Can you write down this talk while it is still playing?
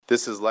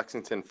This is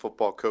Lexington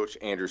football coach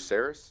Andrew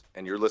Saris,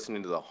 and you're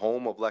listening to the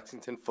home of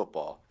Lexington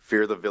football,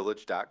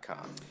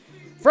 fearthevillage.com.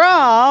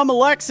 From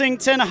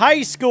Lexington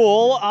High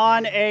School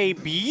on a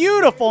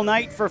beautiful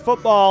night for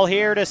football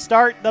here to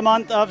start the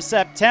month of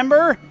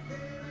September.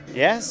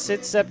 Yes,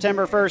 it's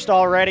September 1st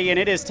already, and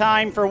it is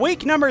time for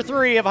week number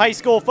 3 of high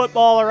school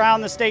football around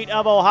the state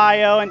of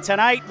Ohio. And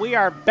tonight we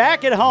are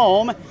back at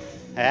home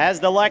as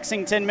the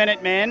Lexington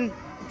Minutemen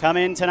come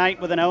in tonight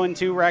with an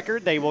 0-2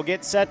 record. They will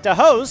get set to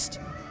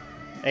host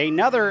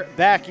another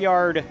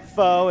backyard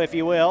foe, if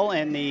you will,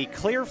 and the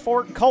Clear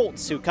Fork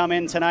Colts, who come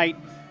in tonight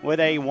with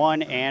a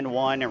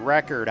 1-1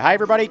 record. Hi,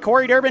 everybody.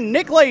 Corey Durbin,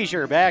 Nick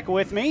Lazier back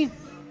with me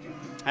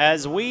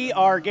as we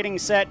are getting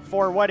set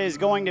for what is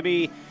going to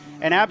be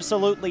an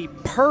absolutely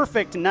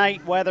perfect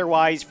night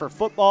weather-wise for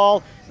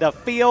football. The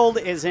field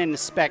is in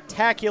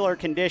spectacular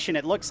condition.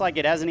 It looks like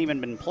it hasn't even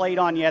been played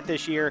on yet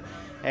this year,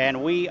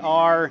 and we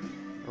are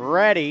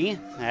ready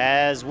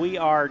as we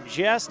are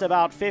just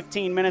about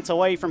 15 minutes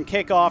away from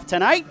kickoff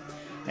tonight.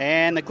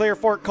 And the Clear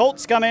Fork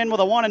Colts come in with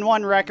a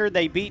 1-1 record.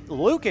 They beat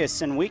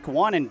Lucas in week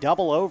 1 in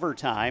double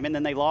overtime, and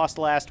then they lost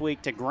last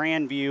week to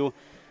Granville,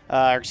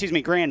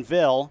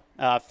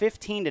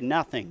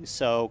 15-0.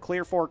 So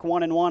Clear Fork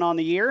 1-1 on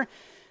the year.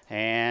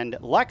 And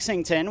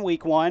Lexington,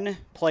 week 1,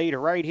 played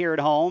right here at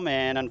home,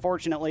 and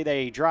unfortunately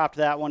they dropped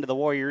that one to the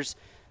Warriors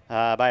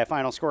by a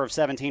final score of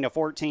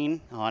 17-14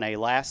 on a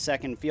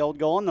last-second field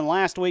goal. And then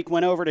last week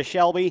went over to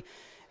Shelby,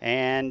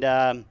 and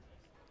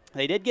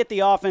they did get the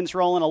offense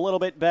rolling a little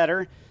bit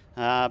better,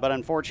 but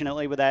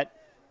unfortunately with that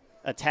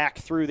attack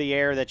through the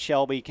air that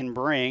Shelby can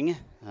bring,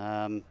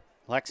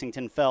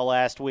 Lexington fell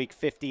last week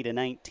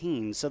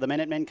 50-19. So the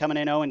Minutemen coming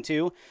in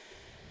 0-2.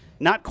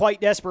 Not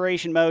quite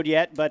desperation mode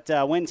yet, but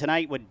win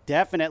tonight would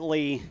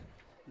definitely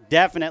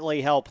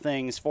help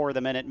things for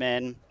the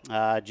Minutemen,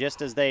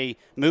 just as they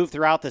move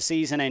throughout the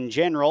season in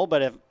general.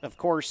 But, of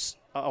course,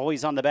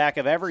 always on the back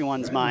of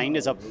everyone's mind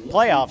is a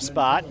playoff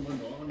spot.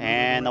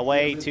 And the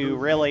way to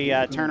really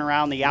turn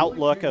around the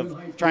outlook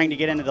of trying to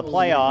get into the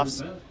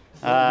playoffs,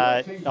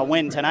 a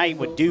win tonight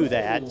would do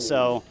that.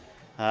 So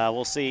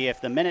we'll see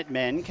if the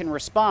Minutemen can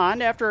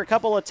respond after a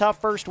couple of tough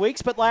first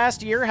weeks. But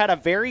last year had a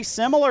very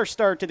similar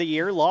start to the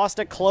year, lost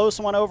a close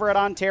one over at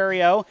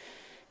Ontario.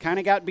 Kind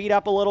of got beat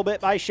up a little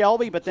bit by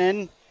Shelby, but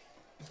then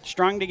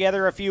strung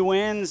together a few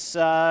wins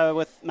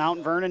with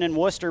Mount Vernon and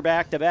Worcester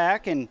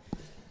back-to-back. And,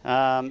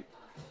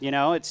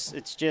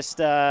 it's just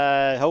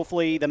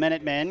hopefully the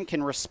Minutemen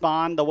can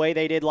respond the way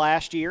they did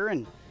last year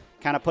and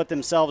kind of put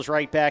themselves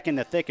right back in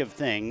the thick of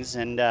things.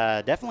 And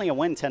definitely a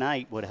win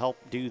tonight would help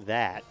do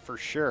that for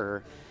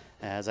sure,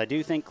 as I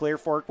do think Clear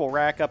Fork will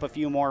rack up a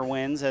few more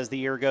wins as the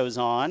year goes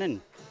on.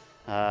 And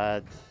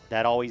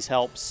that always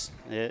helps.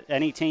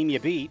 Any team you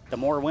beat, the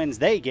more wins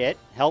they get,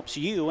 helps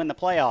you in the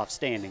playoff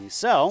standings.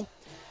 So,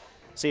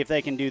 see if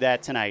they can do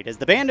that tonight. As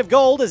the Band of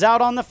Gold is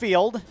out on the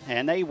field,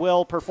 and they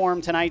will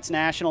perform tonight's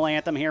national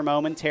anthem here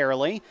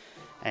momentarily.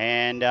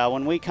 And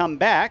when we come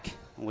back,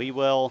 we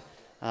will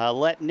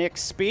let Nick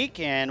speak,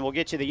 and we'll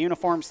get you the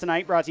uniforms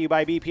tonight, brought to you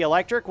by BP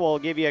Electric. We'll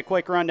give you a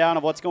quick rundown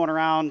of what's going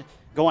on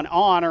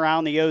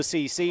around the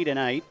OCC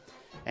tonight.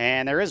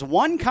 And there is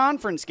one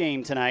conference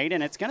game tonight,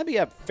 and it's going to be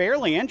a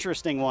fairly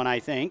interesting one,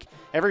 I think.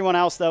 Everyone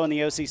else, though, in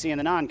the OCC and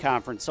the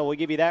non-conference. So we'll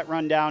give you that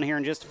rundown here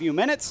in just a few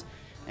minutes.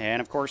 And,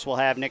 of course, we'll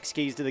have Nick's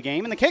keys to the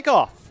game and the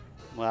kickoff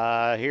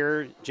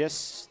here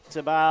just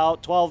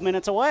about 12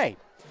 minutes away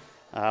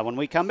when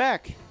we come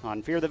back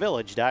on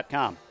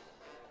fearthevillage.com.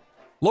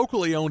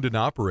 Locally owned and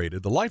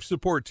operated, the Life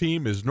Support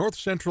Team is North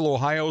Central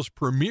Ohio's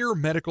premier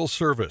medical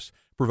service,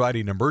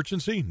 providing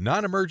emergency,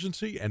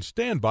 non-emergency, and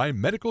standby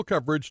medical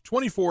coverage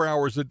 24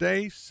 hours a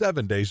day,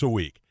 7 days a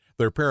week.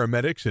 Their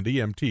paramedics and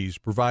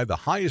EMTs provide the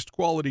highest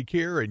quality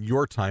care in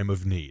your time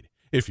of need.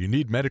 If you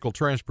need medical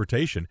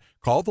transportation,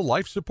 call the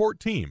Life Support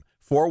Team,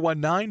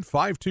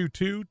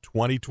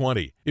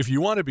 419-522-2020. If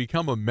you want to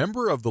become a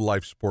member of the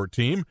Life Support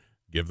Team,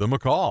 give them a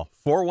call,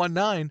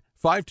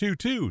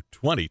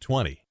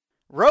 419-522-2020.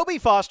 Roby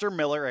Foster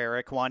Miller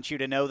Eric wants you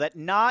to know that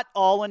not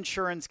all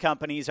insurance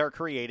companies are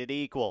created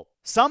equal.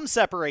 Some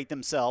separate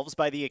themselves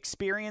by the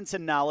experience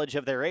and knowledge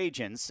of their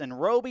agents, and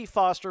Roby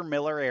Foster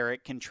Miller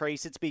Eric can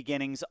trace its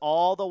beginnings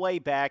all the way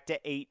back to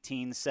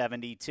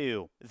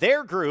 1872.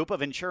 Their group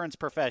of insurance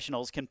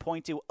professionals can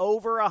point to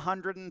over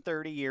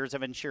 130 years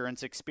of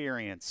insurance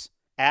experience.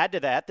 Add to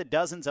that the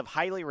dozens of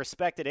highly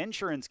respected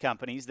insurance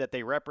companies that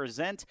they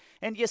represent,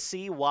 and you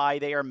see why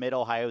they are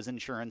Mid-Ohio's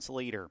insurance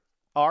leader.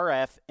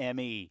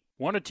 RFME.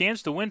 Want a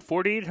chance to win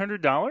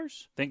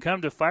 $4,800? Then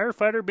come to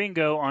Firefighter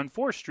Bingo on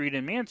 4th Street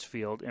in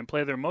Mansfield and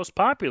play their most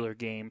popular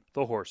game,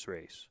 the horse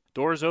race.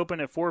 Doors open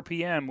at 4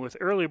 p.m. with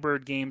early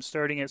bird games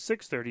starting at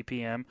 6:30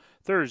 p.m.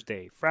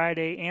 Thursday,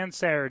 Friday, and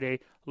Saturday,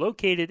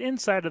 located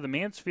inside of the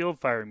Mansfield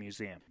Fire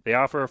Museum. They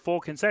offer a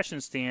full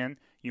concession stand.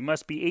 You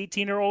must be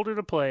 18 or older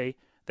to play.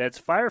 That's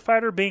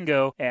Firefighter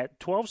Bingo at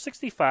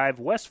 1265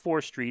 West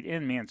 4th Street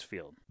in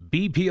Mansfield.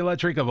 BP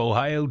Electric of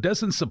Ohio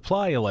doesn't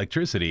supply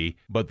electricity,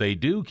 but they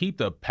do keep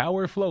the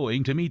power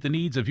flowing to meet the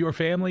needs of your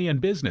family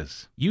and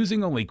business.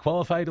 Using only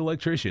qualified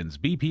electricians,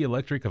 BP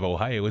Electric of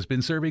Ohio has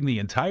been serving the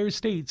entire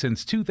state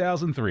since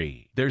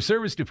 2003. Their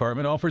service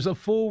department offers a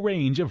full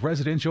range of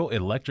residential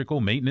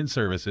electrical maintenance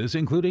services,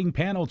 including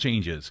panel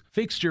changes,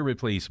 fixture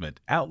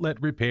replacement,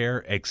 outlet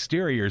repair,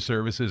 exterior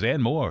services,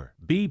 and more.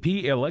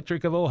 BP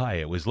Electric of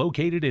Ohio is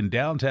located in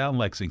downtown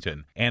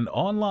Lexington and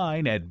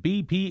online at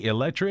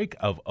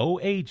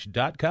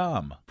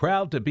bpelectricofoh.com.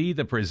 Proud to be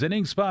the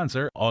presenting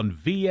sponsor on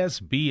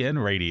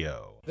VSBN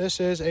Radio. This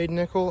is Aiden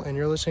Nickel, and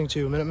you're listening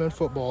to Minutemen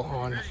Football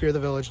on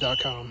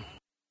fearthevillage.com.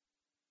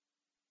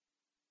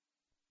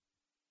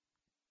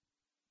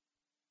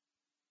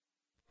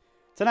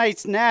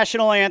 Tonight's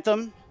national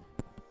anthem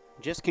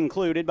just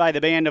concluded by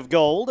the Band of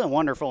Gold. A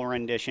wonderful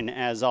rendition,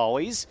 as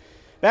always.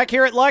 Back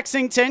here at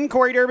Lexington,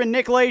 Corey Durbin,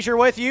 Nick Lazier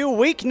with you.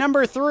 Week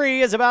number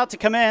 3 is about to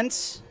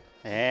commence,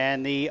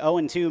 and the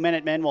 0-2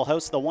 Minutemen will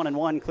host the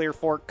 1-1 Clear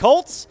Fork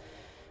Colts.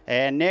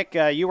 And, Nick,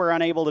 you were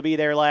unable to be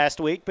there last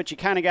week, but you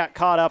kind of got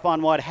caught up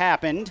on what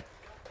happened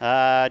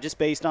just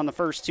based on the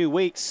first 2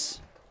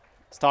 weeks.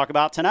 Let's talk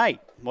about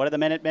tonight. What do the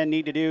Minutemen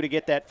need to do to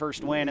get that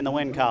first win in the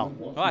win column?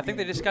 Well, I think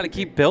they just got to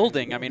keep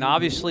building. I mean,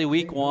 obviously,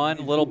 week 1,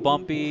 a little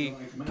bumpy.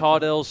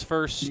 Caudill's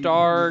first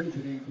start,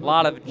 a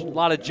lot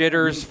of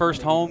jitters,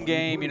 first home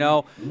game.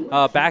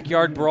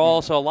 Backyard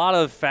brawl. So a lot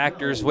of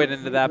factors went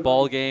into that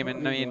ball game.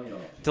 And I mean,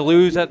 to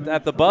lose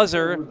at the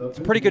buzzer, it's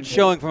a pretty good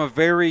showing from a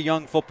very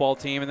young football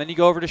team. And then you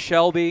go over to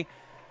Shelby.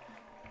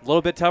 A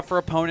little bit tougher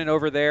opponent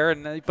over there,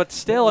 but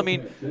still, I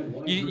mean,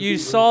 you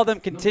saw them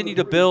continue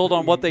to build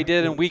on what they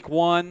did in week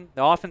 1.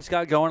 The offense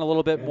got going a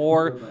little bit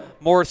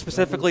more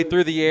specifically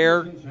through the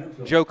air.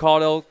 Joe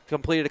Caudill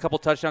completed a couple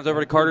touchdowns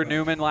over to Carter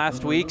Newman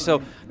last week,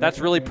 so that's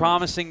really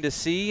promising to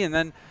see. And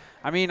then,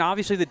 I mean,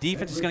 obviously the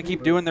defense is going to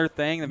keep doing their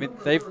thing. I mean,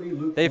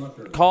 they've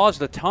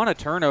caused a ton of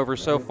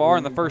turnovers so far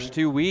in the first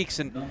 2 weeks,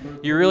 and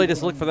you really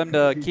just look for them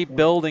to keep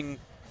building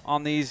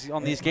on these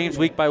games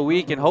week by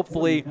week, and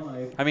hopefully,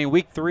 I mean,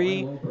 week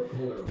 3,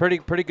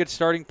 pretty good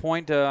starting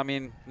point. I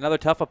mean, another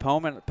tough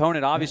opponent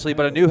obviously,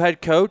 but a new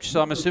head coach,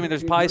 so I'm assuming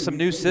there's probably some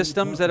new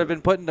systems that have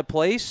been put into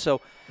place, so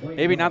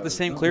maybe not the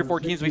same Clear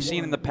Fork teams we've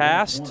seen in the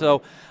past.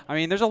 So, I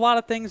mean, there's a lot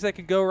of things that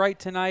could go right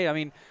tonight. I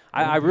mean,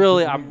 I'm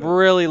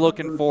really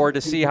looking forward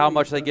to see how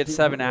much they get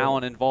Sevin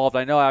Allen involved.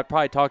 I know I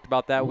probably talked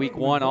about that week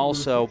 1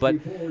 also, but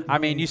I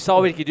mean, you saw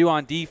what he could do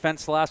on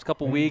defense the last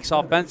couple weeks.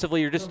 Offensively,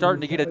 you're just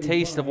starting to get a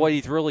taste of what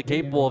he's really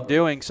capable of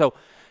doing. So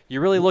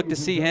you really look to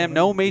see him.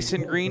 No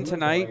Mason Green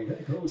tonight,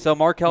 so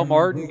Markel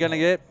Martin going to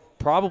get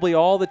probably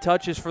all the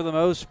touches for the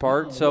most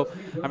part. So,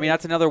 I mean,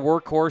 that's another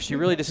workhorse. You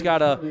really just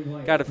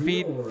gotta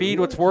feed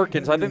what's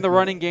working. So I think the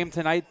running game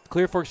tonight,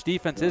 Clear Fork's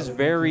defense is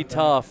very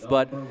tough,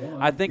 but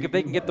I think if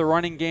they can get the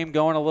running game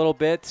going a little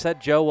bit, set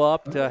Joe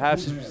up to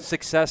have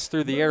success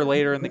through the air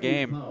later in the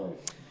game.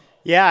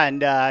 Yeah, and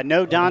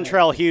no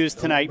Dontrell Hughes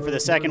tonight for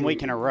the second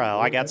week in a row.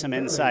 I got some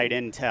inside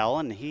intel,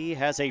 and he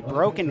has a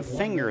broken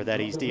finger that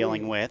he's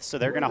dealing with, so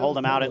they're going to hold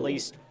him out at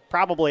least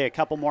probably a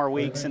couple more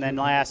weeks. And then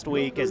last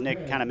week, as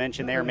Nick kind of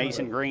mentioned there,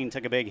 Mason Green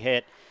took a big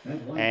hit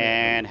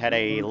and had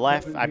a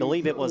left, I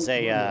believe it was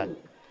a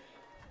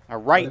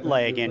right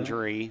leg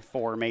injury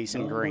for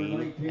Mason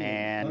Green.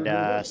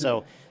 And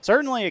so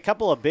certainly a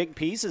couple of big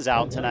pieces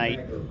out tonight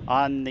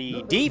on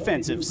the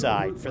defensive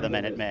side for the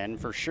Minutemen,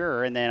 for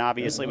sure. And then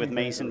obviously with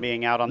Mason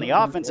being out on the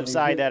offensive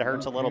side, that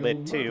hurts a little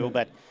bit too.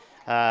 But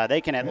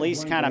they can at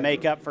least kind of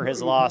make up for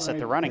his loss at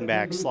the running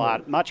back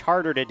slot. Much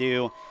harder to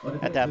do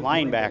at that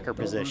linebacker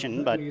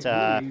position. But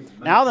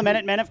now the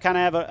Minutemen have kind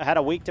of had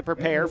a week to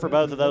prepare for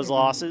both of those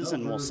losses,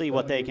 and we'll see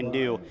what they can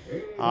do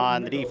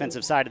on the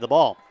defensive side of the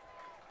ball.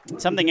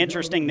 Something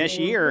interesting this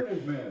year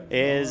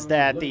is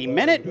that the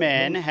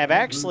Minutemen have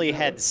actually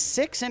had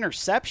 6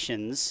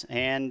 interceptions,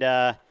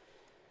 and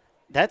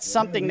that's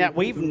something that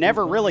we've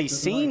never really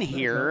seen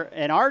here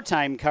in our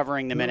time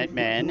covering the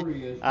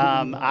Minutemen.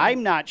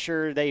 I'm not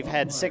sure they've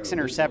had 6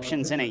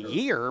 interceptions in a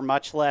year,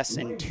 much less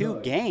in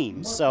 2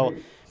 games. So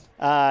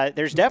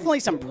there's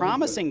definitely some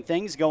promising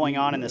things going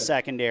on in the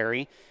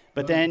secondary.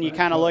 But then you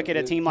kind of look at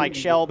a team like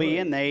Shelby,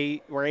 and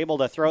they were able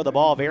to throw the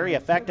ball very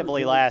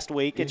effectively last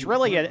week. It's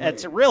really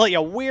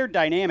a weird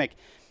dynamic.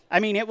 I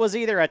mean, it was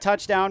either a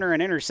touchdown or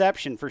an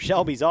interception for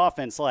Shelby's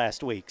offense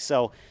last week.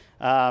 So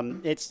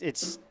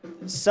it's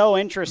so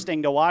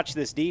interesting to watch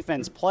this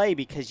defense play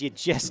because you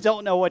just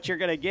don't know what you're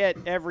going to get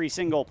every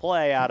single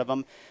play out of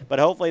them. But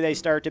hopefully they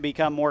start to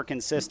become more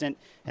consistent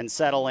and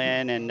settle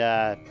in and,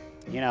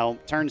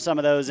 turn some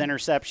of those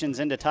interceptions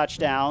into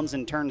touchdowns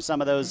and turn some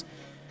of those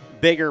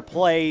bigger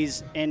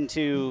plays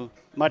into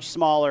much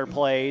smaller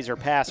plays or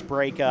pass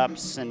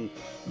breakups and,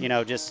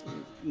 just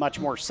much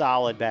more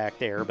solid back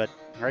there. But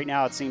right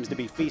now it seems to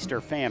be feast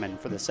or famine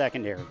for the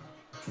secondary.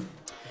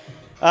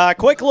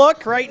 Quick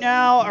look right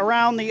now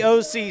around the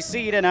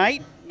OCC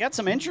tonight. Got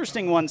some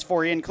interesting ones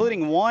for you,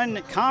 including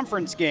one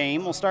conference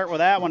game. We'll start with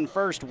that one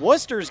first.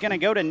 Worcester's going to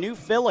go to New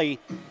Philly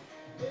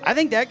I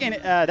think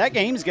that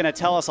game's going to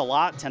tell us a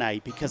lot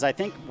tonight because I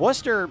think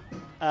Worcester,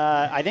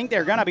 I think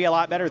they're going to be a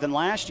lot better than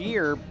last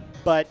year,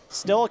 but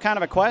still kind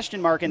of a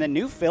question mark. And the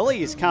new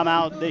Phillies come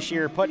out this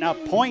year putting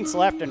up points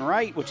left and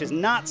right, which is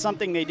not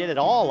something they did at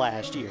all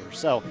last year.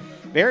 So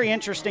very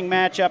interesting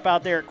matchup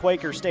out there at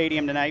Quaker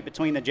Stadium tonight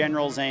between the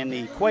Generals and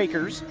the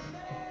Quakers.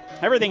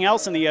 Everything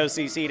else in the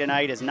OCC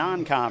tonight is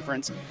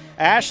non-conference.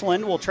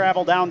 Ashland will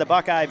travel down to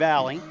Buckeye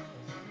Valley.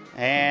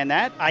 And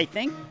I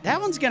think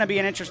that one's going to be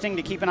an interesting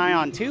to keep an eye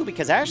on, too,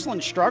 because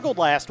Ashland struggled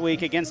last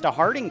week against a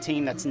Harding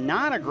team that's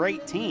not a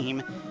great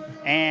team.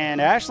 And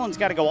Ashland's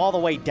got to go all the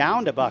way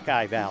down to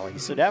Buckeye Valley.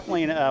 So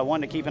definitely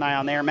one to keep an eye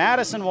on there.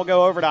 Madison will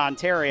go over to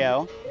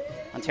Ontario.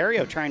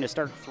 Ontario trying to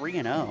start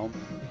 3-0.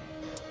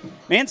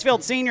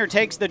 Mansfield Senior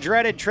takes the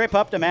dreaded trip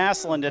up to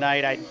Massillon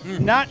tonight.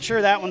 I'm not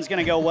sure that one's going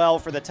to go well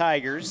for the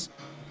Tigers,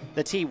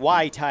 the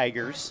TY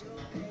Tigers.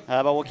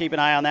 But we'll keep an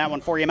eye on that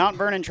one for you. Mount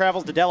Vernon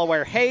travels to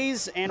Delaware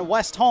Hayes, and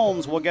West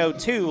Holmes will go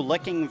to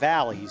Licking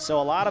Valley. So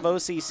a lot of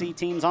OCC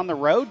teams on the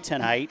road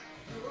tonight.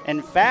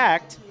 In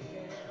fact,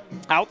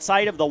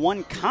 outside of the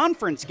one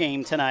conference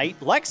game tonight,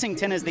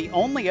 Lexington is the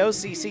only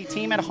OCC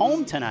team at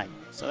home tonight.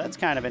 So that's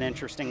kind of an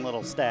interesting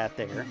little stat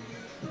there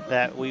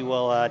that we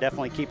will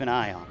definitely keep an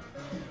eye on.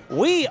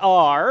 We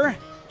are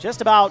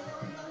just about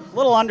a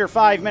little under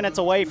 5 minutes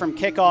away from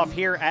kickoff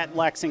here at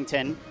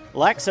Lexington.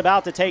 Lex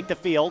about to take the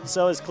field,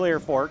 so is Clear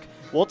Fork.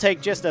 We'll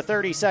take just a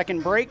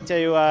 30-second break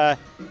to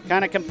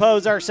kind of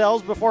compose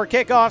ourselves before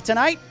kickoff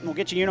tonight. We'll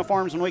get you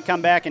uniforms when we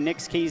come back, and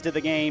Nick's keys to the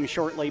game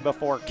shortly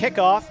before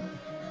kickoff,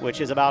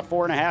 which is about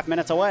 4.5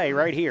 minutes away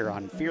right here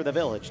on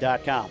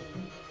fearthevillage.com.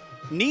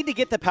 Need to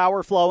get the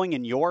power flowing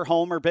in your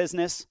home or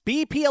business?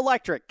 BP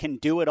Electric can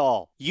do it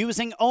all.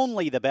 Using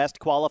only the best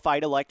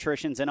qualified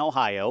electricians in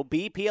Ohio,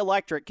 BP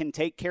Electric can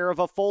take care of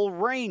a full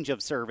range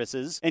of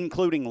services,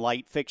 including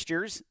light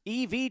fixtures,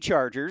 EV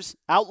chargers,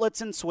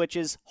 outlets and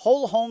switches,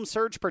 whole home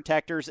surge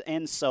protectors,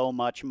 and so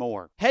much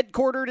more.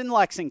 Headquartered in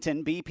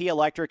Lexington, BP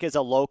Electric is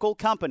a local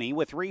company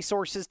with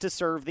resources to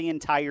serve the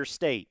entire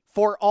state.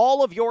 For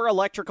all of your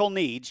electrical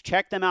needs,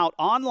 check them out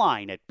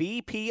online at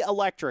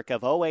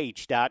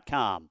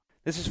bpelectricofoh.com.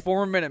 This is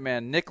former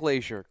Minuteman Nick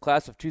Leisure,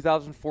 class of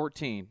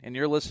 2014, and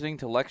you're listening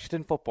to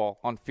Lexington Football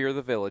on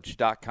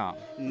fearthevillage.com.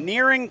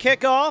 Nearing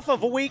kickoff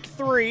of Week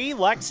 3,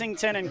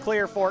 Lexington and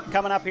Clear Fork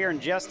coming up here in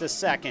just a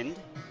second.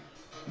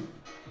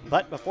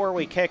 But before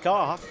we kick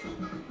off,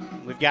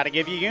 we've got to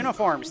give you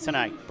uniforms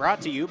tonight.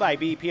 Brought to you by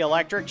BP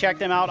Electric. Check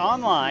them out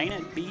online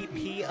at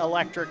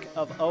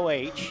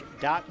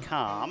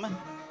bpelectricofoh.com.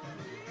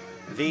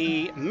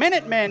 The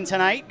Minutemen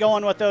tonight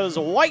going with those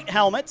white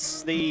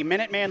helmets, the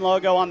Minuteman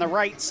logo on the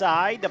right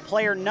side, the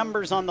player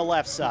numbers on the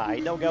left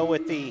side. They'll go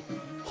with the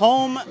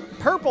home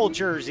purple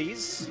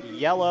jerseys,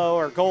 yellow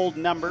or gold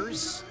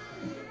numbers,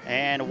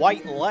 and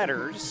white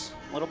letters,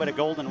 a little bit of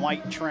gold and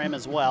white trim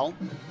as well.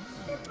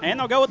 And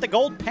they'll go with the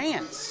gold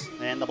pants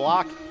and the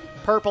block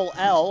purple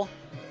L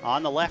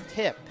on the left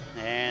hip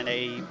and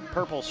a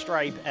purple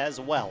stripe as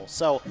well.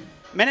 So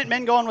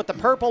Minutemen going with the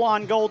purple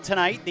on gold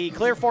tonight. The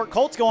Clear Fork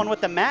Colts going with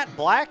the matte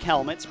black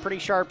helmets. Pretty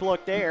sharp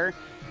look there.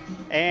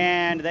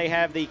 And they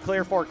have the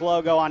Clear Fork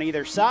logo on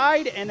either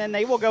side. And then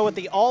they will go with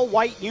the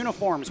all-white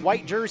uniforms.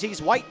 White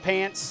jerseys, white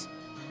pants,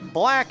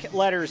 black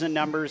letters and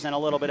numbers, and a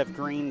little bit of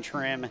green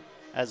trim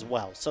as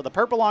well. So the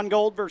purple on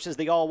gold versus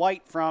the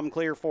all-white from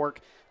Clear Fork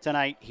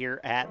tonight here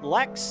at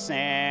Lex.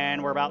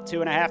 And we're about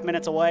 2.5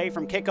 minutes away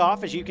from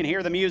kickoff. As you can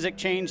hear the music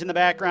change in the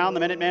background, the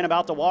Minutemen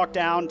about to walk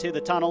down to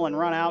the tunnel and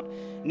run out.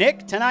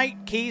 Nick, tonight,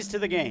 keys to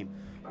the game.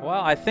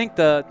 Well, I think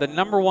the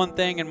number one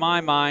thing in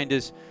my mind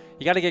is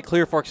you got to get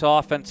Clear Fork's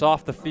offense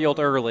off the field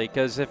early,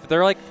 because if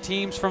they're like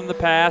teams from the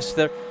past,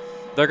 they're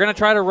going to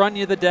try to run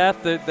you to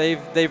death.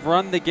 They've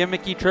run the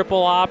gimmicky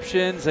triple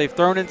options. They've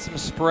thrown in some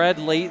spread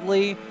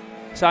lately.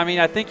 So, I mean,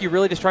 I think you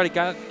really just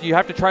you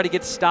have to try to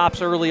get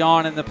stops early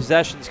on in the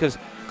possessions, because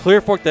Clear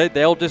Fork,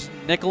 they'll just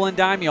nickel and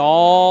dime you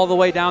all the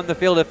way down the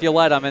field if you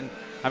let them. And,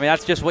 I mean,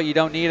 that's just what you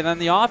don't need. And then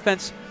the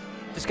offense,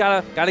 just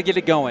gotta get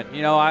it going.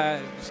 You know,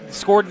 I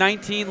scored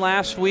 19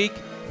 last week,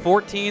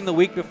 14 the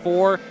week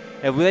before.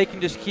 If they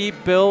can just keep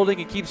building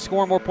and keep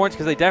scoring more points,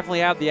 because they definitely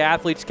have the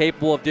athletes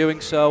capable of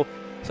doing so.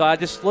 So I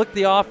just look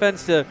the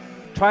offense to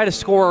try to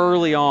score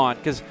early on,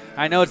 because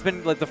I know it's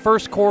been like the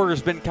first quarter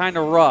has been kind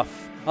of rough.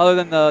 Other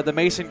than the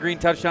Mason Green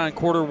touchdown in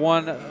quarter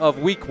one of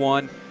week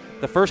 1,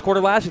 the first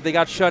quarter last week they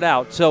got shut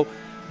out. So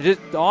the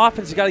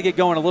offense has got to get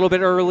going a little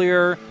bit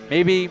earlier,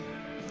 maybe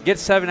get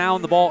 7 out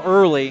on the ball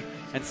early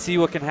and see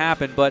what can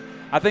happen. But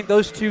I think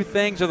those two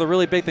things are the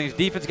really big things.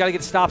 Defense got to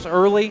get stops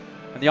early,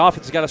 and the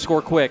offense has got to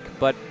score quick.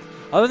 But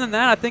other than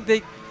that, I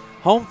think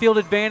home field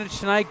advantage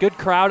tonight, good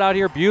crowd out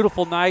here,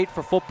 beautiful night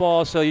for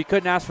football, so you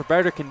couldn't ask for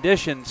better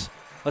conditions.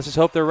 Let's just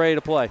hope they're ready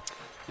to play.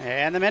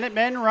 And the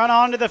Minutemen run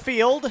onto the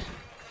field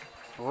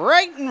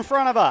right in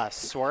front of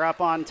us. We're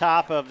up on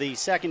top of the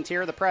second tier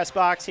of the press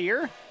box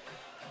here.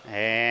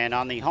 And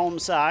on the home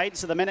side,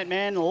 so the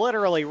Minutemen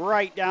literally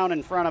right down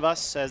in front of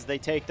us as they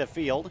take the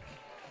field.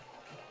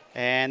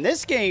 And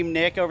this game,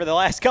 Nick, over the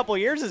last couple of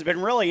years has been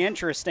really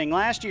interesting.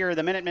 Last year,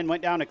 the Minutemen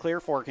went down to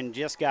Clear Fork and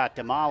just got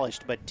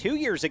demolished. But 2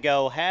 years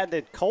ago, had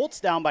the Colts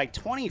down by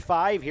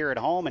 25 here at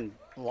home and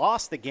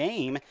lost the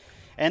game.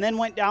 And then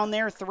went down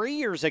there 3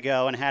 years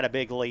ago and had a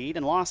big lead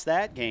and lost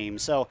that game.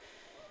 So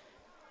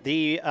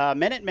the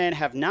Minutemen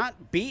have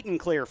not beaten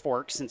Clear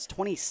Fork since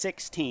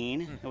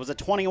 2016. It was a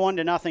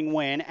 21-0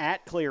 win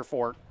at Clear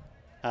Fork.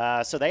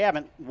 So they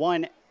haven't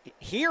won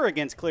here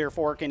against Clear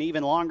Fork in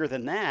even longer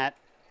than that.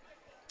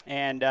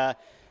 And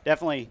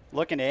definitely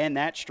looking to end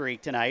that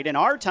streak tonight. In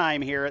our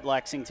time here at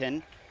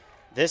Lexington,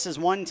 this is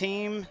one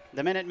team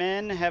the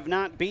Minutemen have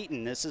not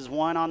beaten. This is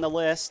one on the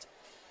list.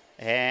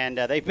 And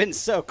they've been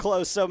so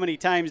close so many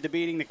times to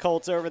beating the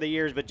Colts over the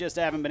years, but just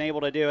haven't been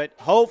able to do it.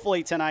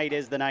 Hopefully tonight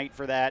is the night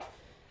for that,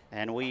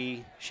 and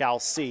we shall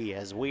see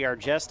as we are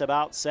just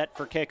about set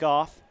for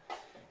kickoff.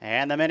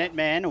 And the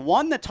Minutemen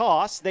won the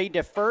toss. They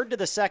deferred to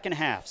the second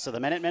half, so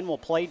the Minutemen will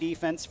play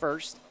defense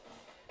first.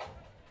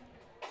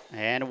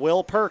 And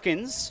Will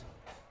Perkins,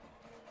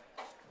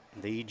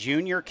 the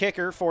junior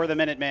kicker for the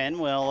Minutemen,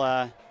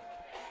 will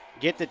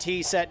get the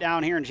tee set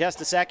down here in just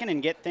a second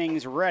and get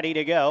things ready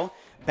to go.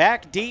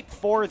 Back deep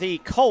for the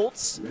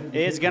Colts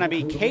is going to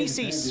be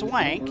Casey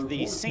Swank,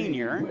 the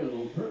senior.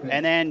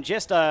 And then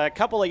just a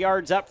couple of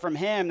yards up from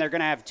him, they're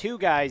going to have two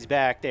guys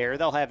back there.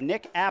 They'll have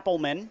Nick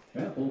Appelman.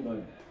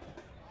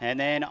 And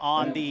then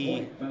on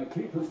the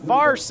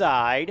far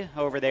side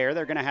over there,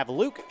 they're going to have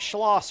Luke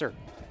Schlosser.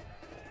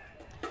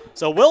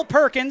 So Will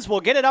Perkins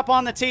will get it up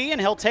on the tee, and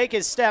he'll take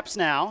his steps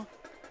now.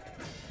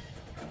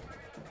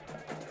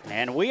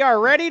 And we are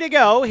ready to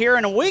go here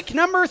in week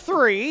number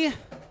 3.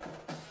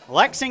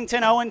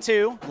 Lexington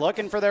 0-2,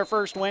 looking for their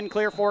first win.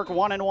 Clear Fork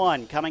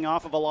 1-1, coming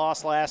off of a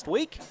loss last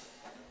week.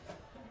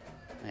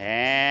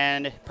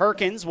 And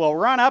Perkins will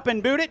run up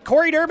and boot it.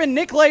 Corey Durbin,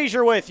 Nick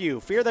Lazier with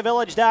you.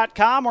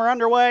 FearTheVillage.com. We're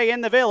underway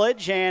in the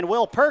Village, and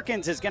Will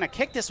Perkins is going to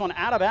kick this one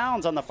out of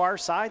bounds on the far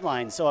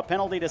sideline. So a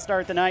penalty to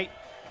start the night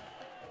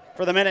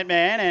for the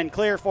Minutemen, and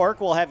Clear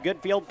Fork will have good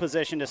field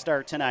position to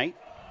start tonight,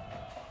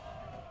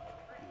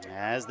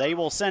 as they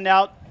will send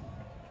out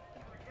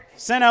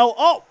Seno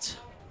Alt.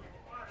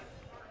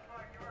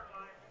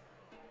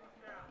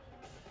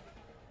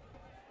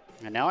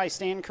 And now I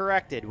stand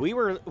corrected.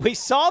 We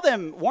saw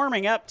them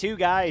warming up two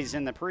guys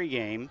in the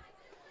pregame.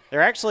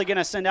 They're actually going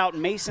to send out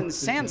Mason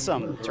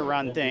Sansom to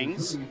run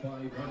things.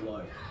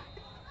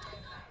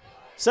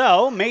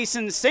 So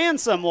Mason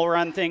Sansom will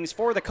run things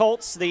for the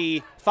Colts,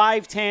 the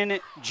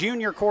 5'10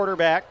 junior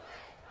quarterback.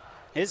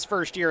 His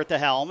first year at the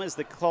helm as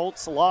the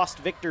Colts lost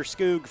Victor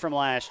Skoog from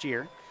last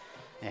year.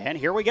 And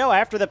here we go.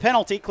 After the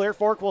penalty, Clear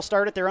Fork will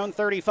start at their own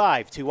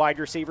 35. Two wide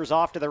receivers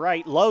off to the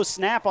right. Low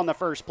snap on the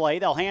first play.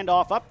 They'll hand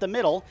off up the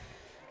middle.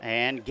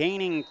 And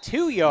gaining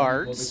 2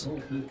 yards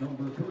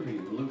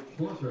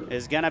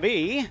is going to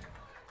be,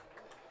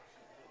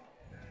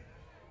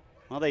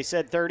 well, they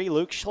said 30,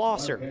 Luke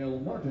Schlosser.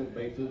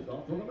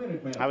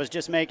 I was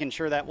just making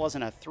sure that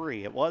wasn't a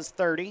 3. It was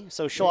 30.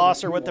 So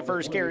Schlosser with the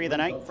first carry of the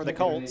night for the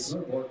Colts.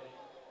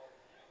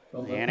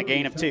 And a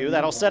gain of 2.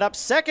 That'll set up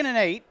 2nd and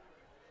 8.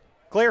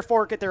 Clear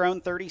Fork at their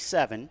own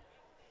 37.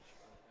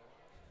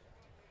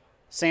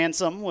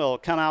 Sansom will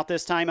come out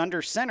this time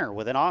under center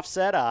with an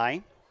offset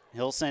eye.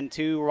 He'll send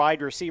two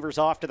wide receivers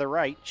off to the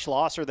right.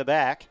 Schlosser the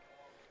back.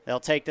 They'll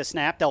take the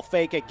snap. They'll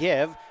fake a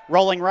give.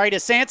 Rolling right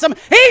is Sansom.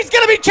 He's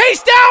going to be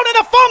chased down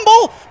in a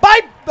fumble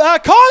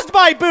caused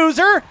by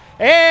Boozer.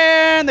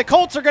 And the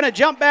Colts are going to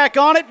jump back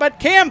on it, but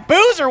Cam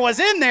Boozer was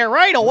in there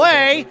right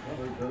away.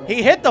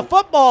 He hit the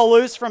football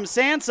loose from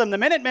Sansom. The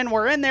Minutemen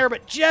were in there,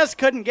 but just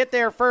couldn't get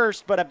there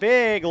first, but a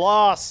big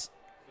loss.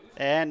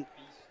 And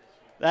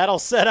that'll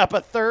set up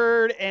a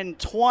 3rd and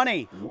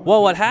 20.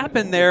 Well, what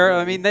happened there,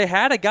 I mean, they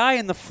had a guy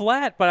in the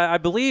flat, but I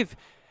believe,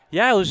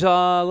 it was,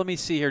 let me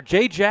see here,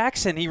 Jay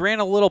Jackson. He ran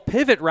a little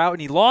pivot route,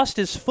 and he lost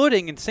his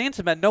footing, and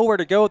Sansom had nowhere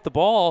to go with the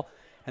ball.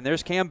 And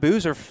there's Cam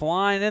Boozer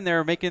flying in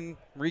there, wreaking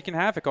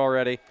havoc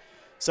already.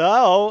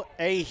 So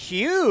a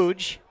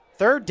huge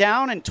 3rd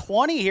down and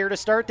 20 here to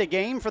start the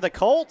game for the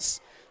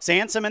Colts.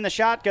 Sansom in the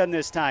shotgun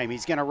this time.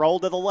 He's going to roll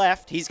to the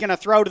left. He's going to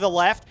throw to the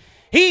left.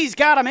 He's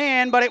got a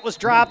man, but it was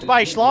dropped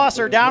by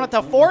Schlosser down at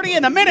the 40,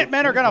 and the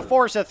Minutemen are going to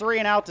force a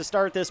 3-and-out to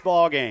start this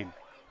ball game.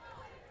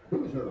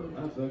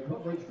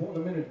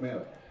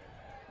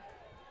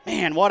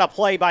 Man, what a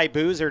play by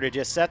Boozer to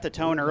just set the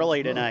tone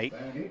early tonight.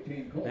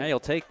 Yeah, you'll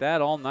take that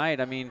all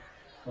night. I mean,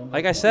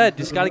 like I said,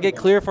 just got to get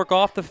Clear Fork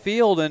off the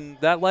field, and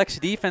that Lex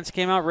defense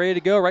came out ready to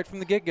go right from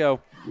the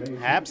get-go.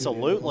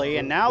 Absolutely,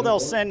 and now they'll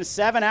send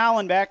Seven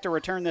Allen back to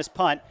return this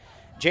punt.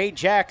 Jay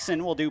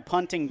Jackson will do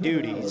punting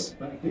duties.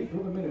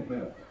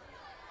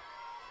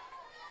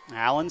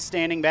 Allen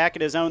standing back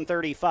at his own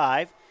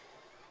 35.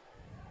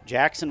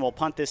 Jackson will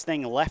punt this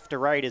thing left to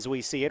right as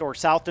we see it, or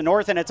south to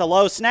north, and it's a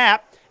low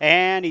snap,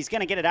 and he's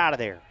going to get it out of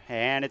there.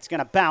 And it's going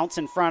to bounce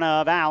in front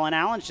of Allen.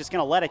 Allen's just going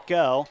to let it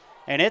go,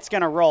 and it's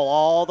going to roll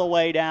all the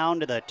way down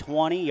to the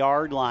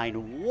 20-yard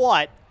line.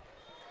 What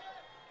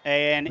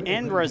an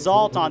end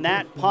result on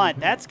that punt.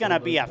 That's going to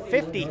be a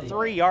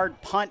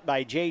 53-yard punt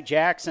by Jay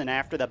Jackson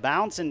after the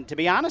bounce. And to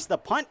be honest, the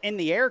punt in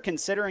the air,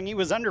 considering he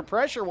was under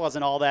pressure,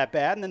 wasn't all that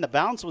bad. And then the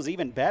bounce was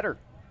even better.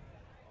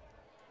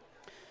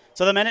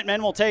 So the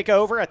Minutemen will take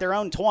over at their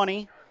own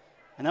 20,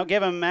 and they'll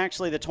give him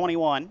actually the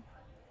 21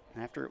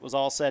 after it was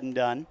all said and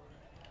done.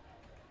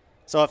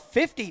 So a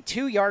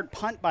 52-yard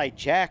punt by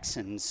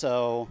Jackson.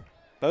 So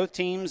both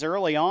teams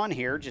early on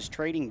here just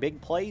trading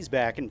big plays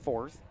back and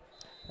forth.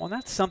 Well,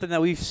 that's something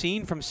that we've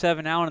seen from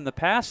Seven Allen in the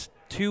past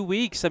 2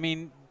 weeks. I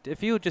mean,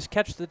 if you just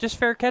catch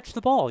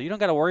the ball. You don't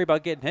got to worry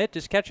about getting hit.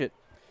 Just catch it.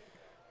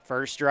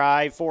 First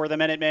drive for the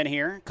Minutemen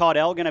here.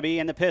 Caudell going to be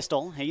in the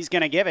pistol. He's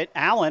going to give it.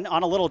 Allen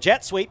on a little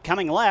jet sweep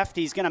coming left.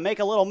 He's going to make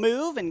a little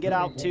move and get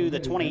out to the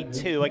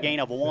 22, a gain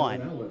of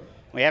 1.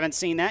 We haven't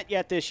seen that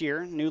yet this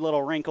year. New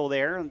little wrinkle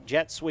there.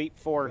 Jet sweep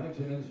for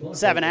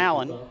Seven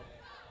Allen.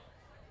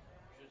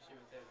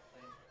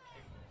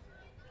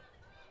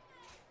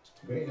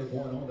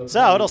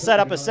 So it'll set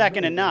up a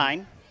 2nd and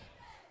 9.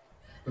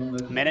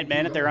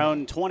 Minutemen at their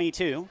own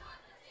 22.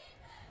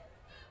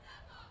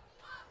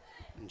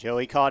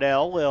 Joey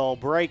Caudell will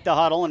break the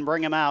huddle and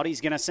bring him out.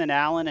 He's going to send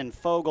Allen and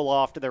Fogel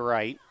off to the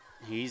right.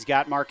 He's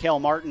got Markel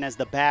Martin as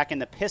the back in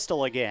the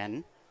pistol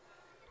again.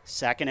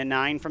 2nd and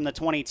 9 from the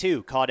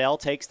 22. Caudell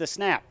takes the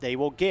snap. They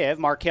will give.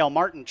 Markel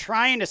Martin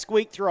trying to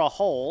squeak through a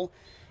hole,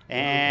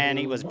 and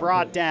he was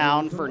brought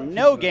down for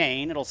no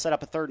gain. It'll set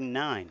up a 3rd and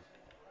 9.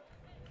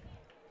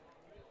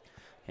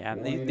 Yeah,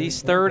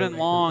 these 3rd and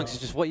longs is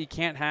just what you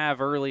can't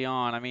have early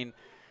on. I mean,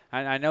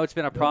 I know it's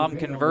been a problem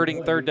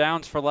converting 3rd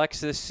downs for Lex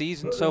this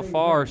season so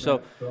far.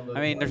 So,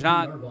 I mean, there's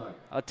not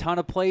a ton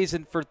of plays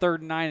for 3rd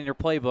and 9 in your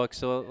playbook.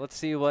 So let's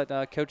see what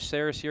Coach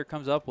Saris here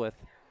comes up with.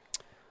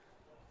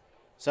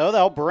 So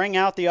they'll bring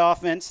out the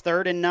offense,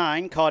 3rd and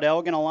 9.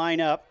 Caudell going to line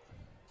up.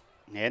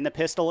 And the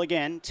pistol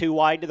again, 2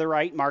 wide to the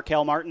right.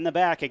 Markel Martin the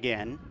back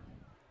again.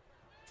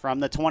 From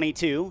the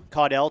 22,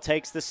 Caudell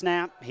takes the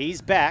snap.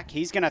 He's back.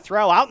 He's going to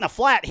throw out in the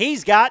flat.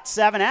 He's got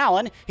Seven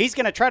Allen. He's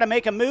going to try to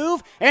make a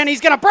move, and he's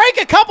going to break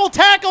a couple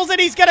tackles,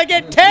 and he's going to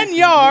get 10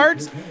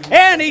 yards,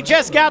 and he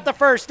just got the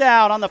first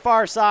down on the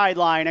far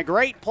sideline. A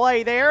great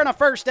play there and a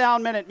first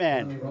down,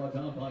 Minutemen.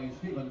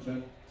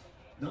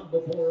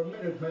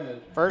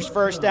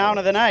 First down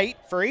of the night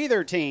for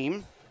either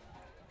team.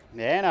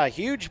 And a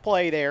huge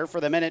play there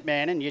for the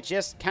Minutemen, and you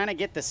just kind of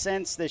get the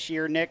sense this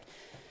year, Nick,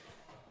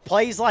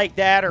 plays like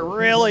that are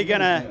really going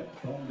to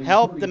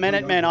help the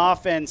Minutemen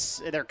offense,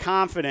 their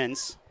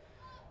confidence.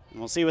 And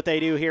we'll see what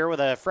they do here with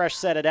a fresh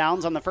set of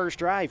downs on the first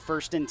drive,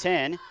 1st and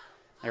 10.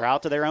 They're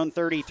out to their own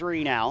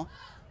 33 now.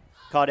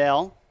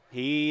 Caudell,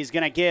 he's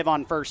going to give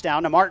on 1st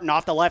down to Martin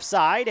off the left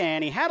side,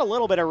 and he had a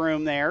little bit of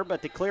room there,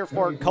 but the Clear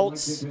Fork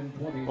Colts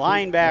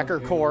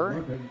linebacker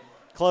core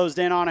closed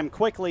in on him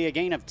quickly, a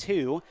gain of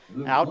 2.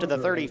 Out to the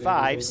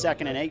 35,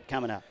 2nd and 8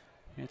 coming up.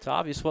 It's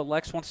obvious what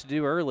Lex wants to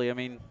do early. I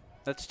mean,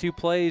 that's 2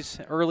 plays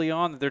early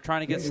on that they're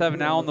trying to get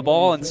Seven Allen the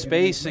ball in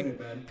space and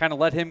kind of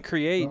let him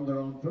create.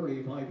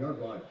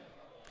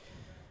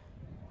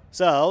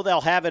 So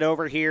they'll have it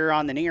over here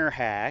on the near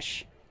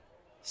hash.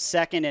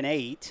 2nd and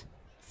 8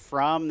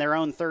 from their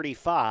own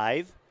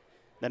 35.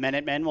 The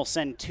Minutemen will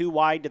send 2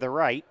 wide to the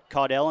right.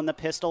 Caudell in the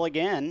pistol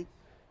again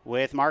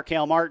with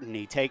Markel Martin.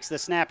 He takes the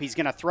snap. He's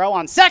going to throw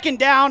on 2nd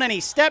down, and he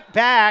stepped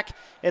back.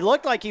 It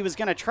looked like he was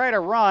going to try to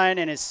run,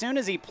 and as soon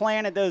as he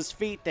planted those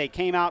feet, they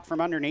came out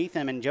from underneath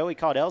him, and Joey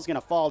Caudell's going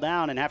to fall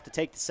down and have to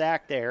take the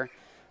sack there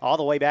all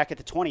the way back at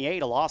the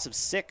 28, a loss of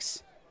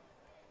 6.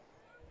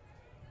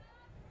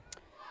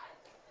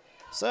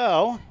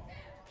 So,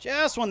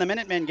 just when the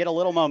Minutemen get a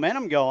little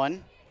momentum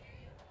going,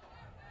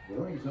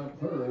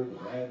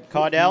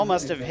 Caudell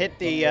must have hit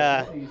the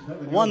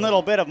one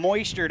little bit of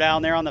moisture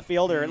down there on the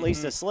field, or at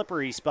least a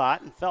slippery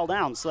spot, and fell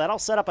down. So that'll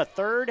set up a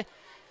 3rd,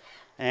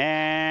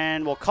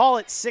 and we'll call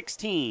it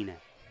 16.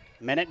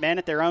 Minutemen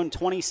at their own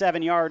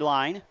 27-yard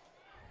line.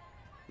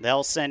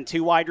 They'll send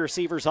 2 wide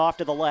receivers off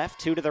to the left,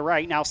 2 to the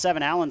right. Now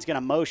Seven Allen's going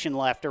to motion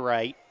left to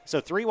right.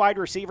 So 3 wide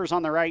receivers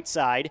on the right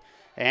side,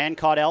 and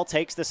Caudell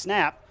takes the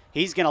snap.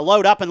 He's going to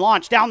load up and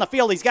launch down the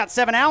field. He's got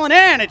Seven Allen,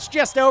 and it's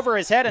just over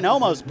his head and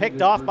almost picked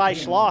off by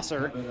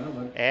Schlosser.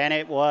 And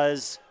it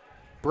was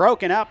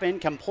broken up,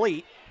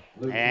 incomplete.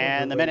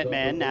 And the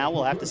Minutemen now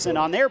will have to send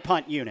on their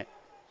punt unit.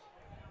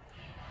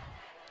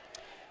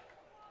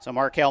 So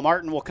Markel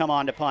Martin will come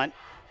on to punt.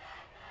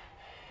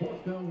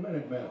 4th down,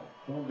 Minutemen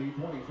from the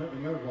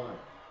 27-yard line.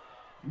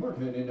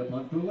 Martin in the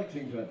punt to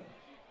Lexington.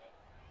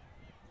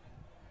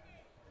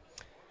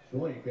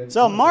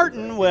 So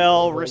Martin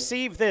will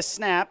receive this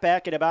snap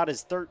back at about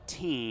his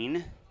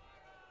 13.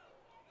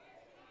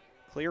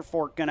 Clear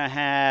Fork going to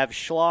have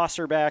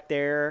Schlosser back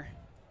there,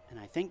 and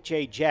I think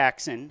Jay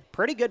Jackson.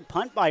 Pretty good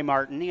punt by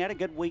Martin. He had a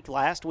good week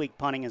last week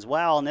punting as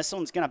well, and this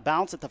one's going to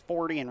bounce at the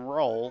 40 and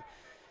roll.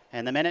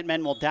 And the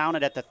Minutemen will down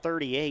it at the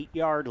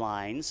 38-yard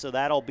line, so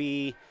that'll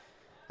be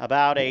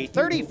about a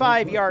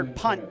 35-yard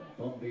punt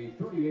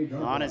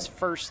on his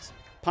first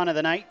punt of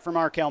the night for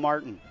Markel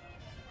Martin.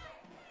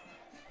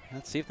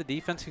 Let's see if the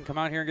defense can come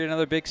out here and get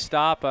another big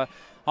stop.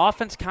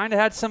 Offense kind of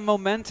had some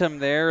momentum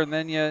there, and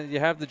then you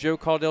have the Joe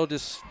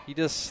Caudill he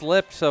just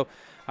slipped. So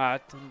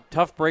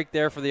tough break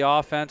there for the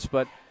offense.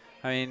 But,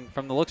 I mean,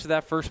 from the looks of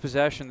that first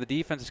possession, the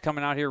defense is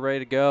coming out here ready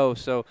to go.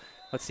 So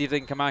let's see if they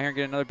can come out here and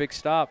get another big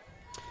stop.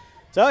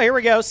 So here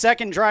we go,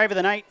 second drive of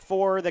the night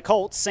for the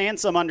Colts.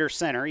 Sansom under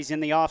center. He's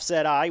in the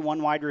offset eye.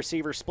 One wide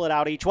receiver split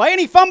out each way, and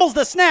he fumbles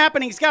the snap,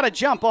 and he's got to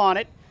jump on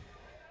it.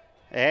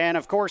 And,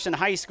 of course, in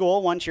high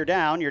school, once you're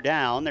down, you're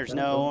down. There's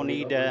no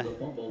need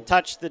to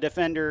touch the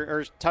defender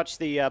or touch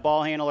the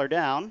ball handler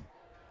down.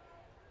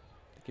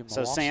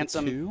 So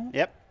Sansom,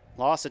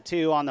 loss of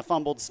 2 on the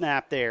fumbled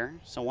snap there.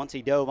 So once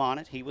he dove on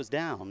it, he was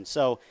down.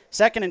 So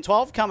 2nd and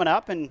 12 coming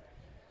up, and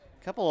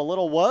a couple of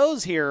little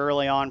woes here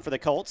early on for the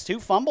Colts. 2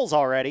 fumbles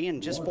already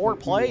in just 4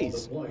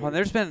 plays. Well,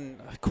 there's been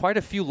quite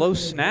a few low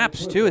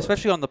snaps, too,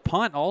 especially on the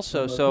punt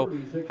also. So,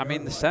 I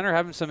mean, the center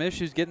having some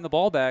issues getting the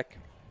ball back.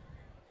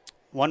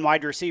 1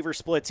 wide receiver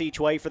splits each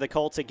way for the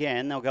Colts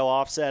again. They'll go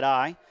offset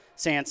eye.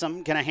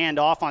 Sansom going to hand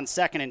off on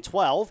 2nd and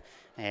 12.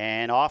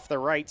 And off the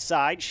right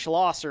side,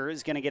 Schlosser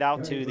is going to get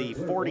out to the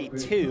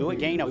 42, a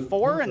gain of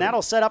 4, and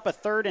that'll set up a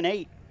 3rd and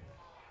 8.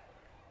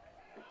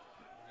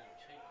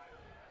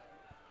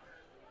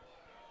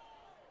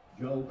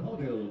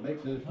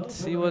 Let's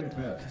see what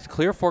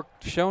Clear Fork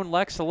shown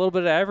Lex a little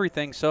bit of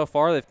everything so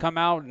far. They've come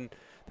out in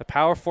the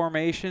power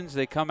formations.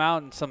 They come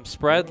out in some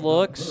spread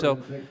looks.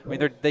 So, I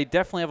mean, they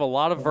definitely have a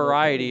lot of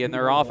variety in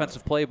their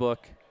offensive playbook.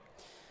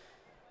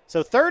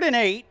 So 3rd and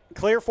 8,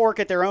 Clear Fork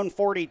at their own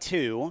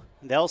 42.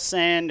 They'll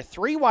send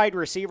 3 wide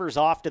receivers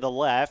off to the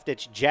left.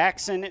 It's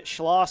Jackson,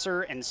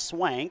 Schlosser, and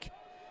Swank.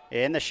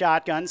 In the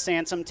shotgun,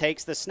 Sansom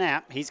takes the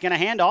snap. He's going to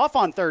hand off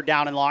on 3rd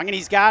down and long, and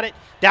he's got it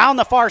down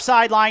the far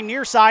sideline,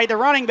 near side. The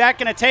running back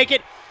going to take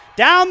it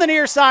down the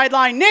near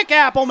sideline. Nick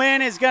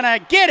Appleman is going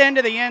to get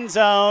into the end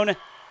zone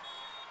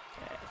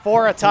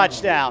for a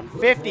touchdown.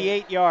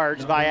 58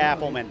 yards by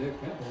Appleman.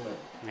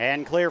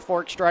 And Clear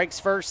Fork strikes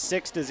first,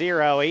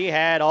 6-0. He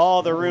had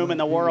all the room in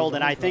the world,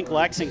 and I think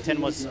Lexington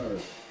was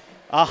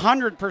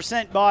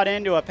 100% bought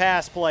into a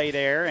pass play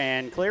there,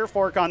 and Clear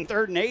Fork on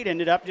 3rd and 8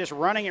 ended up just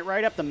running it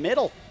right up the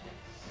middle.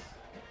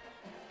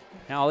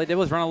 Now all they did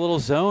was run a little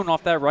zone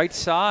off that right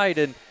side,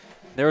 and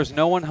there was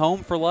no one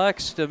home for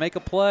Lex to make a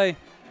play.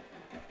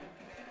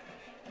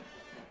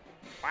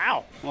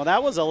 Wow. Well,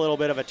 that was a little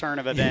bit of a turn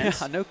of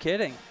events. Yeah, no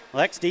kidding.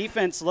 Lex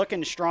defense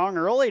looking strong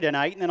early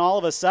tonight, and then all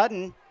of a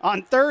sudden,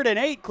 on 3rd and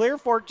 8, Clear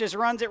Fork just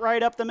runs it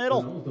right up the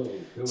middle.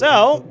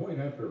 So,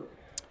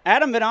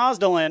 Adam Van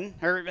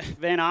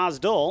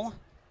Osdol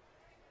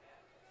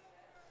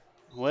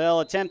will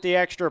attempt the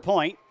extra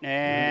point,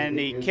 and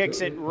he kicks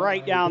it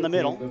right down the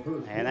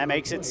middle, and that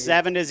makes it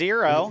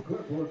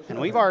 7-0, and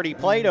we've already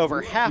played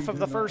over half of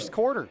the first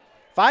quarter.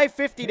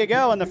 5:50 to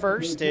go in the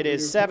first. It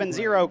is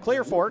 7-0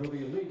 Clear Fork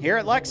here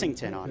at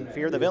Lexington on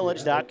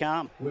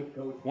fearthevillage.com.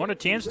 Want a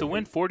chance to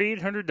win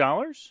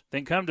 $4,800?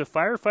 Then come to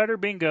Firefighter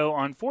Bingo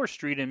on 4th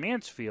Street in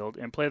Mansfield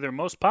and play their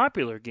most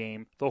popular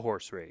game, the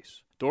horse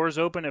race. Doors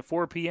open at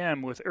 4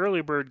 p.m. with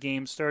early bird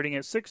games starting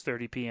at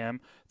 6:30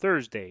 p.m.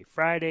 Thursday,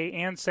 Friday,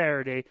 and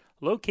Saturday,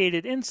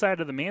 located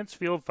inside of the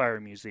Mansfield Fire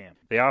Museum.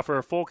 They offer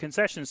a full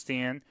concession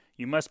stand.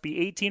 You must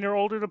be 18 or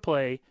older to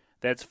play.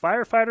 That's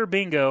Firefighter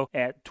Bingo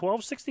at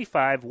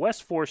 1265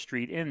 West 4th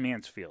Street in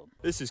Mansfield.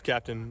 This is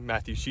Captain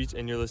Matthew Sheets,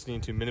 and you're listening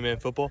to Minuteman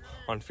Football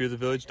on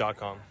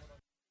fearthevillage.com.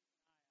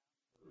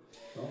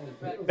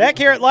 Back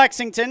here at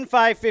Lexington,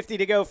 5:50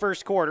 to go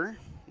first quarter.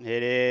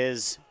 It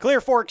is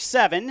Clear Fork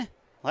 7,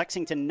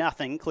 Lexington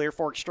nothing. Clear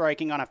Fork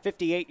striking on a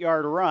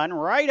 58-yard run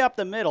right up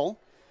the middle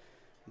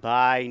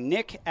by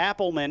Nick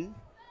Appleman,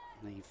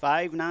 the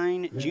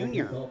 5'9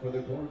 junior,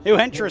 who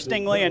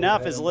interestingly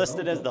enough is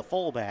listed as the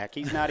fullback.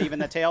 He's not even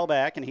the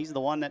tailback, and he's the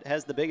one that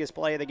has the biggest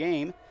play of the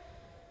game.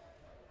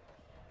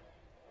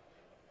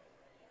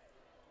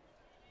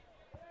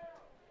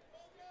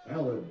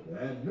 Allen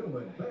and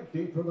Newman back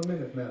deep for the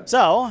Minutemen.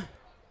 So,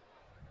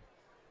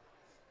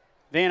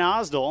 Van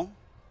Osdol,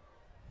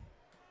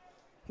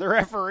 the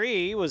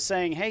referee, was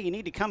saying, hey, you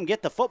need to come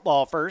get the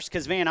football first,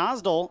 because Van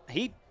Osdol,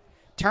 he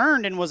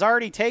turned and was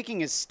already taking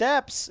his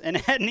steps and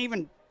hadn't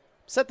even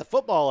set the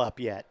football up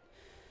yet.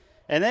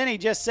 And then he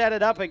just set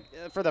it up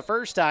for the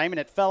first time, and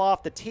it fell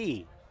off the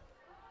tee.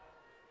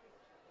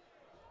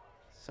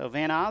 So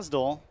Van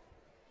Osdol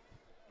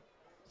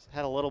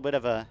had a little bit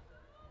of a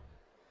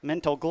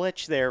mental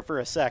glitch there for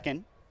a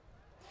second.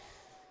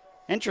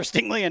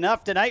 Interestingly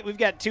enough, tonight we've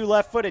got 2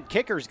 left-footed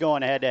kickers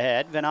going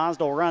head-to-head. Van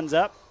Osdol runs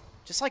up,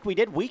 just like we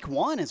did week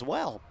 1 as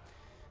well.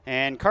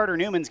 And Carter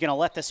Newman's going to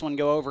let this one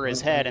go over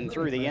his head and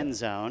through the end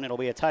zone. It'll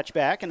be a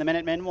touchback, and the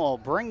Minutemen will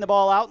bring the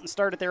ball out and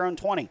start at their own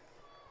 20.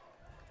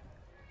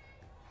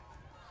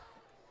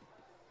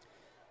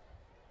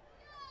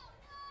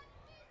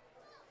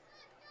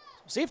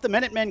 See if the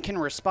Minutemen can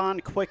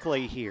respond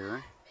quickly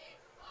here.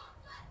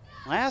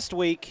 Last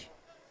week,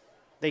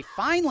 they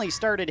finally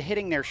started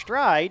hitting their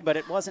stride, but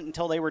it wasn't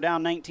until they were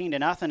down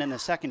 19-0 in the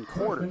second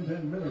quarter.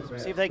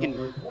 See if they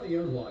can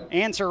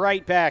answer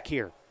right back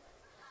here.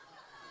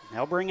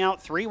 They'll bring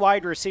out 3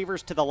 wide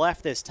receivers to the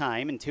left this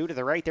time and 2 to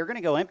the right. They're going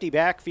to go empty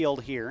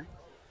backfield here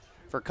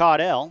for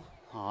Caudell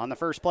on the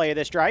first play of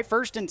this drive.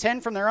 1st and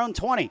 10 from their own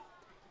 20.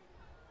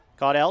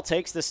 Caudell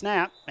takes the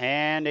snap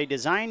and a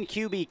designed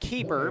QB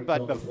keeper,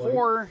 but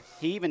before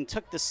he even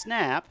took the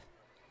snap,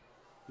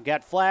 we've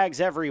got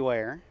flags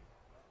everywhere.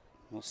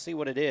 We'll see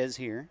what it is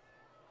here.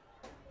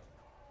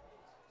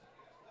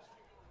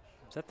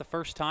 Is that the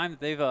first time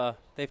that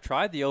they've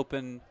tried the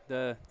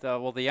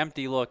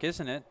empty look,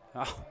 isn't it?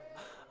 Oh,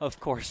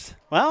 of course.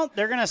 Well,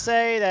 they're going to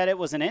say that it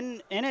was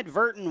an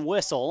inadvertent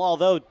whistle,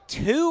 although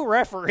 2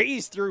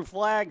 referees threw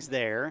flags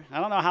there. I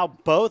don't know how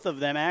both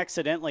of them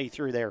accidentally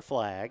threw their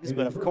flags,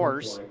 but of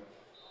course,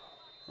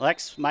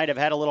 Lex might have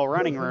had a little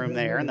running room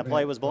there, and the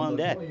play was blown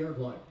dead.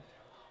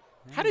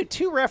 How do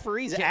 2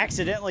 referees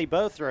accidentally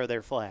both throw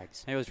their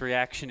flags? It was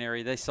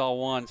reactionary. They saw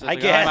one, so I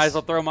guess. I might as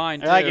well throw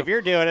mine, too. Like, if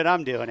you're doing it,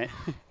 I'm doing it.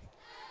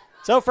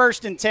 So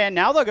 1st and 10.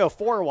 Now they'll go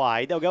 4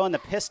 wide. They'll go in the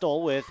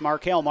pistol with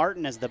Markel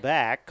Martin as the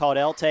back.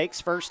 Caudell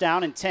takes 1st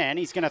down and 10.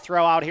 He's going to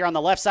throw out here on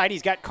the left side.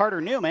 He's got Carter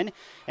Newman,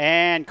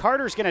 and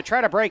Carter's going to try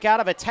to break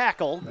out of a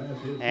tackle,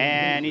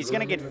 and he's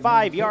going to get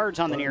 5 yards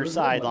on the near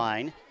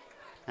sideline,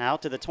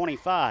 out to the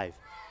 25.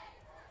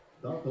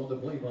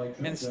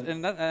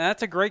 And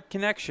that's a great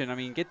connection. I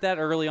mean, get that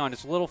early on.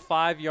 Just little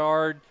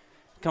 5-yard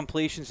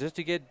completions just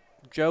to get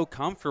Joe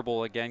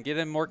comfortable again, get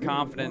him more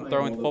confident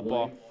throwing the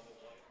football.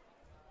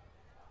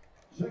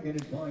 So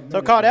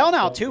Caudell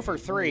now 2 for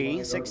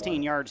 3,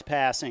 16 yards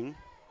passing.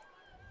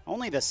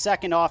 Only the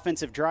second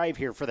offensive drive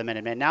here for the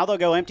Minutemen. Now they'll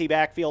go empty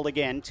backfield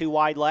again. 2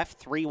 wide left,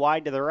 3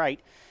 wide to the right.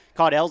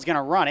 Caudell's going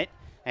to run it,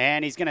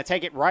 and he's going to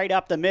take it right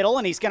up the middle,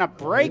 and he's going to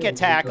break a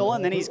tackle,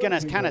 and then he's going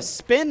to kind of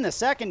spin the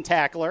second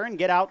tackler and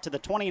get out to the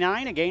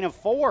 29, a gain of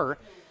 4.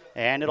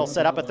 And it'll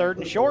set up a 3rd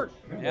and short.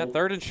 Yeah,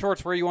 3rd and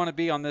short's where you want to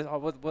be on this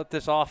with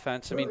this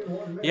offense. I mean,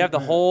 you have the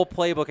whole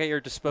playbook at your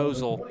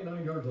disposal.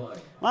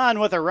 Well, and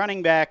with a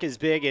running back as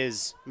big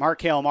as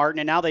Markel Martin,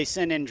 and now they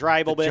send in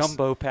Dribblebus.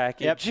 Jumbo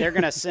package. Yep, they're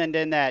going to send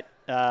in that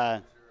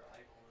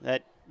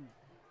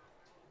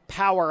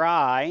power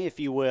eye, if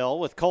you will,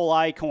 with Cole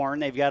Eichhorn.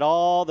 They've got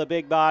all the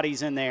big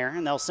bodies in there,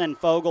 and they'll send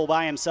Fogel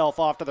by himself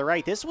off to the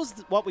right. This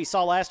was what we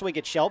saw last week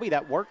at Shelby.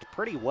 That worked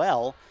pretty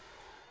well.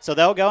 So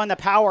they'll go in the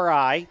power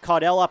eye.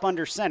 Caudell up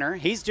under center.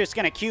 He's just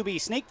going to QB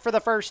sneak for the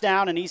 1st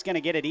down, and he's going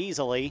to get it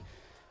easily.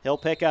 He'll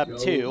pick up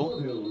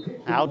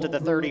 2 out to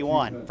the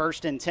 31.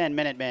 1st and 10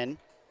 Minutemen.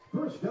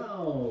 1st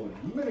down,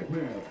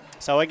 Minutemen.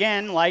 So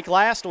again, like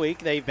last week,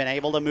 they've been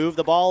able to move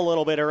the ball a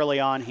little bit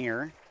early on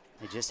here.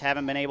 They just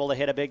haven't been able to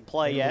hit a big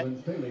play yet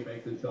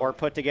or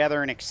put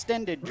together an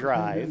extended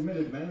drive.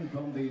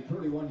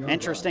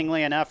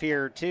 Interestingly enough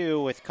here,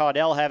 too, with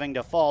Caudell having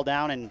to fall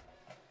down and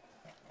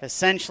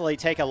essentially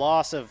take a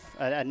loss of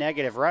a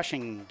negative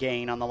rushing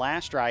gain on the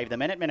last drive. The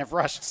Minutemen have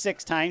rushed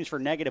 6 times for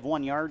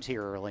 -1 yards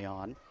here early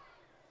on.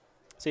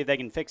 See if they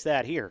can fix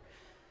that here.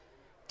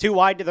 2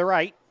 wide to the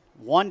right,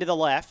 1 to the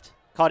left.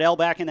 Caudell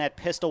back in that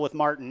pistol with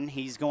Martin.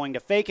 He's going to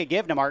fake a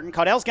give to Martin.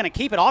 Caudell's going to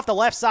keep it off the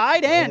left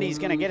side, and he's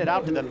going to get it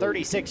out to the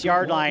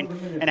 36-yard line.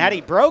 And had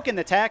he broken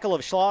the tackle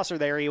of Schlosser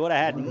there, he would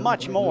have had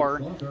much more.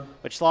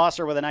 But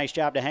Schlosser with a nice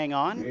job to hang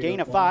on. Gain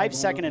of 5,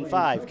 2nd and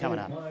 5 coming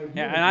up.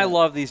 Yeah, and I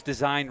love these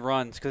design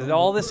runs because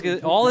all this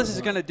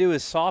is going to do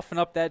is soften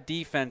up that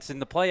defense,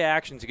 and the play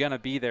action's going to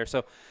be there.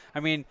 So, I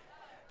mean,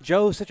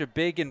 Joe's such a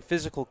big and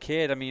physical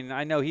kid. I mean,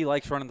 I know he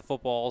likes running the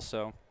football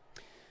also.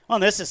 Well,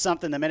 this is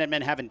something the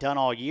Minutemen haven't done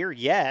all year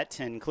yet,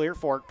 and Clear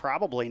Fork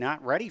probably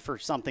not ready for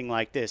something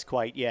like this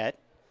quite yet.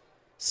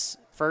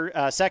 For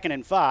 2nd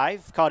and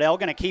 5, Caudell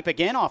going to keep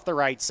again off the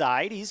right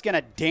side. He's going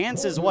to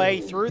dance his way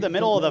through the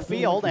middle of the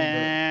field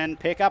and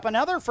pick up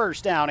another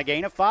 1st down, a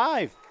gain of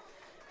 5.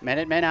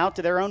 Minutemen out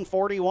to their own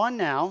 41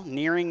 now,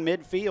 nearing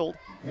midfield.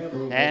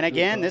 And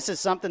again, this is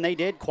something they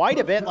did quite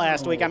a bit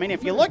last week. I mean,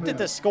 if you looked at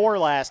the score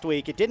last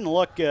week, it didn't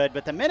look good,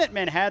 but the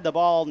Minutemen had the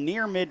ball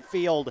near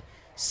midfield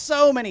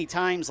so many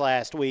times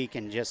last week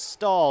and just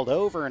stalled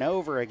over and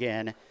over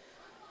again.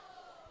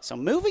 So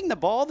moving the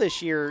ball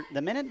this year,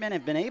 the Minutemen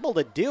have been able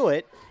to do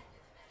it,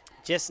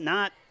 just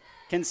not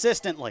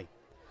consistently.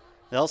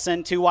 They'll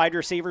send 2 wide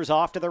receivers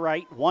off to the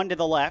right, 1 to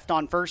the left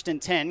on 1st and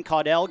 10.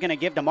 Caudell going to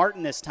give to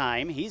Martin this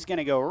time. He's going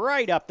to go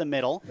right up the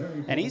middle,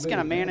 and he's going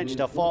to manage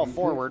to fall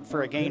forward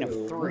for a gain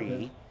of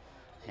 3.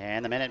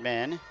 And the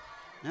Minutemen,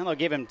 now they'll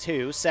give him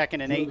 2,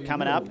 2nd and 8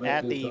 coming up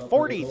at the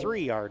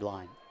 43-yard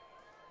line.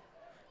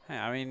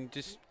 I mean,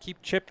 just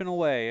keep chipping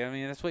away. I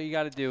mean, that's what you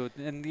got to do,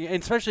 and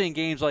especially in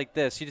games like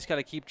this, you just got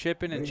to keep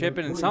chipping, and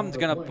something's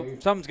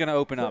gonna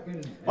open up.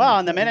 Well,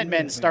 and the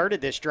Minutemen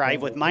started this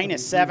drive with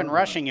 -7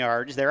 rushing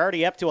yards. They're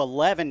already up to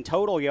 11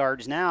 total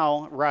yards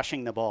now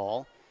rushing the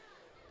ball.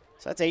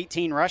 So that's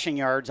 18 rushing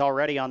yards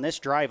already on this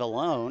drive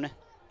alone.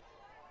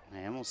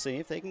 And we'll see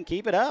if they can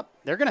keep it up.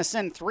 They're going to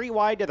send 3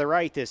 wide to the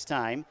right this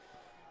time.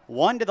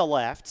 One to the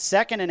left,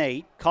 2nd and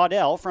 8.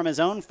 Caudell from his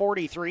own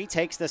 43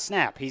 takes the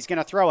snap. He's going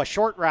to throw a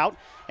short route,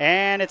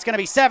 and it's going to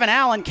be Seven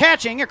Allen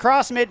catching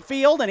across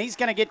midfield, and he's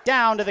going to get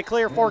down to the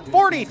Clear Fork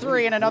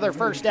 43 and another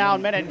first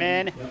down,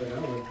 Minutemen.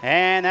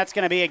 And that's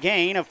going to be a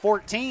gain of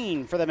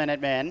 14 for the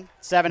Minutemen.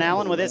 Seven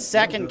Allen with his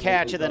second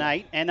catch of the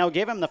night, and they'll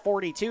give him the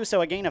 42, so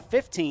a gain of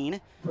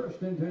 15.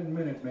 First and 10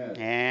 Minutemen.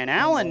 And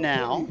Allen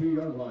now.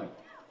 42-yard line.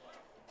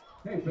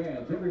 Hey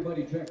fans,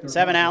 everybody check their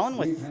Seven pockets. Allen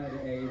with We've had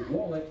a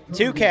wallet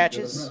 2 turned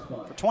catches into the press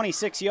box. for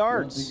 26 Once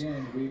yards.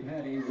 again, we've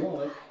had a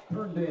wallet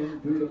turned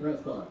into the press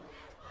box.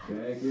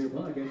 Check your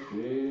pocket.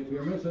 If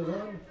you're missing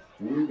one,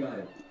 we got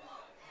it.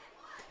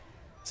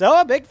 So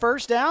a big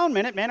first down.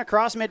 Minutemen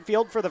across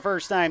midfield for the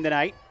first time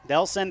tonight.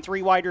 They'll send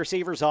 3 wide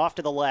receivers off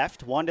to the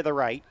left, 1 to the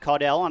right.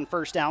 Caudell on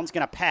first down is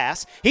going to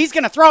pass. He's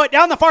going to throw it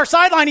down the far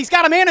sideline. He's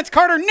got a man. It's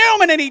Carter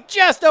Newman, and he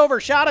just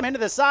overshot him into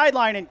the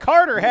sideline, and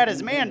Carter had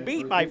his man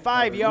beat by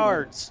 5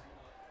 yards.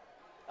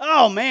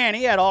 Oh, man,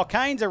 he had all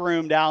kinds of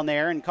room down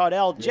there, and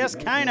Caudell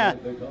just kind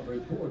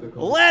of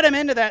led him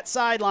into that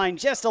sideline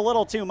just a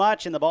little too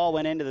much, and the ball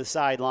went into the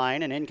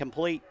sideline and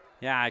incomplete.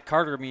 Yeah,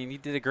 Carter, I mean, he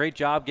did a great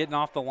job getting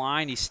off the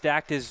line. He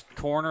stacked his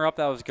corner up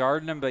that was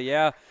guarding him. But,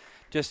 yeah,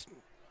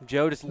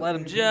 Joe just let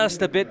him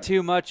just a bit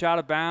too much out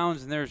of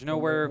bounds, and there's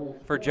nowhere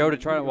for Carter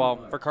to try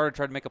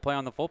to make a play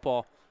on the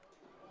football.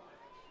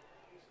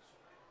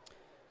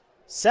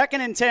 2nd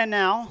and 10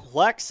 now.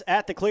 Lex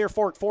at the Clear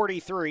Fork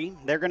 43.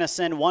 They're going to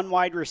send 1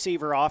 wide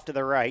receiver off to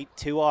the right,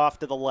 2 off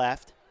to the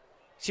left.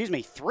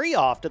 3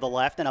 off to the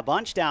left and a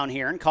bunch down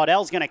here, and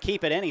Caudell's going to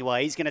keep it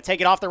anyway. He's going to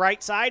take it off the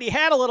right side. He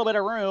had a little bit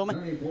of room,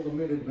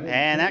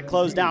 and that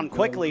closed down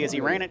quickly as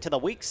he ran it to the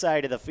weak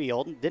side of the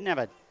field. Didn't have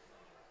a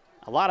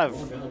lot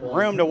of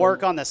room to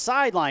work on the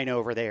sideline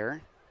over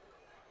there.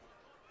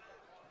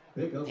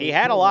 He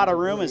had a lot of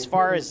room as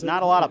far as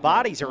not a lot of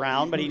bodies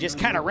around, but he just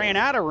kind of ran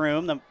out of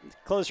room the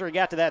closer he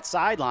got to that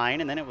sideline,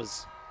 and then it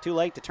was too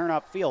late to turn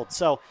upfield.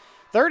 So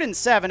 3rd and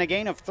 7, a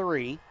gain of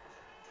 3.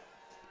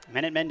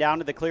 Minutemen down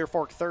to the Clear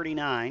Fork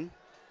 39.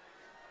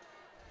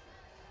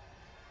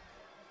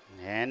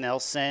 And they'll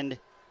send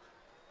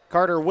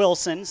Carter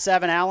Wilson,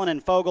 Seven Allen,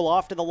 and Fogel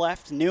off to the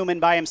left. Newman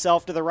by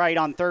himself to the right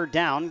on 3rd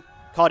down.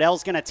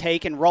 Caudell's going to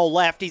take and roll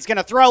left. He's going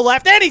to throw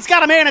left, and he's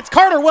got a man. It's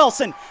Carter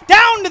Wilson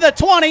down to the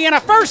 20, and a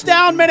first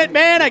down,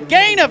 Minutemen, a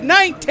gain of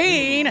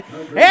 19.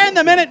 And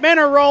the Minutemen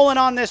are rolling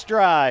on this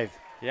drive.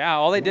 Yeah,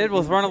 all they did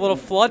was run a little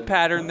flood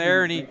pattern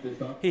there, and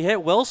he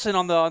hit Wilson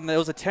on it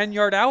was a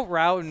 10-yard out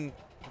route, and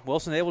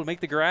Wilson able to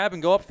make the grab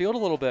and go upfield a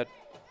little bit.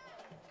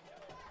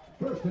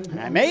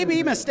 I may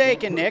be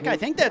mistaken, Nick. I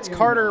think that's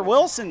Carter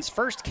Wilson's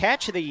first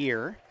catch of the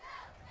year.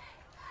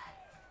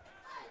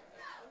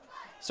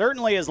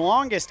 Certainly his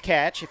longest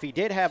catch. If he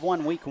did have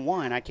one week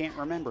 1, I can't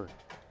remember.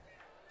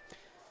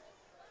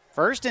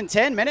 1st and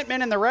 10,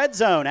 Minutemen in the red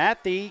zone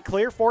at the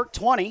Clear Fork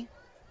 20.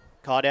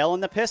 Caudell in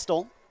the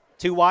pistol.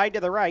 2 wide to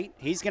the right.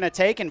 He's going to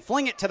take and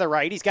fling it to the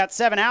right. He's got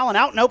Seven Allen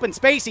out in open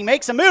space. He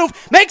makes a move,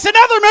 makes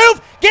another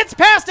move, gets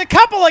past a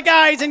couple of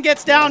guys and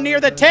gets down near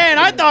the 10.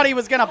 I thought he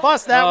was going to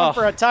bust that one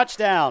for a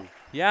touchdown.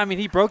 Yeah, I mean,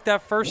 he broke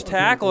that first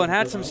tackle and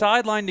had some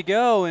sideline to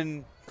go,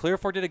 and Clear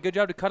Fork did a good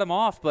job to cut him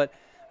off. But,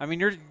 I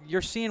mean,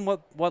 you're seeing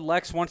what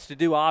Lex wants to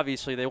do,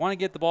 obviously. They want to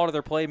get the ball to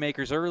their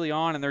playmakers early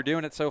on, and they're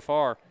doing it so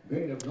far.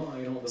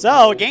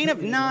 So, a gain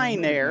of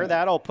 9 there.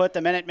 That'll put the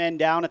Minutemen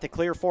down at the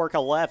Clear Fork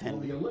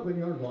 11.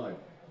 11-yard line.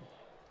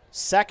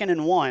 2nd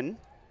and 1.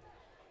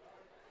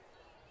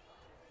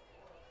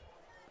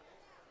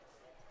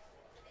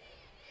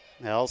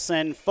 They'll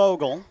send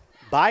Fogel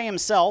by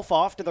himself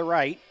off to the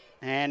right.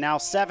 And now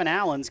Seven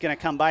Allen's going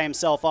to come by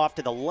himself off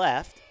to the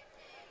left.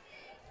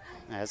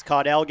 As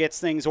Caudell gets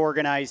things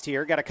organized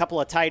here. Got a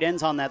couple of tight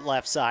ends on that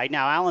left side.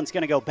 Now Allen's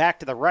going to go back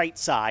to the right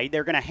side.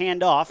 They're going to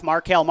hand off.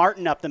 Markel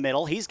Martin up the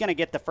middle. He's going to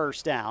get the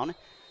first down.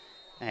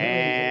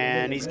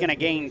 And he's going to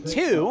gain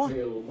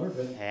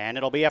 2. And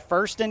it'll be a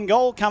 1st and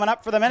goal coming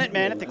up for the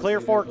Minutemen at the Clear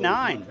Fork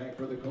 9.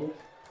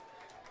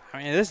 I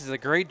mean, this is a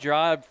great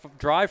drive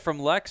from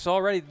Lex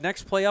already.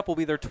 Next play up will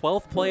be their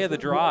 12th play of the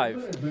drive.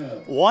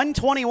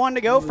 1:21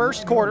 to go,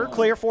 first quarter.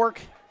 Clear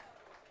Fork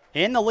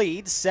in the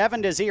lead,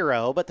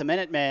 7-0. But the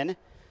Minutemen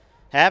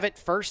have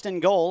it 1st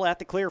and goal at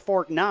the Clear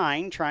Fork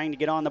 9, trying to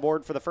get on the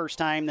board for the first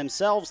time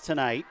themselves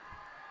tonight.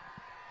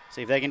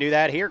 See if they can do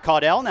that here.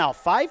 Caudell now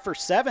 5 for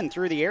 7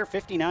 through the air,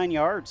 59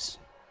 yards.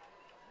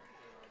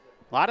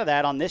 A lot of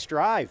that on this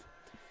drive.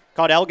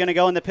 Caudell going to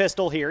go in the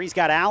pistol here. He's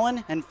got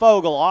Allen and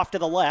Fogel off to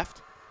the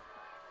left.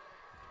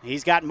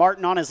 He's got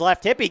Martin on his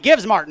left hip. He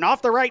gives Martin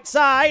off the right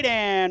side,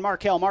 and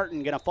Markel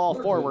Martin going to fall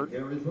forward.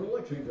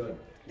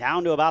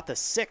 Down to about the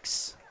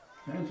 6.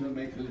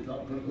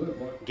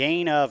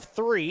 Gain of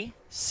 3.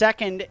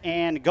 2nd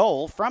and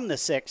goal from the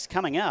 6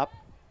 coming up.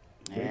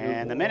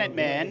 And the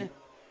Minutemen,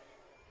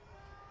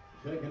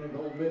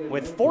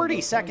 with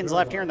 40 seconds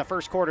left here in the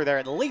first quarter, they're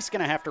at least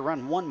going to have to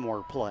run one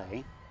more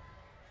play.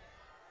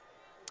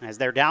 As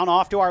they're down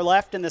off to our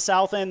left in the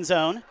south end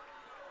zone.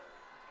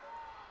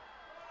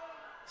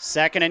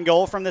 2nd and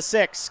goal from the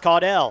 6.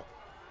 Caudell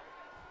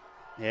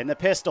in the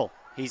pistol.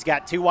 He's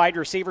got 2 wide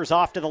receivers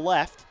off to the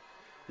left.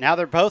 Now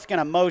they're both going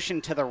to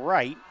motion to the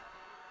right.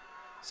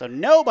 So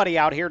nobody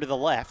out here to the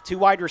left. 2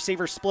 wide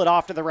receivers split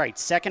off to the right.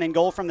 2nd and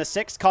goal from the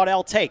 6.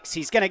 Caudell takes.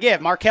 He's going to give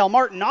Markel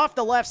Martin off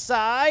the left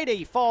side.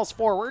 He falls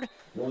forward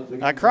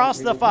across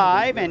the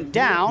 5 and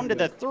down to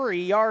the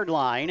 3-yard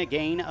line. A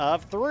gain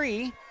of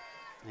 3.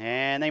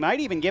 And they might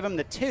even give him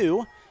the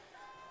 2.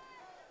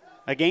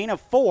 A gain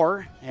of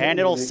 4. And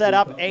it'll set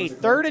up a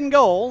 3rd and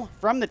goal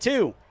from the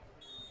 2.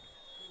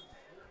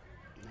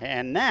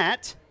 And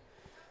that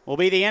will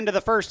be the end of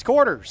the first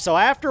quarter. So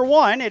after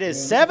 1, it is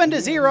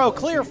 7-0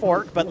 Clear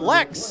Fork, but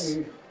Lex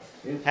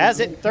has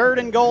it 3rd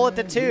and goal at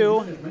the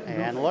 2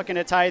 and looking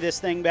to tie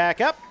this thing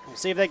back up. We'll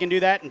see if they can do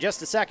that in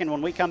just a second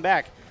when we come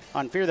back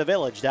on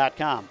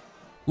fearthevillage.com.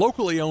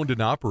 Locally owned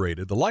and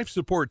operated, the Life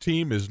Support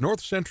Team is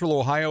North Central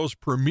Ohio's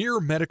premier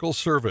medical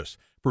service,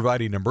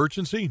 providing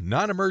emergency,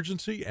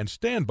 non-emergency, and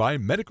standby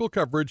medical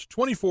coverage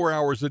 24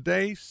 hours a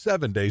day,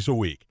 7 days a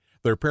week.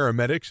 Their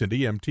paramedics and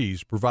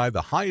EMTs provide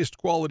the highest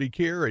quality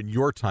care in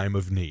your time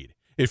of need.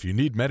 If you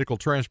need medical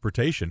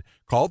transportation,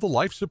 call the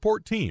Life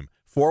Support Team,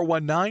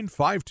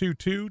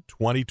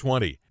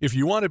 419-522-2020. If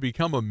you want to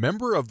become a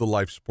member of the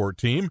Life Support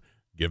Team,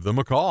 give them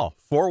a call,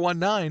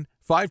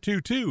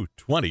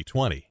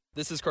 419-522-2020.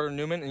 This is Carter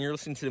Newman, and you're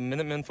listening to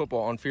Minutemen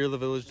Football on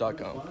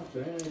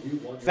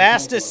fearthevillage.com.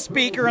 Fastest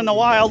speaker in the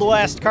Wild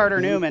West, Carter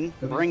Newman,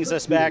 brings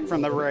us back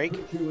from the break.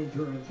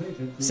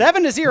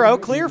 7-0,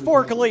 Clear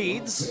Fork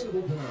leads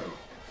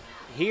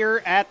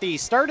here at the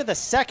start of the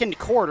second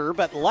quarter,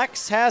 but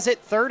Lex has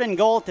it 3rd and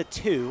goal at the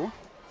 2.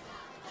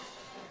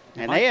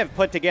 And they have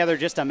put together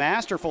just a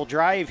masterful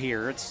drive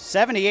here. It's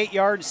 78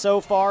 yards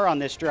so far on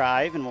this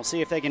drive, and we'll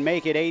see if they can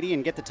make it 80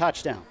 and get the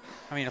touchdown.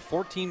 I mean, a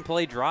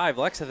 14-play drive.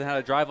 Lex hasn't had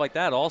a drive like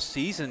that all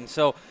season.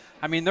 So,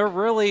 I mean, they're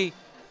really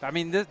 – I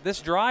mean,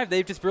 this drive,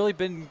 they've just really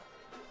been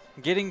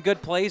getting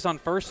good plays on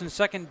 1st and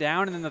 2nd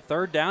down, and then the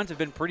 3rd downs have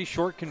been pretty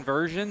short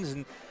conversions,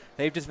 and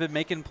they've just been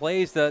making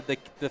plays. The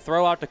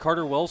throw out to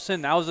Carter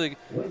Wilson, that was a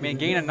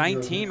gain of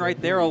 19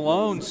 right there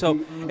alone. So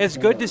it's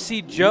good to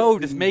see Joe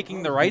just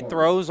making the right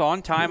throws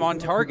on time, on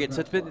target.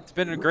 So it's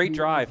been a great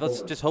drive.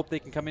 Let's just hope they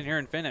can come in here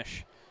and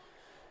finish.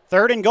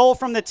 3rd and goal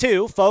from the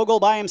 2. Fogel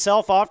by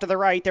himself off to the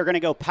right. They're going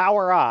to go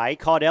power I.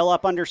 Caudell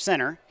up under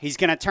center. He's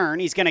going to turn.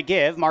 He's going to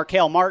give.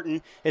 Markel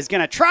Martin is going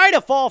to try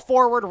to fall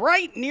forward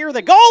right near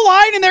the goal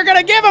line, and they're going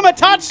to give him a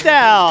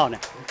touchdown.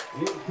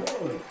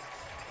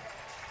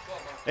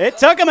 It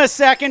took him a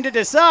second to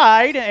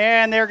decide,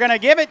 and they're going to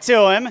give it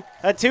to him.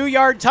 A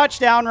 2-yard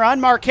touchdown run.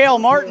 Markel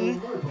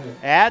Martin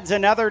adds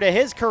another to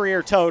his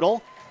career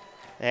total.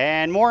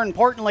 And more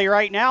importantly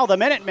right now, the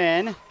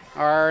Minutemen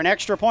are an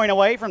extra point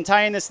away from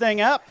tying this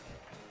thing up.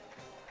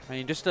 I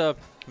mean, just a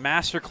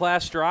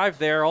masterclass drive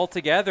there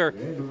altogether.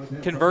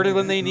 Converted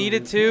when they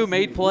needed to,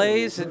 made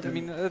plays. I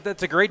mean,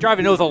 that's a great drive.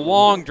 And it was a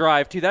long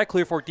drive, too. That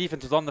Clear Fork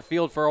defense was on the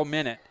field for a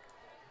minute.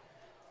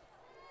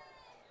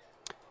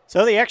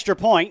 So the extra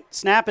point,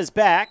 snap is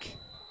back. It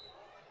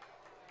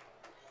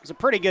was a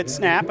pretty good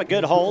snap, a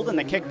good hold, and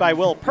the kick by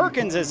Will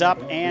Perkins is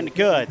up and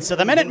good. So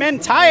the Minutemen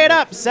tie it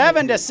up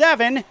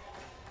 7-7.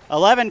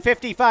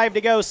 11:55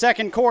 to go,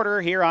 second quarter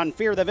here on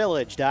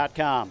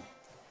fearthevillage.com.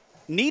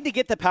 Need to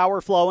get the power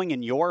flowing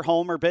in your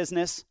home or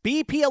business?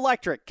 BP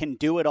Electric can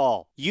do it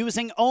all.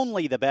 Using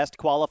only the best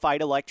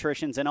qualified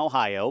electricians in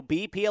Ohio,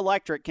 BP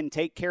Electric can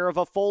take care of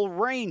a full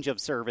range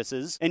of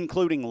services,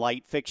 including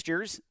light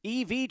fixtures,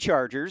 EV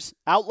chargers,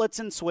 outlets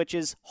and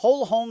switches,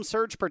 whole home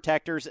surge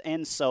protectors,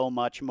 and so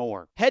much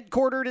more.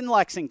 Headquartered in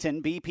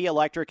Lexington, BP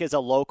Electric is a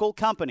local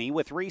company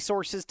with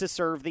resources to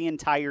serve the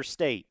entire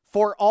state.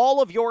 For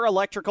all of your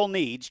electrical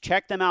needs,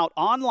 check them out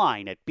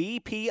online at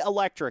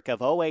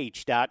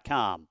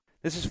bpelectricofoh.com.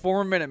 This is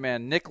former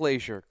Minuteman Nick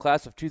Leisure,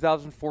 class of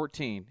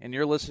 2014, and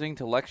you're listening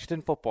to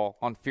Lexington Football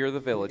on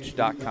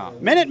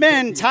fearthevillage.com.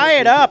 Minutemen tie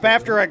it up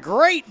after a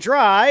great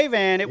drive,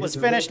 and it was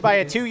finished by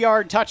a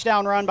 2-yard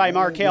touchdown run by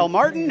Markel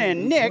Martin,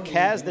 and Nick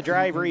has the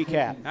drive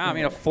recap. I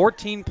mean, a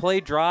 14-play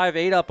drive,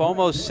 ate up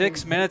almost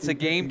 6 minutes of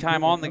game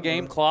time on the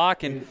game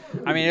clock, and,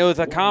 I mean, it was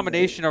a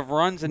combination of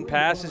runs and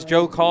passes.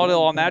 Joe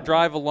Caudell on that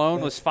drive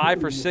alone was 5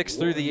 for 6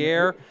 through the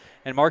air.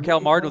 And Markel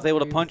Martin was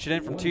able to punch it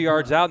in from 2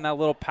 yards out in that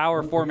little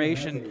power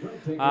formation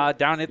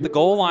down at the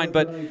goal line.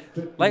 But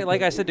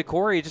like I said to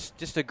Corey,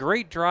 just a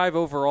great drive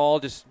overall.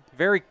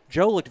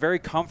 Joe looked very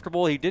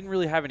comfortable. He didn't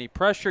really have any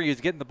pressure. He was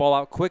getting the ball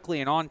out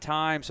quickly and on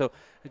time. So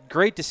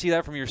great to see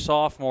that from your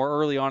sophomore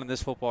early on in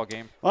this football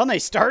game. Well, and they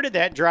started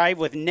that drive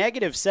with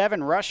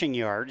 -7 rushing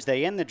yards.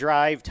 They end the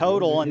drive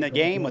total in the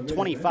game with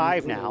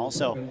 25 now.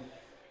 So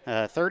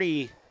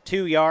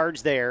 32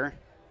 yards there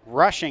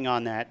rushing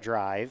on that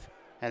drive.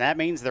 And that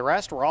means the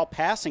rest were all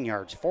passing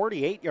yards,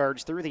 48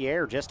 yards through the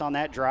air just on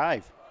that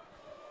drive.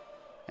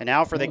 And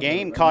now for the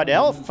game,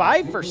 Caudell,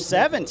 5 for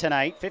 7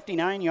 tonight,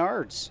 59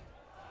 yards.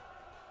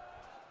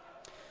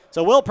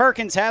 So Will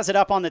Perkins has it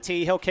up on the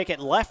tee. He'll kick it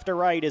left to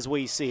right as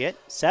we see it.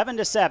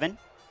 7-7.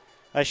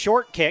 A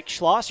short kick.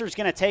 Schlosser's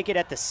going to take it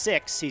at the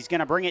 6. He's going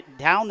to bring it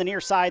down the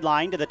near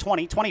sideline to the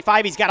 20,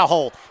 25. He's got a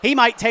hole. He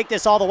might take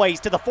this all the way. He's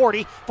to the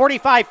 40,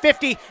 45,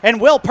 50, and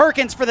Will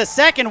Perkins for the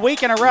second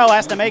week in a row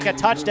has to make a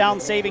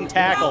touchdown-saving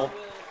tackle.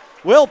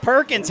 Will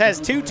Perkins has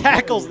 2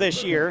 tackles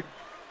this year,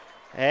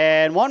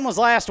 and one was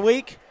last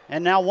week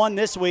and now one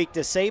this week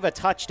to save a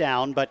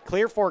touchdown. But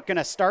Clear Fork going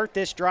to start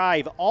this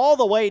drive all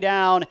the way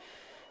down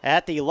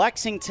at the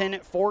Lexington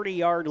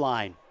 40-yard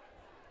line.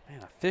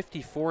 Man, a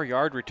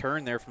 54-yard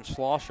return there from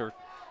Schlosser.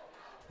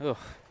 Ugh.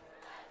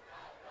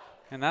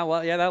 And that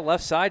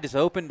left side just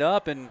opened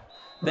up, and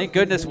thank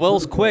goodness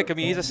Will's quick. I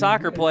mean, he's a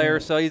soccer player,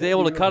 so he's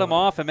able to cut him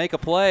off and make a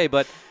play.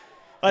 But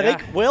I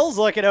think Will's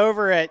looking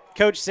over at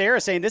Coach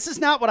Sarah saying, this is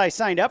not what I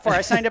signed up for.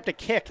 I signed up to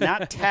kick,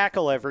 not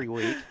tackle every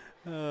week.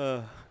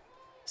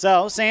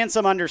 So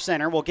Sansom under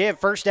center will give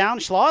first down.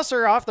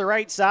 Schlosser off the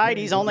right side.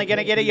 He's only going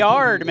to get a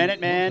yard.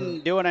 Minutemen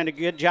doing a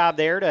good job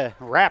there to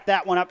wrap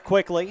that one up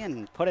quickly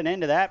and put an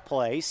end to that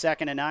play.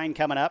 2nd and 9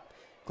 coming up.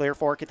 Clear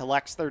Fork at the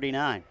Lex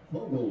 39.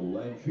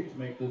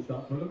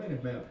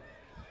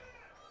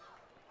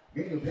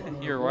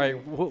 You're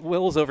right.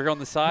 Will's over here on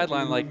the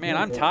sideline like, man,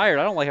 I'm tired.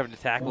 I don't like having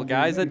to tackle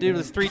guys. That dude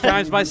was 3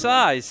 times my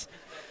size.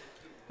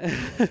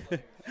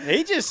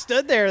 He just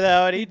stood there,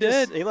 though, and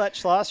he let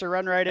Schlosser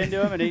run right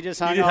into him, and he just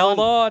hung on. He held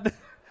on.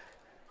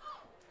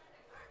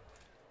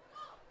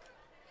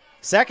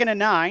 2nd and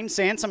 9.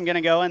 Sansom going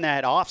to go in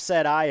that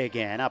offset eye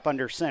again, up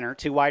under center.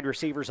 2 wide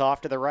receivers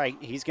off to the right.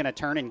 He's going to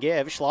turn and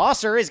give.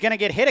 Schlosser is going to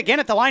get hit again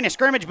at the line of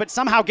scrimmage, but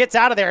somehow gets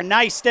out of there.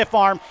 Nice stiff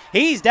arm.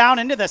 He's down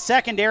into the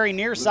secondary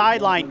near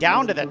sideline,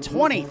 down to the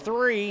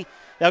 23.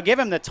 They'll give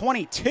him the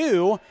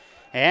 22,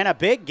 and a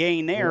big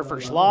gain there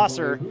for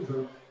Schlosser,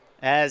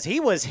 as he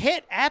was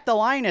hit at the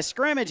line of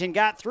scrimmage and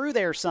got through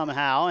there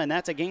somehow, and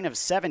that's a gain of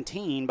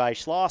 17 by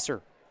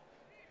Schlosser.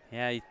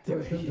 Yeah,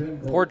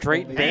 poor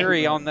Drayton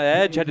Berry on the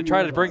edge had to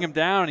try to bring him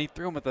down, and he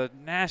threw him with a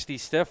nasty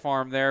stiff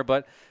arm there.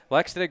 But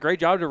Lex did a great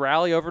job to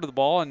rally over to the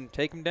ball and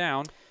take him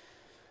down.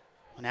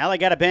 Well, now they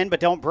got to bend but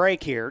don't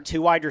break here.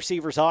 2 wide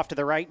receivers off to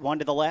the right, 1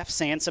 to the left.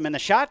 Sansom in the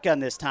shotgun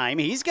this time.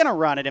 He's going to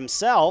run it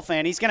himself,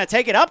 and he's going to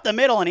take it up the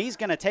middle, and he's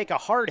going to take a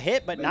hard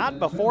hit, but not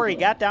before he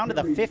got down to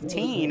the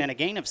 15 and a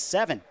gain of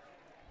 7.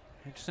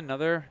 Just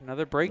another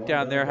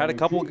breakdown there. Had a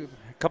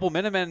couple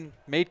Minutemen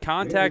made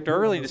contact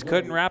early and just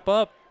couldn't wrap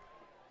up.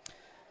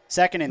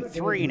 2nd and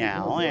 3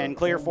 now, and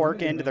Clear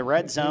Fork into the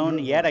red zone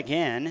yet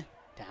again,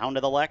 down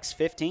to the Lex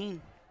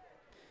 15.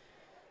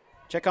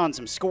 Check on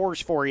some scores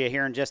for you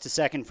here in just a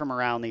second from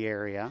around the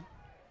area.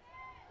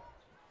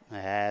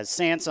 As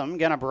Sansom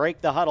going to break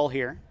the huddle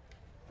here.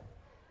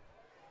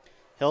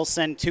 He'll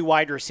send 2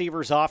 wide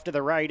receivers off to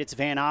the right. It's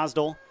Van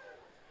Osdel.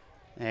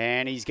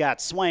 And he's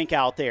got Swank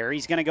out there.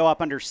 He's going to go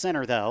up under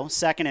center, though.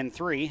 2nd and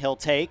 3. He'll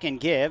take and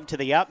give to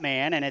the up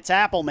man, and it's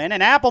Appleman.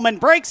 And Appleman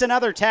breaks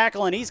another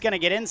tackle, and he's going to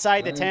get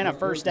inside the 10, a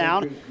first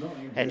down.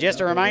 And just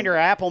a reminder,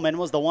 Appleman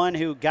was the one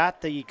who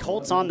got the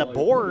Colts on the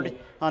board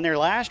on their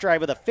last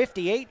drive with a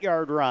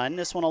 58-yard run.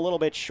 This one a little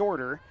bit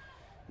shorter,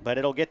 but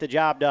it'll get the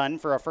job done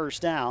for a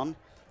first down.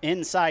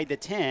 Inside the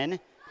 10,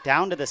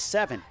 down to the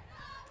 7.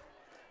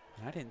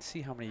 I didn't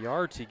see how many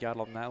yards he got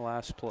on that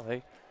last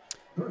play.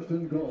 First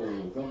and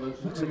goal from the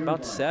looks like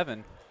about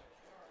 7.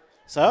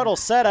 So it'll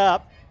set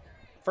up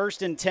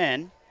 1st and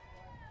 10.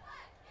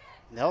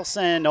 They'll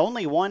send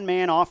only 1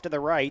 man off to the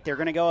right. They're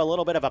going to go a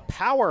little bit of a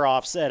power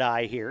offset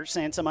eye here.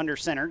 Sansom under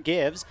center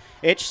gives.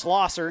 It's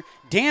Schlosser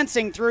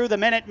dancing through the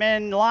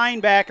Minutemen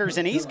linebackers,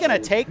 and he's going to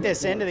take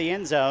this into the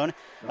end zone.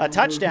 A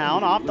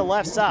touchdown off the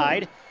left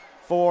side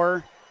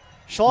for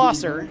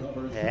Schlosser,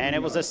 and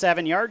it was a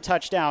 7-yard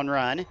touchdown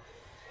run.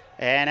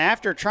 And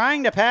after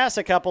trying to pass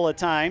a couple of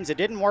times, it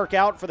didn't work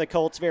out for the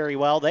Colts very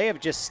well. They have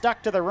just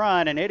stuck to the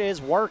run, and it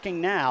is working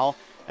now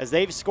as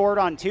they've scored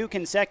on 2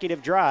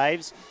 consecutive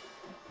drives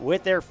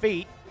with their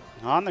feet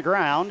on the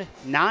ground.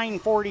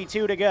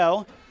 9:42 to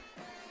go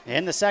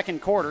in the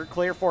second quarter.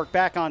 Clear Fork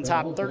back on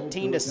top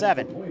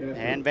 13-7.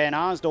 And Van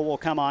Osdel will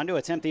come on to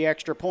attempt the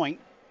extra point.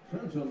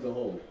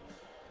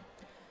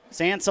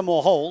 Sansom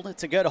will hold.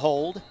 It's a good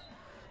hold.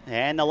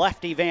 And the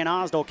lefty Van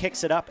Osdel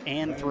kicks it up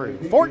and through.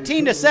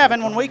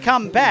 14-7. When we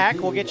come back,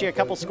 we'll get you a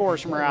couple scores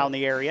from around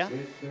the area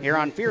here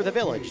on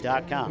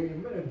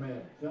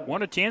fearthevillage.com.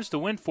 Want a chance to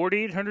win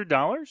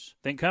 $4,800?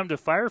 Then come to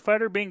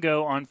Firefighter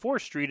Bingo on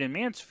 4th Street in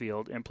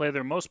Mansfield and play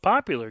their most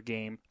popular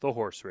game, the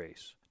horse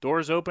race.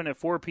 Doors open at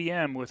 4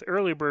 p.m. with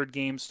early bird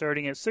games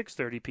starting at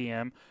 6:30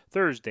 p.m.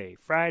 Thursday,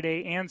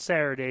 Friday, and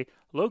Saturday,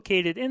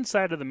 located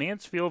inside of the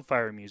Mansfield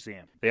Fire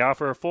Museum. They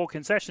offer a full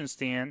concession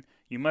stand.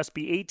 You must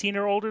be 18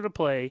 or older to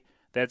play.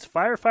 That's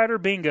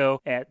Firefighter Bingo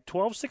at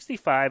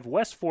 1265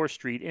 West 4th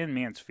Street in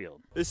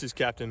Mansfield. This is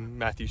Captain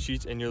Matthew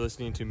Sheets, and you're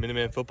listening to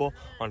Minuteman Football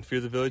on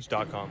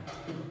fearthevillage.com.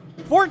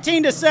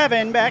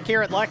 14-7 back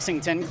here at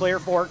Lexington. Clear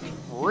Fork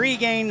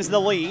regains the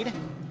lead.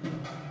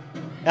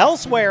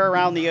 Elsewhere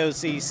around the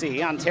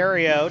OCC,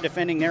 Ontario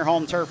defending their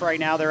home turf right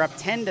now. They're up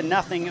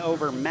 10-0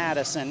 over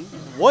Madison.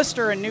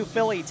 Worcester and New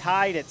Philly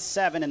tied at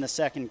 7 in the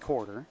second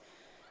quarter.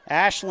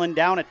 Ashland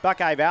down at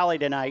Buckeye Valley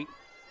tonight.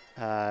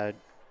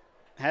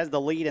 has the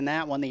lead in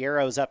that one. The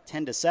Arrows up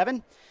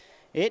 10-7.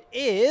 It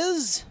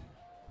is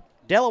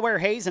Delaware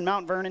Hayes and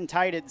Mount Vernon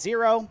tied at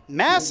 0.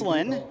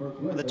 Massillon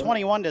with a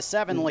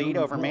 21-7 lead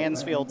over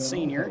Mansfield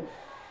Senior.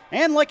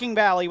 And Licking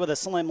Valley with a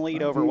slim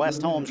lead over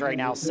West Holmes right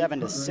now,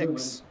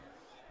 7-6.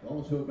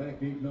 Also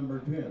back gate number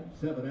 10,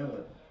 7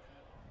 Allen.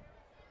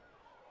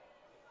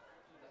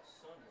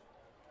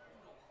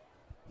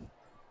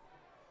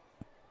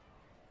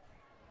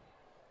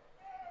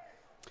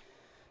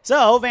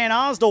 So Van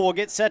Osdol will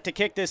get set to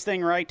kick this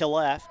thing right to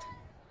left.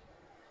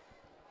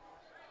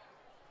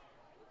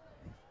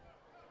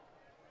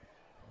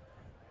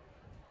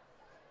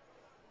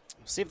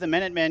 See if the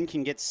Minutemen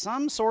can get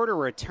some sort of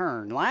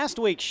return. Last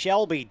week,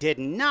 Shelby did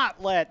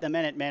not let the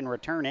Minutemen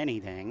return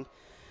anything.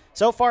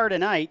 So far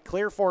tonight,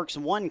 Clear Fork's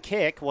one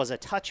kick was a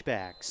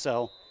touchback.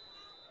 So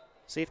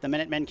see if the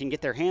Minutemen can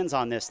get their hands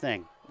on this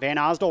thing. Van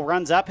Osdol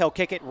runs up. He'll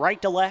kick it right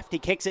to left. He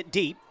kicks it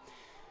deep.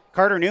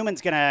 Carter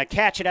Newman's going to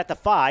catch it at the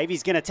 5.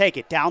 He's going to take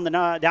it down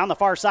the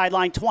far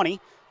sideline,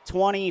 20.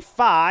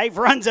 25,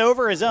 runs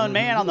over his own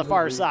man on the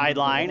far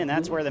sideline, and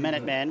that's where the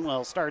Minutemen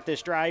will start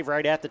this drive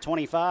right at the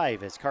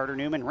 25 as Carter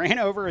Newman ran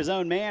over his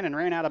own man and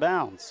ran out of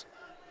bounds.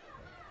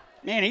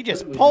 Man, he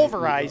just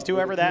pulverized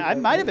whoever that – I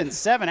might have been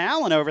 7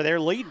 Allen over there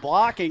lead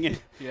blocking,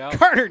 and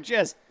Carter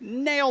just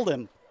nailed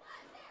him.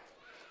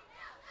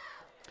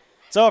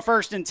 So a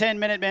 1st and 10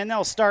 Minutemen,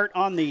 they'll start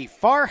on the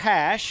far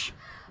hash.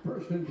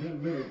 First and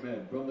 10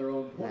 Minutemen from their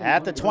own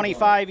at the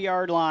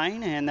 25-yard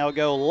line, and they'll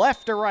go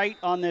left to right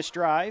on this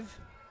drive.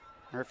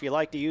 Or if you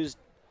like to use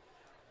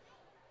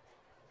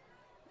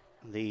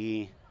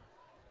the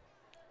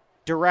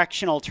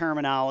directional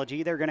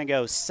terminology, they're going to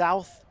go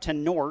south to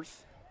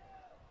north.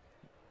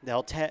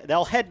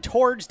 They'll head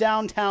towards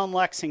downtown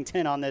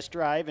Lexington on this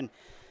drive, and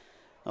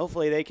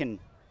hopefully they can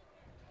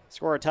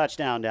score a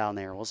touchdown down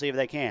there. We'll see if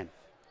they can.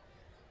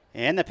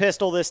 And the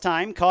pistol this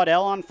time,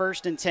 Caudell on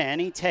 1st and 10.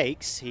 He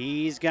takes.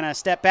 He's going to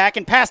step back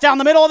and pass down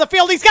the middle of the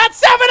field. He's got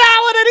 7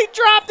 Allen, and he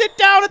dropped it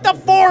down at the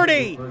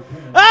 40.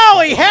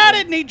 Oh, he had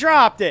it, and he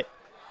dropped it.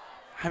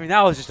 I mean,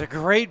 that was just a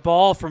great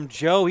ball from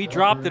Joe. He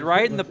dropped it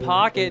right in the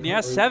pocket. And,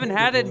 yeah, 7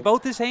 had it in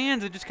both his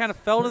hands. It just kind of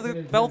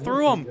fell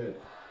through him.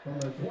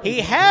 He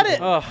had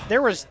it.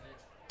 There was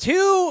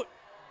 2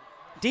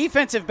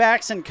 defensive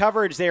backs in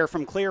coverage there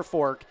from Clear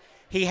Fork.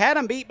 He had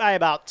him beat by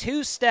about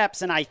 2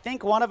 steps, and I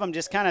think one of them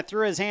just kind of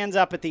threw his hands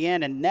up at the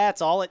end, and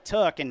that's all it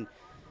took. And,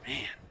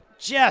 man,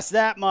 just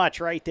that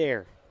much right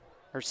there.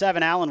 Or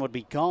 7 Allen would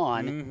be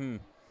gone. Mm-hmm.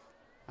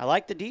 I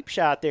like the deep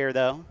shot there,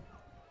 though,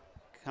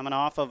 coming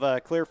off of a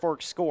Clear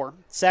Fork score.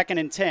 2nd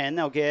and 10,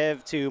 they'll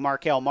give to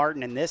Markel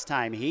Martin, and this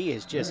time he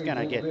is just going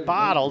to get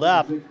bottled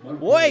up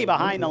way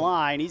behind the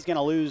line. He's going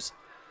to lose,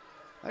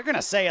 they're going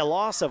to say a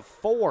loss of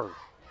 4.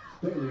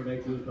 Staley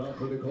makes his stop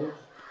for the Colts.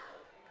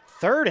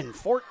 3rd and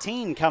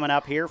 14 coming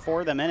up here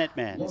for the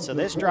Minutemen. So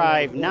this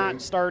drive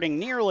not starting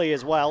nearly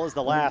as well as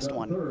the last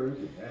one.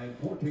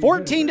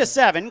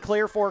 14-7,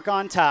 Clear Fork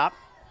on top.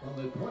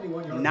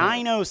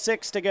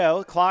 9:06 to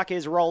go. Clock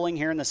is rolling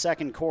here in the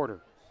second quarter.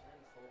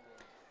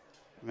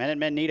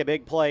 Minutemen need a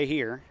big play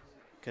here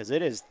because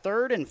it is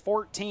 3rd and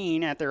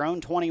 14 at their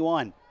own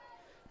 21.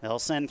 They'll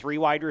send 3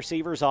 wide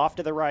receivers off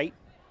to the right.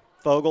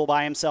 Fogle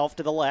by himself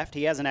to the left.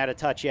 He hasn't had a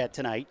touch yet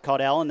tonight.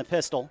 Caudell in the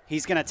pistol.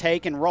 He's going to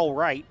take and roll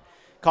right.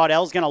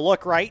 Caudell's going to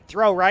look right,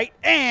 throw right,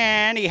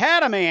 and he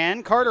had a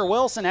man. Carter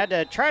Wilson had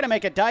to try to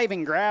make a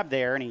diving grab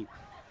there, and he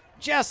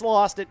just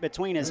lost it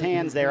between his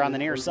hands there on the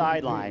near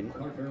sideline.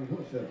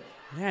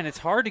 Man, it's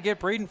hard to get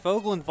Braden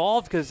Fogle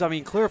involved because, I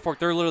mean, Clear Fork,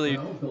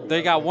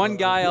 they got one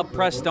guy up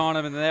pressed on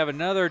him, and they have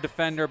another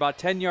defender about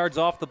 10 yards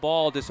off the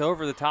ball just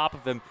over the top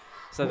of him.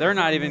 So they're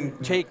not even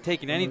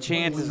taking any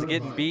chances of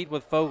getting beat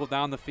with Fogle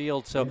down the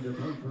field. So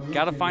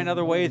got to find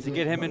other ways to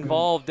get him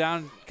involved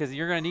down because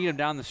you're going to need him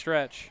down the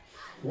stretch.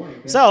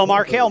 So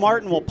Markel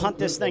Martin will punt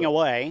this thing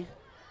away,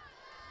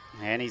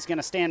 and he's going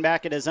to stand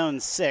back at his own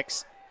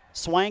 6.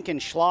 Swank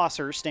and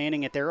Schlosser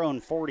standing at their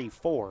own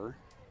 44.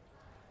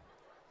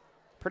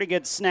 Pretty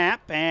good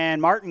snap,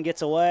 and Martin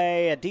gets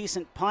away. A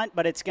decent punt,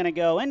 but it's going to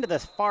go into the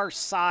far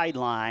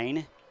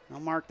sideline. I'll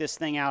mark this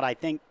thing out, I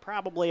think,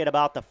 probably at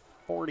about the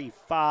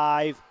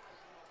 45.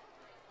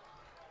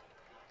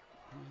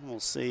 We'll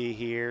see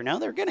here. No,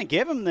 they're going to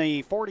give him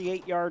the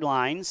 48-yard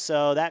line,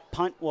 so that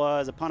punt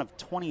was a punt of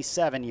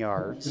 27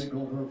 yards.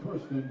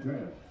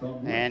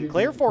 And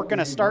Clear Fork going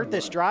to start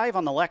this drive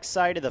on the left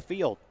side of the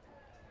field.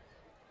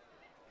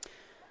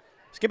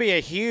 It's going to be a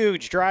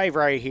huge drive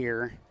right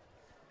here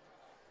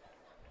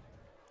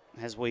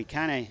as we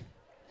kind of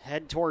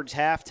head towards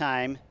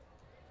halftime.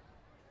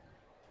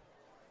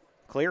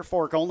 Clear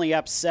Fork only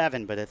up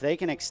 7, but if they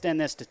can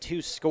extend this to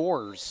 2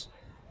 scores,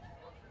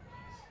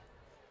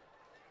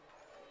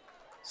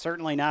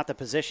 certainly not the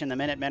position the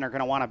Minutemen are going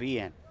to want to be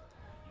in.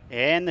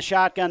 And the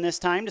shotgun this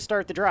time to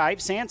start the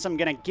drive. Sansom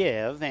going to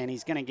give, and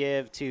he's going to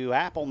give to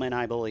Appleman,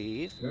 I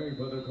believe.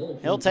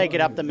 He'll take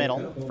it up the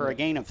middle for a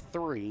gain of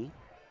 3.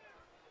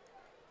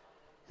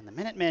 And the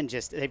Minutemen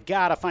they've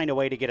got to find a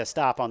way to get a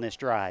stop on this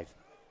drive.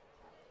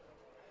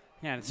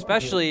 Yeah, and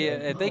especially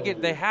if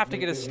they have to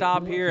get a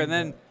stop here and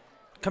then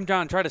come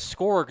down and try to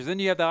score, because then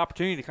you have the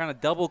opportunity to kind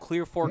of double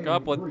Clear Fork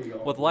up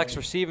with Lex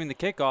receiving the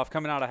kickoff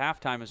coming out of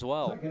halftime as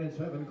well. 2nd and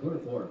 7, Clear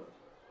Fork.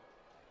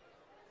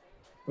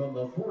 From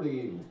the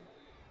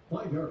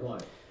 45-yard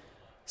line.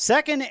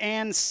 2nd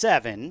and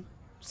 7.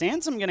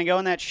 Sansom going to go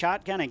in that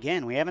shotgun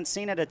again. We haven't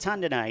seen it a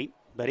ton tonight,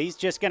 but he's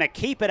just going to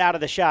keep it out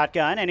of the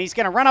shotgun, and he's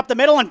going to run up the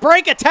middle and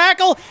break a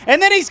tackle,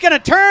 and then he's going to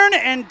turn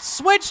and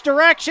switch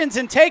directions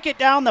and take it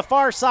down the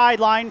far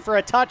sideline for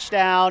a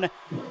touchdown.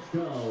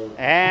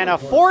 And a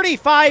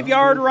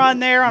 45-yard run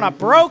there on a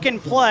broken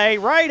play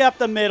right up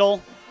the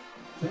middle.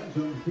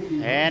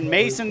 And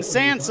Mason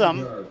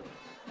Sansom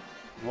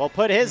will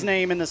put his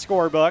name in the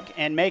scorebook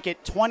and make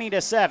it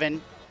 20-7,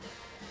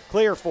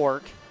 Clear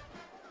Fork.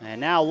 And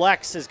now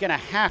Lex is going to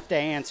have to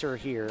answer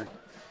here,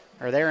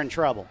 or they're in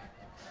trouble.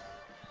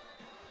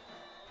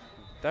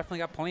 Definitely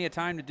got plenty of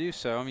time to do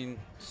so. I mean,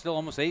 still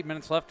almost 8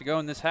 minutes left to go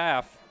in this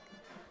half.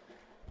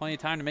 Plenty of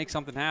time to make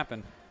something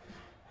happen.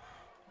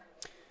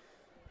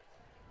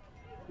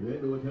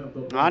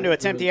 On to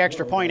attempt the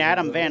extra point,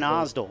 Adam Van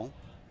Osdol.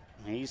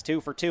 He's 2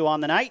 for 2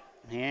 on the night.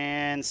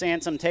 And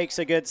Sansom takes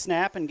a good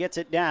snap and gets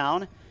it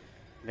down.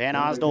 Van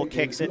Osdol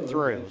kicks it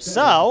through.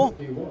 So,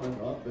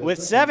 with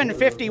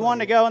 7:51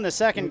 to go in the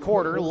second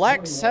quarter,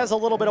 Lex has a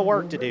little bit of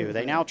work to do.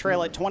 They now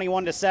trail at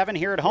 21-7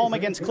 here at home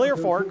against Clear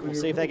Fork. We'll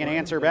see if they can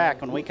answer back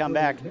when we come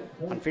back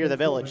on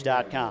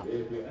FearTheVillage.com.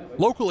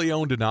 Locally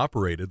owned and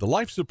operated, the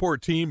Life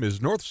Support Team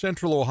is North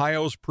Central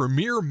Ohio's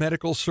premier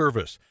medical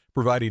service,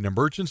 providing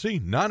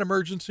emergency,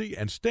 non-emergency,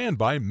 and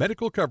standby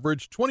medical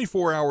coverage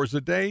 24 hours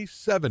a day,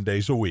 7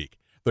 days a week.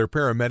 Their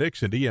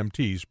paramedics and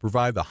EMTs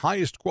provide the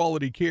highest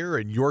quality care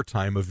in your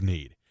time of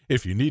need.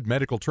 If you need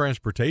medical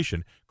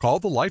transportation, call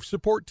the Life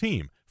Support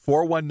Team,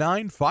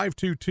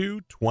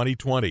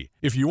 419-522-2020.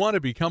 If you want to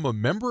become a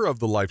member of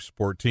the Life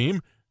Support Team,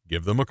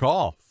 give them a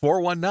call,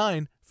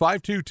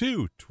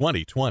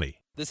 419-522-2020.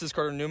 This is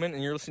Carter Newman,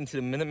 and you're listening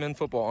to Minutemen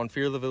Football on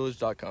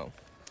FearTheVillage.com.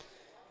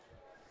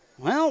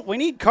 Well, we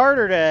need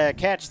Carter to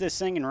catch this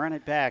thing and run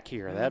it back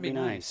here. That'd be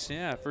nice.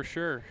 Yeah, for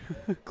sure.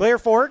 Clear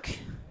Fork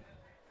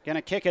going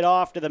to kick it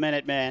off to the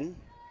Minutemen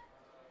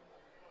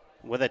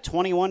with a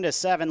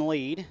 21-7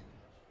 lead.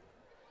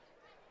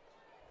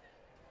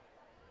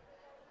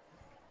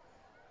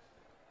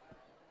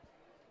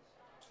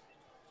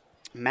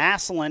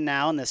 Massillon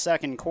now in the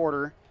second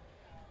quarter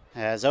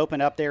has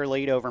opened up their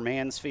lead over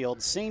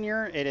Mansfield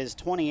Senior. It is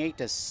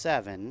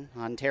 28-7.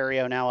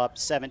 Ontario now up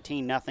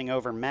 17-0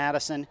 over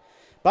Madison.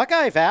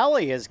 Buckeye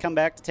Valley has come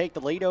back to take the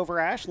lead over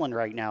Ashland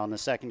right now in the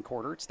second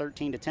quarter. It's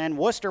 13-10.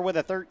 Worcester with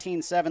a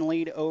 13-7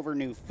 lead over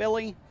New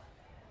Philly.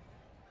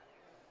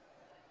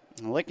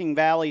 Licking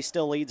Valley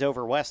still leads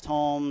over West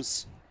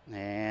Holmes.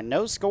 And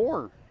no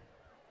score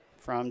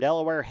from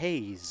Delaware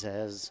Hayes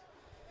as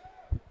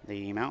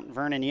the Mount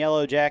Vernon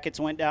Yellow Jackets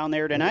went down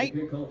there tonight.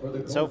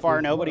 So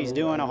far, nobody's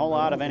doing a whole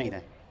lot of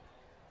anything.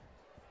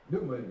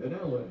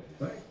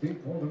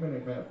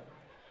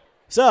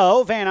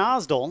 So, Van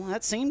Osdol,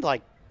 that seemed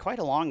like quite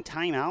a long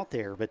time out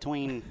there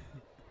between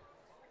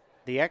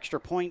the extra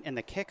point and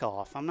the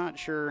kickoff. I'm not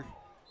sure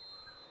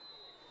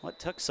what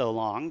took so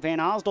long. Van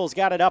Osdol's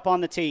got it up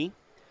on the tee.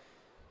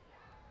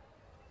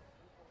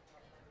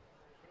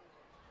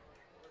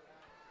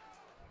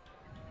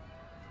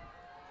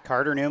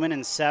 Carter Newman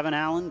and Seven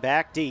Allen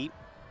back deep.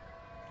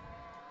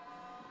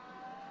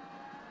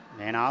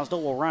 Van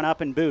Osdol will run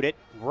up and boot it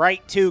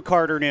right to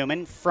Carter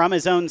Newman from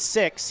his own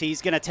 6.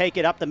 He's going to take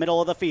it up the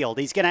middle of the field.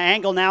 He's going to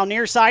angle now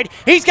near side.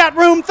 He's got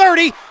room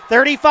 30,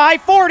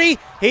 35, 40.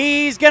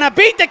 He's going to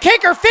beat the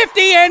kicker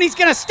 50, and he's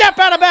going to step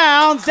out of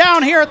bounds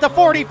down here at the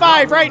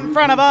 45 right in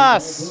front of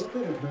us.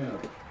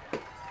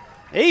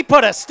 He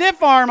put a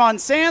stiff arm on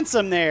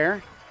Sansom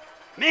there.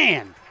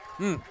 Man.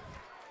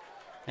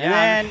 And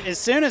then as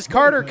soon as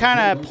Carter kind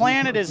of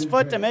planted his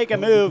foot to make a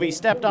move, he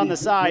stepped on the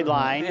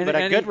sideline, but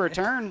a good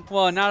return.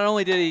 Well, not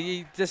only did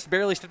he just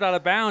barely stepped out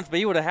of bounds, but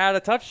he would have had a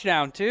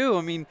touchdown too.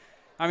 I mean,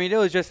 it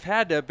was just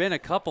had to have been a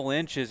couple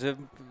inches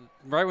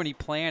right when he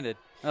planted.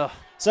 Ugh.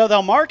 So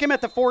they'll mark him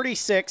at the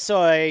 46,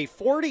 so a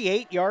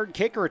 48-yard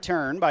kick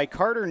return by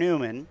Carter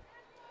Newman.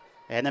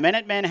 And the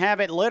Minutemen have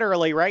it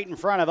literally right in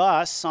front of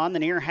us on the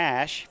near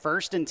hash.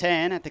 1st and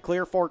 10 at the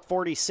Clear Fork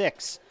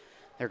 46.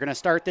 They're going to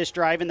start this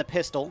drive in the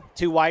pistol.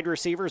 2 wide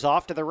receivers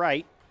off to the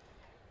right.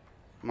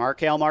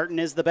 Markel Martin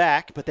is the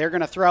back, but they're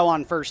going to throw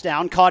on first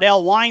down.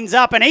 Caudell winds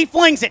up, and he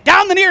flings it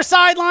down the near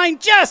sideline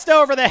just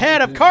over the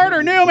head of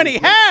Carter Newman. He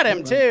had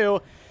him,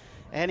 too,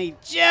 and he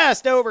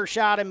just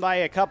overshot him by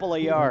a couple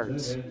of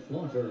yards.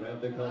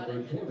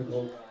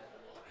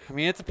 I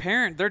mean, it's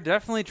apparent they're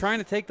definitely trying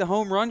to take the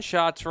home run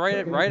shots right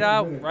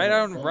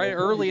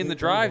early in the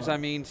drives. I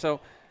mean, so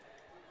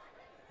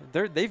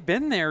they've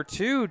been there,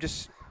 too,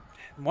 just –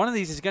 one of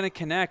these is going to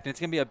connect, and it's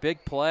going to be a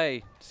big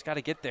play. Just got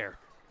to get there.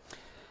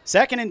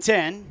 2nd and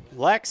 10.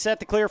 Lex at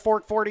the Clear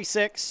Fork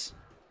 46.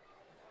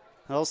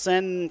 They'll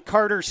send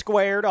Carter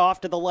squared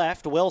off to the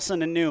left,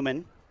 Wilson and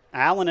Newman.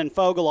 Allen and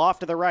Fogel off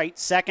to the right,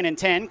 2nd and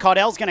 10.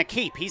 Caudell's going to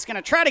keep. He's going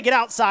to try to get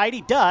outside.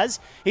 He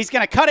does. He's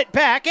going to cut it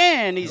back,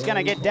 and he's going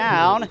to get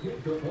down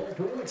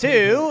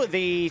to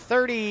the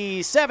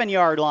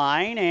 37-yard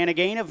line and a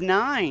gain of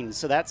 9.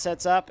 So that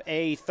sets up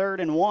a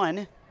 3rd and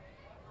 1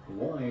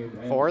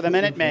 for the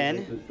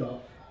Minutemen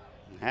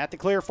at the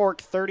Clear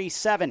Fork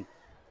 37.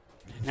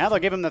 Now they'll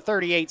give him the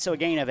 38, so a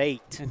gain of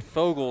 8. And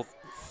Fogel,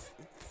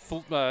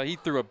 he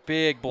threw a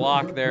big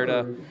block there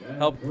to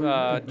help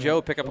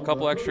Joe pick up a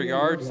couple extra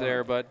yards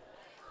there, but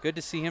good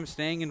to see him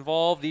staying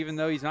involved even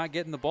though he's not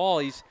getting the ball.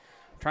 He's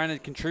trying to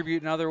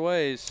contribute in other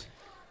ways.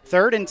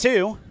 3rd and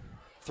 2.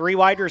 3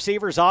 wide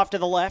receivers off to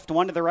the left,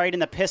 1 to the right in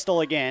the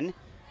pistol again.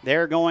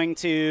 They're going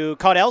to,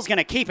 Caudell's going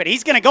to keep it.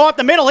 He's going to go up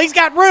the middle. He's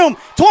got room.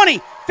 20,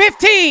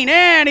 15,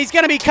 and he's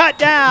going to be cut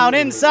down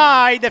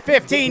inside the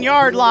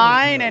 15-yard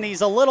line, and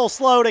he's a little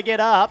slow to get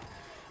up,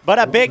 but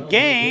a big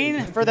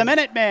gain for the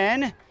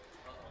Minutemen.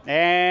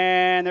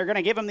 And they're going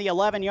to give him the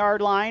 11-yard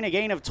line, a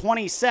gain of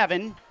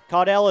 27.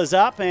 Caudell is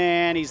up,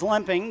 and he's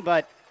limping,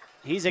 but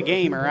he's a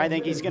gamer. I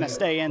think he's going to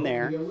stay in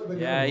there.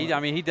 Yeah,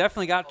 he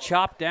definitely got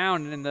chopped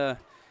down in the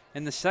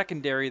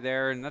secondary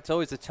there, and that's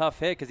always a tough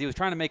hit because he was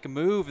trying to make a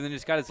move and then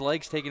just got his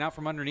legs taken out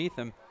from underneath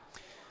him.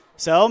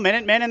 So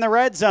Minutemen in the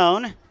red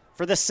zone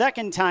for the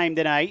 2nd time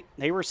tonight.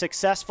 They were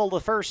successful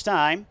the first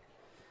time.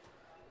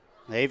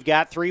 They've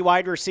got 3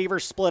 wide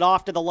receivers split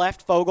off to the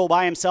left, Fogel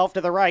by himself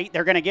to the right.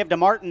 They're going to give to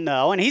Martin,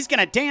 though, and he's going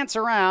to dance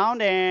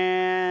around,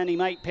 and he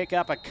might pick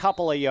up a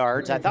couple of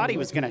yards. I thought he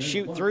was going to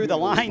shoot through the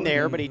line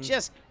there, but he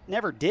just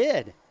never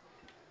did.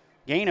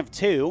 Gain of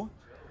 2.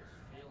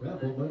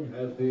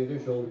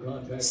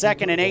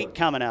 2nd and 8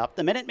 coming up.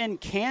 The Minutemen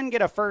can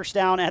get a first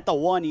down at the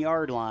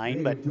 1-yard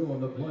line, but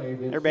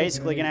they're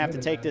basically going to have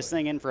to take this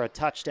thing in for a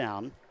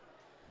touchdown.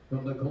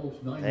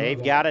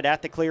 They've got it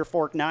at the Clear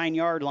Fork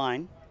 9-yard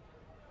line.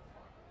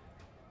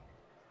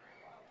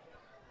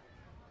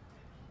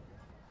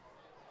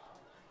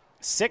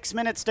 6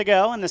 minutes to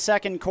go in the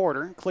second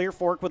quarter. Clear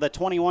Fork with a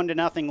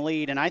 21-0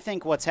 lead, and I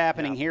think what's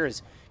happening here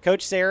is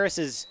Coach Saris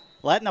is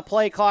letting the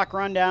play clock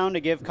run down to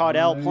give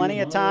Caudell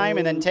plenty of time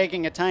and then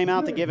taking a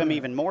timeout to give him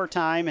even more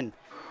time and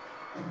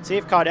see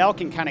if Caudell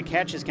can kind of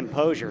catch his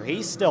composure.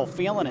 He's still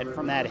feeling it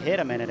from that hit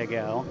a minute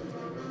ago.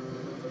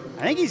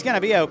 I think he's going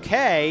to be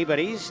okay, but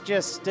he's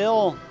just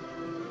still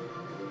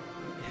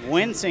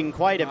wincing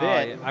quite a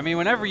bit. I mean,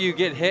 whenever you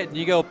get hit and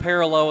you go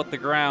parallel with the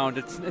ground,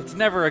 it's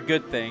never a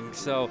good thing.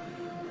 So,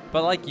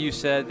 but like you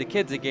said, the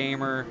kid's a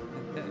gamer.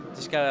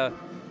 Just got to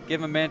give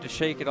him a minute to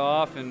shake it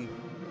off and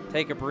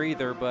take a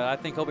breather, but I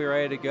think he'll be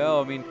ready to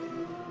go. I mean,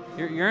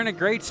 you're in a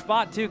great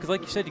spot, too, because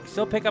like you said, you can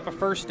still pick up a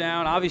first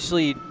down.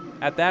 Obviously,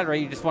 at that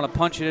rate, you just want to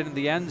punch it into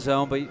the end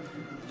zone, but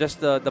just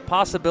the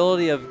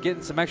possibility of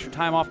getting some extra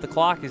time off the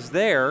clock is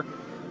there.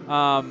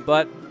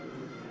 But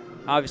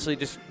obviously,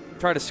 just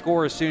try to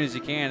score as soon as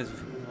you can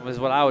is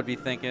what I would be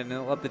thinking,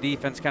 and let the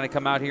defense kind of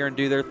come out here and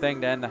do their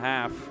thing to end the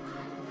half.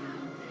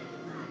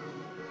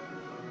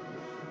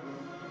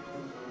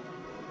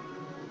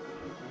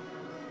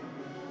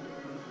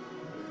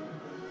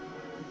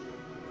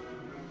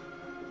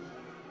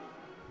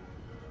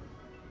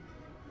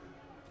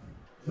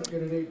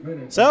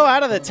 So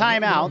out of the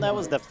timeout, that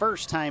was the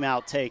first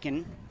timeout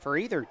taken for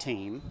either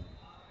team.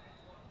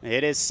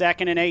 It is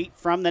 2nd and 8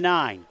 from the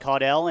 9.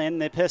 Caudell in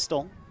the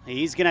pistol.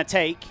 He's going to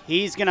take.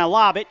 He's going to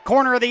lob it.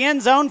 Corner of the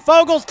end zone.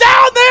 Fogel's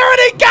down there, and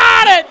he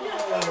got it!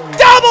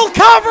 Double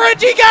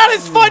coverage. He got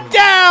his foot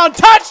down.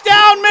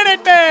 Touchdown,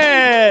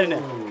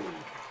 Minutemen!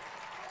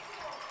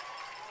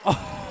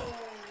 Oh,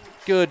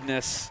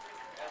 goodness.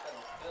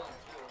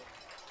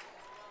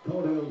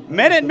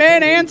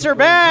 Minutemen answer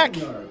back.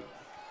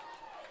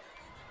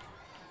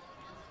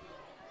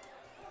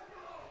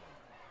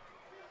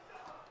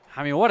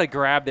 I mean, what a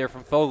grab there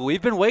from Fogel.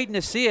 We've been waiting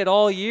to see it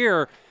all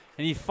year,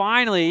 and he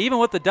finally, even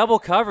with the double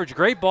coverage,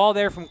 great ball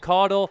there from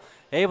Caudell,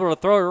 able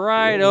to throw it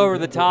right over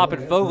the top,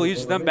 and Fogel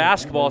uses them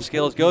basketball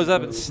skills, goes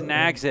up and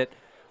snags it.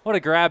 What a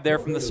grab there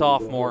from the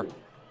sophomore.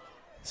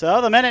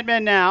 So the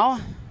Minutemen now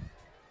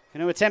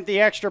going to attempt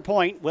the extra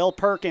point. Will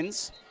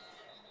Perkins.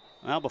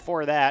 Well,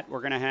 before that,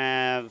 we're going to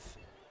have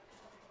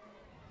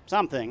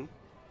something.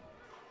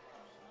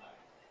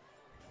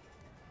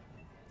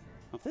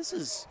 If this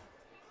is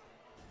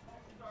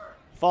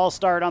false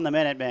start on the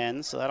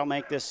Minutemen, so that'll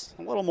make this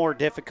a little more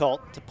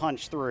difficult to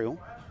punch through.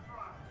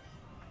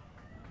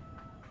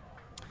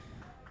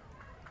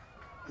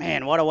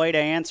 Man, what a way to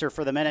answer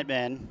for the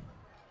Minutemen.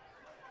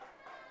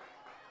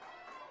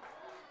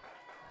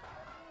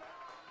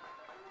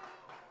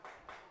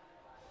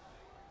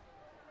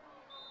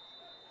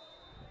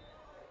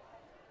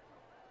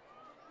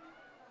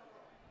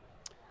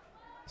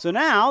 So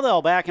now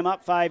they'll back him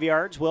up 5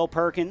 yards. Will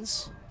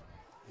Perkins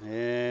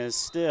is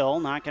still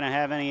not going to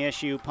have any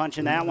issue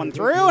punching that one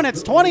through, and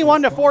it's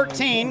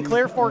 21-14.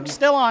 Clear Fork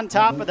still on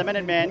top, but the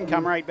Minutemen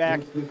come right back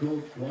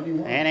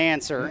and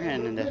answer,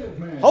 and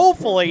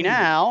hopefully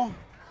now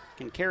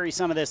can carry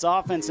some of this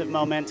offensive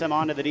momentum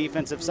onto the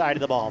defensive side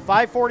of the ball.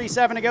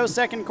 5:47 to go,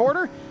 second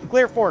quarter.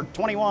 Clear Fork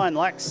 21,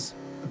 Lex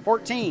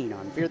 14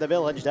 on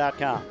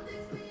fearthevillage.com.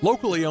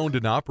 Locally owned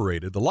and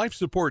operated, the Life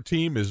Support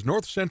Team is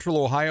North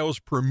Central Ohio's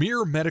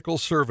premier medical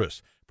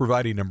service,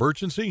 providing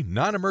emergency,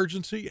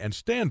 non-emergency, and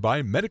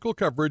standby medical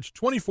coverage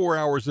 24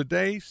 hours a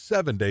day,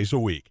 7 days a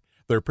week.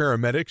 Their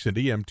paramedics and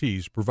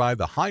EMTs provide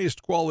the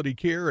highest quality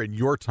care in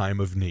your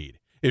time of need.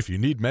 If you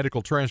need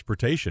medical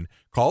transportation,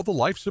 call the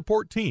Life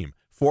Support Team,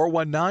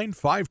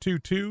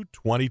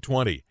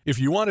 419-522-2020. If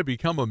you want to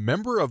become a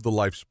member of the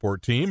Life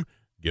Support Team,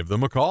 give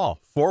them a call,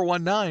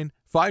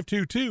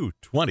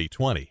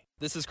 419-522-2020.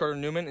 This is Carter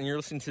Newman, and you're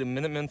listening to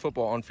Minutemen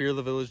Football on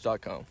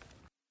fearthevillage.com.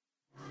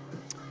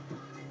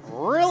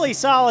 Really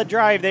solid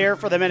drive there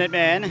for the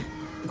Minutemen.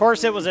 Of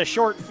course, it was a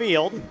short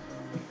field.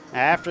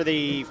 After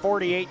the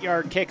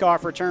 48-yard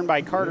kickoff return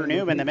by Carter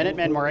Newman, the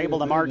Minutemen were able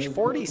to march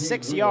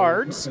 46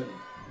 yards.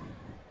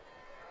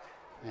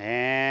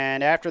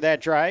 And after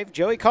that drive,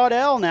 Joey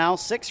Caudell now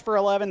 6 for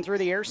 11 through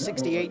the air,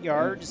 68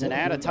 yards, and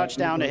add a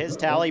touchdown to his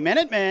tally.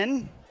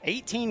 Minutemen,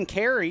 18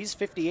 carries,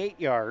 58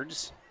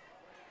 yards.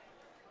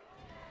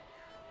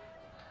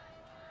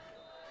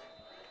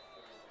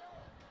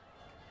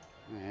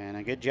 And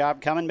a good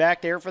job coming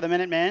back there for the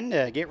Minutemen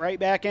to get right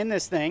back in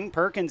this thing.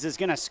 Perkins is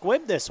going to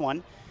squib this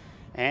one.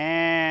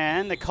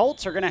 And the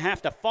Colts are going to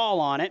have to fall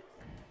on it.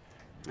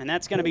 And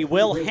that's going to be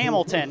Will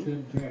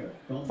Hamilton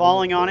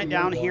falling on it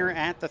down here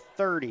at the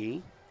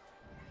 30.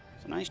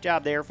 So nice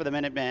job there for the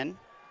Minutemen.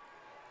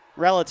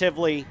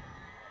 Relatively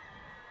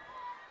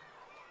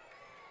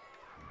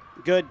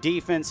good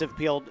defensive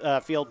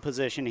field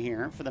position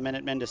here for the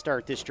Minutemen to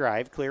start this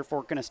drive. Clear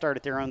Fork going to start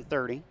at their own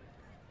 30.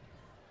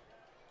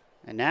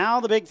 And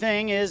now the big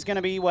thing is going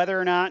to be whether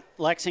or not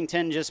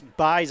Lexington just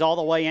buys all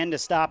the way into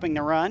stopping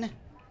the run,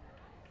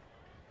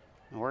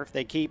 or if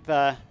they keep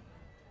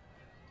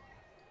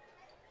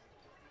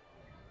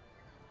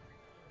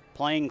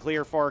playing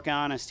Clear Fork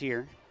honest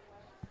here.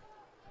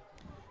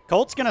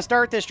 Colts going to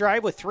start this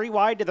drive with 3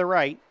 wide to the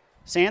right.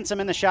 Sansom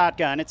in the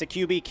shotgun. It's a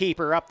QB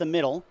keeper up the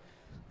middle.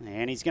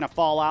 And he's going to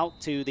fall out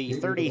to the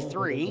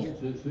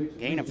 33.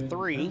 Gain of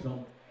 3.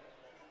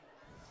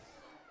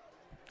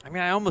 I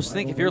mean, I almost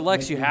think if you're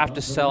Lex, you have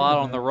to sell out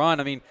on the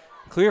run. I mean,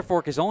 Clear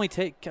Fork has only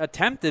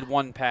attempted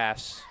 1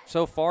 pass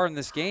so far in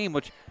this game,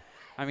 which,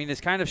 I mean, is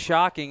kind of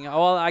shocking.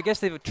 Well, I guess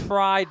they've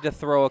tried to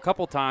throw a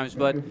couple times,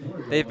 but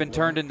they've been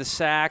turned into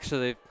sacks, or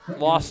they've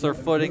lost their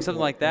footing,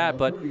 something like that.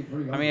 But,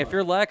 I mean, if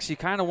you're Lex, you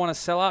kind of want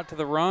to sell out to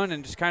the run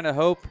and just kind of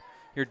hope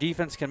your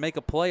defense can make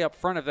a play up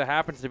front if there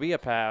happens to be a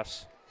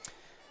pass.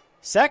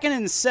 2nd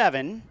and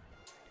 7.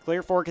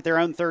 Clear Fork at their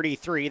own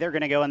 33. They're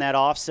going to go in that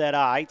offset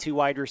eye. 2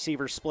 wide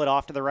receivers split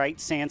off to the right.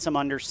 Sansom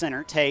under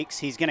center. Takes.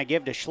 He's going to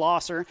give to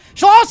Schlosser.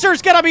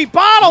 Schlosser's going to be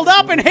bottled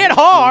up and hit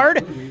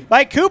hard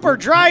by Cooper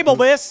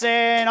Dreibelbis.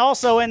 And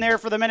also in there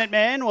for the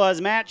Minutemen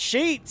was Matt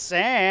Sheets.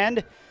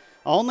 And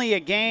only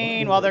a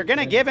gain. Well, they're going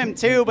to give him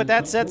 2, but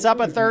that sets up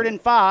a 3rd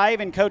and 5.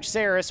 And Coach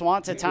Saris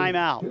wants a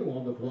timeout.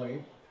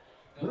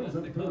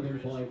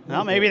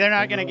 Well, maybe they're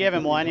not going to give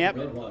him one. Yep.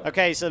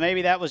 Okay, so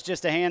maybe that was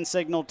just a hand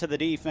signal to the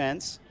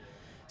defense.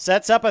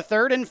 Sets up a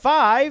 3rd and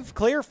 5.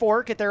 Clear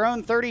Fork at their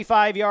own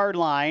 35-yard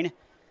line.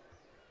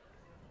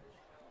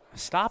 A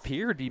stop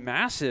here would be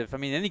massive. I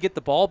mean, then you get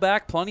the ball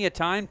back, plenty of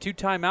time, 2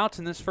 timeouts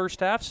in this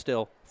first half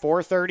still.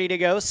 4:30 to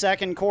go,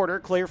 second quarter.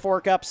 Clear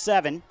Fork up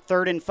 7,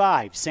 3rd and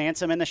 5.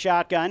 Sansom in the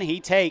shotgun.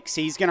 He takes.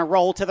 He's going to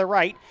roll to the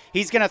right.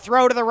 He's going to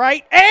throw to the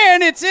right,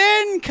 and it's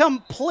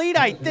incomplete,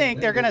 I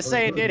think. They're going to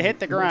say it did hit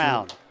the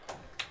ground.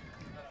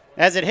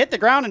 As it hit the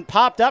ground and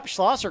popped up,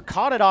 Schlosser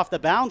caught it off the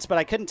bounce, but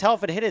I couldn't tell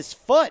if it hit his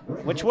foot,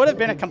 which would have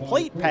been a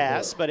complete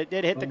pass, but it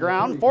did hit the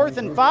ground. 4th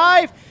and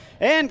 5,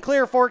 and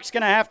Clear Fork's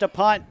going to have to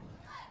punt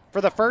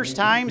for the first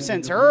time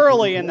since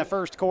early in the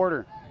first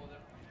quarter.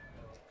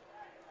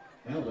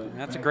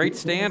 That's a great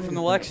stand from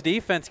the Lex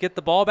defense. Get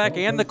the ball back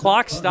and the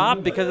clock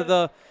stopped because of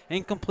the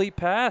incomplete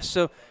pass.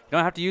 So you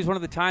don't have to use one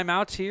of the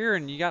timeouts here,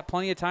 and you got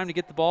plenty of time to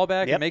get the ball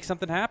back and make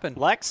something happen.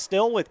 Lex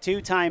still with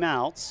 2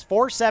 timeouts,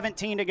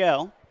 4:17 to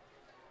go.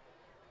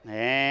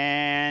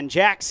 And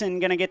Jackson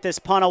going to get this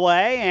punt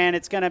away, and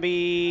it's going to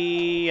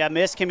be a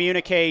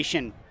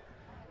miscommunication.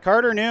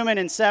 Carter Newman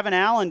and Seven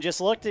Allen just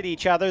looked at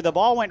each other. The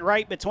ball went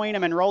right between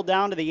them and rolled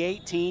down to the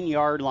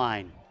 18-yard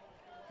line.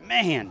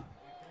 Man.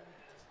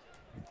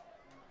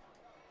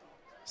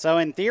 So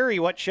in theory,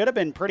 what should have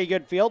been pretty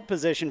good field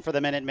position for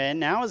the Minutemen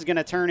now is going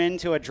to turn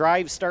into a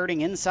drive starting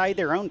inside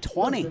their own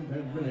 20.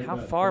 How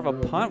far of a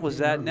punt was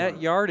that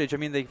net yardage? I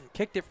mean, they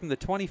kicked it from the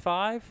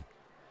 25.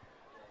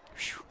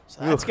 So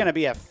that's going to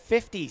be a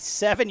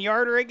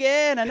 57-yarder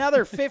again.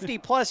 Another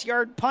 50-plus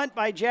yard punt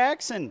by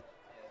Jackson.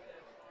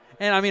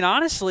 And, I mean,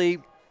 honestly.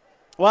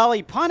 Well,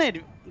 he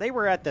punted. They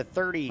were at the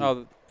 30.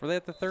 Oh, were they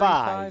at the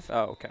 35?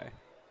 Oh, okay.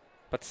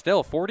 But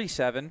still,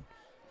 47.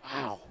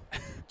 Wow.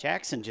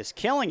 Jackson just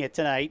killing it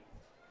tonight.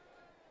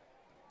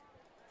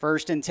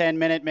 1st and 10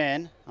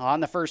 Minutemen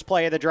on the first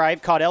play of the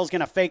drive. Caudell's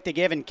going to fake the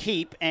give and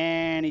keep,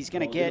 and he's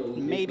going to get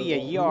maybe a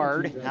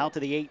yard out to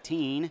the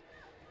 18.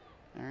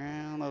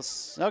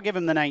 They'll give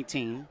him the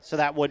 19, so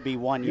that would be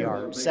 1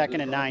 yard.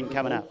 2nd and 9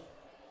 coming up.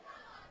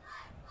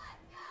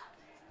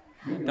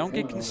 don't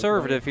get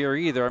conservative here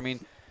either. I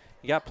mean,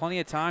 you got plenty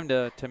of time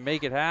to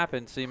make it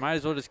happen, so you might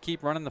as well just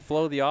keep running the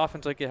flow of the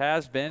offense like it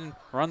has been,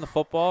 run the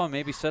football, and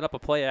maybe set up a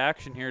play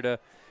action here to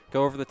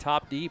go over the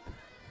top deep.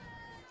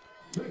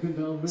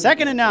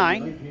 2nd and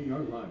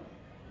 9.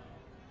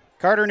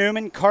 Carter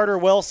Newman, Carter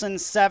Wilson,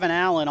 Seven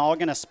Allen all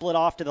going to split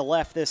off to the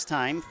left this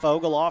time.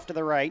 Fogle off to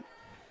the right.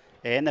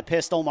 In the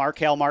pistol,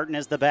 Markel Martin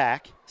is the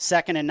back.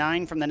 2nd and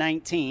 9 from the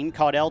 19.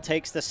 Caudell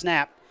takes the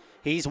snap.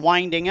 He's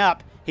winding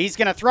up. He's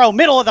going to throw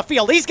middle of the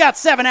field. He's got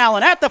Seven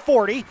Allen at the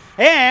 40,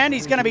 and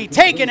he's going to be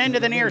taken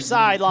into the near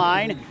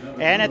sideline.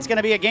 And it's going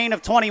to be a gain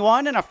of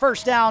 21 and a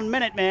first down,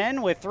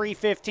 Minutemen, with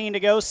 3:15 to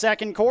go,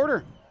 second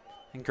quarter.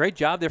 And great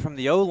job there from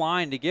the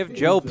O-line to give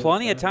Joe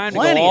plenty of time to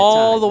go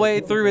all the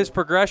way through his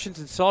progressions,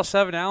 and saw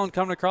Seven Allen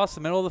coming across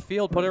the middle of the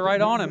field, put it right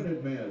on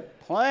him.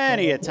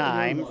 Plenty of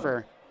time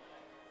for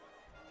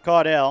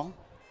Caudell,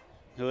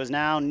 who is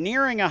now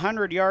nearing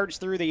 100 yards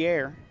through the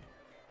air.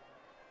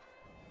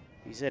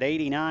 He's at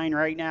 89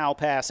 right now,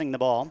 passing the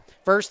ball.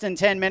 1st and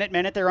 10,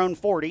 Minutemen at their own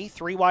 40.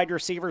 3 wide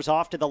receivers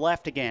off to the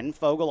left again.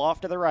 Fogle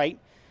off to the right.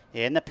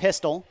 In the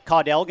pistol,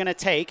 Caudell going to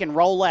take and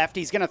roll left.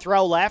 He's going to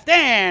throw left,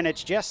 and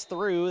it's just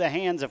through the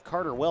hands of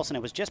Carter Wilson.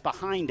 It was just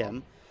behind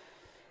him.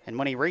 And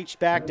when he reached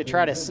back to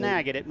try to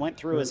snag it, it went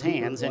through his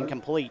hands,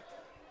 incomplete.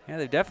 Yeah,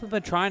 they've definitely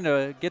been trying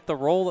to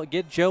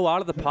get Joe out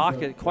of the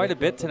pocket quite a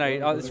bit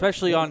tonight,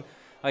 especially on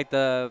like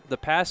the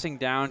passing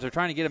downs. They're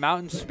trying to get him out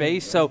in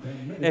space, so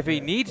if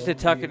he needs to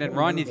tuck it and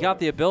run, he's got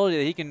the ability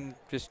that he can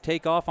just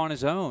take off on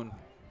his own.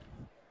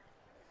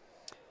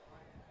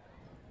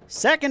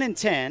 2nd and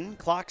 10,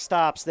 clock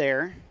stops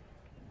there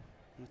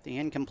with the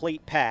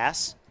incomplete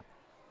pass.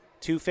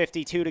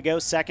 2:52 to go,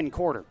 second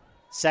quarter.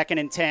 2nd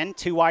and 10,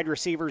 2 wide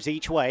receivers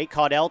each way.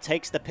 Caudell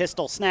takes the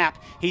pistol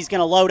snap. He's going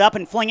to load up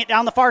and fling it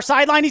down the far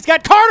sideline. He's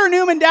got Carter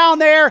Newman down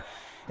there,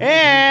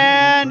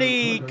 and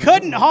he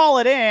couldn't haul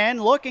it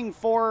in, looking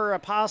for a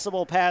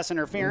possible pass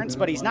interference,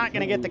 but he's not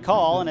going to get the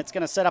call, and it's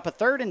going to set up a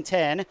 3rd and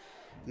 10,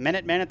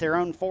 Minutemen at their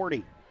own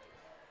 40.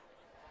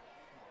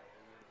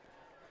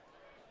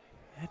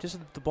 Just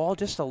the ball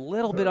just a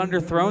little bit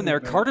underthrown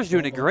there. Carter's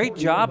doing a great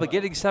job of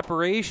getting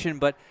separation,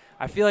 but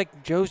I feel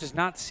like Joe's just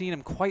not seeing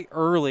him quite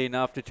early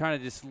enough to try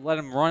to just let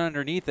him run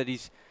underneath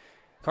it.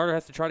 Carter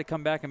has to try to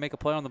come back and make a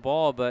play on the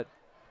ball, but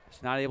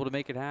he's not able to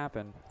make it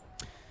happen.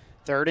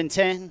 3rd and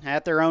 10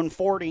 at their own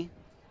 40.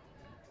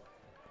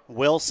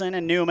 Wilson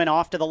and Newman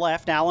off to the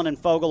left. Allen and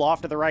Fogle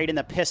off to the right in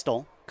the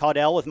pistol.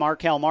 Caudell with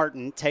Markel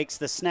Martin takes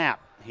the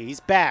snap.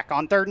 He's back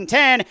on 3rd and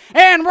 10,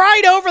 and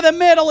right over the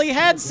middle, he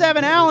had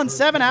Seven Allen.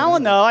 Seven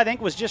Allen, though, I think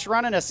was just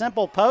running a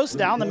simple post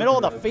down the middle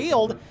of the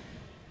field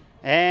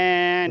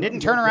and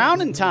didn't turn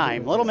around in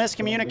time. Little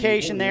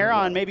miscommunication there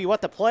on maybe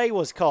what the play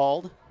was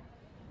called.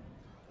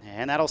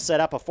 And that'll set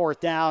up a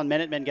 4th down.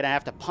 Minutemen going to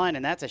have to punt,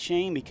 and that's a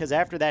shame because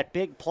after that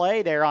big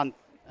play there on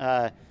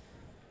 2nd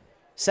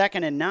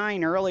and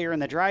 9 earlier in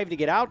the drive to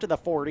get out to the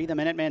 40, the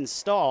Minutemen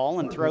stall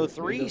and throw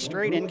 3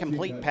 straight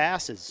incomplete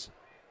passes.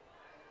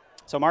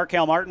 So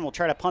Markel Martin will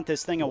try to punt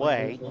this thing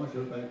away.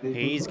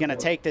 He's going to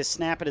take this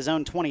snap at his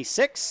own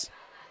 26.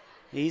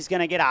 He's going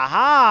to get a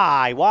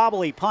high,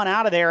 wobbly punt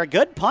out of there. A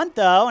good punt,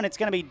 though, and it's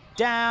going to be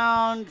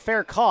down,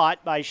 fair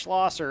caught by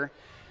Schlosser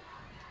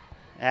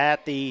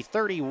at the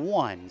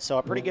 31. So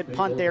a pretty good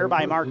punt there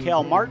by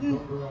Markel Martin.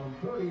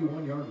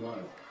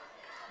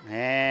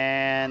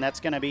 And that's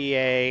going to be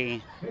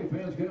a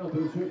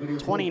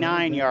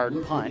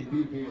 29-yard punt.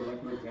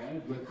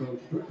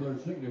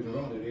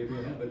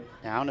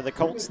 Down to the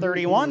Colts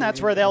 31. That's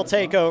where they'll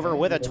take over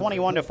with a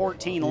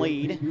 21-14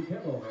 lead.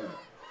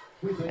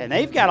 And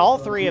they've got all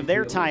 3 of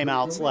their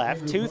timeouts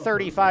left.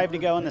 2:35 to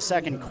go in the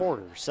second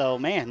quarter. So,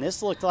 man,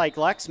 this looked like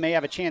Lex may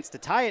have a chance to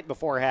tie it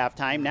before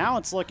halftime. Now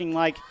it's looking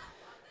like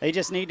they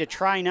just need to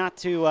try not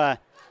to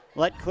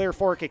let Clear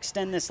Fork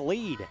extend this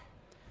lead.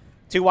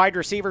 2 wide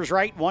receivers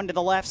right, 1 to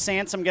the left.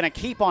 Sansom going to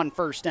keep on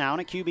first down.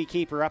 A QB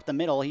keeper up the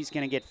middle. He's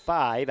going to get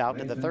 5 out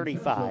to the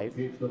 35.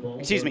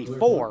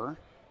 4.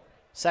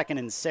 2nd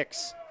and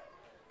 6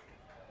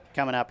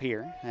 coming up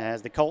here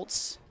as the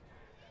Colts,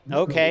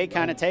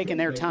 kind of taking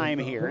their time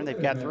here.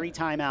 They've got 3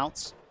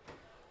 timeouts.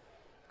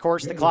 Of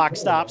course, the clock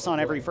stops on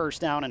every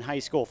first down in high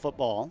school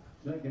football,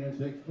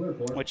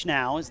 which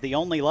now is the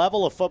only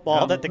level of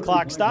football that the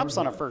clock stops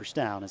on a first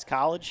down. As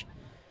college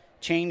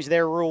changed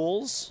their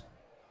rules,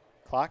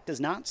 clock does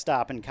not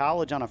stop in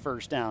college on a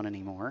first down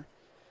anymore.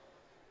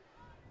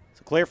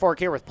 So Clear Fork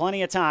here with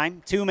plenty of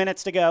time. 2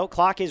 minutes to go.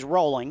 Clock is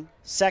rolling.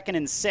 2nd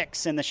and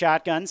 6 in the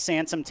shotgun.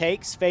 Sansom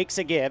takes, fakes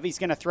a give. He's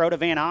going to throw to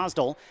Van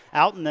Osdel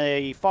out in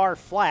the far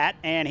flat,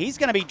 and he's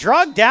going to be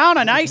drugged down.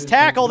 A nice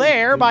tackle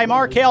there by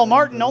Markel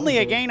Martin. Only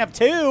a gain of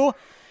 2.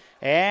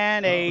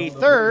 And a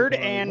 3rd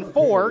and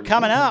 4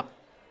 coming up.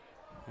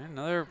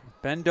 Another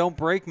bend don't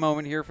break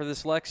moment here for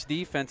this Lex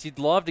defense. He'd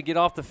love to get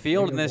off the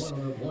field and this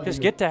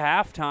just get to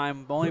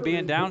halftime, only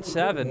being down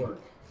 7.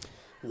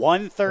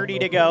 1:30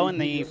 to go in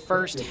the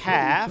first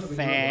half,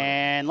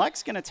 and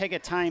Lex going to take a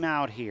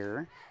timeout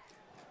here.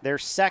 Their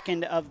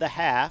second of the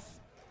half.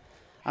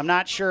 I'm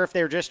not sure if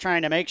they're just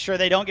trying to make sure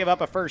they don't give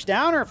up a first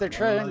down or if they're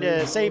trying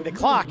to save the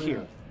clock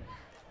here.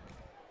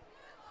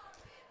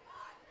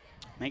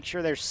 Make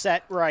sure they're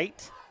set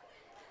right.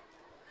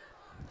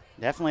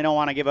 Definitely don't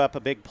want to give up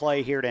a big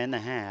play here to end the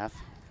half.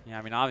 Yeah,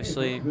 I mean,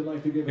 obviously,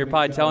 you're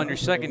probably telling your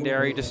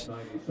secondary, just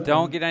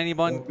don't let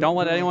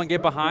anyone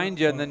get behind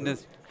you, and then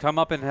just come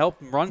up and help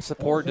run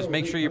support. Just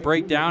make sure you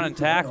break down and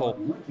tackle.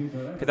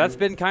 Because that's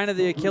been kind of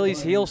the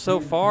Achilles heel so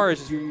far.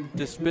 It's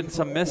just been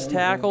some missed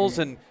tackles,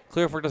 and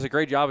Clear Fork does a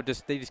great job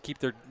of they just keep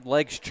their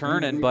legs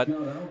churning. But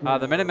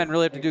the Minutemen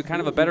really have to do kind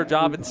of a better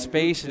job in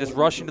space and just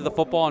rushing to the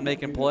football and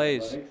making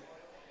plays.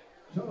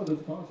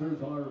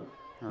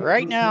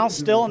 Right now,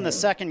 still in the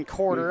second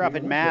quarter up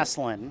at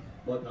Massillon.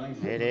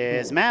 It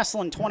is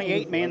Massillon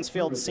 28,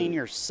 Mansfield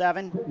Senior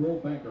 7.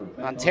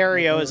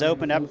 Ontario has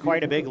opened up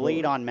quite a big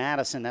lead on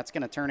Madison. That's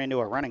going to turn into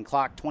a running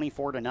clock,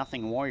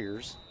 24-0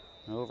 Warriors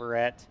over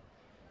at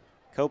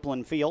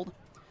Copeland Field.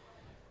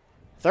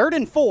 3rd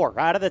and 4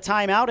 out of the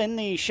timeout in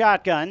the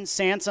shotgun.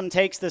 Sansom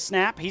takes the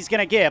snap. He's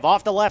going to give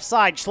off the left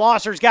side.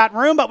 Schlosser's got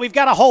room, but we've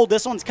got to hold.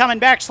 This one's coming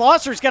back.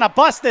 Schlosser's going to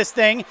bust this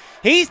thing.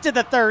 He's to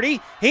the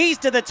 30. He's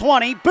to the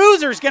 20.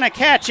 Boozer's going to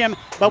catch him,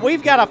 but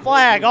we've got a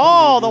flag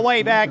all the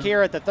way back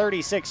here at the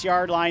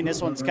 36-yard line.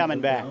 This one's coming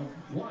back.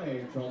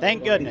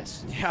 Thank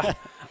goodness. Yeah,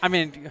 I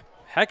mean,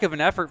 heck of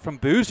an effort from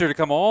Boozer to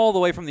come all the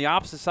way from the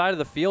opposite side of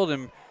the field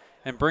and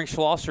bring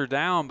Schlosser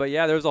down. But,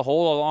 yeah, there's a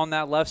hole on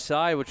that left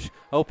side, which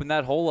opened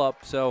that hole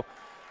up. So,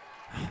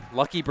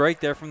 lucky break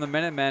there from the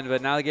Minutemen,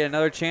 but now they get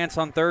another chance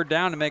on 3rd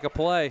down to make a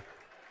play.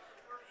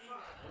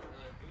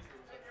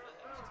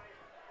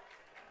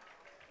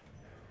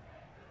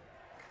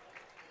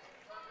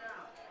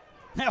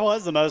 That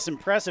was the most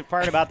impressive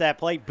part about that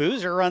play.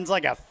 Boozer runs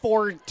like a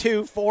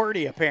 4.2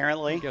 40,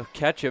 apparently. Go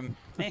catch him.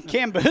 And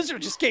Cam Boozer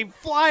just came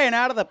flying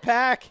out of the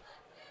pack.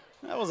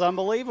 That was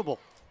unbelievable.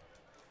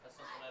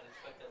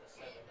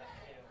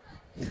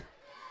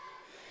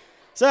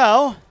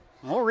 So,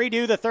 we'll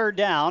redo the 3rd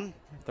down.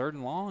 3rd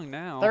and long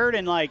now. 3rd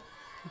and like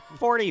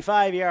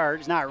 45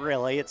 yards. Not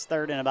really. It's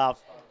 3rd and about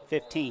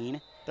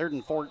 15. 3rd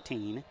and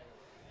 14.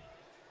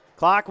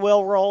 Clock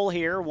will roll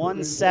here.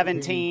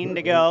 1:17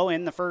 to go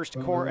in the first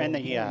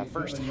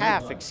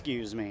half,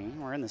 excuse me.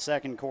 We're in the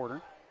second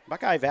quarter.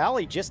 Buckeye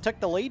Valley just took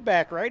the lead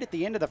back right at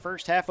the end of the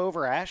first half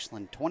over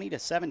Ashland,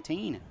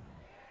 20-17.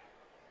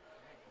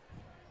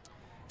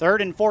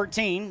 3rd and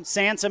 14,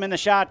 Sansom in the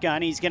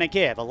shotgun. He's going to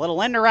give a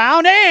little end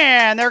around,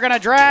 and they're going to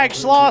drag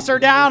Schlosser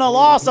down, a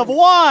loss of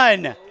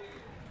 1.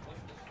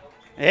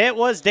 It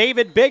was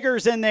David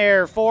Biggers in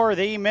there for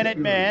the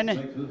Minutemen.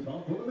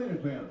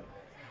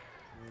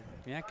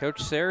 Yeah,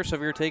 Coach Saris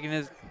over here taking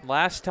his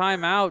last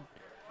time out,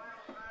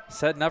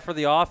 setting up for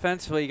the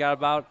offense. Well, you got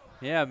about,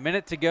 a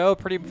minute to go,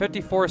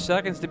 54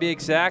 seconds to be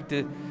exact,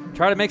 to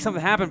try to make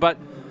something happen. But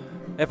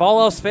if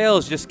all else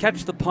fails, just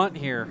catch the punt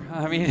here.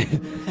 I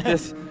mean,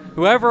 just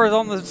whoever is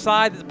on the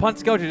side that the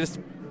punt's go to, just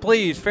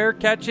please fair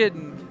catch it.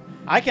 And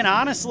I can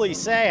honestly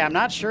say I'm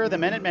not sure the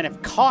Minutemen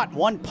have caught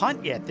one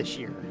punt yet this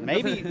year.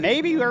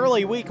 Maybe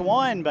early week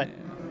 1, but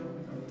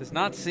does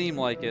not seem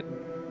like it.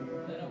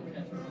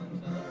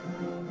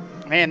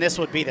 Man, this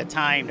would be the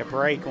time to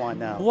break one,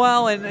 though.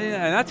 Well, and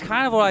that's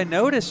kind of what I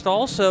noticed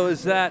also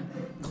is that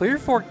Clear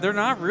Fork, they're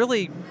not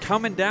really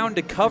coming down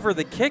to cover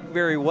the kick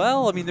very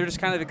well. I mean, they're just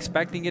kind of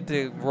expecting it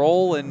to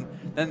roll and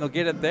then they'll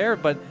get it there.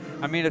 But,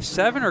 I mean, if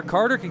Seven or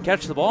Carter can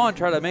catch the ball and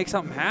try to make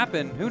something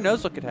happen, who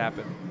knows what could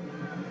happen.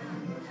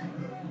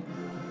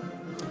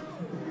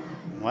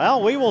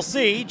 Well, we will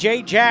see.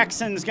 Jay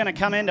Jackson's going to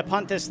come in to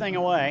punt this thing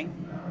away.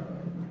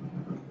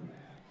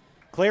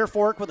 Clear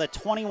Fork with a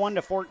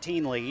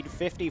 21-14 lead,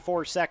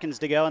 54 seconds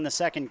to go in the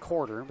second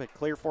quarter, but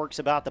Clear Fork's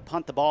about to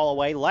punt the ball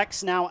away.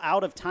 Lex now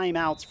out of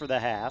timeouts for the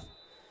half.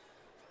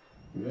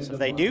 So if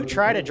they do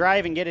try to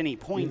drive and get any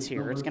points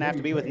here, it's going to have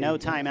to be with no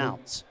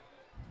timeouts.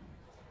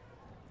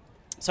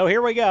 So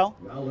here we go.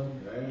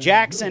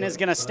 Jackson is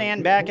going to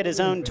stand back at his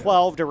own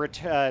 12 to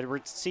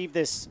receive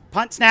this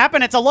punt snap,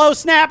 and it's a low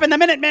snap, and the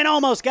Minutemen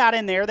almost got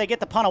in there. They get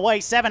the punt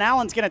away. Seven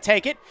Allen's going to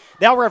take it.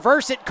 They'll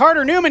reverse it.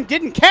 Carter Newman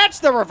didn't catch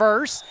the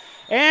reverse,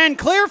 and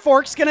Clear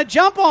Fork's going to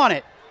jump on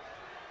it.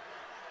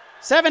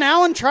 Seven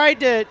Allen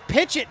tried to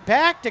pitch it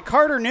back to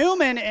Carter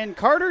Newman, and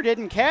Carter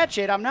didn't catch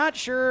it. I'm not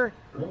sure.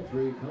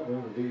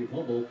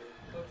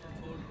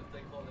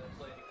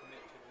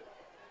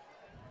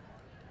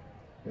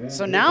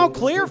 So now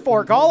Clear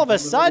Fork all of a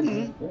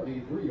sudden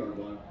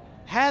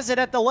has it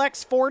at the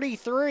Lex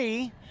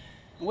 43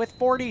 with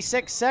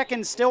 46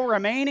 seconds still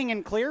remaining,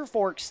 and Clear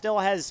Fork still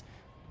has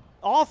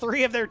all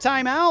three of their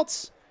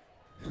timeouts.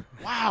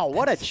 Wow,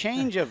 what a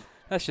change of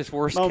That's just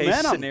worst momentum.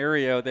 Case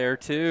scenario there,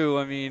 too.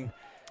 I mean,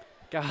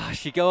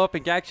 gosh, you go up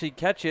and actually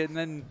catch it, and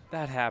then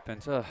that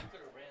happens. Ugh.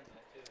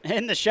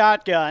 In the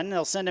shotgun,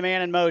 they'll send a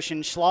man in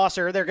motion.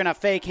 Schlosser, they're going to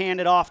fake hand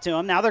it off to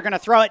him. Now they're going to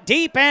throw it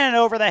deep in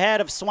over the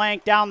head of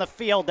Swank down the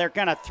field. They're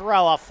going to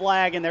throw a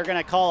flag, and they're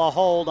going to call a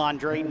hold on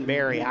Drayton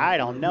Berry. I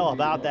don't know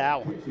about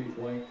that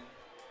one.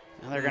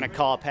 Now they're going to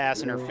call a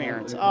pass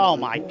interference. Oh,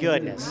 my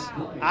goodness.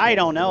 I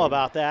don't know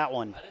about that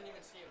one.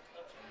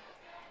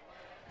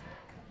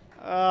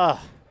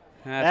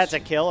 That's a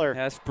killer.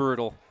 That's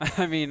brutal.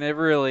 I mean, it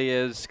really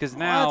is, because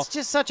now it's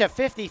just such a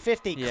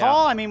 50-50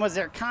 call. I mean, was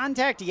there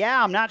contact?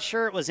 Yeah, I'm not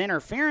sure it was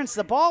interference.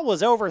 The ball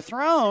was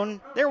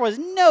overthrown. There was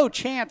no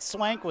chance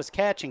Swank was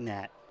catching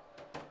that.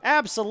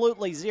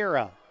 Absolutely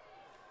zero.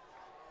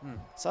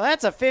 So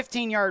that's a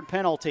 15-yard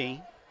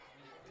penalty.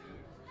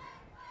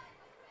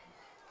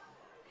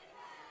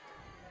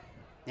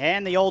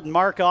 And the old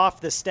mark off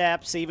the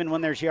steps, even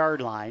when there's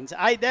yard lines.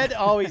 I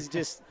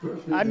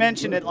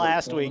mentioned it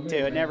last week, too.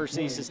 It never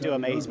ceases to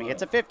amaze me.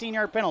 It's a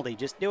 15-yard penalty.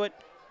 Just do it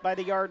by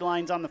the yard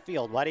lines on the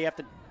field. Why do you have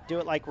to do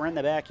it like we're in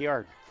the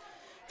backyard?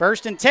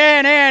 1st and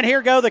 10, and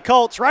here go the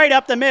Colts right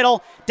up the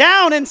middle,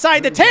 down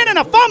inside the 10, and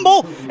a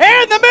fumble,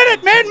 and the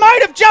Minutemen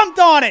might have jumped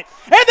on it,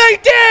 and they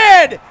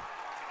did!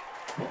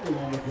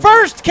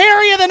 First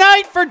carry of the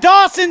night for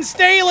Dawson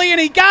Staley, and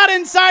he got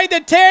inside the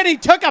 10. He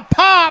took a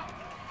pop.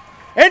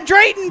 And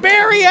Drayton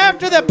Berry,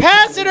 after the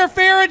pass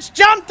interference,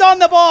 jumped on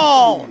the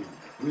ball.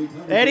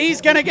 And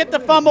he's going to get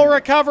the fumble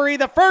recovery,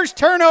 the first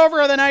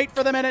turnover of the night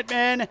for the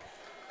Minutemen.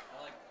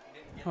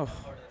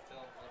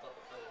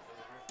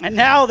 And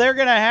now they're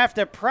going to have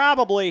to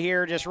probably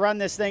here just run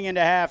this thing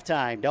into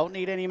halftime. Don't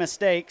need any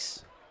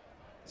mistakes,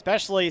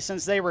 especially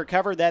since they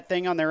recovered that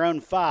thing on their own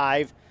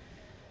 5.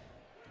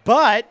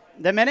 But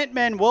the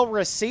Minutemen will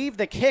receive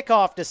the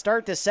kickoff to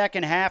start the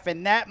second half,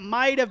 and that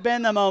might have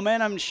been the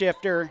momentum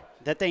shifter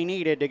that they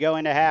needed to go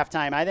into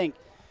halftime. I think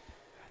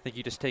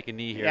you just take a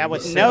knee here. Yeah,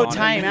 with no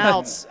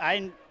timeouts,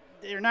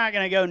 they're not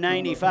going to go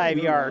 95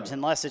 yards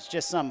unless it's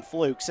just some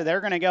fluke. So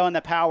they're going to go in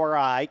the power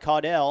I.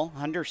 Caudell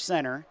under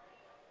center.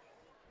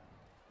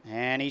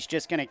 And he's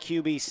just going to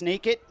QB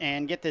sneak it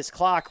and get this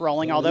clock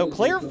rolling. Although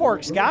Clear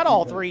Fork's got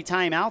all 3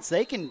 timeouts,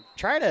 they can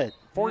try to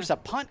force a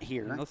punt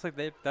here. It looks like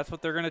that's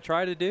what they're going to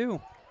try to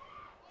do.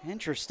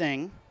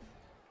 Interesting.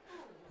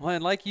 Well,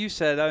 and like you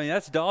said, I mean,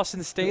 that's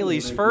Dawson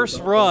Staley's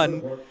first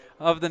run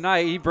of the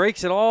night. He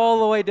breaks it all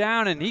the way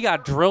down, and he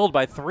got drilled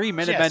by 3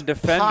 Minutemen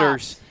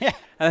defenders. And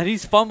then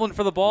he's fumbling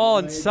for the ball,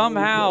 and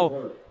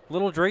somehow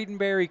little Drayton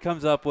Berry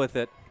comes up with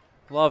it.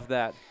 Love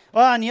that.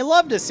 Well, and you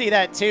love to see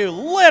that, too.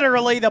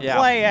 Literally the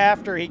play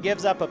after he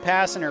gives up a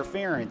pass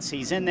interference.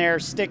 He's in there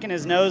sticking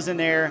his nose in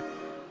there,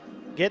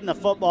 getting the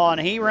football,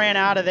 and he ran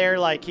out of there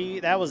like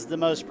that was the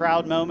most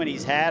proud moment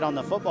he's had on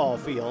the football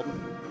field.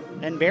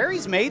 And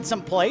Barry's made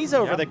some plays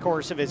over the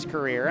course of his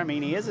career. I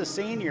mean, he is a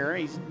senior.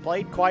 He's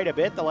played quite a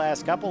bit the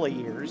last couple of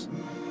years.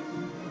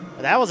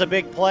 But that was a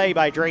big play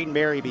by Drayton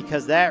Berry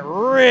because that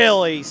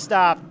really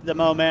stopped the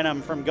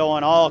momentum from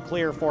going all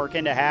Clear Fork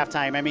into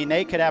halftime. I mean,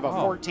 they could have a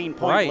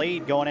 14-point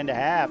lead going into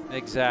half.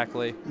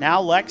 Exactly.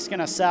 Now Lex going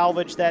to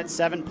salvage that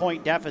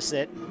 7-point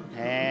deficit.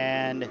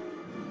 And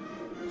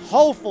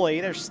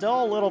hopefully there's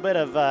still a little bit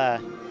of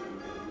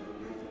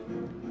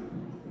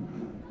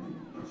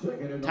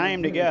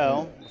time to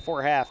go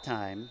before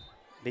halftime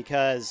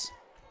because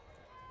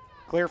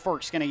Clear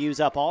Fork's going to use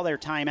up all their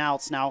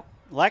timeouts. Now,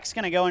 Lex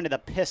going to go into the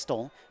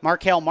pistol.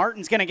 Markel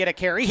Martin's going to get a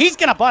carry. He's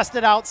going to bust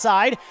it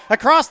outside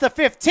across the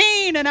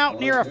 15 and out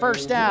near a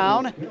first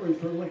down.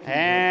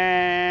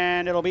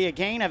 And it'll be a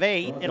gain of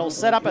 8. It'll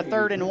set up a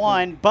 3rd and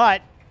 1,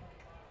 but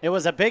it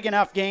was a big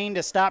enough gain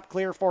to stop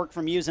Clear Fork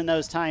from using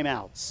those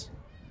timeouts.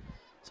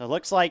 So it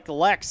looks like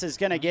Lex is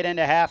going to get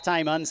into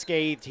halftime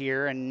unscathed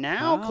here, and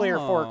now Clear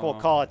Fork will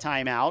call a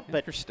timeout. But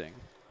interesting.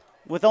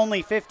 With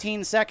only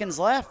 15 seconds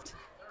left.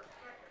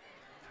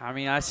 I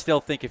mean, I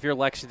still think if you're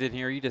Lexington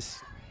here, you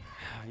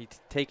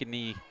take a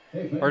knee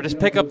or just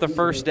pick up the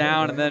first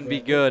down and then be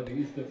good.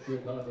 East of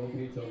Chicago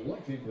Pizza,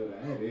 Lexington,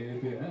 and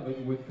if you have it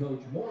with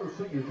Coach Moore's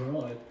signature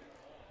on it,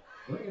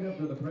 bring it up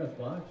to the press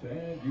box,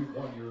 and you've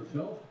won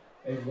yourself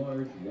a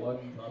large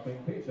one-topping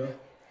pizza.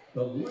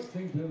 The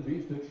Lexington's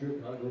East of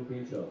Chicago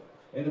Pizza.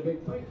 And a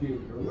big thank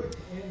you to Rick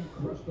and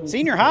Crystal.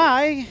 Senior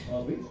High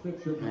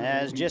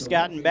has just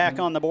gotten back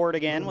on the board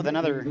again with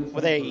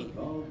a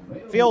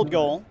field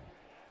goal,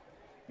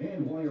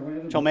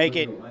 which will make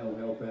it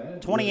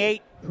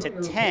 28-10.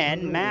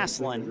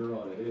 Maslin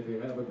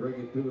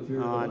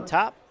on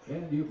top.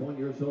 And you've won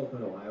yourself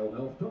an Ohio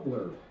Health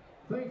tumbler.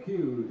 Thank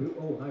you to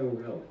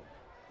Ohio Health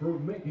for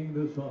making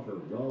this offer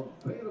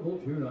available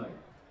tonight.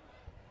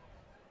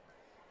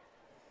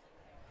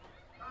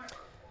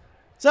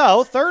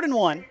 So 3rd and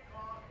 1.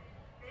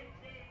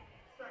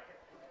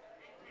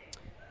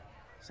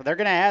 So they're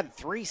going to add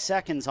 3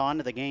 seconds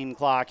onto the game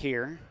clock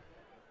here.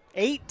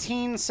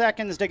 18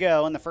 seconds to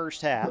go in the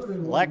first half.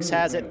 Lex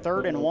has it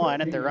 3rd and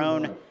 1 at their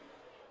own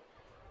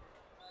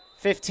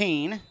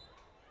 15.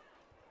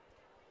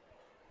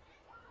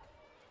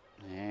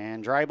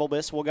 And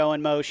Dreibelbis will go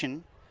in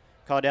motion.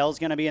 Caudell's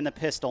going to be in the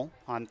pistol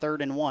on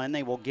 3rd and 1.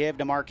 They will give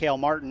to Markel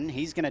Martin.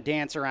 He's going to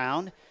dance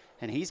around,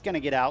 and he's going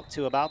to get out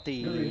to about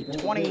the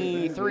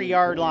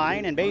 23-yard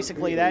line, and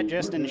basically that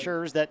just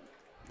ensures that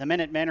the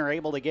Minutemen are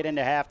able to get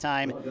into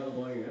halftime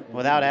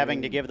without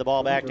having to give the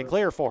ball back to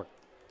Clear Fork.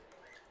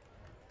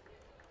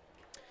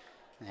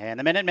 And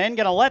the Minutemen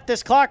going to let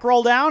this clock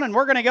roll down, and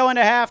we're going to go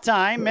into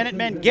halftime.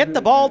 Minutemen get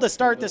the ball to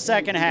start the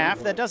second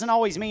half. That doesn't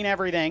always mean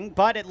everything,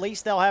 but at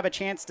least they'll have a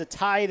chance to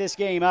tie this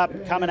game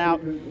up coming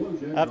out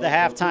of the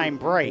halftime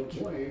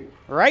break.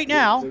 Right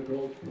now,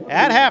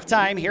 at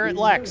halftime here at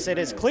Lex, it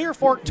is Clear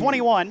Fork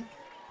 21,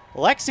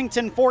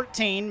 Lexington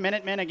 14.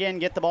 Minutemen again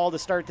get the ball to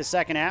start the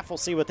second half. We'll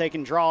see what they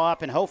can draw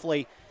up and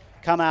hopefully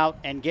come out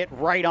and get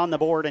right on the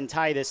board and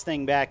tie this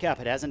thing back up.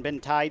 It hasn't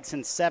been tied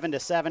since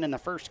 7-7 in the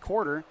first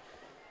quarter.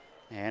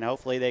 And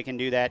hopefully they can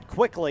do that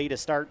quickly to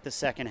start the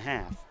second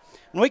half.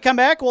 When we come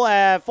back, we'll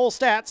have full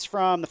stats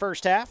from the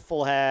first half.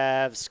 We'll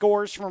have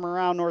scores from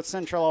around North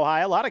Central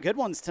Ohio. A lot of good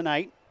ones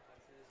tonight.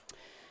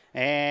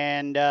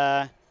 And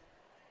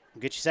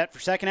we'll get you set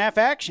for second half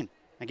action.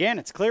 Again,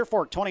 it's Clear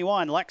Fork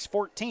 21, Lex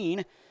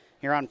 14,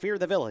 here on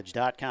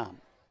FearTheVillage.com.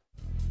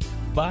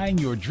 Buying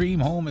your dream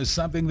home is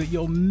something that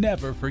you'll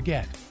never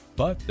forget.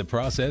 But the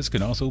process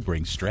can also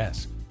bring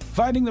stress.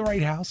 Finding the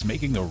right house,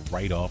 making the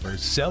right offer,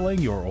 selling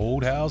your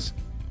old house.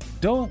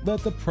 Don't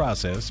let the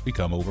process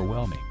become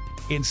overwhelming.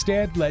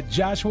 Instead, let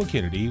Joshua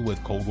Kennedy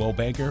with Coldwell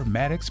Banker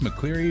Maddox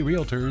McCleary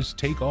Realtors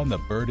take on the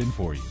burden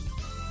for you.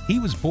 He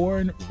was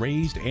born,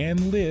 raised,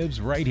 and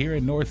lives right here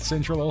in North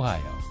Central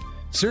Ohio.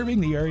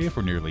 Serving the area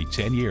for nearly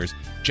 10 years,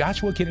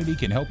 Joshua Kennedy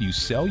can help you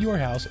sell your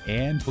house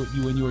and put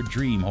you in your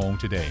dream home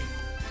today.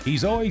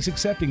 He's always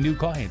accepting new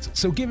clients,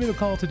 so give him a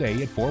call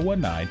today at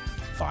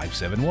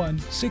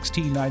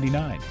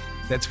 419-571-1699.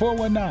 That's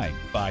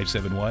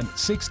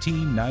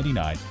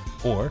 419-571-1699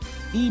 or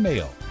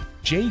email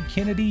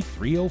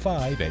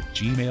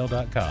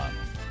jkennedy305@gmail.com.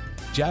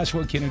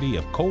 Joshua Kennedy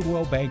of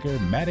Coldwell Banker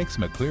Maddox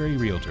McCleary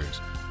Realtors,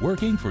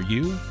 working for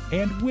you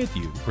and with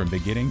you from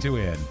beginning to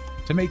end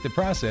to make the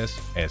process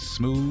as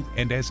smooth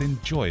and as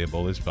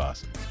enjoyable as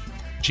possible.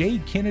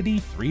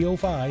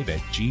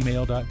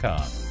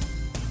 jkennedy305@gmail.com.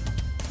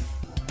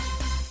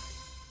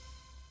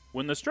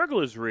 When the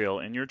struggle is real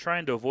and you're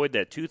trying to avoid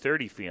that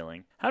 2:30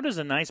 feeling, how does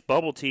a nice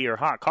bubble tea or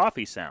hot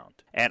coffee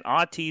sound? At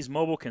Odd Tea's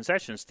mobile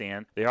concession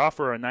stand, they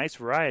offer a nice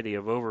variety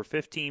of over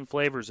 15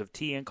 flavors of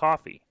tea and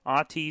coffee.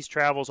 Odd Tea's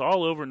travels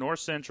all over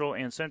North Central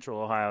and Central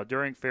Ohio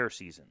during fair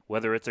season.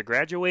 Whether it's a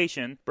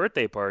graduation,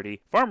 birthday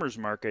party, farmer's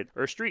market,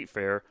 or street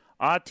fair,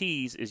 Odd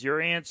Tea's is your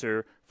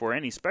answer for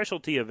any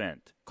specialty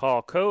event.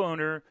 Call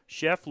co-owner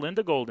Chef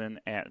Linda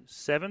Golden at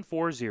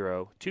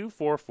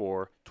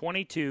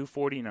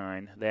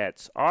 740-244-2249.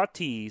 That's Odd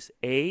Tea's,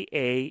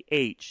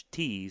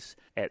 AAHT's,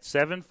 at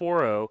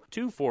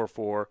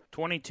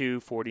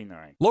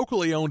 740-244-2249.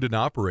 Locally owned and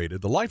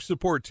operated, the Life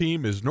Support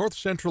Team is North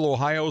Central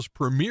Ohio's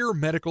premier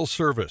medical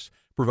service,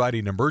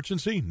 providing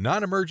emergency,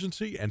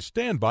 non-emergency, and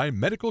standby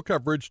medical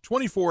coverage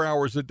 24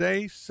 hours a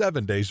day,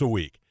 7 days a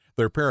week.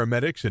 Their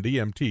paramedics and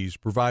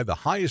EMTs provide the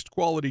highest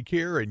quality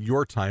care in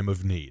your time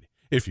of need.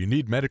 If you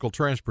need medical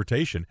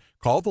transportation,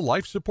 call the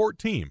Life Support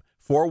Team,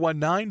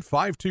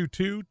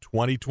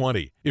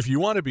 419-522-2020. If you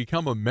want to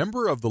become a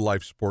member of the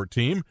Life Support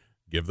Team,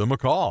 give them a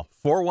call,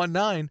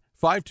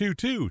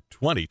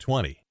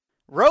 419-522-2020.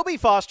 Roby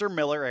Foster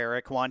Miller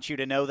Eric wants you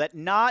to know that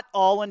not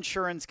all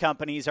insurance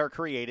companies are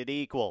created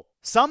equal.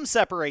 Some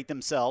separate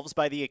themselves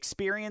by the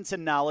experience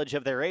and knowledge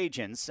of their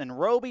agents, and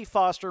Roby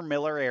Foster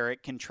Miller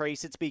Eric can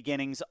trace its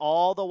beginnings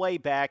all the way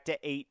back to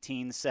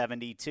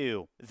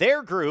 1872.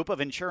 Their group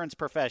of insurance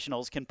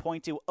professionals can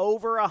point to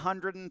over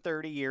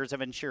 130 years of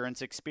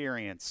insurance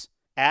experience.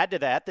 Add to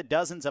that the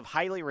dozens of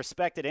highly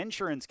respected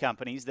insurance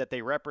companies that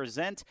they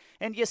represent,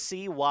 and you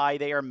see why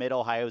they are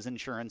Mid-Ohio's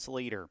insurance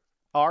leader.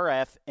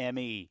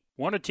 RFME.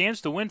 Want a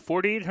chance to win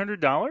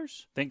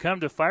 $4,800? Then come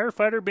to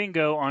Firefighter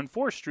Bingo on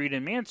 4th Street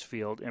in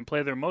Mansfield and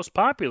play their most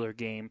popular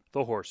game,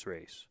 the horse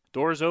race.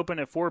 Doors open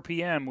at 4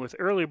 p.m. with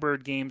early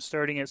bird games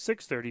starting at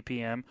 6:30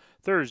 p.m.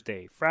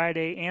 Thursday,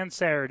 Friday, and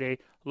Saturday,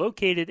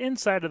 located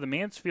inside of the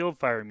Mansfield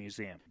Fire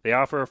Museum. They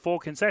offer a full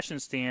concession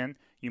stand.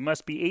 You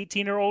must be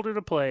 18 or older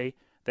to play.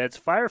 That's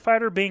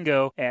Firefighter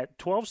Bingo at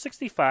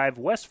 1265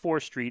 West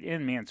 4th Street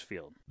in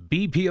Mansfield.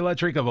 BP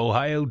Electric of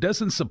Ohio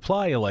doesn't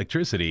supply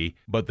electricity,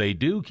 but they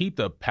do keep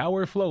the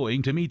power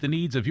flowing to meet the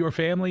needs of your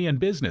family and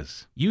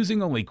business.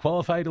 Using only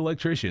qualified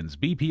electricians,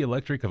 BP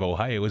Electric of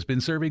Ohio has been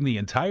serving the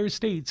entire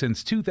state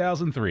since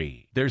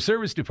 2003. Their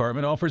service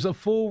department offers a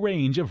full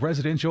range of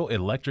residential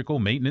electrical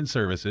maintenance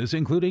services,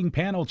 including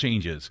panel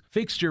changes,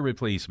 fixture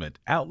replacement,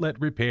 outlet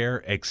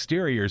repair,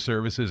 exterior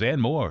services,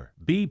 and more.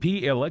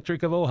 BP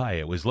Electric of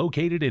Ohio is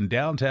located in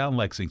downtown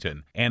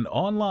Lexington and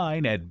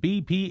online at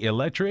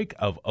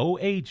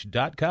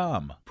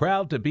bpelectricofoh.com.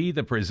 Proud to be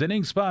the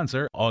presenting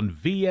sponsor on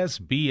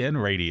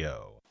VSBN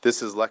Radio.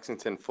 This is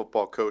Lexington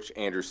football coach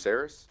Andrew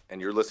Saris,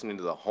 and you're listening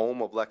to the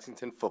home of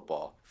Lexington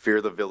football,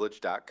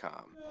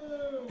 FearTheVillage.com.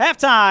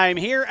 Halftime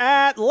here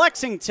at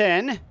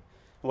Lexington,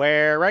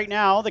 where right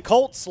now the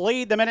Colts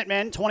lead the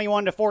Minutemen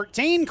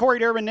 21-14. Corey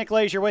Durbin, Nick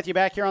Lazier with you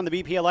back here on the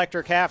BP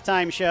Electric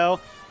Halftime Show.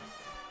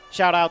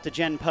 Shout out to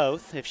Jen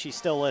Poth if she's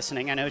still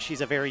listening. I know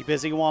she's a very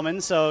busy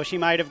woman, so she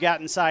might have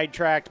gotten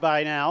sidetracked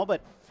by now, but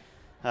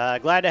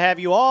glad to have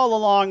you all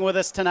along with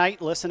us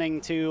tonight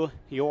listening to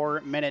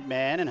your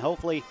Minutemen, and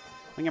hopefully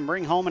we we can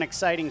bring home an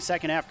exciting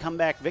second-half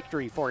comeback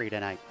victory for you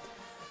tonight.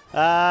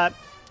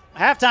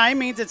 Halftime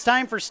means it's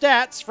time for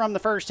stats from the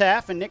first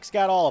half, and Nick's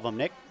got all of them.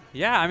 Nick?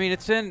 Yeah, I mean,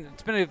 it's been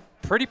a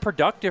pretty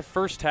productive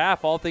first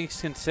half, all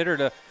things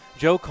considered.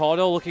 Joe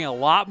Caudill looking a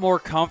lot more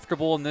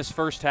comfortable in this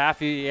first half.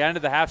 He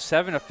ended the half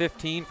 7 of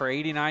 15 for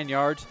 89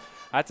 yards.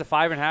 That's a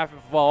 5.5,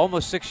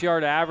 almost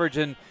 6-yard average,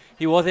 and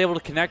he was able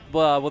to connect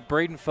with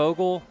Braden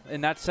Fogel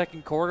in that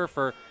second quarter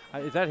for,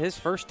 is that his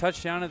first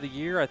touchdown of the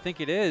year? I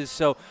think it is.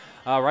 So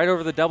right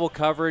over the double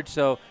coverage.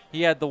 So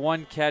he had the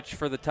one catch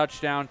for the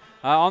touchdown.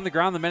 On the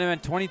ground, the Minutemen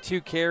 22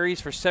 carries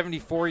for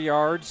 74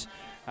 yards.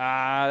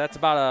 That's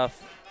about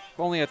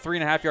only a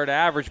 3.5-yard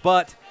average,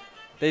 but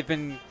they've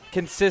been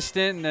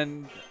consistent,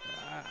 and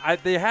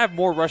they have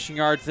more rushing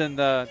yards than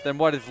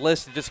what is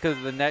listed just because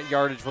of the net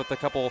yardage with a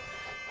couple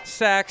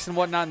sacks and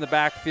whatnot in the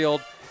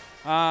backfield.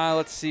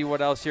 Let's see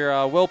what else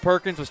here. Will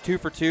Perkins was 2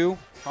 for 2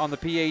 on the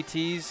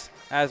PATs,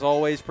 as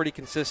always, pretty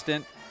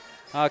consistent.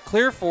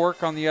 Clear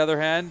Fork, on the other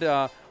hand,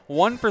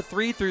 1 for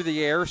 3 through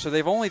the air, so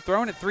they've only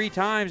thrown it 3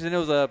 times, and it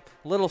was a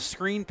little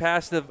screen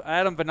pass to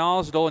Adam Van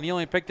Osdol, and he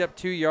only picked up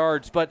 2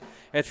 yards. But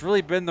it's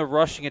really been the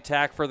rushing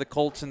attack for the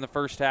Colts in the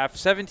first half.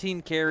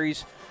 17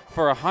 carries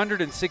for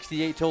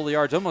 168 total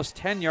yards, almost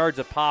 10 yards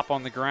a pop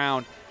on the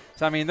ground.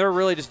 So, I mean, they're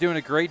really just doing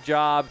a great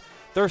job.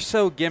 They're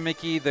so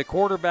gimmicky. The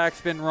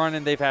quarterback's been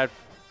running. They've had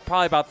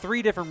probably about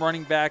 3 different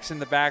running backs in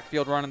the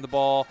backfield running the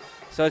ball.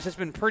 So it's just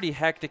been pretty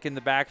hectic in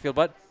the backfield.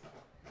 But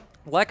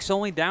Lex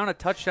only down a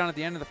touchdown at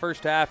the end of the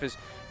first half is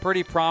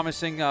pretty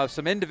promising.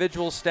 Some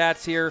individual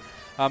stats here.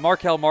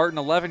 Markel Martin,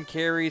 11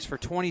 carries for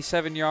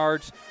 27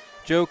 yards.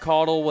 Joe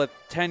Caudill with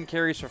 10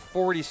 carries for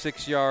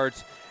 46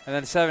 yards. And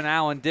then Sevin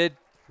Allen did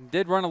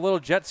run a little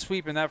jet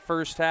sweep in that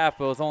first half,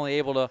 but was only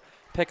able to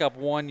pick up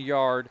 1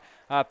 yard.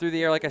 Through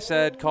the air, like I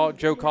said,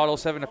 Joe Caudill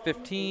 7 of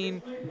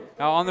 15.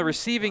 On the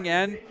receiving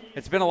end,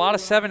 it's been a lot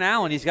of Sevin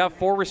Allen. He's got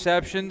 4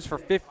 receptions for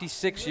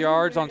 56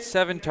 yards on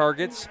 7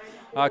 targets.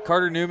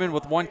 Carter Newman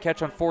with 1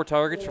 catch on 4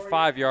 targets for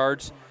 5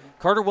 yards.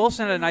 Carter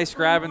Wilson had a nice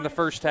grab in the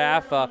first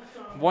half.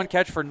 1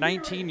 catch for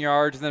 19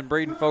 yards. And then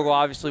Braden Fogel,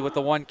 obviously, with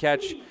the 1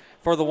 catch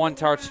for the 1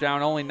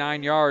 touchdown, only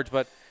 9 yards,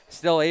 but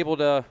still able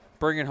to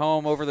bring it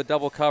home over the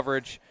double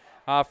coverage.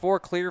 For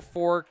Clear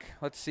Fork,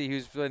 let's see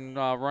who's been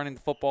running the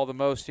football the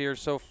most here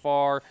so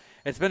far.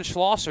 It's been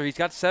Schlosser. He's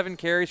got 7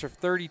 carries for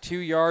 32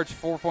 yards,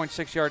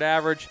 4.6-yard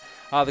average.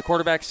 The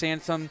quarterback,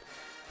 Sansom,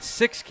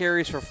 6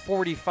 carries for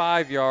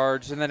 45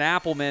 yards. And then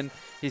Appleman,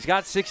 he's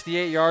got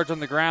 68 yards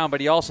on the ground,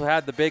 but he also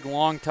had the big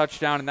long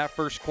touchdown in that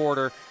first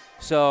quarter.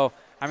 So,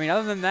 I mean,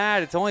 other than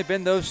that, it's only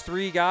been those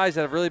 3 guys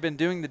that have really been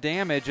doing the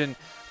damage. And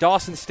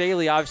Dawson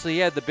Staley, obviously, he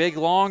had the big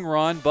long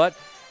run, but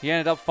he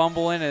ended up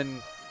fumbling,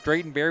 and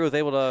Drayton Berry was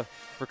able to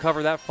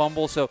recover that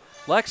fumble. So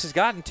Lex has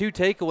gotten 2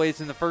 takeaways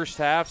in the first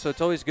half, so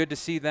it's always good to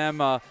see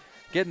them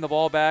getting the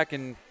ball back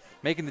and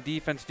making the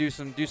defense do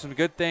some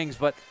good things.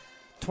 But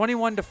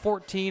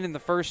 21-14 in the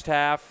first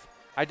half.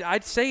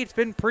 I'd say it's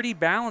been pretty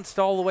balanced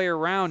all the way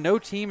around. No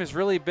team has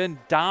really been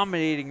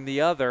dominating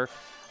the other.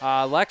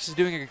 Lex is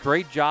doing a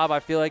great job. I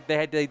feel like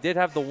they did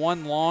have the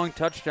 1 long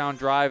touchdown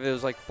drive. It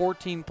was like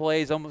 14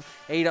 plays, almost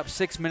ate up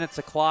 6 minutes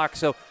of clock.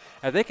 So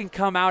if they can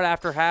come out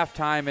after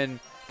halftime and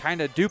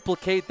kind of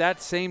duplicate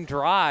that same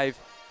drive,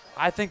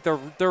 I think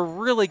they're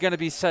really going to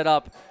be set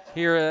up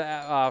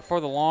here for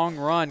the long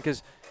run,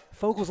 because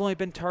Fogel's only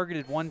been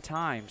targeted 1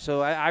 time.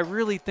 So I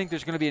really think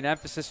there's going to be an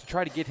emphasis to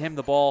try to get him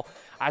the ball.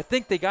 I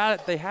think they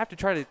have to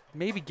try to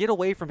maybe get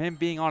away from him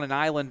being on an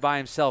island by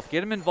himself.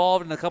 Get him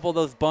involved in a couple of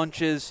those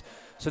bunches,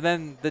 so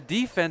then the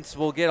defense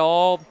will get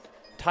all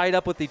tied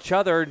up with each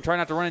other and try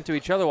not to run into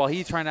each other while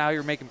he's trying to out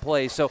here making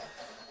plays. So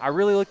I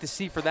really look to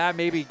see for that,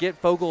 maybe get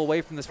Fogel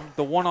away from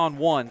the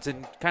one-on-ones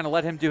and kind of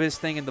let him do his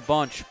thing in the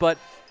bunch. But,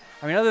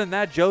 I mean, other than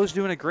that, Joe's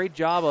doing a great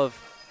job of,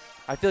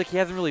 I feel like he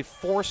hasn't really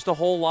forced a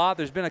whole lot.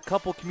 There's been a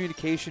couple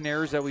communication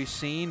errors that we've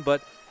seen,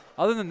 but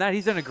other than that,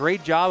 he's done a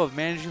great job of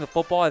managing the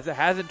football.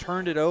 Hasn't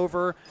turned it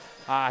over.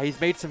 He's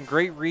made some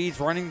great reads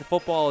running the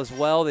football as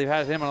well. They've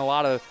had him on a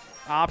lot of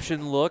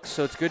option looks,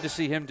 so it's good to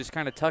see him just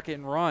kind of tuck it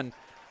and run.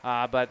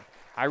 But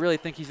I really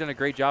think he's done a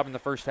great job in the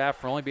first half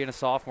for only being a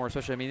sophomore,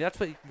 especially. I mean, that's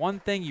one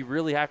thing you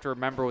really have to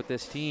remember with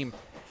this team.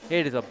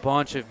 It is a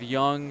bunch of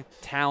young,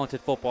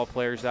 talented football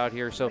players out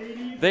here, so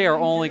they are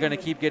only going to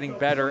keep getting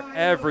better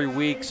every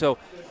week. So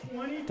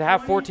to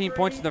have 14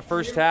 points in the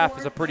first half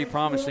is a pretty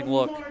promising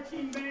look.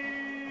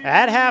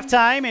 At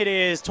halftime, it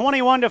is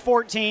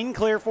 21-14,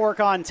 Clear Fork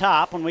on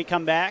top. When we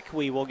come back,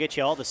 we will get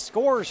you all the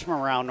scores from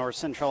around North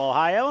Central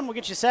Ohio, and we'll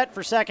get you set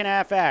for second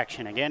half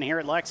action. Again, here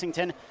at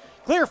Lexington,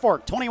 Clear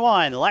Fork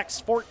 21, Lex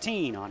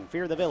 14 on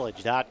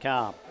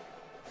fearthevillage.com.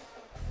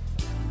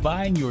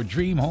 Buying your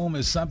dream home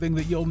is something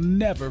that you'll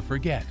never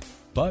forget,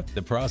 but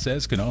the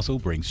process can also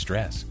bring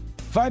stress.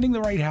 Finding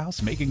the right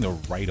house, making the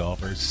right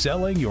offers,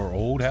 selling your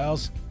old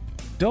house.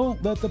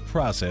 Don't let the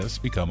process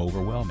become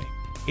overwhelming.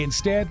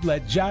 Instead,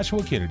 let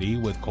Joshua Kennedy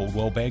with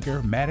Coldwell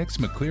Banker Maddox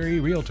McCleary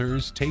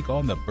Realtors take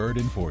on the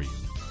burden for you.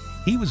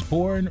 He was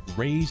born,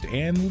 raised,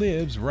 and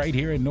lives right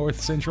here in North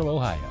Central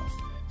Ohio.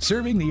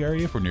 Serving the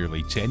area for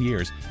nearly 10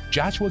 years,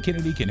 Joshua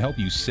Kennedy can help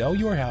you sell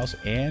your house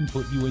and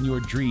put you in your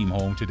dream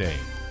home today.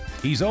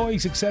 He's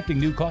always accepting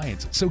new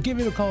clients, so give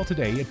him a call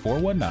today at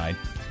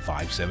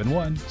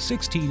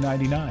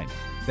 419-571-1699.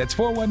 That's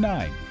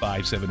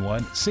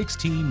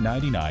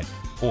 419-571-1699,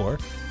 or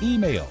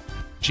email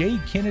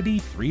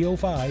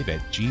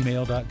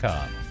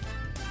jkennedy305@gmail.com.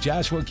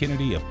 Joshua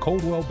Kennedy of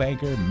Coldwell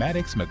Banker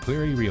Maddox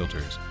McCleary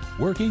Realtors,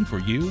 working for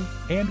you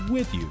and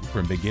with you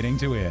from beginning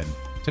to end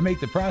to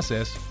make the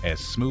process as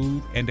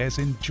smooth and as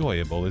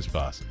enjoyable as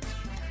possible.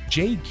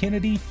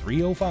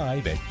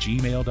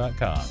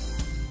 jkennedy305@gmail.com.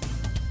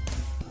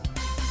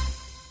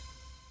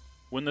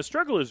 When the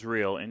struggle is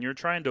real and you're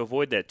trying to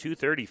avoid that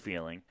 2:30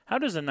 feeling, how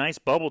does a nice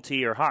bubble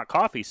tea or hot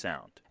coffee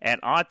sound?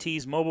 At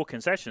Tea's mobile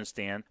concession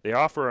stand, they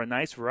offer a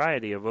nice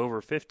variety of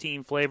over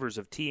 15 flavors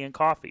of tea and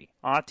coffee.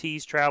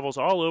 Tea's travels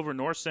all over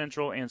North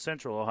Central and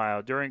Central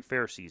Ohio during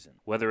fair season.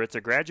 Whether it's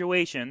a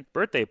graduation,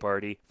 birthday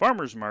party,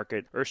 farmer's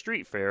market, or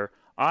street fair,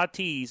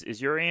 Tea's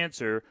is your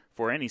answer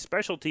for any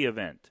specialty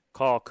event.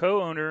 Call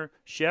co-owner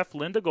Chef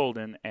Linda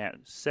Golden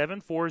at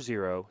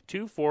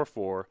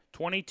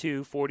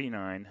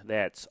 740-244-2249.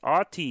 That's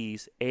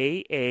Tea's,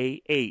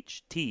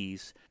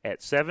 AAHT's,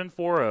 at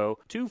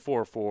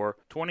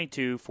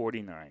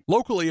 740-244-2249.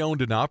 Locally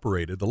owned and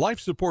operated, the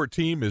Life Support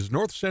Team is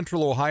North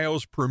Central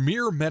Ohio's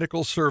premier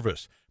medical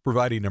service,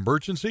 providing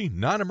emergency,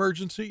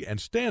 non-emergency,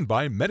 and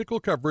standby medical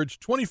coverage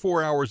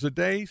 24 hours a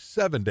day,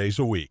 7 days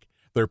a week.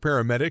 Their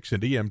paramedics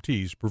and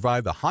EMTs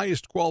provide the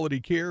highest quality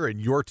care in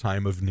your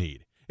time of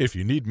need. If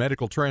you need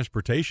medical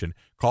transportation,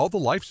 call the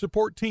Life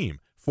Support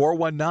Team,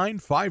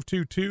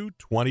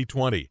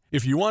 419-522-2020.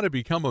 If you want to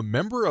become a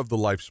member of the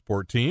Life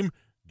Support Team,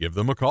 give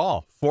them a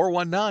call,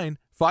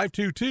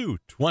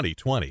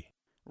 419-522-2020.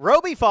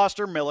 Roby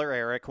Foster Miller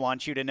Eric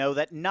wants you to know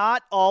that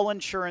not all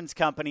insurance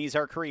companies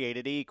are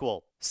created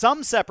equal.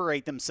 Some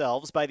separate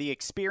themselves by the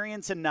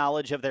experience and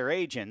knowledge of their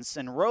agents,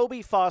 and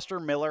Roby Foster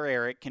Miller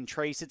Eric can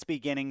trace its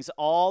beginnings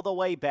all the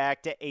way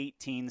back to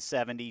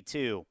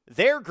 1872.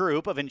 Their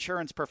group of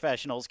insurance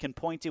professionals can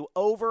point to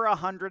over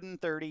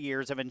 130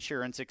 years of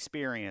insurance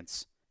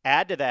experience.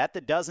 Add to that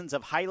the dozens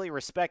of highly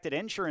respected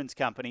insurance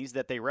companies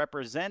that they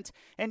represent,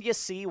 and you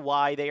see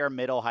why they are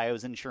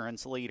Mid-Ohio's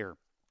insurance leader.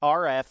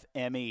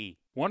 RFME.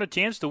 Want a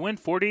chance to win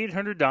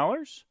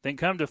 $4,800? Then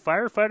come to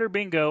Firefighter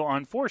Bingo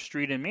on 4th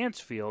Street in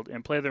Mansfield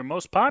and play their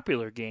most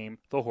popular game,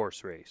 the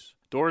horse race.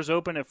 Doors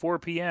open at 4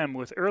 p.m.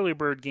 with early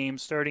bird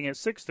games starting at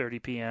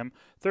 6:30 p.m.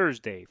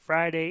 Thursday,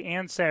 Friday,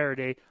 and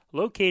Saturday,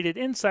 located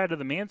inside of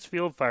the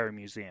Mansfield Fire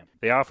Museum.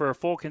 They offer a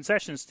full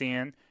concession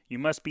stand. You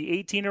must be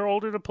 18 or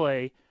older to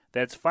play.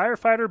 That's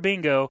Firefighter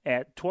Bingo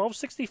at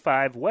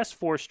 1265 West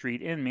 4th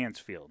Street in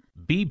Mansfield.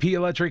 BP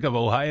Electric of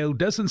Ohio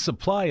doesn't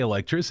supply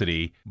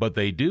electricity, but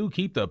they do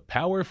keep the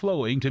power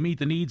flowing to meet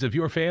the needs of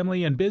your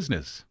family and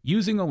business.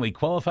 Using only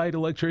qualified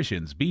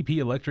electricians, BP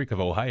Electric of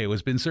Ohio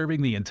has been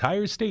serving the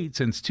entire state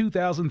since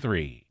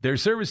 2003. Their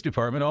service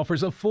department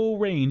offers a full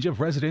range of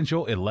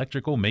residential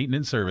electrical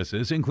maintenance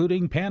services,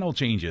 including panel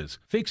changes,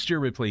 fixture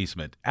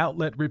replacement,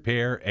 outlet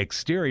repair,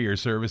 exterior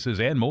services,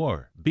 and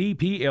more.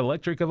 BP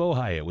Electric of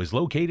Ohio is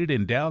located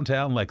in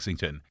downtown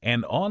Lexington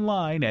and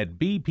online at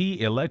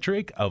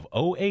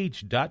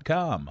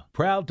bpelectricofoh.com.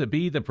 Proud to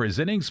be the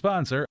presenting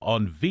sponsor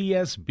on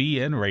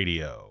VSBN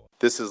Radio.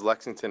 This is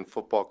Lexington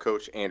football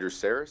coach Andrew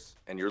Saris,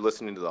 and you're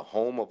listening to the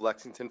home of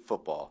Lexington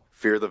football,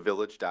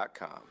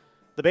 fearthevillage.com.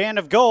 The Band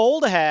of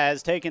Gold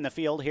has taken the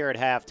field here at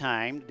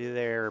halftime to do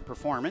their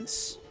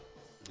performance.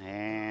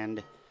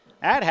 And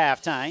at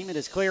halftime, it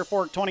is Clear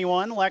Fork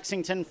 21,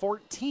 Lexington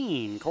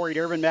 14. Corey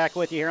Durbin back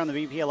with you here on the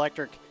BP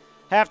Electric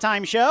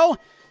halftime show.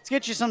 Let's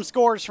get you some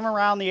scores from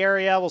around the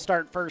area. We'll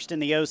start first in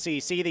the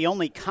OCC. The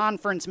only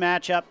conference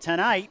matchup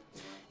tonight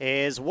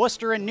is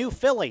Worcester and New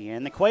Philly,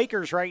 and the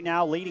Quakers right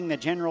now leading the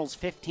Generals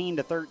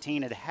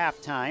 15-13 at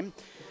halftime.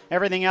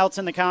 Everything else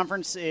in the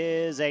conference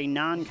is a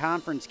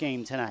non-conference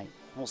game tonight.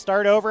 We'll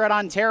start over at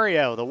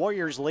Ontario. The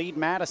Warriors lead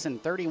Madison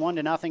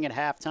 31-0 at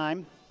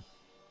halftime.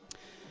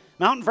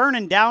 Mount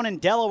Vernon down in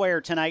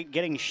Delaware tonight,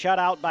 getting shut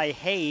out by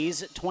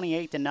Hayes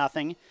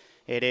 28-0.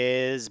 It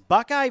is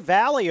Buckeye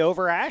Valley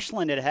over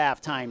Ashland at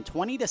halftime,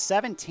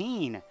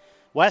 20-17.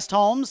 West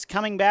Holmes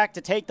coming back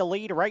to take the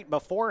lead right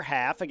before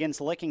half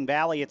against Licking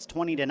Valley. It's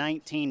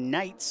 20-19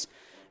 Knights.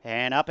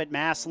 And up at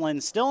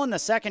Massillon, still in the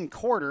second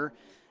quarter,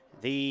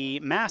 the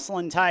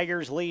Massillon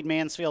Tigers lead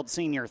Mansfield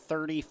Senior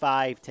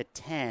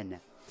 35-10.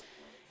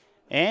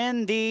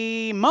 And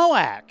the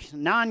MOAC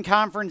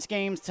non-conference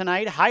games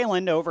tonight,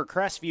 Highland over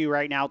Crestview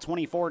right now,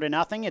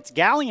 24-0. It's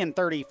Galleon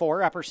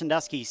 34, Upper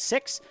Sandusky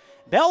 6.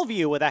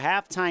 Bellevue with a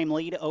halftime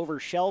lead over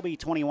Shelby,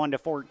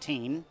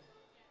 21-14.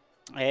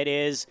 It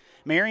is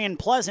Marion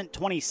Pleasant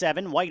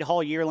 27,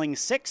 Whitehall Yearling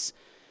 6,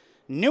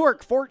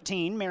 Newark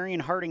 14, Marion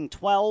Harding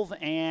 12,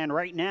 and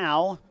right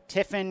now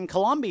Tiffin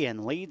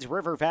Columbian leads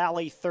River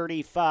Valley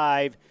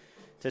 35-27.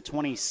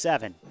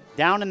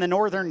 Down in the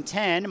Northern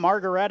 10,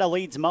 Margaretta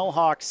leads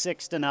Mohawk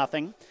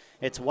 6-0.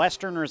 It's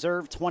Western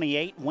Reserve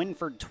 28,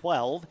 Winford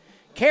 12.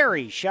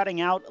 Cary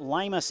shutting out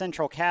Lima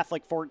Central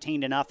Catholic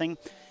 14-0.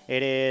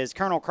 It is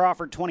Colonel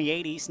Crawford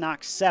 28, East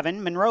Knox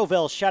 7.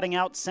 Monroeville shutting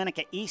out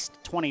Seneca East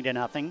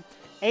 20-0.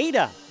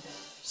 Ada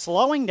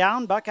slowing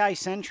down Buckeye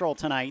Central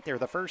tonight. They're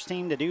the first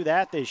team to do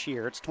that this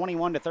year. It's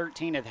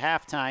 21-13 at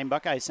halftime.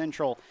 Buckeye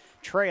Central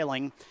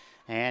trailing.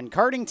 And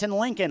Cardington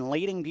Lincoln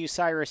leading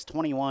Bucyrus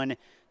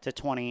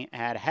 21-20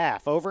 at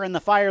half. Over in the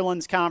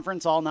Firelands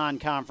Conference, all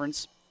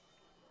non-conference,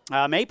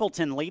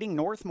 Mapleton leading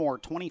Northmore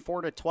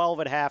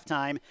 24-12 at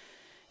halftime.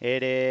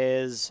 It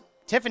is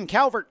Tiffin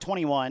Calvert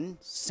 21,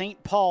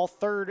 St. Paul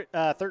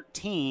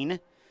 13.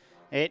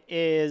 It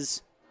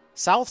is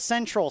South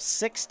Central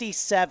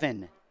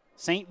 67,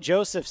 St.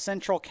 Joseph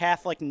Central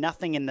Catholic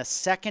nothing in the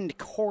second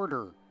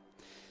quarter.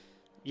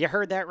 You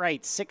heard that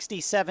right,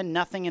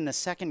 67-0 in the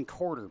second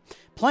quarter.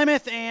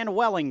 Plymouth and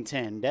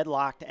Wellington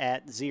deadlocked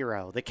at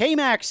 0. The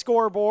KMAX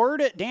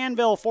scoreboard,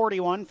 Danville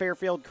 41,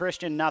 Fairfield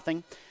Christian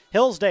nothing.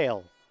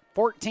 Hillsdale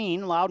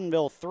 14,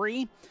 Loudonville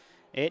 3.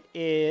 It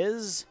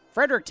is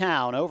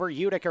Fredericktown over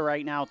Utica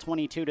right now,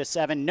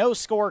 22-7. No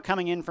score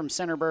coming in from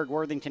Centerburg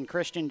Worthington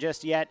Christian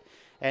just yet,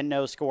 and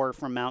no score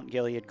from Mount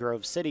Gilead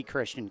Grove City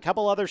Christian.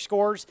 Couple other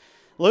scores.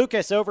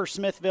 Lucas over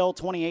Smithville,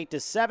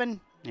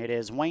 28-7. It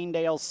is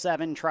Waynedale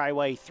 7,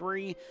 Triway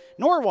 3.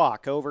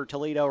 Norwalk over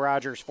Toledo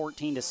Rogers,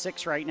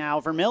 14-6 right now.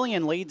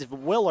 Vermilion leads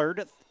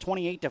Willard,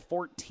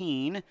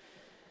 28-14.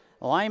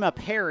 Lima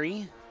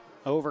Perry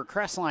over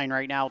Crestline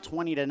right now,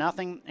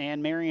 20-0.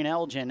 And Marion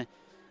Elgin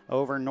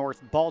over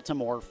North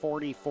Baltimore,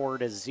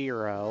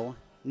 44-0.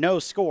 No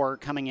score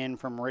coming in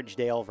from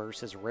Ridgedale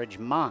versus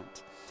Ridgemont.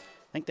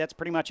 I think that's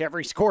pretty much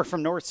every score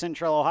from North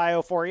Central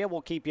Ohio for you.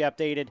 We'll keep you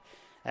updated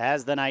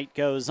as the night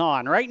goes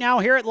on. Right now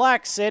here at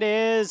Lex, it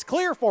is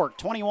Clear Fork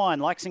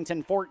 21,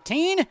 Lexington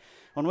 14.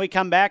 When we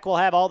come back, we'll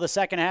have all the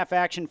second half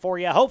action for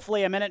you.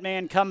 Hopefully a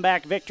Minuteman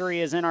comeback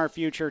victory is in our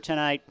future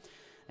tonight,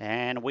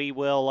 and we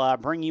will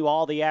bring you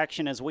all the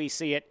action as we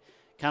see it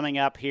coming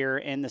up here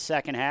in the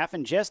second half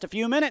in just a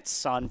few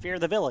minutes on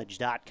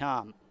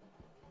fearthevillage.com.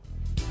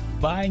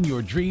 Buying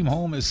your dream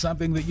home is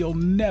something that you'll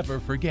never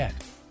forget,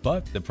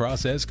 but the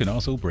process can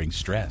also bring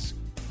stress.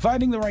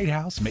 Finding the right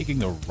house, making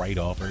the right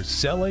offer,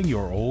 selling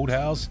your old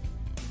house.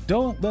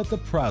 Don't let the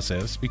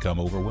process become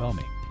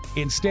overwhelming.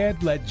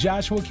 Instead, let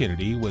Joshua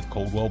Kennedy with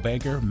Coldwell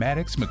Banker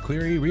Maddox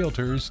McCleary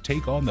Realtors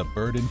take on the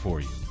burden for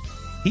you.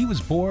 He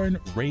was born,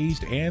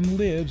 raised, and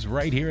lives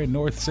right here in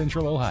North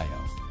Central Ohio.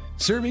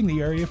 Serving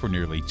the area for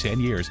nearly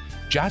 10 years,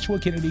 Joshua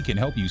Kennedy can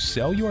help you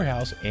sell your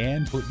house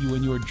and put you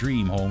in your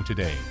dream home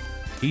today.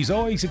 He's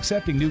always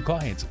accepting new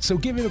clients, so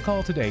give him a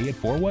call today at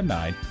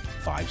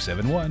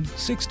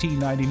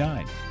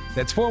 419-571-1699.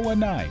 That's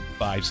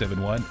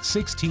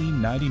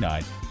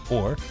 419-571-1699,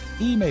 or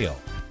email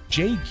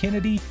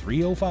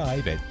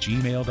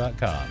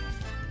jkennedy305@gmail.com.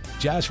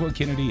 Joshua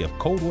Kennedy of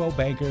Coldwell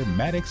Banker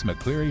Maddox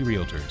McCleary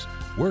Realtors,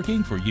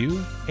 working for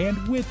you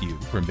and with you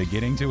from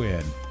beginning to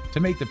end to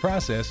make the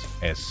process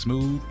as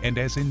smooth and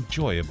as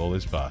enjoyable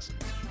as possible.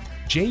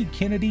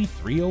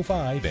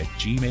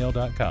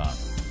 jkennedy305@gmail.com.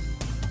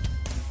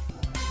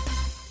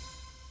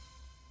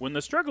 When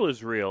the struggle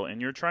is real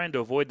and you're trying to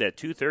avoid that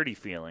 2:30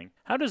 feeling,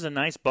 how does a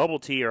nice bubble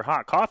tea or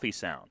hot coffee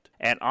sound?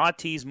 At Odd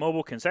Tea's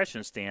mobile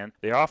concession stand,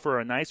 they offer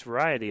a nice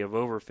variety of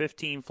over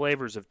 15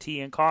 flavors of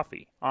tea and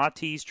coffee. Odd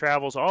Tea's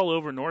travels all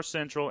over North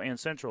Central and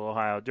Central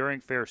Ohio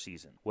during fair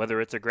season. Whether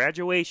it's a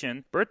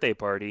graduation, birthday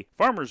party,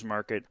 farmer's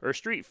market, or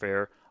street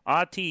fair,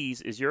 Odd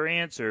Tea's is your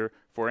answer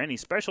for any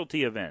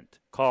specialty event.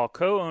 Call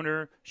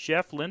co-owner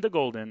Chef Linda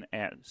Golden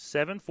at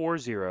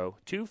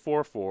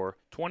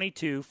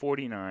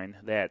 740-244-2249.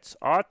 That's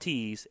Odd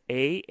Tea's,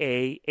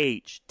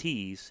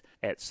 AAHT's,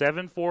 at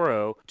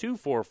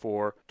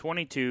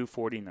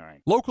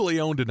 740-244-2249. Locally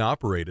owned and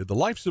operated, the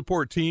Life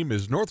Support Team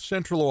is North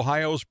Central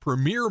Ohio's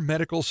premier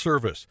medical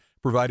service,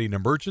 providing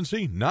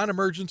emergency,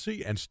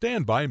 non-emergency, and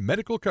standby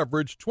medical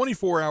coverage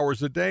 24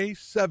 hours a day,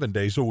 7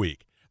 days a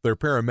week. Their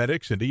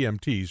paramedics and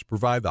EMTs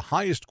provide the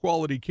highest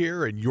quality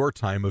care in your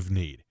time of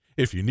need.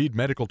 If you need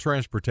medical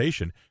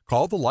transportation,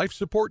 call the Life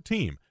Support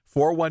Team,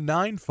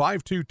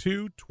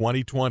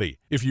 419-522-2020.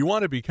 If you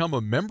want to become a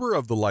member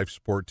of the Life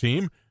Support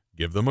Team,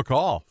 give them a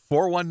call,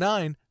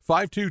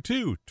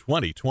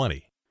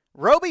 419-522-2020.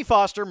 Roby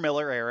Foster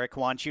Miller Eric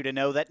wants you to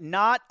know that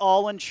not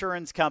all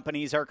insurance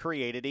companies are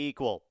created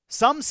equal.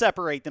 Some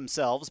separate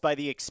themselves by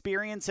the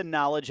experience and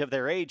knowledge of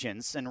their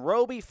agents, and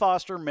Roby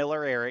Foster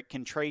Miller Eric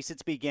can trace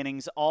its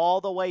beginnings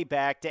all the way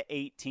back to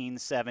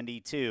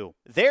 1872.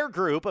 Their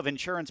group of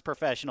insurance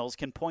professionals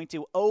can point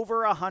to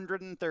over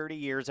 130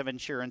 years of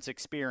insurance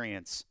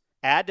experience.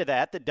 Add to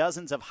that the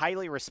dozens of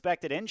highly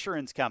respected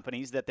insurance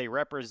companies that they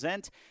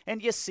represent,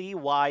 and you see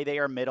why they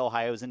are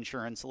Mid-Ohio's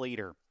insurance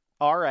leader.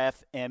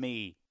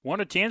 RFME.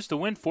 Want a chance to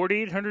win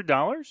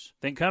 $4,800?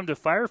 Then come to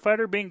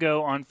Firefighter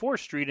Bingo on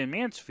 4th Street in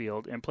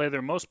Mansfield and play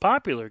their most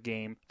popular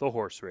game, the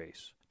horse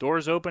race.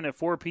 Doors open at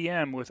 4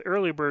 p.m. with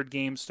early bird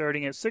games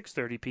starting at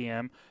 6:30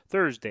 p.m.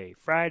 Thursday,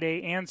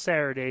 Friday, and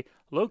Saturday,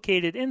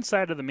 located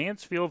inside of the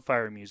Mansfield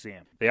Fire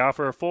Museum. They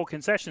offer a full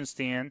concession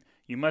stand.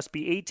 You must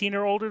be 18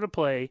 or older to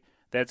play.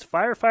 That's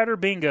Firefighter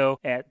Bingo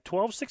at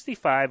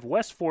 1265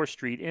 West 4th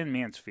Street in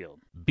Mansfield.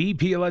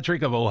 BP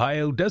Electric of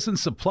Ohio doesn't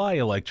supply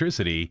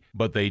electricity,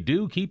 but they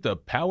do keep the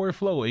power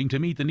flowing to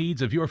meet the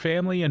needs of your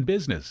family and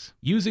business.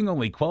 Using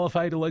only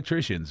qualified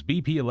electricians,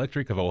 BP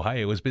Electric of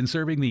Ohio has been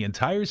serving the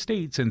entire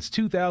state since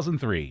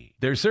 2003.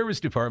 Their service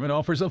department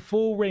offers a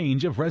full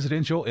range of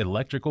residential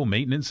electrical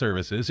maintenance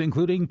services,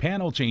 including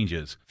panel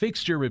changes,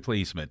 fixture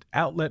replacement,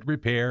 outlet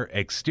repair,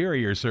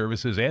 exterior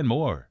services, and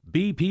more.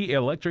 BP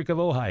Electric of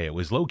Ohio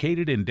is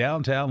located in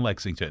downtown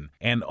Lexington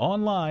and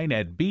online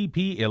at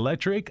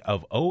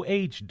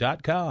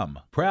bpelectricofoh.com.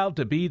 Proud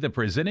to be the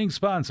presenting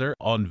sponsor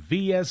on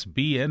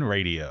VSBN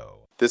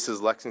Radio. This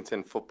is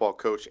Lexington football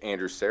coach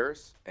Andrew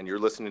Saris, and you're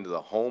listening to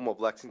the home of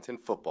Lexington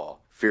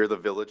football,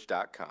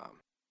 fearthevillage.com.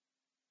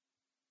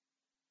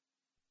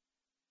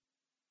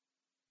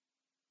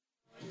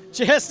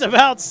 Just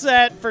about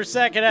set for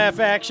second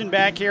half action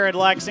back here at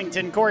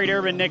Lexington. Corey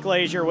Durbin, Nick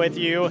Lazier with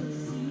you.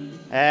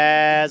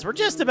 As we're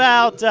just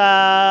about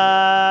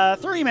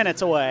 3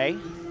 minutes away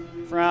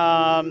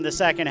from the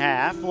second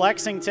half.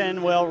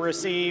 Lexington will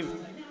receive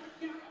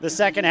the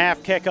second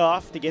half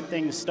kickoff to get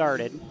things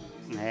started.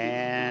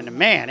 And,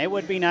 man, it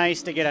would be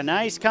nice to get a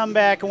nice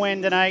comeback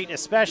win tonight,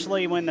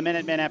 especially when the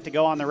Minutemen have to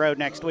go on the road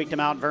next week to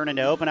Mount Vernon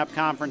to open up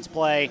conference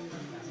play.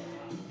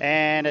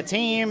 And a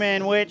team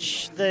in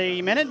which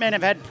the Minutemen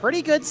have had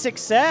pretty good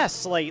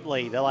success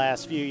lately the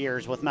last few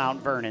years with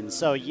Mount Vernon.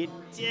 So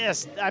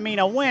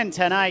a win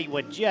tonight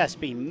would just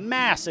be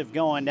massive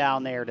going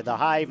down there to the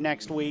Hive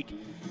next week.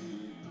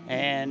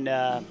 And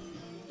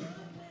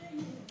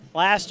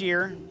last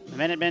year, the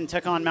Minutemen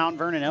took on Mount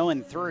Vernon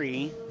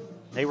 0-3.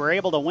 They were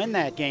able to win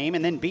that game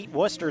and then beat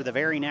Worcester the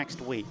very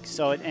next week.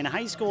 So in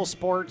high school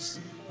sports,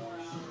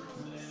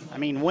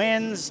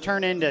 wins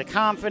turn into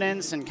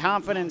confidence, and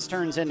confidence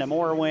turns into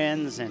more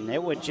wins, and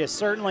it would just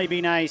certainly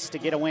be nice to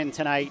get a win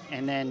tonight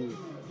and then,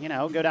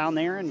 go down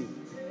there and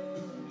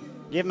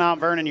give Mount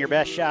Vernon your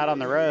best shot on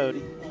the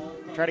road.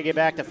 Try to get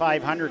back to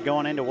 500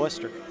 going into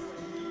Worcester.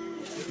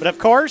 But, of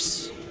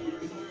course,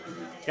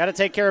 got to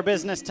take care of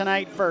business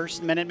tonight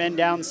first. Minutemen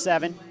down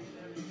 7.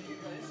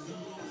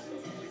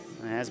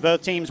 As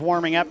both teams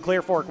warming up,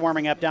 Clear Fork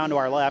warming up down to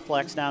our left,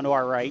 Lex down to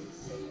our right.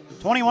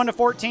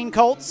 21-14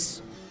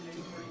 Colts.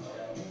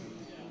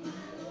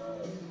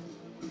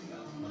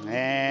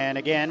 And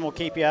again, we'll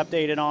keep you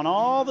updated on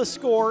all the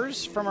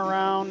scores from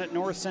around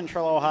North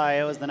Central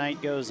Ohio as the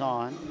night goes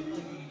on.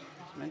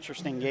 Some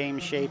interesting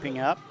games shaping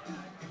up.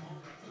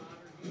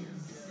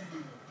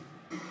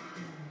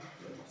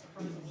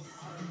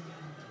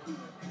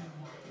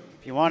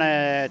 If you want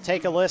to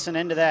take a listen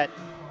into that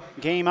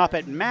game up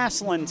at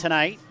Massillon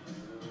tonight,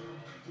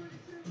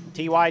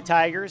 TY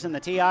Tigers and the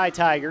TI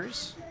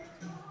Tigers.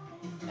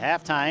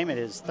 At halftime, it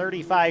is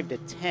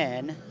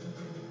 35-10.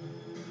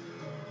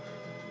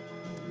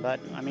 But,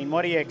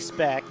 what do you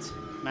expect?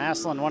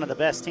 Massillon, one of the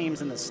best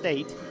teams in the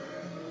state.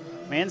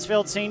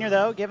 Mansfield Senior,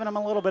 though, giving them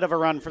a little bit of a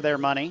run for their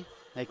money.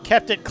 They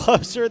kept it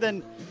closer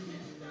than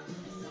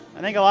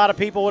I think a lot of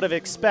people would have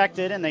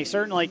expected, and they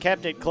certainly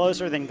kept it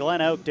closer than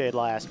Glen Oak did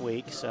last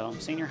week. So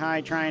Senior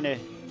High trying to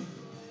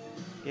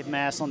give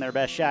Massillon their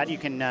best shot. You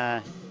can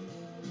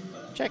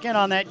check in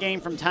on that game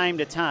from time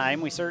to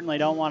time. We certainly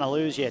don't want to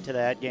lose you to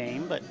that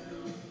game, but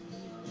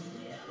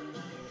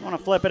I want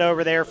to flip it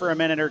over there for a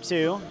minute or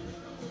two.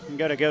 You can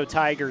go to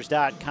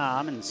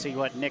GoTigers.com and see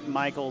what Nick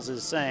Michaels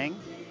is saying.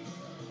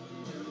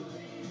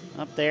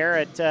 Up there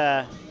at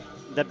the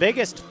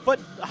biggest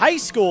high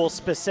school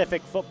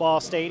specific football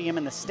stadium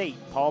in the state,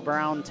 Paul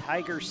Brown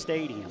Tiger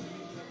Stadium.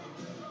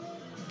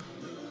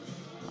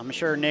 I'm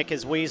sure Nick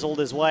has weaseled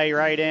his way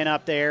right in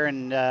up there,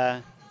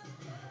 and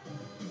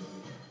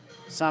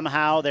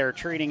somehow they're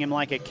treating him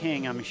like a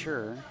king, I'm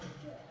sure.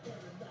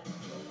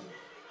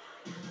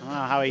 I don't know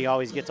how he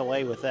always gets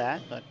away with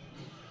that, but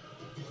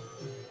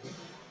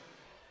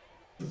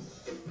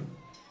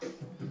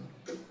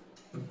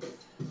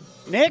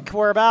Nick,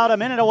 we're about a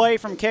minute away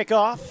from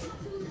kickoff.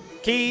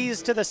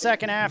 Keys to the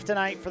second half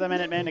tonight for the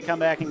Minutemen to come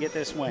back and get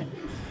this win.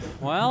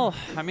 Well,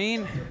 I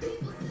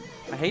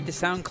hate to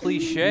sound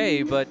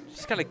cliche, but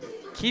just got to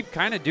keep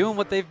kind of doing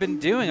what they've been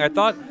doing. I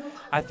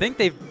think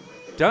they've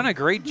done a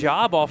great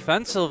job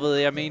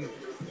offensively.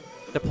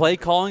 The play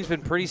calling's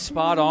been pretty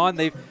spot on.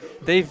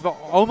 They've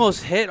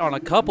almost hit on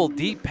a couple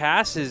deep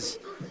passes.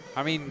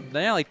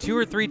 Like 2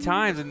 or 3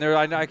 times, and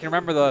I can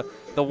remember the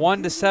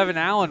 1-7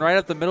 Allen right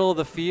up the middle of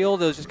the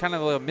field. It was just kind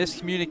of a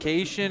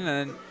miscommunication,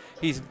 and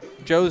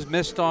Joe's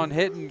missed on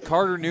hitting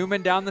Carter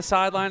Newman down the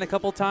sideline a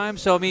couple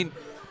times. So,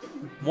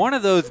 one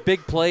of those big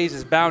plays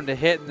is bound to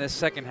hit in this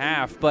second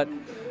half. But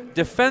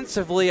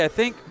defensively, I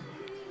think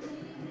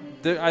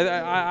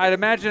I'd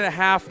imagine at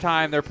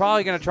halftime they're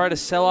probably going to try to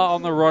sell out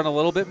on the run a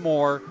little bit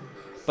more.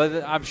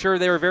 But I'm sure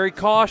they were very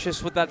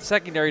cautious with that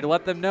secondary to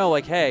let them know,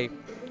 like, hey,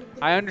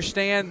 I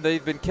understand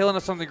they've been killing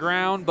us on the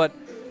ground, but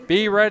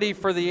be ready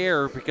for the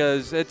air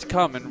because it's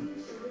coming.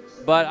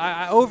 But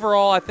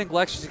overall, I think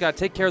Lexington's got to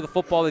take care of the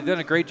football. They've done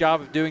a great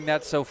job of doing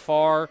that so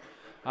far.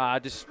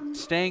 just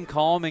staying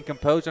calm and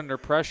composed under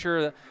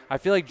pressure. I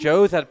feel like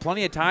Joe's had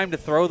plenty of time to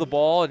throw the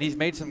ball, and he's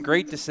made some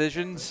great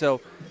decisions.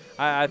 So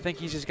I think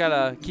he's just got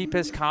to keep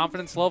his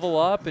confidence level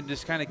up and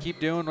just kind of keep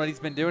doing what he's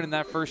been doing in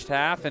that first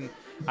half. And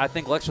I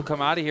think Lex will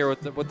come out of here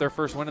with their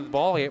first win of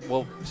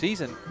the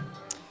season.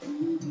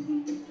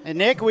 And,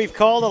 Nick, we've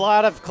called a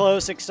lot of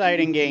close,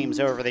 exciting games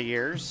over the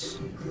years.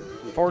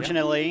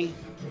 Unfortunately,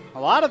 a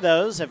lot of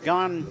those have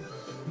gone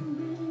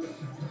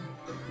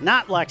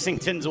not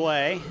Lexington's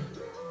way.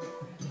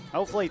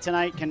 Hopefully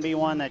tonight can be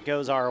one that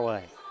goes our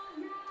way.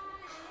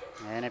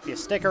 And if you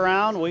stick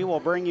around, we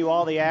will bring you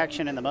all the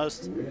action in the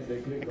most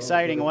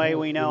exciting way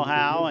we know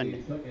how,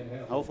 and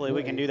hopefully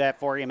we can do that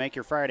for you, make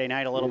your Friday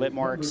night a little bit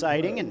more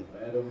exciting, and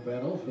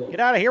get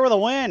out of here with a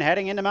win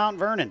heading into Mount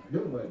Vernon.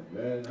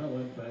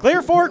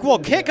 Clear Fork will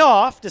kick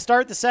off to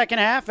start the second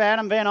half.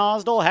 Adam Van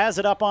Osdol has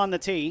it up on the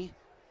tee.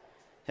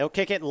 He'll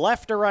kick it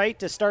left to right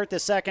to start the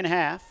second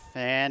half,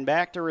 and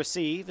back to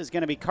receive is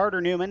going to be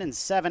Carter Newman and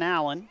Seven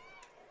Allen.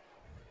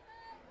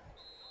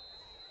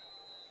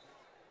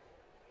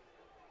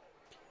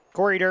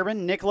 Corey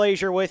Durbin, Nick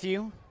Leisure with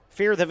you.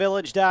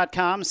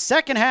 FearTheVillage.com.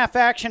 Second half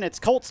action. It's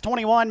Colts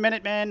 21,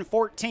 Minutemen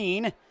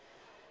 14.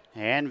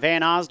 And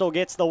Van Osdol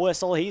gets the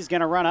whistle. He's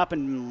going to run up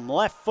and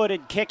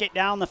left-footed kick it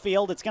down the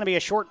field. It's going to be a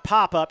short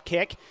pop-up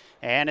kick,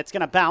 and it's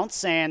going to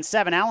bounce, and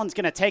Seven Allen's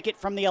going to take it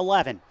from the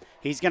 11.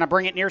 He's going to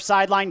bring it near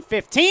sideline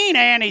 15,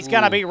 and he's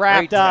going to be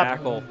wrapped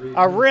up.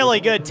 A really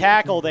good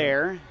tackle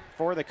there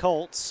for the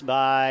Colts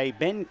by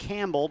Ben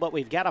Campbell, but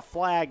we've got a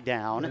flag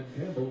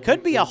down.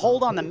 Could be a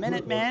hold on the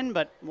Minutemen,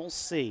 but we'll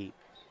see.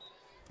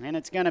 And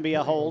it's going to be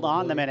a hold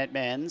on the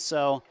Minutemen,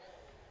 so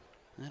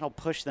that'll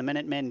push the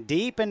Minutemen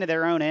deep into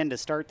their own end to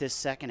start this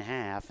second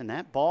half. And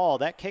that ball,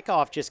 that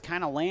kickoff just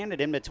kind of landed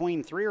in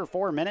between 3 or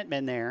 4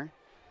 Minutemen there.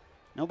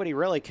 Nobody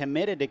really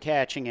committed to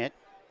catching it.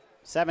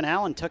 Seven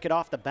Allen took it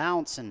off the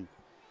bounce, and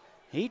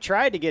he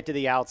tried to get to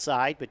the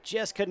outside, but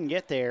just couldn't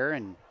get there.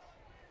 And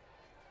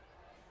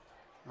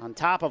on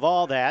top of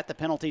all that, the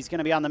penalty's going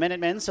to be on the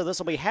Minutemen, so this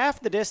will be half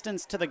the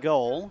distance to the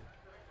goal.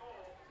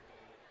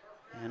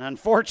 And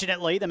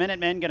unfortunately, the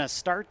Minutemen going to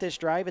start this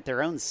drive at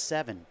their own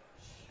 7.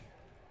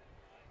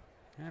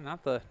 Yeah,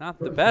 not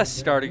the best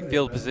starting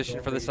field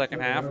position for the second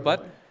half,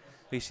 but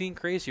we've seen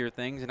crazier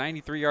things. A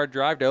 93-yard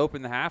drive to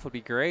open the half would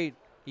be great.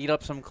 Eat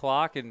up some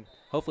clock and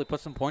hopefully put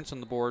some points on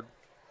the board.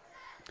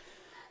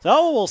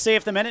 So we'll see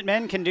if the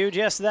Minutemen can do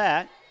just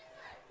that.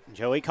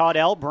 Joey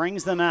Caudell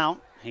brings them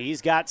out.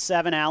 He's got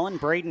Seven Allen.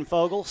 Braden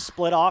Fogel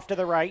split off to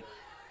the right.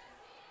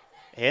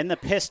 In the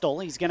pistol,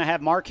 he's going to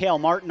have Markel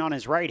Martin on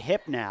his right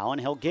hip now, and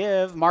he'll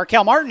give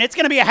Markel Martin. It's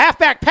going to be a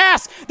halfback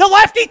pass. The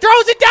lefty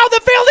throws it down the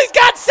field. He's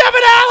got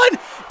Seven Allen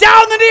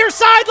down the near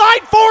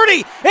sideline,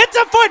 40. It's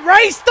a foot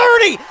race,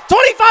 30,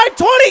 25,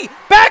 20.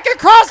 Back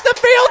across the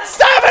field.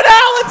 Seven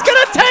Allen's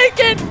going to take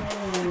it.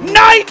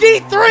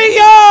 93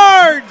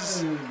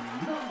 yards.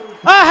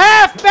 A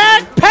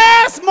halfback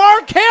pass,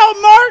 Markel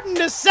Martin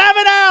to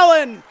Seven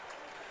Allen.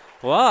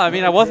 Well, I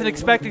mean, I wasn't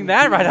expecting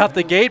that right out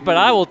the gate, but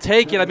I will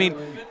take it. I mean,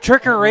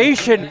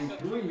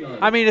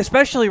 trickeration. I mean,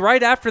 especially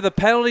right after the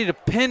penalty to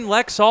pin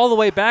Lex all the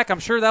way back. I'm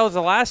sure that was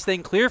the last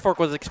thing Clear Fork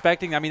was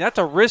expecting. I mean, that's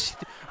a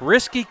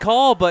risky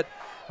call, but,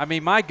 I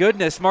mean, my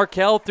goodness,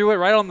 Markel threw it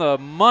right on the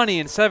money,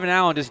 and Seven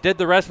Allen just did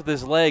the rest with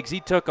his legs. He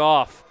took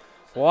off.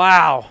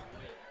 Wow.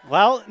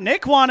 Well,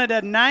 Nick wanted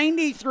a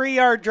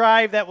 93-yard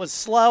drive that was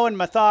slow and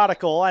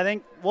methodical. I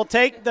think we'll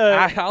take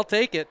I'll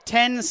take it.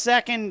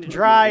 10-second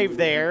drive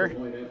there.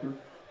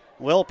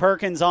 Will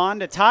Perkins on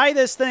to tie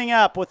this thing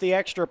up with the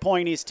extra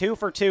point. He's 2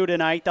 for 2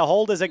 tonight. The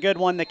hold is a good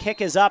one. The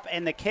kick is up,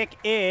 and the kick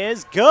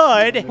is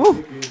good.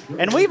 Woo.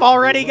 And we've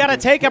already got to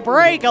take a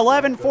break.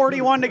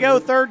 11:41 to go,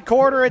 third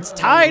quarter. It's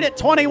tied at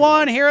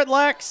 21 here at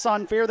Lex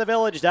on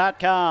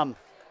FearTheVillage.com.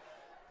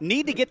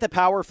 Need to get the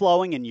power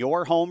flowing in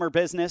your home or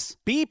business?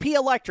 BP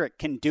Electric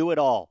can do it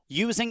all.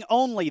 Using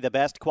only the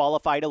best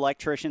qualified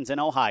electricians in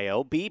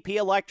Ohio, BP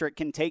Electric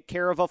can take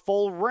care of a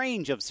full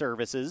range of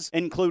services,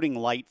 including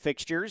light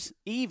fixtures,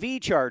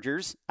 EV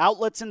chargers,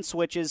 outlets and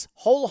switches,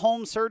 whole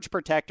home surge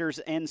protectors,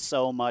 and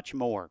so much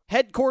more.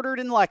 Headquartered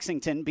in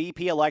Lexington,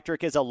 BP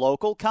Electric is a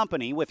local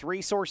company with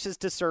resources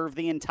to serve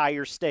the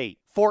entire state.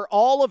 For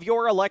all of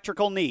your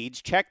electrical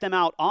needs, check them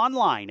out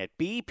online at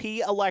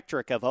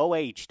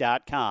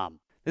bpelectricofoh.com.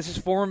 This is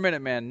former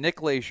Minuteman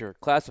Nick Leisure,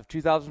 class of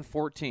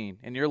 2014,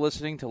 and you're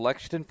listening to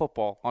Lexington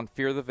Football on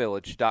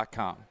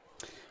FearTheVillage.com.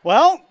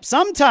 Well,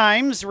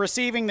 sometimes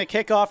receiving the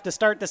kickoff to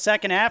start the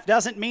second half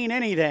doesn't mean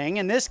anything.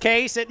 In this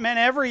case, it meant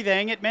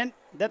everything. It meant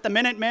that the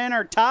Minutemen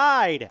are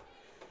tied.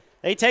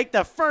 They take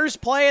the first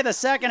play of the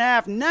second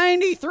half,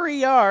 93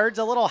 yards,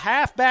 a little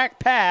halfback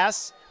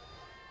pass.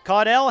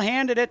 Caudell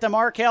handed it to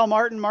Markel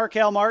Martin.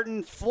 Markel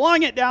Martin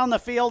flung it down the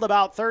field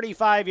about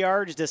 35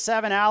 yards to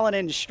Seven Allen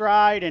in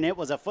stride, and it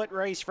was a foot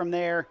race from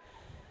there.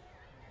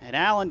 And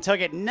Allen took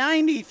it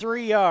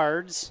 93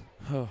 yards.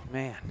 Oh,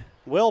 man.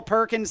 Will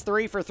Perkins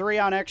 3 for 3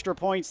 on extra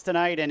points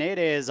tonight, and it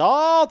is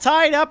all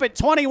tied up at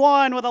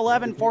 21 with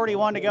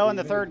 11:41 to go in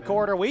the third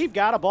quarter. We've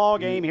got a ball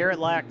game here at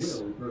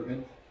Lex.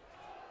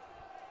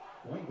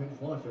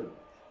 Schlosser.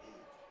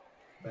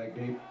 Back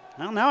deep.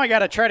 Well, now I got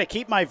to try to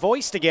keep my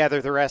voice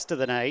together the rest of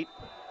the night.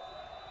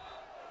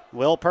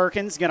 Will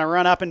Perkins going to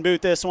run up and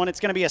boot this one. It's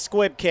going to be a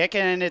squib kick,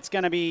 and it's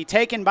going to be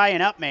taken by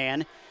an up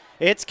man.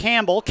 It's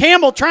Campbell.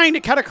 Campbell trying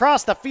to cut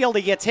across the field.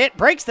 He gets hit,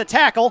 breaks the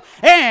tackle,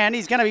 and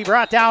he's going to be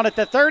brought down at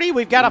the 30.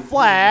 We've got a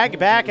flag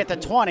back at the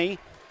 20.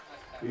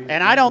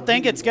 And I don't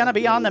think it's going to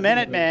be on the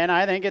Minutemen.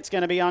 I think it's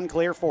going to be on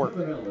Clear Fork.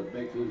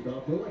 Makes his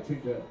stop for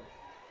Lexington.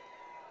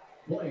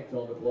 Flags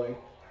on the play.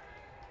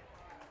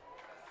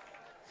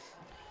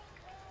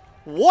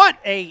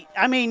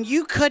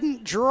 You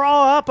couldn't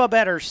draw up a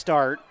better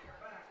start.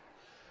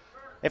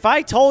 If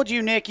I told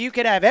you, Nick, you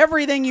could have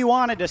everything you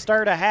wanted to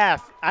start a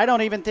half, I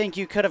don't even think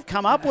you could have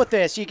come up with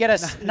this. You get a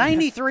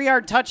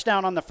 93-yard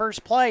touchdown on the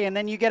first play, and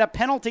then you get a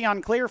penalty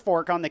on Clear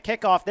Fork on the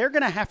kickoff. They're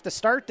going to have to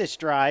start this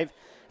drive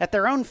at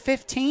their own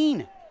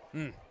 15.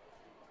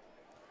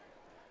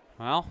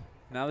 Well,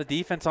 now the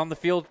defense on the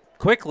field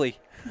quickly.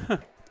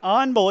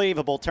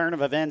 Unbelievable turn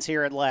of events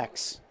here at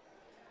Lex.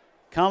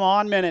 Come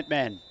on,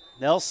 Minutemen.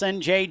 They'll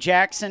send Jay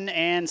Jackson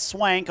and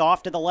Swank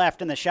off to the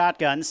left in the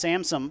shotgun.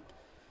 Samson,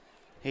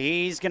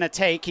 he's going to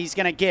take, he's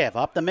going to give.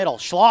 Up the middle,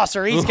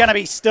 Schlosser, he's going to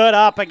be stood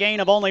up, a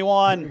gain of only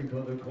one.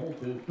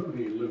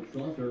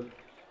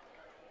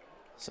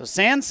 So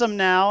Sansom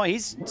now,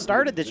 he's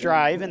started this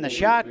drive in the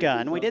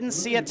shotgun. We didn't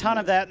see a ton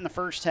of that in the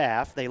first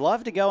half. They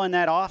love to go in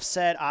that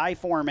offset I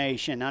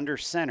formation under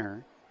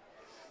center.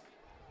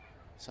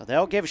 So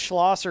they'll give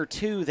Schlosser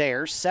 2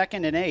 there,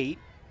 2nd and 8.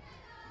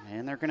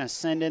 And they're going to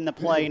send in the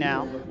play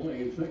now.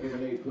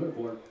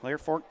 Clear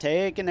Fork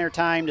taking their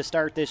time to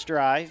start this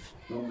drive.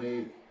 From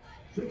the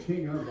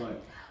 16-yard line.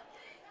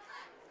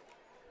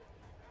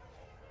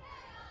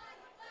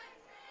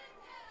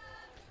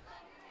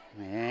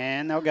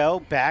 And they'll go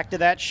back to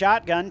that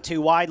shotgun.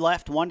 2 wide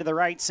left, 1 to the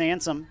right.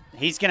 Sansom,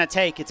 he's going to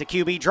take. It's a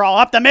QB draw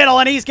up the middle,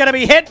 and he's going to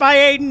be hit by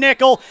Aiden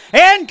Nickel.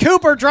 And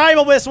Cooper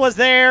Dreibelbis was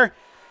there.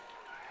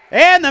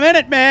 And the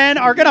Minutemen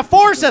are going to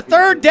force a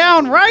 3rd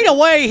down right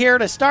away here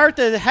to start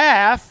the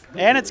half.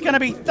 And it's going to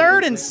be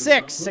 3rd and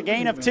 6, a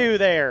gain of 2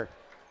 there.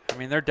 I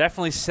mean, they're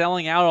definitely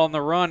selling out on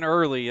the run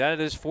early.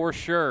 That is for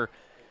sure.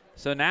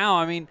 So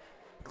now,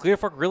 Clear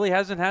Fork really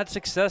hasn't had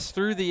success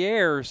through the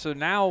air. So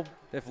now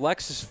if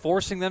Lex is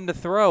forcing them to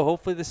throw,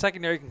 hopefully the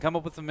secondary can come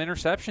up with some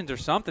interceptions or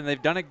something.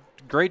 They've done a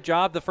great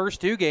job the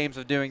first 2 games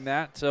of doing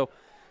that. So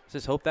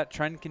just hope that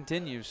trend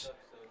continues.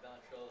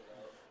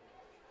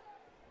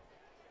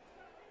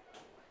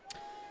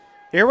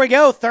 Here we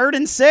go, 3rd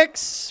and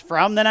 6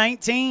 from the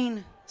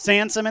 19.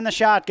 Sansom in the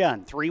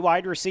shotgun, 3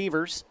 wide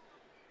receivers.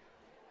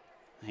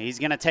 He's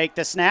going to take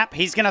the snap.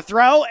 He's going to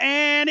throw,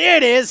 and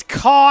it is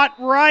caught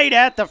right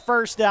at the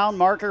first down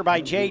marker by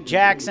Jay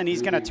Jackson.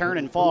 He's going to turn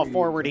and fall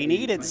forward. He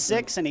needed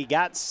 6, and he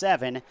got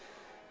 7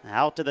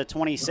 out to the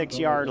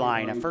 26-yard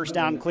line. A first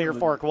down, Clear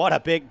Fork. What a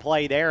big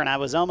play there, and I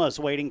was almost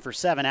waiting for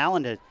Seven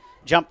Allen to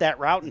jump that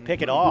route and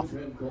pick it off.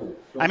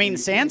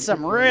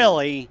 Sansom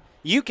really,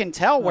 you can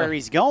tell where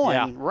he's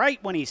going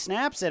right when he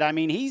snaps it.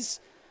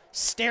 He's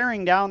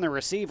staring down the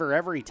receiver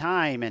every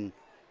time, and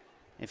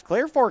if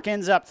Clear Fork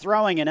ends up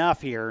throwing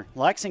enough here,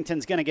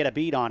 Lexington's going to get a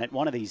beat on it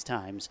one of these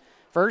times.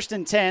 1st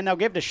and 10, they'll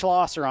give to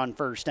Schlosser on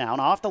first down.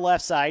 Off the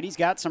left side, he's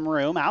got some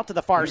room. Out to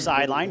the far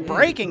sideline,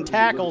 breaking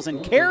tackles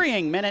and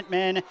carrying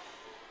Minutemen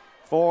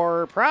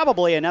for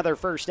probably another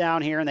first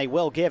down here, and they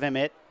will give him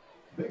it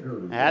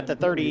at the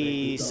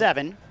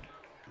 37.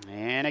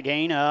 And a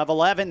gain of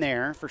 11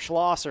 there for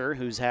Schlosser,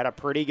 who's had a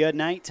pretty good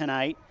night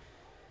tonight.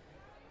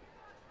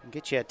 I'll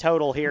get you a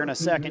total here in a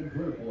second.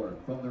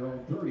 From their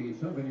own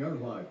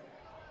 37-yard line.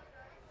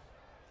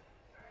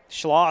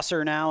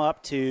 Schlosser now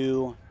up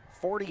to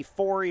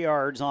 44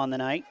 yards on the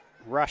night,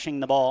 rushing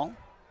the ball.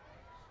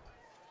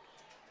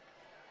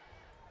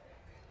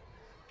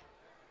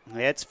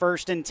 It's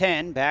 1st and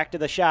 10, back to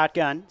the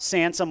shotgun.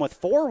 Sansom with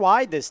 4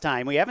 wide this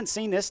time. We haven't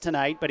seen this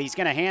tonight, but he's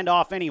going to hand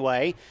off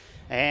anyway.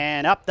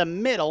 And up the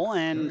middle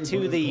and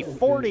to the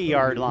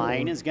 40-yard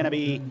line is going to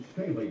be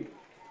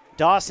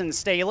Dawson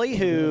Staley,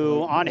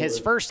 who on his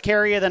first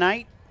carry of the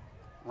night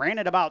ran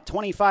it about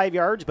 25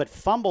 yards, but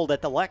fumbled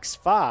at the Lex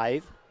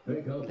 5.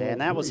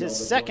 And that was his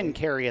second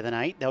carry of the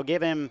night. They'll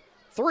give him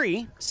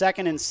 3,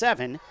 2nd and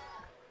 7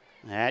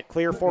 at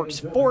Clear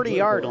Fork's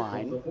 40-yard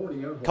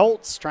line.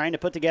 Colts trying to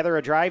put together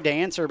a drive to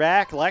answer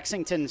back.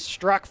 Lexington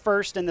struck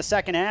first in the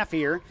second half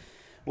here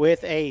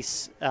with a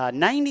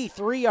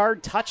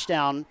 93-yard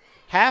touchdown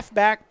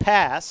halfback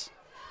pass.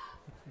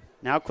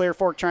 Now Clear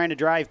Fork trying to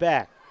drive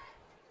back.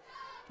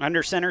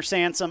 Under center,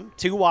 Sansom,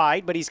 2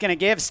 wide, but he's going to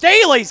give.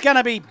 Staley's going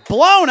to be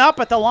blown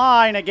up at the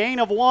line, a gain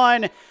of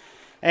 1.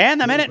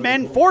 And the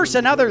Minutemen force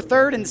another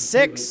 3rd and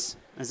 6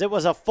 as it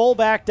was a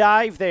fullback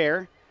dive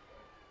there.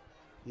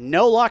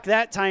 No luck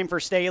that time for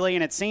Staley,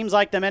 and it seems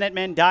like the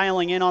Minutemen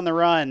dialing in on the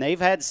run. They've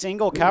had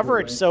single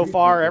coverage so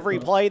far every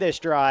play this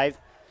drive,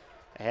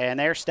 and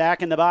they're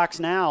stacking the box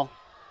now.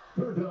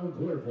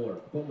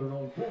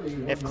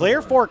 If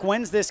Clear Fork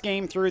wins this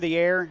game through the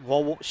air,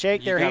 we'll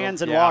shake their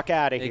hands and walk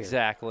out of here.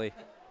 Exactly.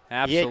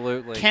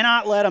 Absolutely. You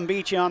cannot let them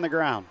beat you on the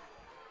ground.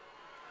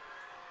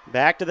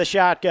 Back to the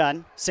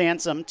shotgun.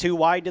 Sansom, 2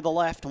 wide to the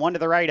left, 1 to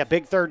the right. A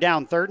big third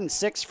down. 3rd and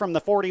 6 from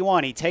the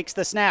 41. He takes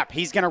the snap.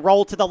 He's going to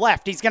roll to the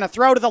left. He's going to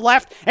throw to the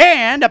left.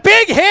 And a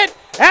big hit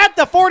at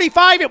the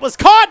 45. It was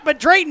caught, but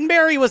Drayton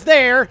Berry was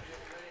there.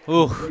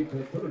 Ooh.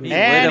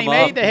 And he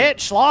made the hit.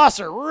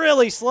 Schlosser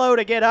really slow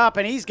to get up,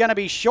 and he's going to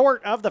be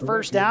short of the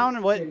first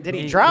down. What, did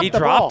he drop the ball?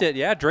 He dropped it,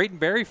 yeah. Drayton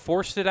Berry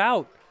forced it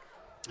out.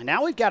 And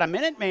now we've got a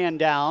Minuteman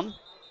down,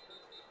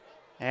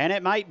 and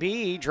it might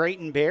be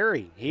Drayton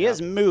Berry. He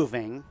is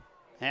moving.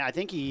 And I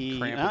think he's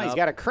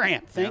got a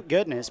cramp. Thank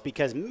goodness,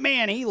 because,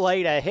 man, he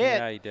laid a hit.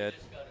 Yeah, he did.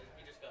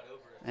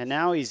 And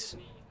now he's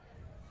 –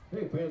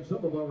 I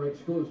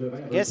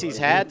guess he's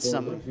had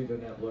some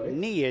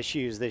knee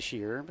issues this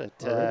year, but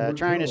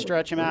trying to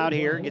stretch him out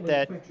here, get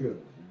that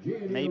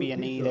maybe a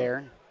knee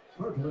there.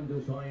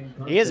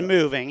 He is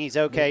moving. He's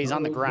okay. He's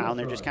on the ground.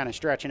 They're just kind of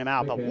stretching him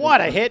out. But what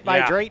a hit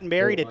by Drayton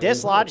Berry to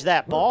dislodge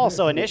that ball.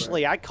 So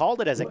initially I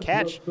called it as a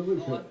catch.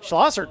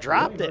 Schlosser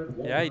dropped it.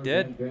 Yeah, he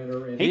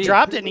did. He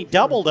dropped it and he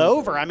doubled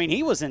over. I mean,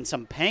 he was in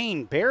some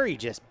pain. Berry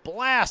just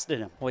blasted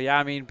him. Well, yeah,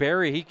 I mean,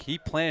 Berry, he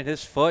planted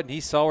his foot and he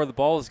saw where the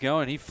ball was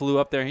going. He flew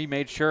up there. He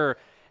made sure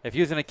if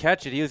he was going to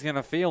catch it, he was going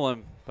to feel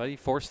him. But he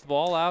forced the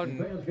ball out,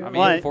 and, I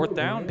mean, 4th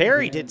down.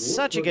 Berry did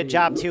such a good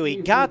job, too. He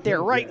got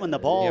there right when the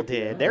ball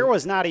did. There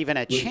was not even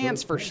a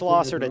chance for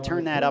Schlosser to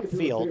turn that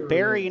upfield.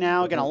 Berry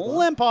now going to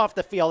limp off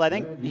the field. I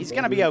think he's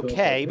going to be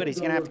okay, but he's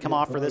going to have to come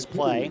off for this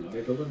play.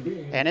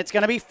 And it's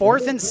going to be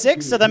 4th and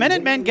 6, so the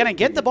Minutemen going to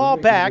get the ball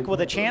back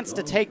with a chance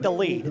to take the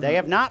lead. They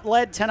have not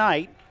led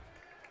tonight.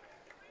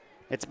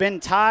 It's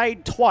been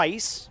tied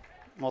twice.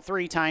 Well,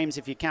 3 times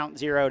if you count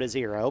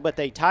 0-0, but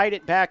they tied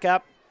it back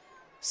up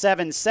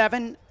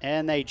 7-7,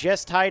 and they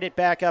just tied it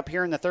back up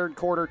here in the 3rd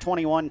quarter,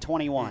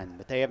 21-21,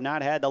 but they have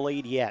not had the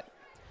lead yet.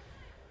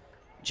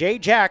 Jay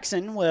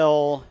Jackson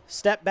will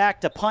step back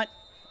to punt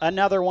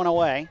another one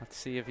away. Let's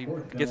see if he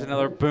gets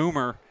another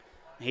boomer.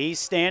 He's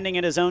standing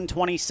at his own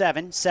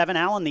 27. Seven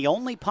Allen, the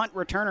only punt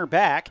returner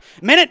back.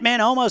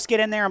 Minutemen almost get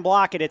in there and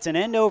block it. It's an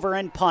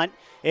end-over-end punt.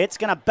 It's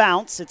going to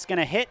bounce. It's going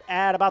to hit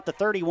at about the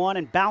 31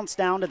 and bounce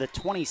down to the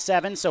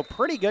 27. So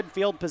pretty good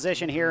field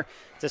position here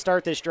to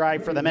start this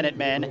drive for the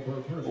Minutemen.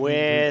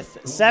 With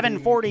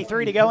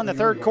 7:43 to go in the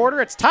 3rd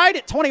quarter, it's tied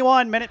at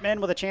 21.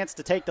 Minutemen with a chance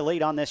to take the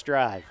lead on this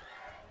drive.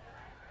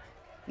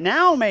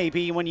 Now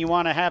maybe when you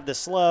want to have the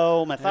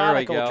slow,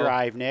 methodical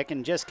drive, Nick,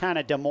 and just kind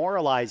of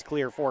demoralize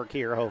Clear Fork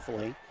here,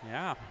 hopefully.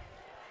 Yeah.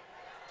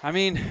 I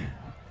mean,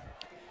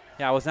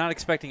 yeah, I was not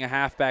expecting a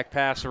halfback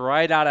pass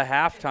right out of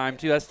halftime,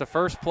 too. That's the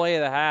first play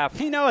of the half.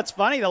 You know, it's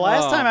funny. The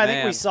last time I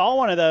think we saw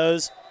one of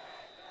those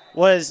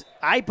was,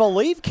 I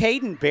believe,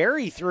 Caden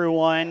Berry threw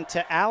one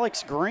to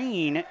Alex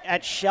Green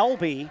at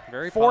Shelby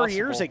 4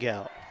 years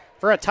ago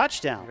for a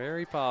touchdown.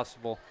 Very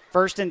possible.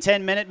 1st and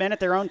 10 Minutemen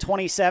at their own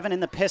 27 in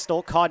the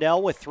pistol.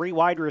 Caudell with 3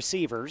 wide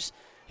receivers.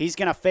 He's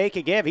going to fake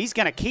a give. He's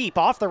going to keep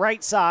off the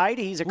right side.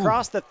 He's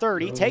across the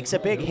 30. Takes a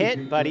big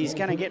hit, but he's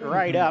going to get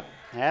right up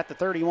at the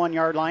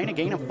 31-yard line. A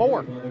gain of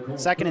 4.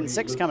 2nd and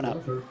 6 coming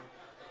up.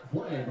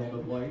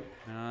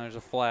 There's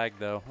a flag,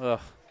 though. Ugh.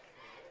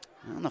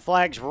 And the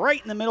flag's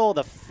right in the middle of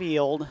the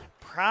field,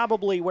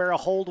 probably where a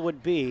hold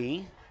would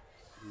be.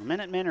 The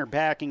Minutemen are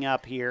backing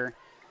up here.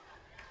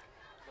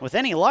 With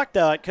any luck,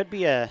 though, it could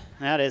be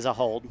that is a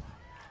hold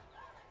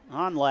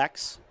on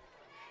Lex.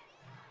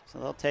 So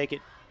they'll take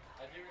it.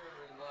 I do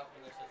remember in luck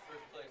when they said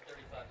first play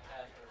 35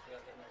 pass rush, that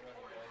running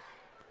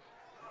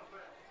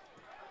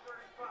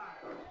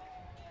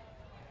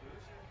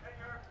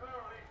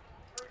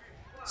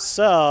back.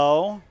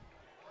 So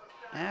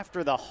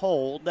after the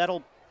hold,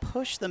 that'll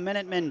push the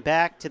Minutemen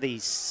back to the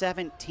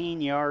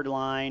 17-yard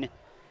line.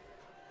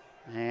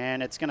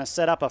 And it's going to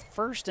set up a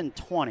 1st and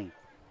 20.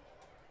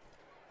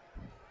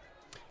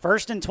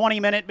 1st and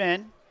 20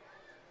 Minutemen.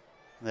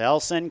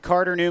 They'll send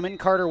Carter Newman,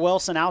 Carter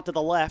Wilson out to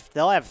the left.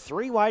 They'll have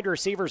 3 wide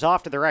receivers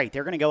off to the right.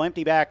 They're going to go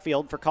empty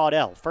backfield for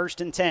Caudell.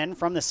 1st and 10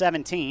 from the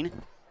 17.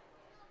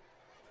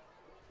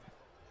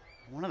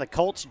 One of the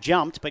Colts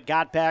jumped but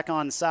got back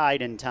on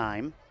side in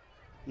time.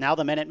 Now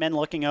the Minutemen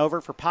looking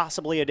over for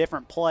possibly a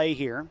different play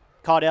here.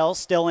 Caudell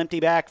still empty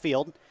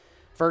backfield.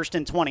 1st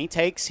and 20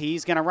 takes.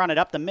 He's going to run it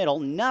up the middle.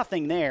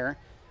 Nothing there.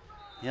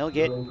 He'll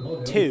get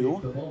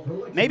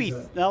 2. Maybe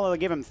they'll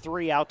give him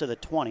 3 out to the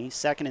 20.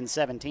 2nd and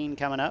 17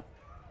 coming up.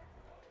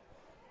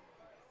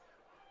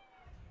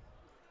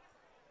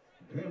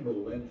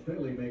 Campbell and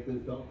Staley make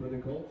this stop for the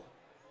Colts.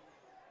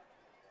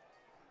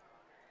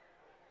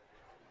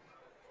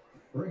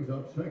 Brings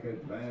up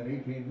 2nd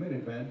and 18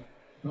 Minutemen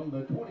from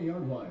the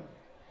 20-yard line.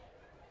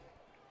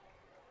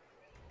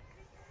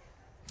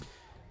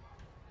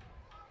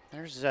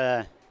 There's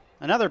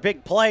another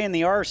big play in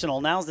the arsenal.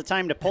 Now's the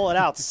time to pull it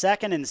out.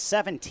 2nd and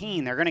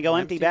 17. They're going to go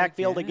empty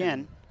backfield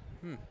again.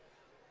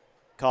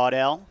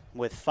 Caudell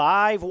with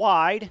 5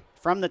 wide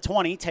from the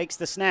 20 takes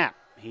the snap.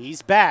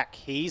 He's back.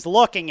 He's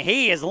looking.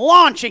 He is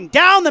launching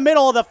down the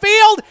middle of the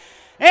field.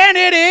 And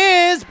it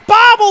is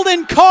bobbled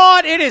and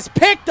caught. It is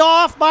picked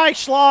off by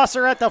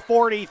Schlosser at the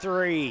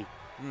 43.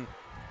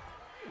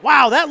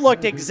 Wow, that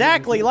looked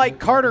exactly like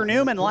Carter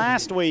Newman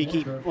last week.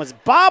 He was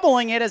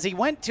bobbling it as he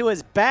went to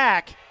his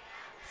back,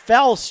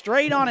 fell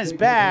straight on his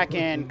back,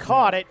 and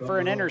caught it for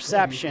an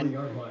interception.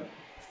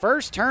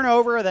 First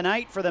turnover of the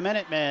night for the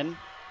Minutemen.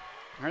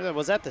 Or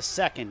was that the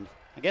second?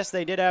 I guess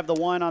they did have the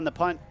one on the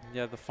punt.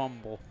 Yeah, the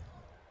fumble.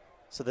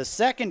 So the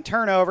second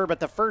turnover, but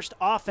the first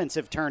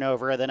offensive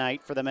turnover of the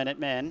night for the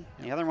Minutemen.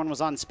 The other one was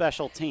on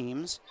special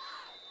teams.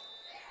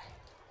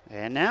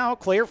 And now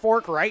Clear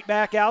Fork right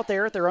back out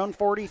there at their own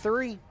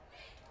 43.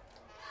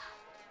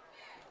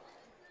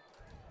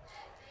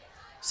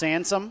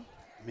 Sansom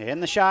in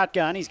the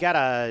shotgun. He's got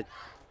a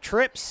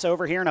trips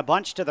over here in a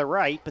bunch to the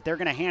right, but they're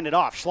going to hand it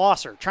off.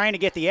 Schlosser trying to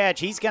get the edge.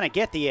 He's going to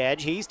get the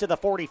edge. He's to the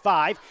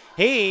 45.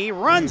 He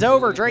runs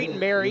over Drayton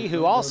Berry,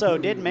 who also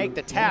did make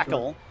the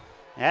tackle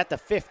at the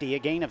 50, a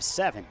gain of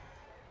 7.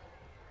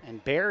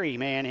 And Berry,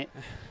 man,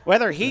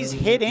 whether he's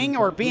hitting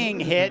or being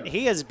hit,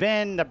 he has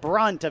been the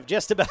brunt of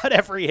just about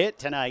every hit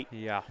tonight.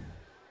 Yeah.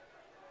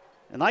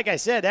 And like I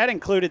said, that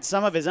included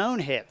some of his own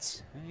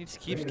hits. He just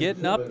keeps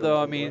getting up,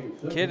 though. I mean,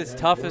 kid is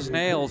tough as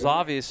nails,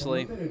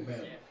 obviously.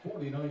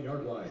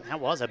 That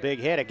was a big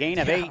hit, a gain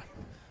of 8.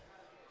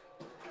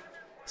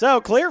 So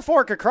Clear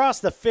Fork across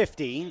the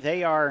 50.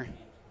 They are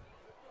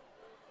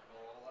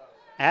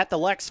at the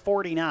Lex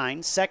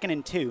 49, 2nd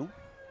and 2.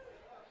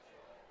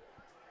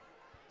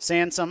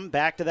 Sansom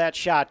back to that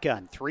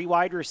shotgun. 3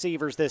 wide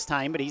receivers this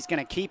time, but he's going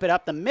to keep it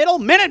up the middle.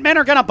 Minutemen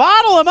are going to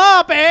bottle him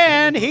up,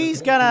 and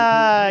he's going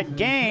to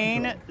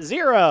gain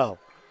 0.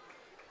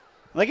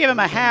 They'll give him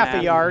a half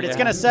a yard. It's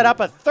going to set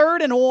up a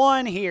 3rd and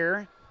 1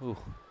 here. Ooh.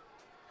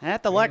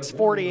 At the Lex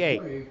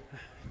 48.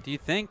 Do you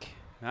think?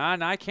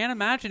 I can't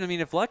imagine. I mean,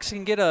 if Lex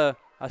can get a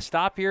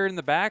stop here in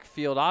the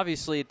backfield,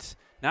 obviously it's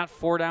not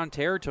 4-down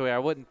territory, I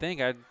wouldn't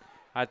think.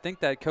 I'd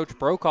think that Coach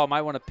Brokaw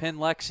might want to pin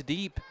Lex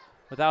deep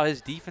with how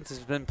his defense has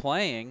been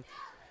playing.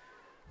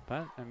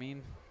 But, I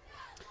mean,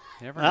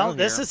 you never know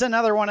this here. is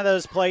another one of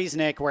those plays,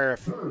 Nick, where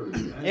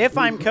if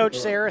I'm Coach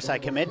Saris, I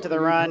commit to the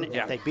run.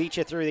 Yeah. If they beat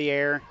you through the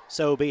air,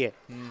 so be it.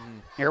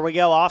 Here we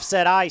go,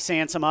 offset I,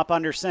 Sansom up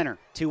under center.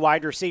 2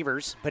 wide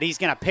receivers, but he's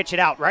going to pitch it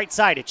out right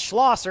side. It's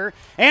Schlosser,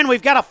 and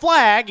we've got a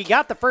flag. He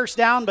got the first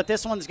down, but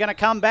this one's going to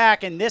come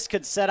back, and this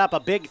could set up a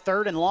big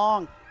 3rd and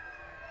long.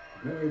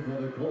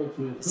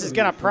 This is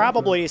going to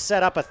probably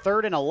set up a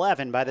 3rd and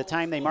 11 by the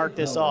time they mark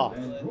this off.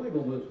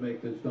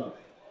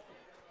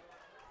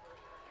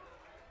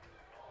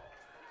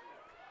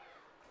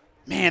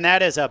 Man,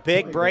 that is a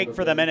big break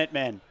for the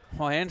Minutemen.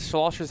 Well, and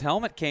Schlosser's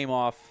helmet came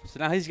off,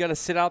 so now he's got to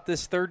sit out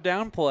this 3rd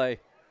down play.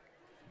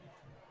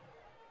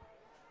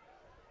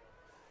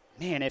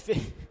 Man, if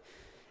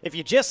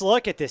you just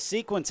look at this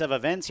sequence of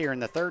events here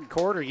in the 3rd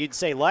quarter, you'd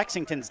say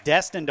Lexington's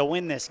destined to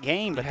win this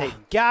game, but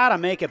they've got to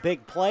make a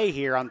big play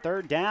here on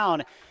 3rd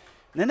down,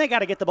 and then they got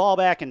to get the ball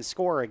back and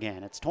score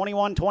again. It's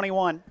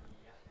 21-21.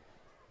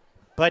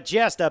 But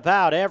just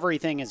about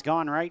everything has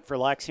gone right for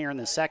Lex here in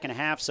the second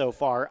half so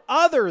far,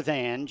 other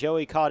than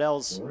Joey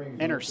Caudell's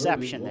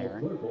interception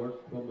there.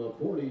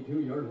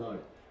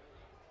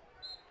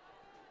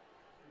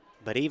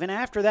 But even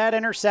after that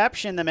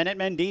interception, the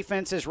Minutemen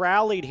defense has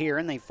rallied here,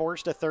 and they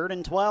forced a 3rd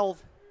and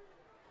 12.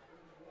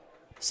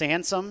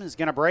 Sansom is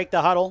going to break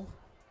the huddle.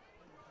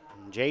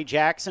 Jay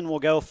Jackson will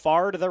go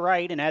far to the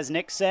right, and as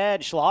Nick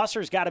said,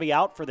 Schlosser's got to be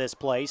out for this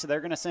play, so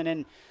they're going to send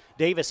in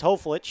Davis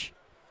Hoflich.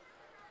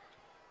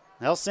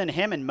 They'll send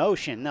him in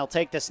motion. They'll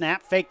take the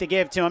snap, fake the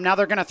give to him. Now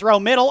they're going to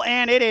throw middle,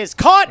 and it is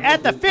caught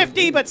at the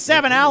 50, but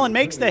Seven Allen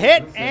makes the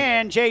hit,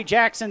 and Jay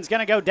Jackson's going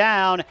to go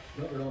down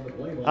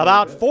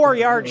about 4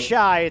 yards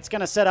shy. It's going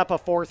to set up a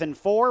 4th and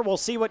 4. We'll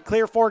see what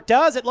Clear Fork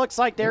does. It looks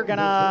like they're going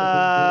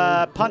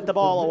to punt the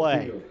ball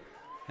away.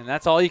 And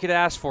that's all you could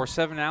ask for.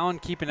 Seven Allen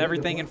keeping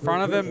everything in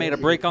front of him, made a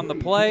break on the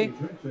play,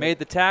 made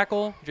the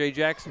tackle. Jay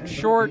Jackson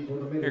short.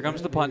 Here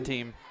comes the punt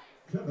team.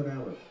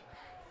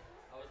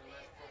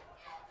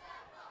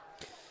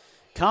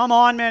 Come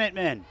on,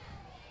 Minutemen.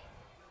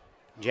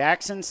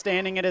 Jackson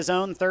standing at his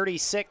own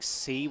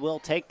 36. He will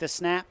take the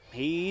snap.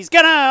 He's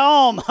going to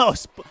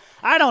almost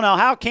 – I don't know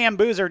how Cam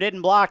Boozer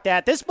didn't block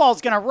that. This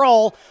ball's going to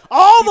roll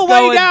all the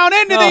way down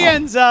into the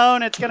end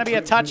zone. It's going to be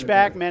a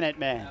touchback,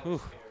 Minutemen.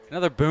 Ooh,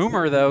 another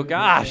boomer, though.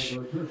 Gosh,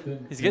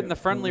 he's getting the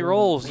friendly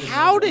rolls.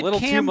 How did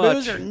Cam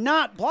Boozer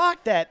not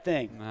block that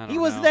thing? He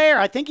was there.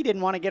 I think he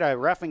didn't want to get a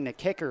roughing the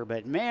kicker,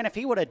 but, man, if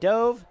he would have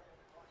dove –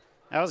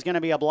 that was going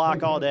to be a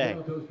block all day.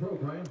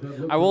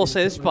 I will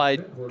say this is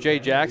probably Jay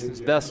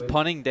Jackson's best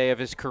punting day of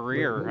his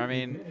career. I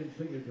mean,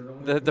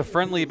 the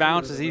friendly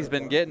bounces he's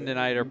been getting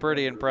tonight are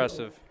pretty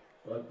impressive.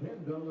 A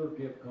 $10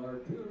 gift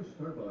card to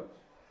Starbucks.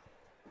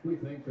 We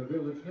thank the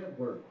Village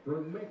Network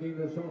for making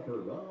this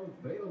offer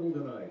available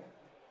tonight.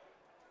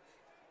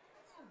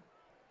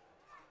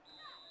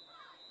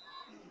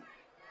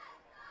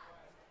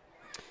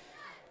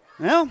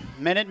 Well,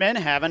 Minutemen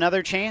have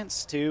another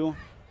chance to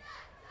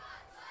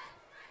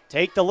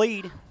take the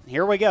lead.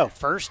 Here we go.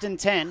 1st and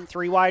 10.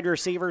 3 wide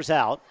receivers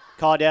out.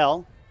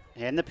 Caudell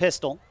in the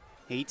pistol.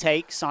 He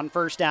takes on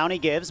 1st down. He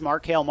gives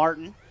Markel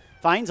Martin.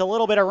 finds a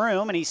little bit of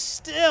room, and he's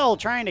still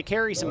trying to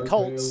carry some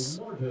Colts.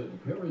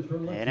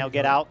 And he'll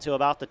get out to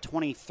about the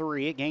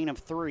 23, a gain of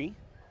 3.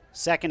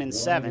 2nd and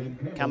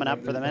 7 coming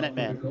up for the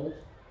Minutemen.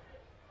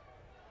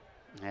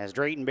 As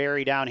Drayton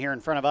Berry down here in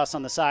front of us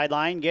on the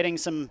sideline getting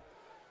some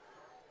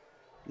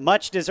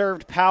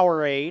much-deserved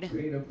Powerade.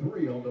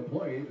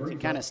 He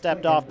kind of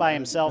stepped off by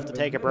himself to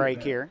take a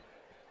break here.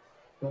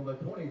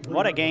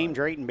 What a game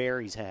Drayton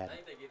Berry's had. I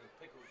think they gave him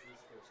pickle juice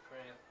for his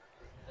cramp.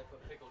 They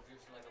put pickle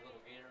juice in like a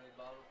little Gatorade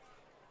bottle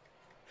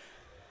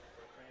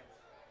for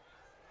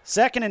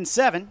cramps. 2nd and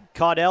 7.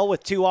 Caudell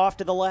with 2 off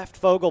to the left.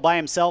 Fogle by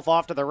himself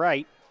off to the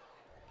right.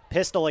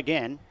 Pistol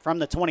again from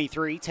the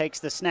 23, takes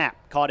the snap.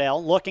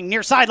 Caudell looking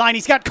near sideline.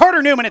 He's got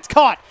Carter Newman. It's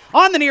caught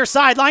on the near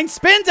sideline.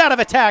 Spins out of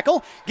a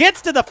tackle.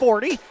 Gets to the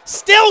 40.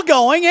 Still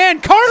going.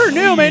 And Carter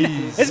Newman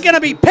is going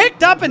to be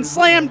picked up and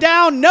slammed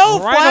down. No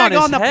flag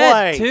on the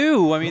play.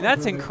 Too. I mean,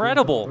 that's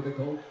incredible.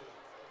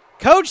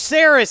 Coach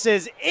Saris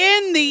is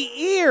in the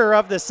ear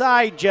of the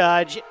side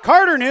judge.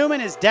 Carter Newman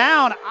is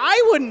down.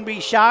 I wouldn't be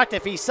shocked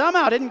if he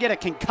somehow didn't get a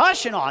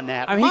concussion on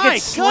that. I mean, he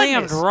gets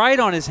slammed right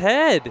on his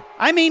head.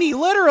 I mean, he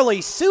literally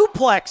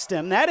suplexed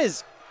him. That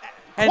is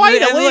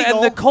quite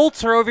illegal. And the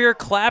Colts are over here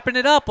clapping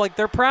it up like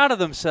they're proud of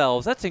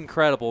themselves. That's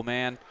incredible,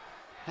 man.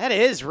 That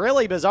is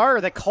really bizarre.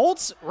 The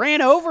Colts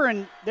ran over,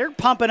 and they're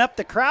pumping up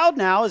the crowd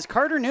now as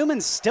Carter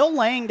Newman's still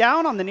laying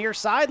down on the near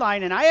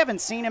sideline, and I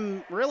haven't seen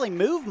him really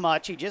move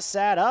much. He just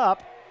sat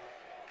up.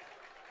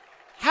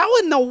 How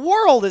in the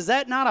world is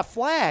that not a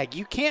flag?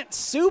 You can't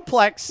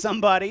suplex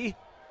somebody.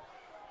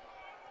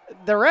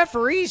 The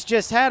referees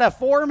just had a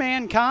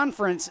 4-man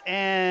conference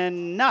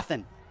and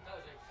nothing.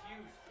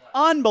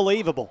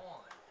 Unbelievable.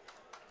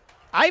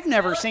 I've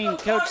never seen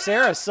Coach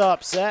Saris so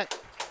upset.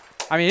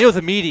 I mean, it was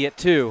immediate,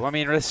 too. I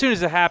mean, as soon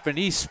as it happened,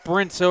 he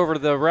sprints over to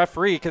the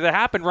referee because it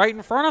happened right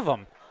in front of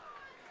him.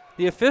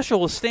 The official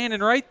was standing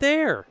right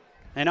there.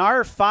 In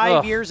our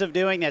 5 years of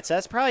doing this,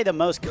 that's probably the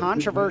most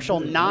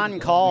controversial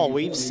non-call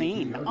we've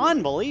seen.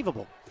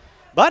 Unbelievable.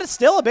 But it's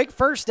still a big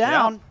first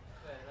down.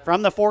 Yeah.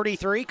 From the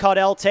 43,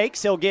 Caudell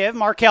takes, he'll give.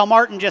 Markel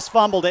Martin just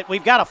fumbled it.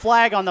 We've got a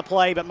flag on the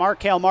play, but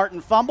Markel Martin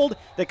fumbled.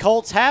 The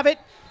Colts have it,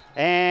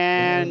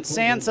 and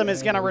Sansom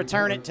is going to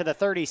return it to the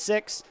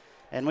 36.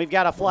 And we've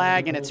got a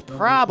flag, and it's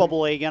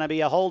probably going to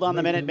be a hold on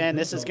the Minutemen.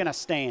 This is going to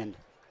stand.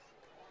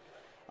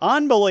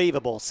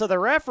 Unbelievable. So the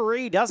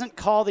referee doesn't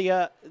call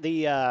the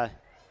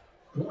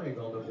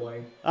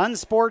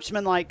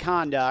unsportsmanlike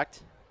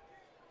conduct.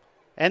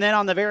 And then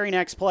on the very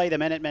next play, the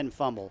Minutemen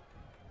fumble.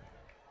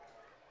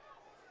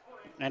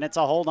 And it's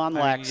a hold on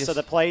Lex. So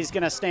the play's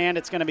going to stand.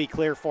 It's going to be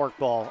clear fork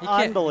ball.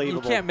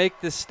 Unbelievable. You can't make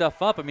this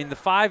stuff up. I mean, the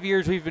 5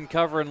 years we've been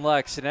covering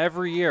Lex, and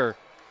every year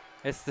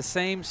it's the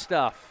same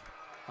stuff.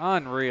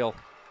 Unreal.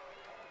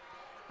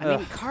 I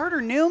mean,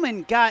 Carter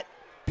Newman got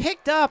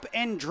picked up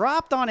and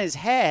dropped on his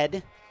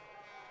head.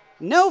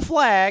 No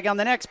flag. On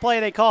the next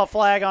play, they call a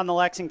flag on the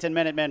Lexington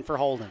Minutemen for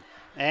holding.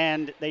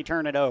 And they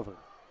turn it over.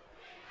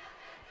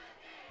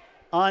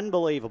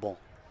 Unbelievable.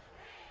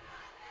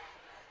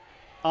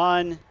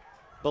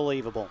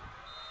 Unbelievable.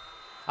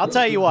 I'll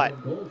tell you what.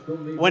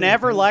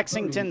 Whenever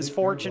Lexington's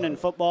fortune in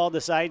football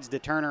decides to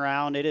turn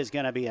around, it is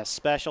going to be a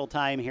special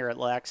time here at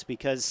Lex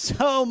because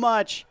so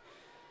much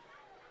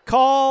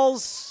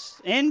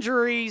calls,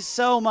 injuries,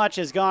 so much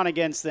has gone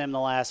against them the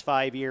last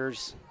 5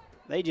 years.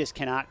 They just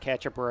cannot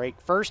catch a break.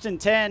 1st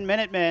and 10,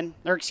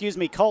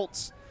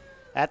 Colts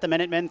at the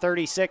Minutemen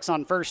 36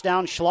 on first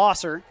down.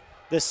 Schlosser,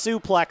 the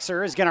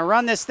suplexer, is going to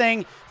run this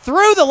thing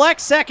through the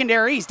Lex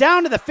secondary. He's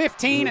down to the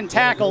 15 and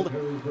tackled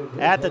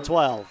at the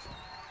 12.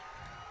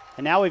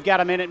 And now we've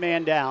got a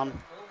Minuteman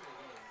down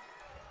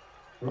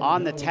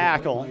on the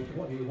tackle.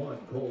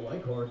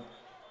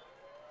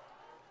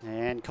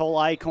 And Cole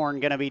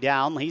Eichhorn going to be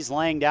down. He's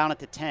laying down at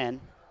the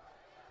 10.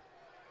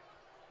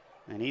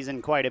 And he's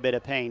in quite a bit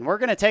of pain. We're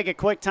going to take a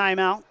quick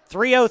timeout.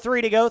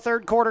 3:03 to go,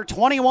 third quarter,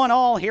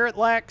 21-all here at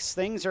Lex.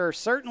 Things are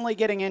certainly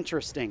getting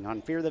interesting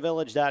on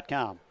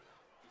fearthevillage.com.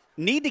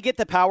 Need to get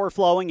the power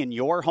flowing in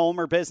your home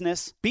or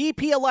business?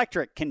 BP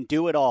Electric can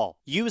do it all.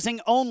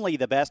 Using only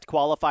the best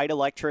qualified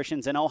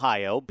electricians in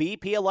Ohio,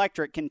 BP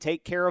Electric can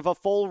take care of a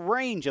full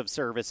range of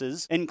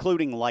services,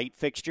 including light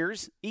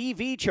fixtures,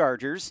 EV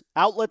chargers,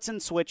 outlets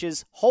and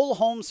switches, whole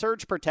home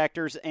surge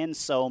protectors, and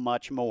so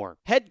much more.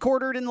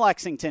 Headquartered in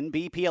Lexington,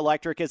 BP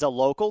Electric is a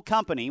local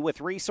company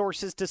with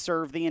resources to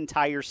serve the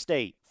entire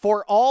state.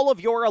 For all of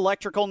your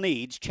electrical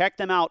needs, check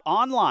them out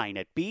online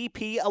at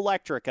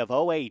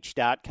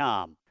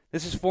bpelectricofoh.com.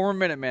 This is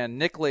former Minuteman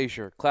Nick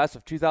Leisure, class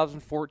of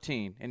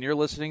 2014, and you're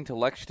listening to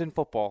Lexington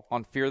Football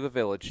on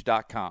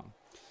fearthevillage.com.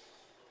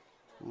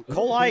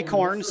 Cole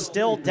Eichhorn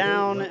still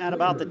down at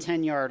about the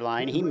 10-yard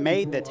line. He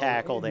made the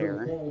tackle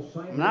there.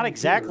 I'm not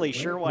exactly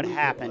sure what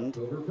happened.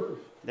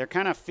 They're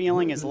kind of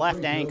feeling his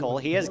left ankle.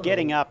 He is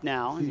getting up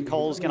now, and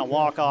Cole's going to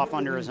walk off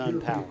under his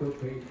own power.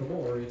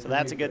 So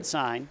that's a good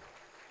sign.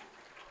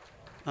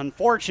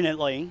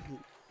 Unfortunately,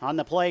 on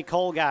the play,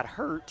 Cole got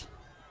hurt.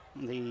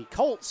 The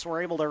Colts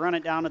were able to run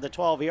it down to the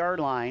 12-yard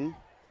line,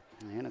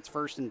 and it's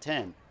 1st and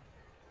 10.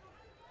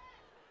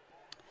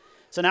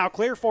 So now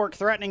Clear Fork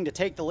threatening to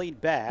take the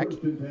lead back.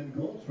 First and 10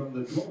 Colts from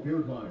the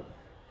 12-yard line.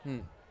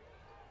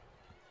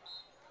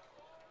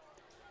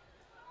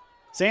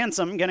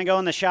 Sansom going to go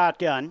in the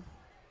shotgun.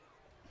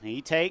 He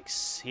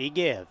takes, he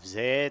gives.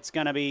 It's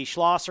going to be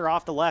Schlosser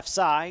off the left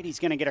side. He's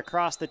going to get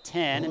across the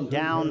 10 and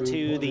down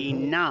to the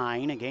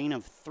 9, a gain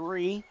of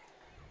 3.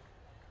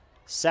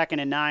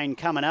 2nd and 9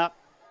 coming up.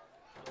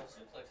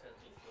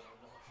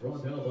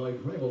 Brought down by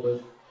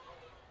Gravelist.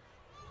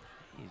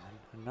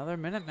 Another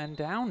Minutemen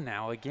down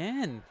now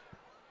again.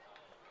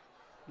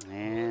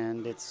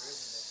 And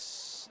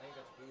it's,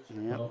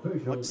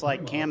 looks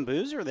like Cam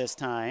Boozer this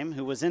time,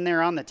 who was in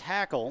there on the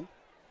tackle.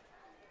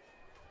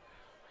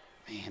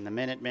 Man, the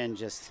Minutemen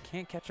just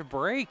can't catch a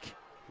break.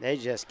 They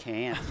just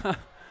can't.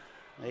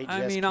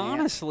 I mean,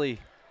 honestly.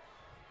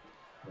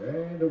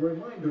 And a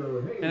reminder,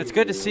 And it's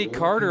good to see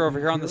Carter over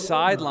here on the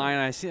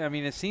sideline. I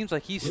mean, it seems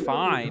like he's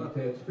fine.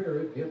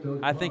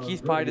 I think he's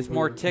probably just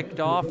more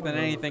ticked off than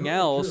anything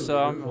else.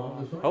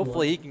 So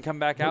hopefully he can come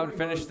back out and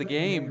finish the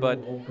game.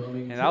 But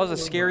that was a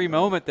scary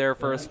moment there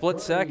for a split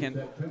second.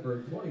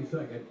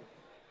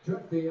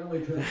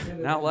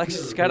 Now Lex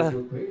has got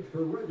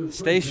to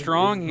stay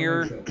strong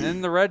here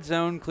in the red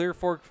zone. Clear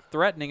Fork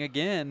threatening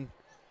again.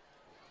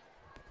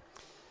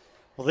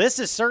 Well, this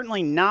is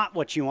certainly not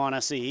what you want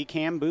to see.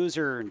 Cam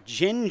Boozer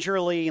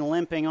gingerly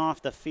limping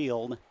off the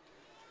field.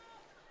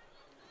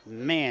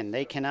 Man,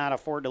 they cannot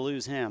afford to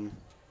lose him.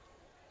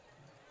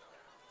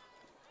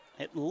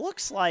 It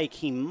looks like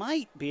he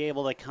might be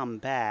able to come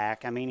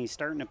back. I mean, he's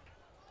starting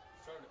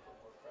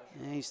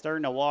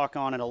to walk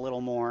on it a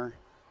little more.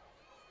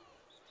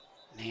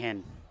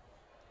 Man,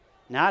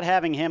 not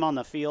having him on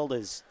the field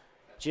is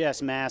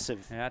just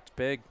massive. Yeah, that's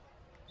big.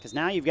 Because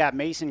now you've got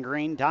Mason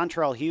Green,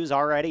 Dontrell Hughes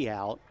already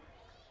out.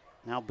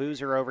 Now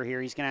Boozer over here,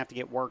 he's going to have to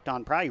get worked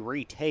on, probably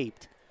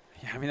retaped.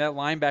 Yeah, I mean, that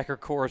linebacker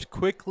core is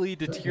quickly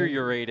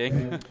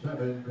deteriorating.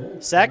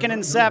 2nd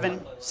and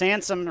 7.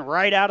 Sansom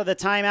right out of the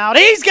timeout.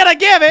 He's going to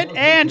give it,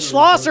 and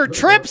Schlosser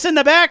trips in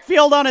the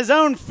backfield on his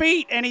own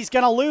feet, and he's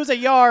going to lose a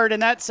yard,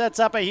 and that sets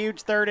up a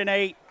huge 3rd and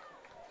 8.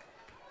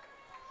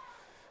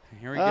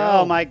 Here we go.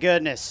 Oh, my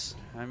goodness.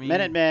 I mean,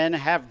 Minutemen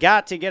have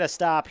got to get a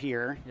stop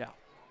here. Yeah.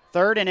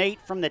 3rd and 8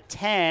 from the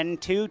 10,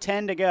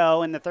 2:10 to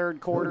go in the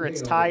third quarter.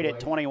 It's tied at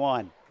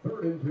 21.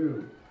 3rd and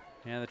 2.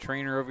 Yeah, the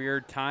trainer over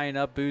here tying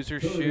up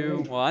Boozer's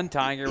shoe. Well,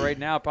 untying it right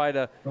now, probably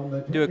to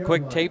do a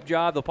quick tape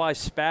job. They'll probably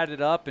spat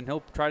it up, and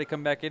he'll try to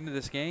come back into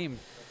this game.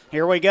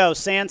 Here we go,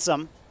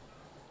 Sansom.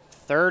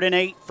 3rd and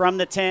 8 from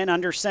the 10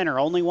 under center.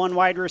 Only one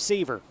wide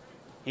receiver.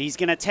 He's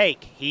going to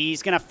take.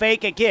 He's going to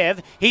fake a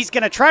give. He's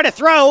going to try to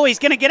throw. He's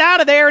going to get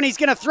out of there, and he's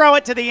going to throw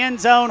it to the end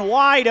zone.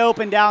 Wide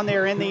open down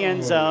there in the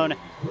end zone.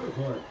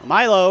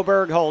 Milo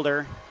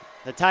Bergholder,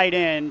 the tight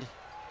end,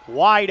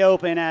 wide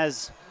open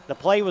as the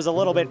play was a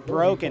little bit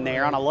broken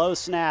there on a low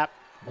snap.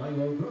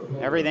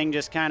 Everything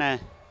just kind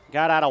of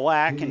got out of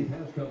whack, and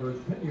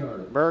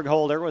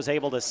Bergholder was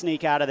able to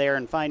sneak out of there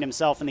and find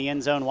himself in the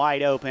end zone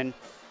wide open.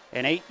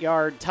 An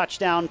 8-yard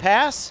touchdown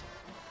pass.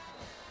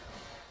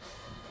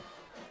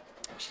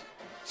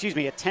 Excuse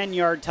me, a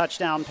 10-yard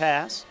touchdown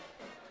pass.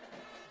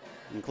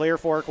 And Clear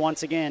Fork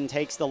once again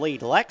takes the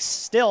lead. Lex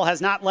still has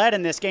not led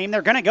in this game.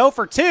 They're going to go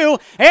for 2,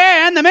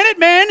 and the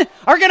Minutemen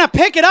are going to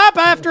pick it up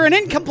after an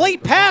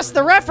incomplete pass.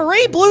 The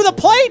referee blew the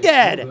play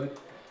dead.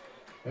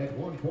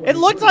 It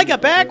looked like a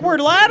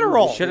backward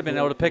lateral. Should have been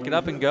able to pick it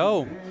up and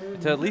go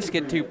to at least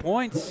get 2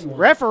 points.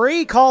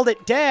 Referee called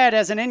it dead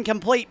as an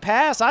incomplete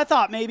pass. I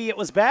thought maybe it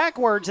was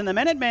backwards, and the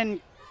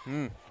Minutemen,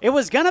 it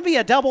was going to be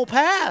a double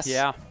pass.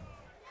 Yeah.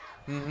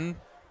 Mm-hmm.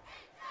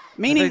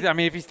 Meaning, I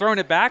mean, if he's throwing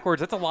it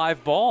backwards, that's a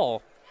live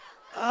ball.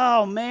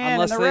 Oh, man,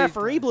 and the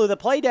referee blew the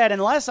play dead.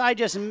 Unless I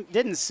just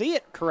didn't see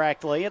it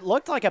correctly. It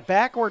looked like a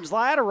backwards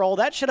lateral.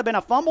 That should have been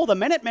a fumble. The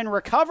Minutemen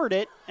recovered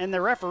it, and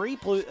the referee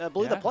blew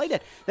the play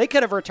dead. They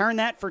could have returned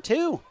that for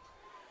 2.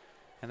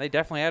 And they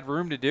definitely had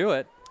room to do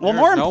it. Well,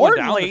 There's more no one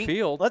down importantly, the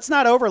field. let's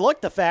not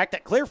overlook the fact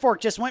that Clear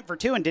Fork just went for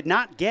 2 and did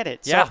not get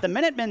it. So Yeah. if the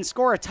Minutemen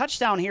score a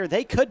touchdown here,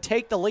 they could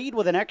take the lead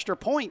with an extra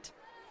point.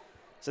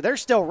 So they're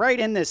still right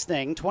in this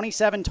thing,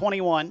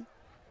 27-21.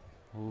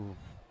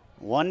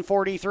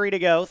 1:43 to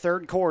go,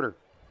 third quarter.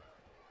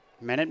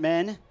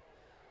 Minutemen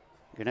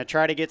going to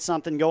try to get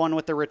something going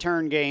with the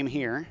return game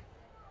here.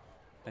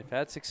 They've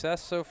had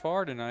success so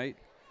far tonight,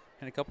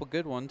 and a couple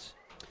good ones.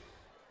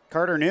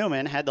 Carter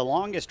Newman had the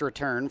longest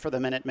return for the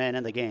Minutemen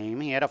in the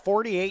game. He had a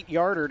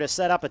 48-yarder to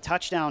set up a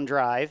touchdown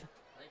drive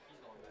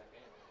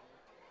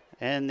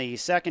in the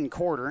second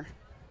quarter.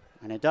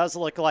 And it does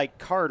look like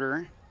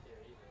Carter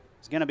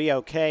is going to be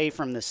okay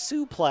from the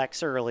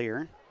suplex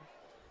earlier.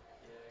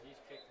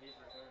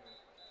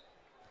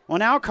 Well,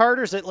 now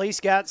Carter's at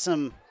least got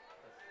some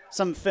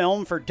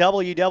film for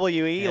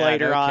WWE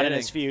later on in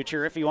his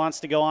future if he wants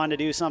to go on to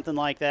do something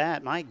like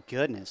that. My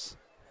goodness.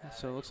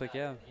 So it looks like,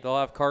 they'll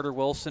have Carter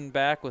Wilson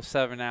back with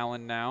Sevin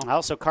Allen now.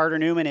 Also, Carter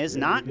Newman is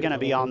not going to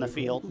be on the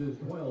field.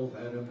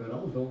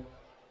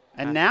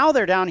 And now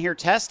they're down here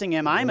testing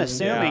him, I'm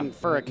assuming,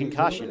 for a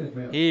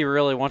concussion. He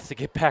really wants to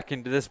get back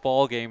into this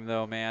ball game,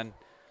 though, man.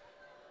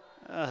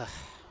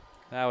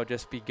 That would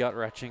just be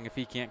gut-wrenching if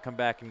he can't come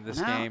back into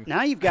this game.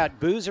 Now you've got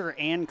Boozer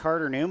and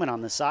Carter Newman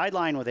on the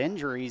sideline with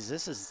injuries.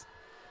 This is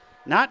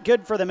not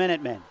good for the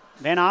Minutemen.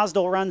 Van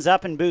Osdol runs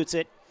up and boots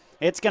it.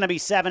 It's going to be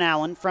Seven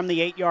Allen from the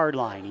 8-yard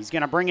line. He's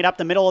going to bring it up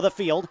the middle of the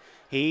field.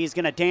 He's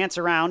going to dance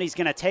around. He's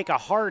going to take a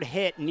hard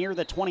hit near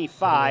the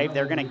 25.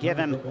 They're going to give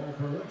him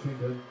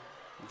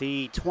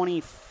the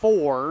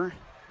 24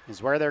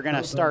 is where they're going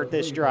to start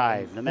this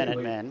drive, the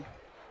Minutemen.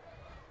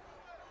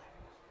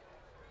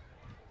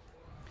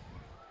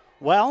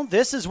 Well,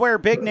 this is where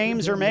big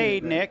names are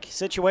made, Nick.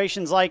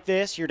 Situations like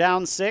this, you're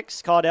down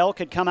 6. Caudell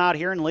could come out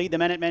here and lead the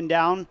Minutemen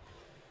down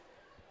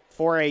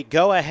for a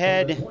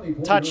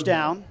go-ahead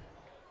touchdown.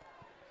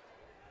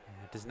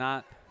 It does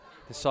not.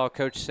 I saw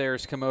Coach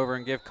Sayers come over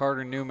and give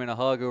Carter Newman a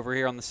hug over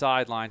here on the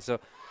sideline, so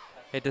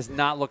it does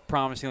not look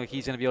promising like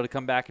he's going to be able to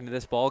come back into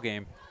this ball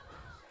game.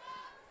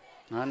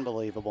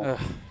 Unbelievable.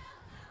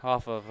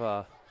 Off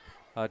of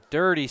a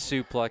dirty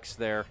suplex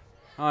there.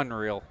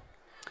 Unreal.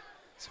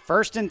 It's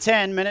 1st and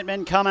 10.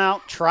 Minutemen come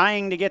out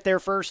trying to get their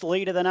first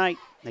lead of the night.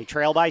 They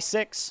trail by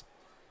 6.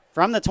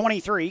 From the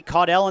 23,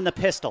 Caudell in the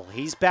pistol.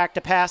 He's back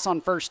to pass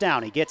on 1st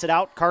down. He gets it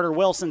out. Carter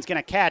Wilson's going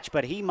to catch,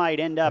 but he might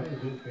end up,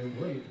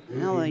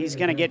 well, he's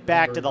going to get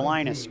back to the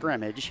line of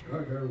scrimmage.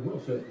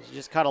 He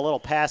just caught a little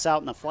pass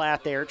out in the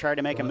flat there, tried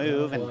to make a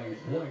move, and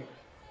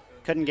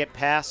couldn't get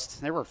past.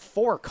 There were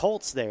 4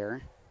 Colts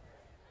there.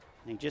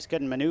 He just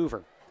couldn't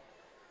maneuver.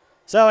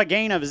 So a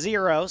gain of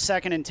 0,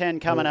 2nd and 10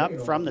 coming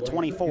up from the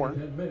 24.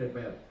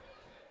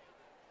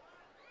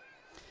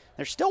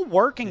 They're still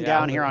working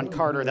down here on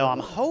Carter, though. I'm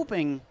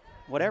hoping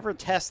whatever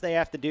test they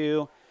have to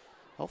do,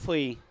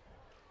 hopefully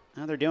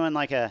they're doing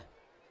like a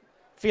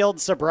field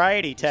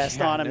sobriety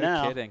test on him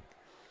now. Kidding.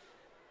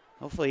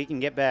 Hopefully he can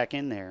get back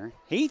in there.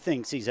 He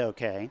thinks he's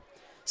okay.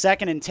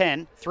 2nd and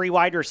 10, 3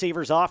 wide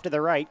receivers off to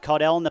the right.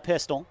 Caudell in the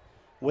pistol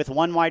with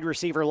 1 wide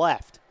receiver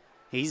left.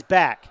 He's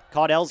back.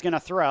 Caudell's going to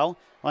throw.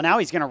 Well, now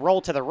he's going to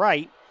roll to the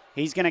right.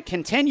 He's going to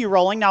continue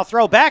rolling. Now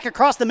throw back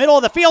across the middle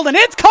of the field, and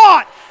it's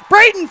caught.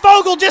 Braden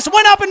Fogel just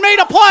went up and made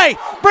a play,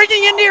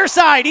 bringing it near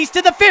side. He's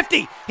to the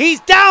 50.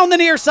 He's down the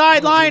near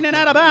sideline and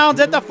out of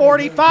bounds at the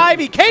 45.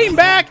 He came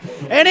back,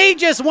 and he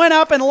just went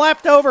up and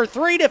leapt over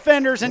 3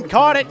 defenders and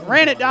caught it,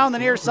 ran it down the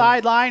near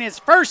sideline. His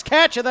first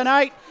catch of the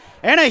night,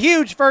 and a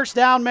huge first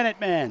down,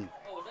 Minutemen.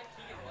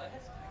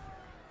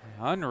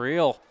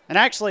 Unreal. And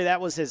actually, that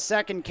was his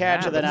 2nd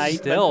catch of the night.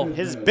 Still.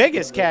 His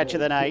biggest catch of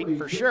the night,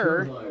 for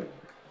sure.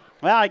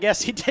 Well, I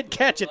guess he did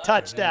catch a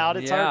touchdown.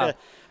 It's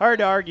hard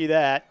to argue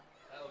that.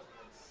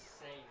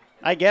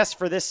 I guess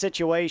for this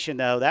situation,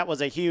 though, that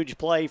was a huge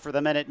play for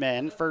the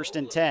Minutemen, 1st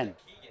and 10.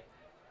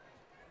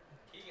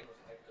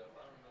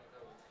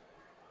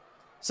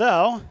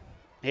 So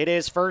it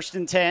is 1st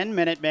and 10,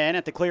 Minutemen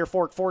at the Clear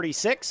Fork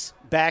 46.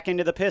 Back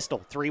into the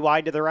pistol. 3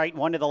 wide to the right,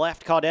 1 to the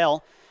left.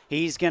 Caudell.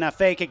 He's going to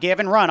fake a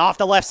give and run off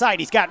the left side.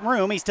 He's got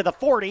room. He's to the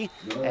 40,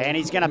 and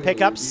he's going to pick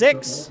up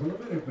 6.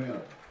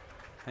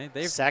 Hey,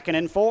 2nd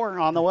and 4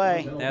 on the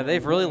way. Yeah,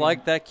 they've really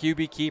liked that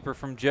QB keeper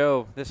from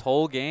Joe this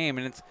whole game,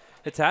 and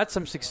it's had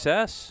some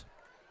success.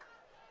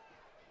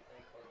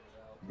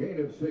 Gain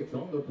of 6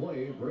 on the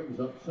play brings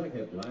up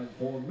 2nd line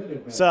for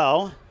Minutemen.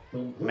 So,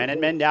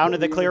 Minutemen down to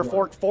the Clear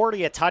Fork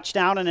 40. A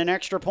touchdown and an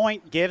extra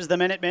point gives the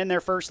Minutemen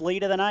their first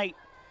lead of the night.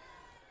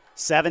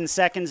 7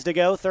 seconds to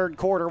go, 3rd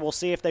quarter. We'll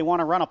see if they want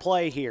to run a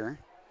play here.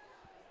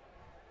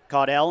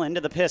 Caudell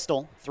into the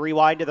pistol. 3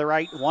 wide to the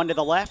right, 1 to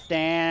the left,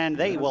 and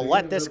they will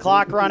let this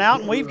clock run out,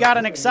 and we've got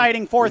an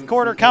exciting 4th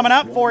quarter coming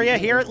up for you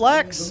here at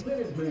Lex.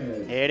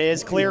 It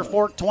is Clear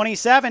Fork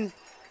 27,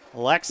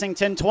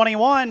 Lexington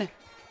 21.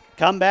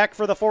 Come back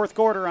for the 4th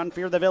quarter on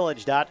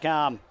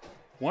fearthevillage.com.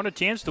 Want a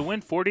chance to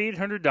win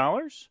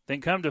 $4,800?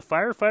 Then come to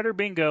Firefighter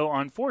Bingo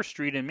on 4th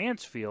Street in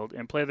Mansfield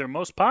and play their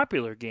most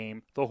popular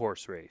game, the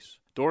horse race.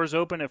 Doors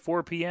open at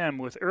 4 p.m.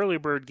 with early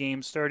bird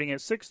games starting at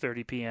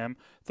 6:30 p.m.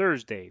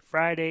 Thursday,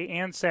 Friday,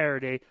 and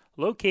Saturday,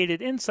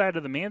 located inside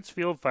of the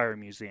Mansfield Fire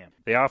Museum.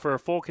 They offer a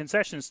full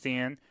concession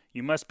stand.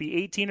 You must be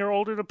 18 or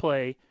older to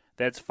play.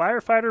 That's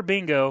Firefighter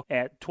Bingo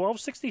at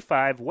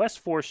 1265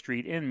 West 4th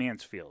Street in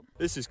Mansfield.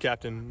 This is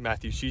Captain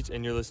Matthew Sheets,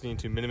 and you're listening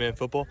to Minuteman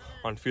Football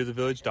on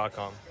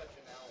fearthevillage.com.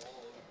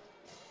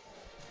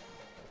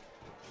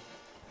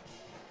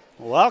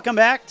 Welcome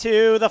back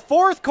to the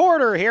 4th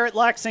quarter here at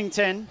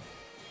Lexington,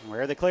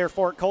 where the Clear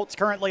Fork Colts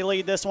currently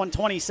lead this one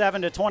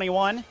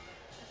 27-21.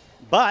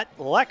 But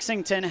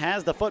Lexington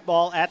has the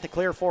football at the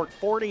Clear Fork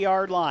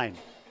 40-yard line.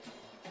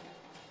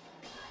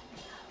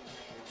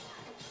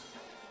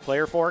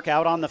 Clear Fork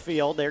out on the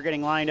field. They're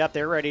getting lined up.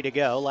 They're ready to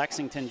go.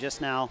 Lexington just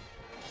now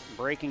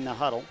breaking the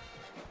huddle.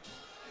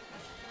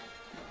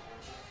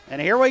 And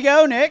here we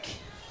go, Nick.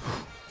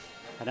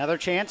 Another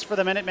chance for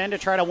the Minutemen to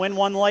try to win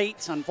one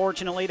late.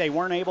 Unfortunately, they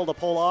weren't able to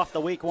pull off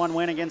the Week 1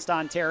 win against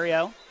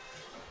Ontario.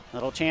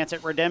 Little chance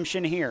at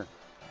redemption here.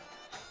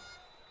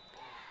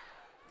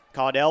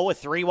 Caudell with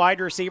 3 wide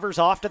receivers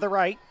off to the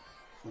right.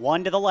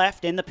 1 to the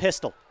left in the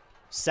pistol.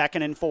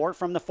 2nd and 4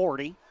 from the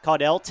 40.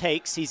 Caudell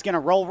takes. He's going to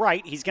roll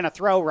right. He's going to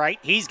throw right.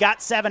 He's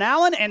got Seven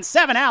Allen, and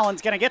Seven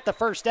Allen's going to get the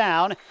first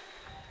down.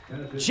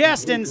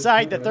 just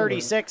inside the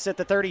 36 at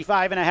the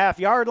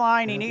 35.5-yard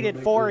line. He needed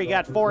 4. He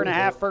got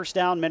 4.5. First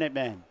down,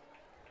 Minutemen.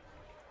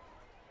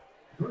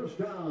 First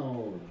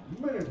down,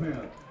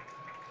 Minutemen.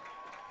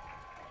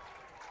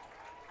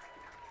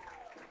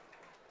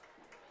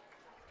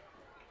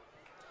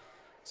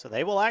 So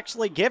they will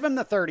actually give him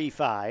the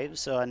 35.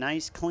 So a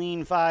nice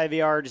clean 5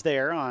 yards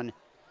there on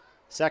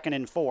 2nd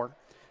and 4.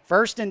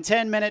 1st and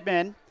 10,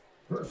 Minutemen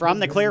from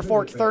the Clear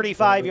Fork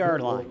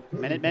 35-yard line.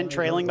 Minutemen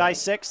trailing by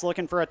 6,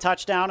 looking for a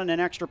touchdown and an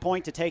extra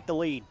point to take the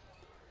lead.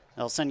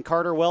 They'll send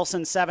Carter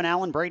Wilson, 7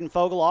 Allen, Braden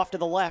Fogel off to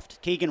the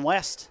left. Keegan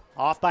West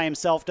off by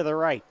himself to the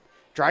right.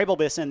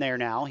 Dreibelbiss in there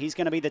now. He's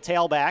going to be the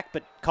tailback,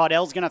 but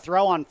Caudell's going to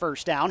throw on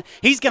first down.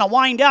 He's going to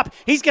wind up.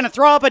 He's going to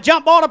throw up a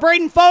jump ball to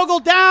Braden Fogel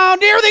down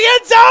near the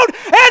end zone,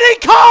 and he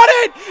caught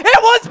it!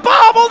 It was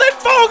bobbled, and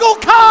Fogel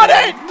caught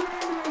it!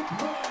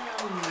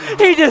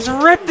 He just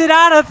ripped it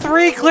out of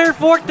 3 Clear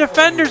Fork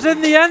defenders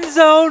in the end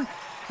zone,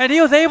 and he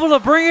was able to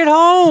bring it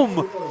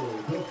home.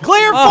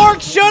 Clear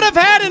Fork should have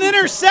had an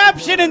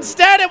interception.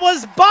 Instead, it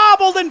was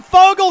bobbled, and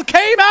Fogel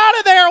came out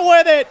of there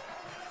with it.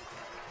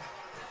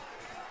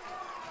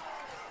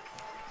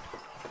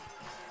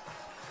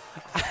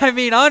 I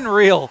mean,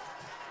 unreal.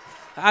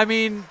 I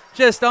mean,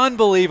 just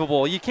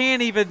unbelievable. You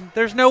can't even,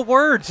 there's no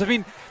words. I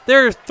mean,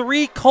 there are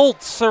 3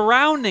 Colts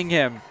surrounding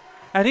him,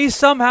 and he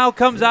somehow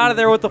comes out of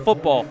there with the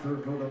football.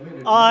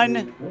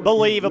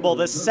 Unbelievable.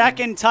 The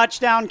 2nd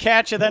touchdown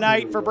catch of the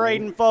night for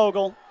Braden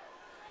Fogel.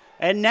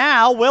 And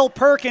now Will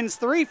Perkins,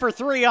 3 for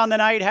 3 on the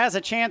night, has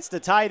a chance to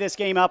tie this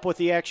game up with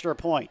the extra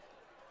point.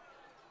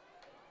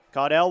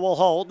 Caudell will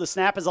hold. The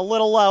snap is a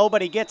little low,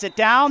 but he gets it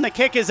down. The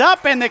kick is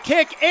up, and the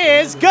kick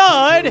is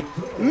good.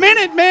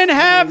 Minutemen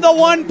have the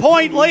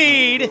 1-point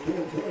lead.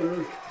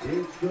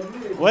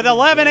 With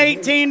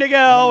 11:18 to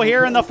go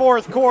here in the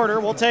 4th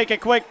quarter, we'll take a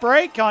quick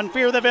break on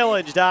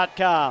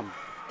fearthevillage.com.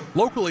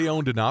 Locally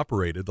owned and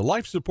operated, the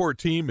Life Support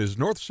Team is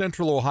North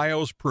Central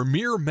Ohio's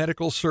premier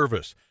medical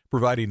service,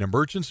 providing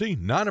emergency,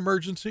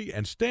 non-emergency,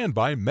 and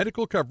standby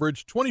medical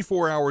coverage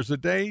 24 hours a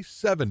day,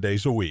 7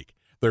 days a week.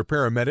 Their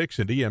paramedics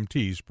and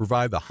EMTs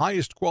provide the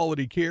highest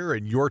quality care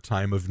in your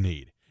time of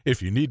need.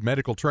 If you need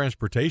medical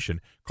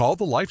transportation, call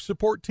the Life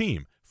Support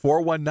Team,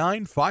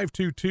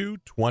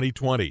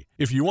 419-522-2020.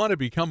 If you want to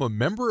become a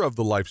member of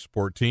the Life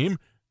Support Team,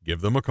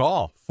 give them a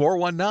call,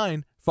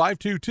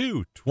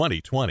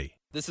 419-522-2020.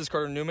 This is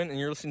Carter Newman, and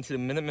you're listening to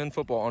Minutemen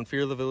Football on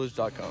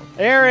fearthevillage.com.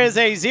 There is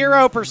a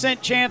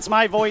 0% chance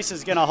my voice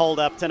is going to hold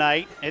up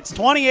tonight. It's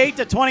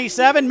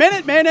 28-27,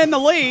 Minutemen in the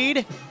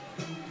lead.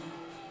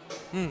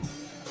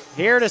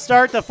 Here to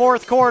start the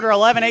 4th quarter,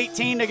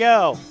 11:18 to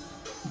go.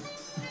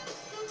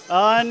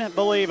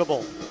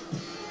 Unbelievable.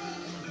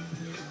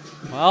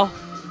 Well,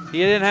 he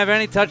didn't have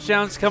any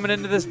touchdowns coming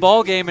into this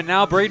ball game, and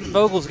now Braden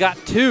Fogel's got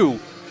 2.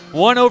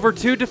 1 over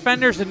 2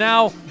 defenders, and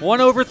now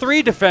 1 over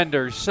 3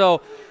 defenders.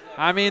 So,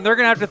 I mean, they're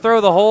going to have to throw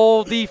the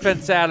whole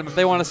defense at him if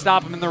they want to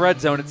stop him in the red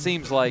zone, it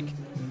seems like.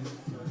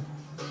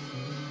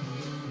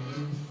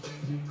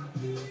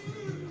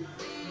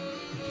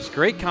 Just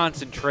great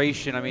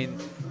concentration. I mean,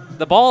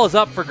 the ball is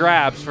up for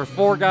grabs for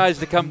 4 guys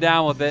to come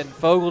down with it, and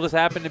Fogel just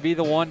happened to be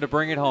the one to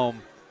bring it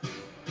home.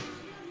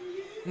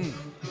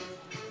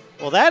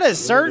 Well, that has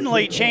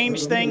certainly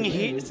changed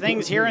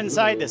things here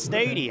inside the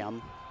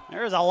stadium.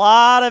 There's a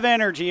lot of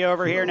energy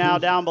over here now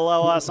down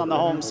below us on the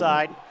home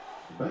side.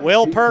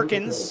 Will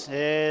Perkins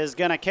is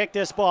going to kick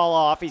this ball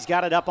off. He's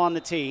got it up on the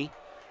tee.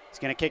 He's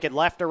going to kick it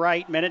left to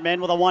right.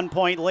 Minutemen with a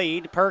 1-point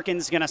lead.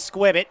 Perkins going to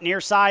squib it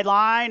near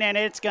sideline, and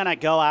it's going to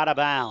go out of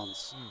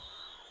bounds.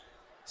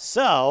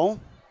 So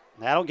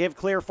that'll give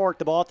Clear Fork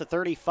the ball at the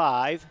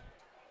 35.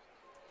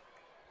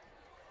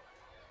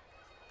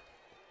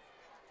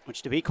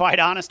 Which, to be quite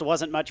honest,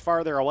 wasn't much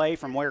farther away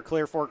from where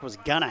Clear Fork was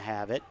going to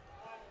have it.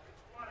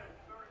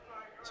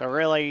 So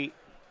really,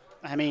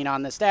 I mean,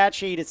 on the stat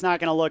sheet, it's not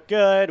going to look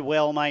good.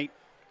 Will might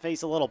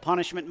face a little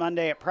punishment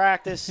Monday at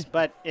practice,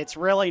 but it's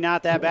really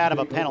not that bad of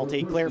a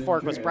penalty. Clear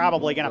Fork was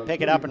probably going to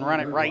pick it up and run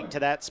it right to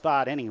that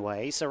spot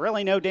anyway. So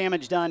really no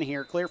damage done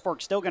here. Clear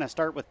Fork's still going to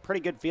start with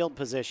pretty good field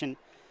position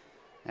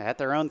at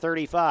their own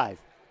 35.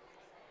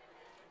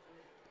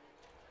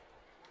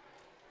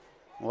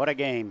 What a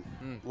game.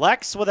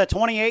 Lex with a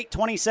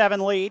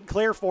 28-27 lead.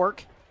 Clear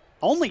Fork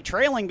only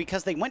trailing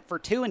because they went for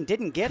 2 and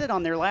didn't get it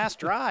on their last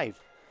drive.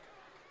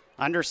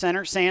 Under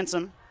center,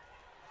 Sansom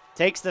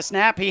takes the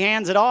snap. He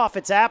hands it off.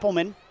 It's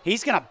Appleman.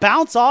 He's going to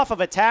bounce off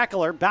of a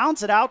tackler,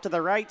 bounce it out to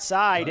the right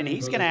side, and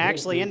he's going to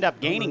actually end up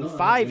gaining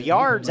 5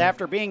 yards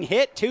after being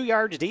hit 2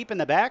 yards deep in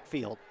the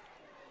backfield.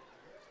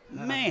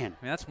 Man. I mean,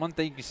 that's one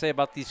thing you can say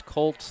about these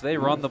Colts. They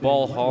run the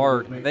ball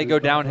hard. They go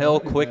downhill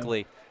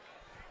quickly.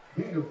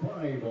 Gain of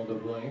 5 on the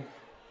play.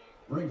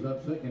 Brings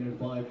up 2nd and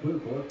 5, Clear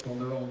Fork from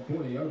their own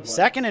 40-yard line.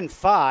 2nd and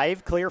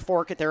 5, Clear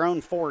Fork at their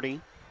own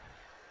 40.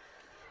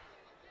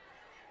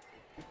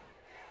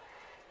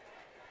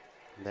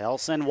 They'll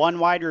send 1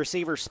 wide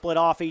receiver split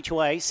off each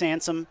way.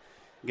 Sansom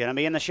going to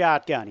be in the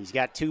shotgun. He's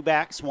got 2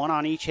 backs, 1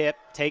 on each hip.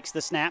 Takes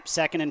the snap,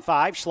 2nd and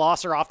 5.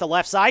 Schlosser off the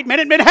left side.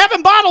 Minutemen have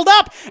him bottled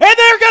up, and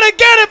they're going to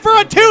get him for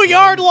a 2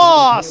 4-yard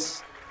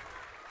loss.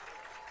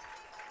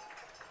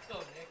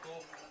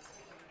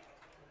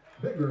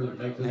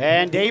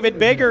 And David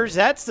Biggers,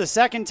 that's the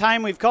second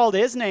time we've called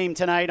his name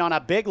tonight on a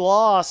big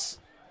loss.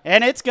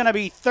 And it's going to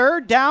be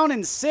 3rd down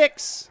and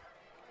 6.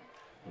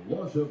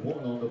 Loss of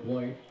 1 on the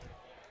play.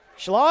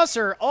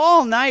 Schlosser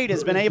all night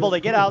has been able to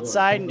get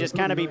outside and just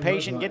kind of be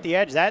patient and get the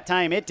edge. That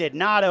time it did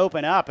not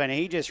open up, and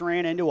he just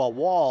ran into a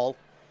wall.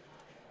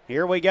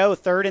 Here we go,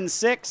 3rd and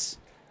 6.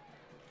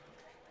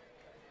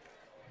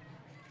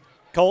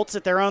 Colts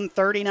at their own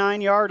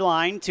 39-yard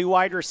line. 2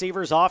 wide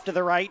receivers off to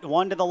the right,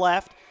 1 to the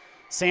left.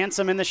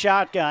 Sansom in the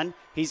shotgun.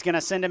 He's going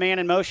to send a man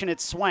in motion.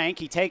 It's Swank.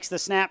 He takes the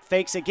snap,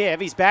 fakes a give.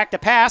 He's back to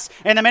pass,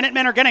 and the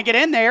Minutemen are going to get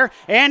in there,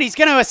 and he's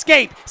going to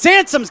escape.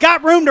 Sansom's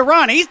got room to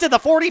run. He's to the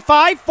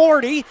 45,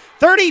 40,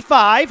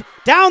 35,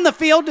 down the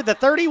field to the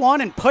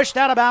 31, and pushed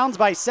out of bounds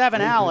by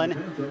Seven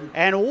Allen.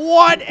 And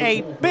what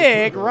a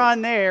big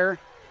run there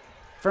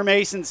for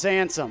Mason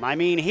Sansom. I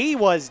mean, he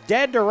was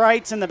dead to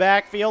rights in the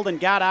backfield and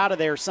got out of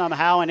there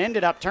somehow and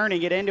ended up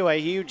turning it into a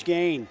huge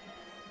gain.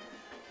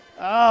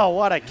 Oh,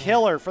 what a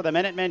killer for the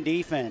Minutemen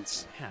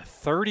defense. Yeah,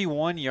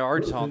 31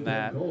 yards on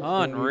that.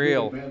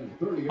 Unreal.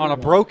 On a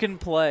broken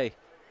play.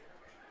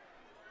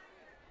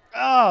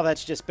 Oh,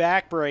 that's just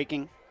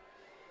backbreaking.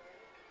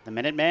 The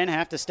Minutemen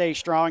have to stay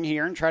strong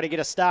here and try to get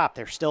a stop.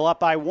 They're still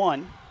up by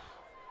 1.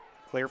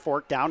 Clear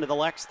Fork down to the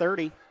Lex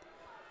 30.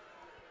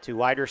 2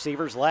 wide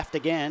receivers left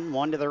again,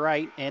 1 to the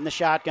right in the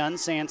shotgun.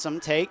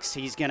 Sansom takes.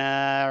 He's going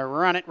to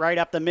run it right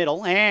up the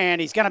middle, and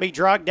he's going to be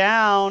drugged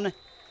down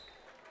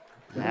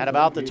at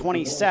about the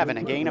 27,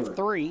 a gain of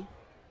 3.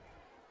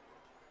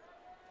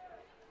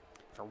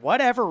 For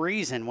whatever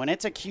reason, when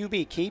it's a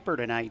QB keeper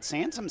tonight,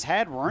 Sansom's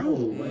had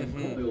room.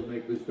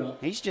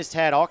 Mm-hmm. He's just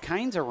had all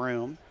kinds of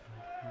room.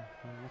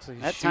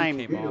 That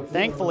time,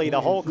 thankfully, the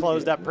hole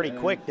closed up pretty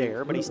quick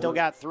there, but he still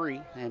got 3.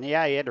 And,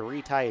 yeah, he had to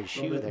retie his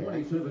shoe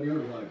there.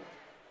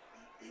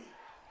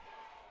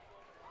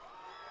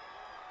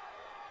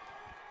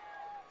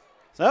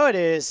 So it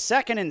is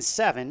 2nd and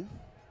 7.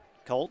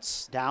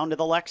 Colts down to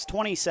the Lex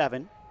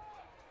 27.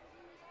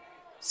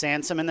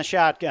 Sansom in the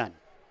shotgun.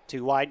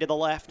 2 wide to the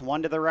left,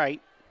 1 to the right.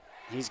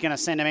 He's going to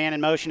send a man in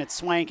motion at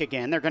Swank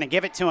again. They're going to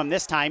give it to him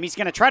this time. He's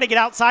going to try to get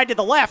outside to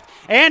the left,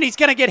 and he's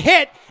going to get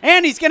hit,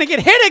 and he's going to get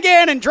hit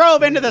again and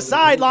drove into the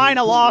sideline,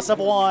 a loss of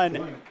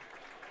 1.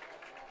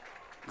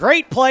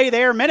 Great play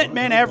there.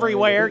 Minutemen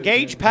everywhere.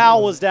 Gage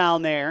Powell was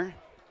down there.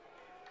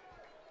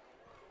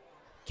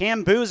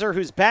 Cam Boozer,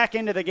 who's back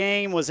into the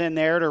game, was in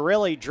there to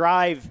really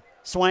drive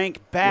Swank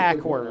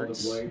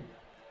backwards. They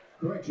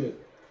might have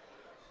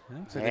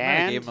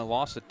gave him a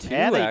loss of 2,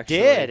 yeah, they actually.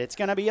 did. It's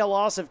going to be a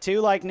loss of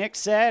 2, like Nick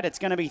said. It's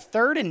going to be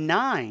 3rd and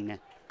 9.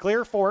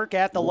 Clear Fork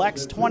at the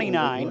Lex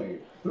 29.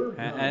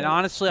 And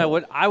honestly,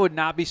 I would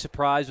not be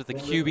surprised with a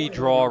QB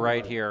draw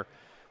right here.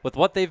 With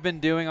what they've been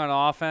doing on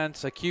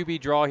offense, a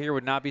QB draw here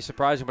would not be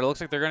surprising, but it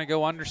looks like they're going to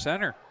go under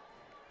center.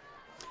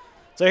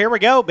 So here we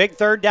go. Big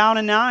 3rd down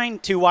and 9.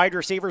 2 wide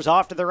receivers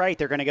off to the right.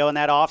 They're going to go in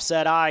that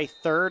offset eye.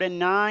 3rd and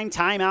 9.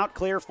 Timeout,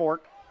 Clear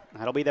Fork.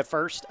 That'll be the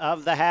first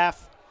of the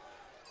half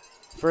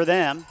for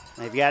them.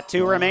 They've got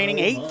 2 remaining.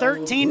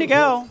 8:13 to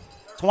go.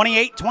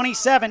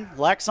 28-27.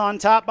 Lex on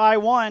top by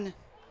 1.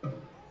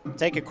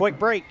 Take a quick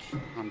break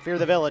on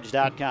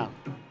fearthevillage.com.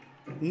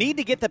 Need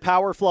to get the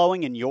power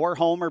flowing in your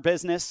home or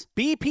business?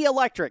 BP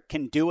Electric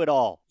can do it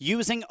all.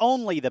 Using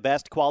only the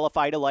best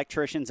qualified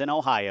electricians in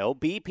Ohio,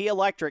 BP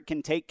Electric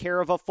can take care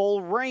of a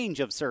full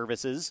range of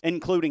services,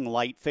 including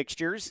light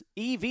fixtures,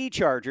 EV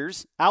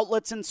chargers,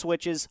 outlets and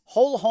switches,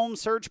 whole home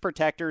surge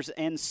protectors,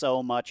 and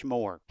so much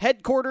more.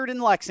 Headquartered in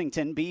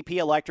Lexington, BP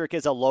Electric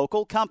is a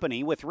local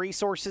company with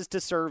resources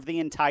to serve the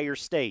entire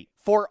state.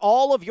 For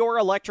all of your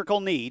electrical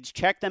needs,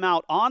 check them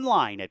out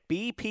online at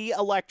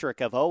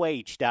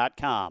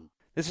bpelectricofoh.com.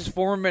 This is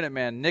former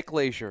Minuteman Nick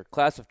Leisure,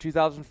 class of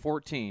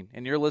 2014,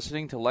 and you're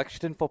listening to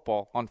Lexington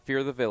Football on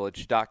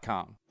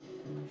fearthevillage.com.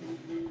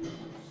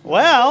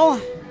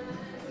 Well,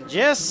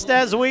 just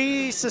as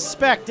we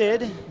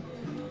suspected,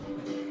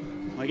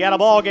 we got a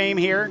ball game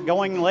here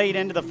going late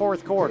into the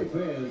 4th quarter.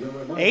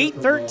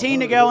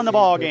 8:13 to go in the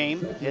ball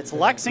game. It's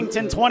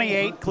Lexington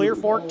 28, Clear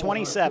Fork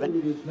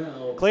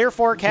 27. Clear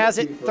Fork has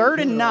it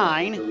 3rd and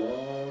 9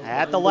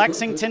 at the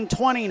Lexington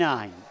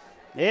 29.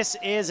 This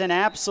is an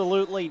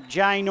absolutely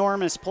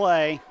ginormous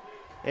play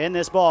in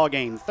this ball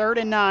game.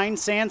 3rd and 9,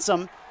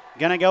 Sansom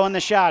going to go in the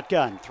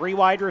shotgun. 3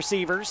 wide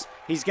receivers.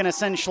 He's going to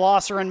send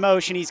Schlosser in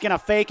motion. He's going to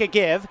fake a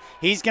give.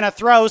 He's going to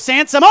throw.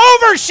 Sansom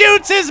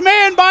overshoots his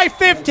man by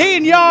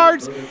 15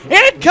 yards.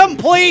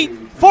 Incomplete.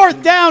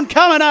 4th down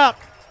coming up.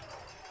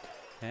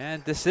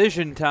 And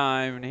decision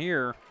time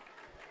here.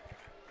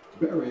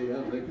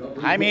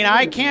 I mean,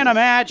 I can't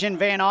imagine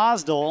Van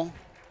Osdol.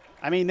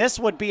 I mean, this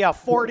would be a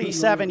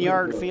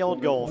 47-yard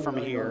field goal from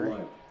here.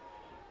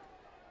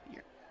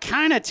 You're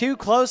kind of too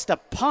close to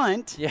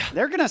punt. Yeah.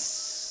 They're going to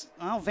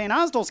well, Van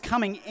Osdol's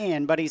coming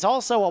in, but he's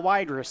also a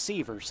wide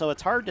receiver, so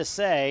it's hard to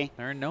say.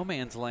 They're in no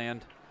man's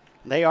land.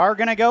 They are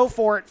going to go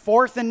for it.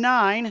 4th and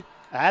 9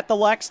 at the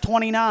Lex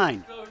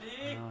 29. Oh,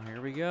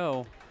 here we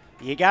go.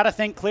 You got to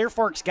think Clear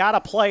Fork's got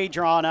a play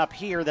drawn up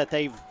here that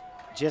they've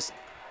just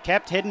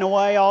kept hidden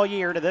away all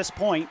year to this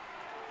point.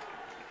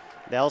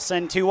 They'll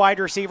send 2 wide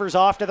receivers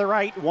off to the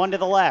right, 1 to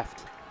the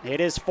left. It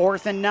is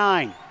 4th and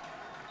 9.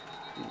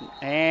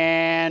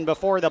 And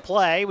before the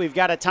play, we've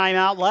got a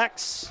timeout,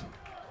 Lex.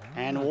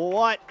 And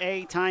what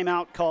a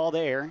timeout call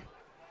there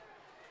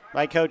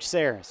by Coach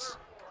Saris.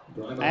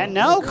 And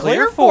no,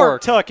 Clear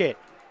Fork took it.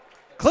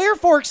 Clear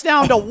Fork's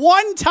down to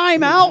 1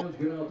 timeout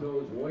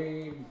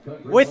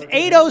with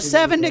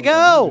 8:07 to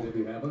go.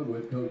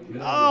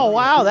 Oh,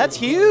 wow, that's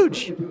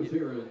huge.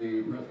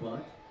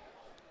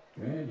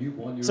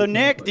 So,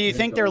 Nick, do you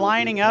think they're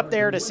lining up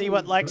there to see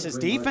what Lex's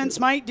defense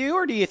might do,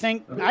 or do you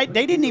think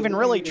they didn't even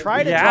really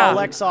try to draw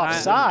Lex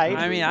offside?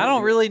 I mean, I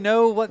don't really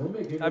know what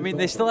 – I mean,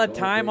 they still had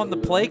time on the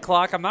play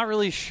clock. I'm not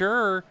really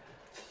sure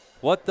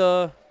what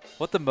the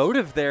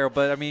motive there,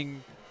 but, I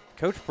mean,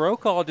 Coach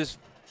Brokaw just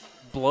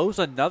blows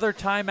another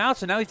timeout,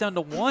 so now he's down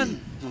to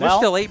 1. There's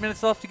still 8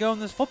 minutes left to go in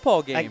this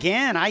football game.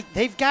 Again,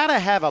 they've got to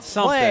have a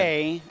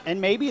play,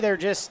 and maybe they're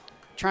just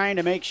trying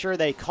to make sure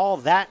they call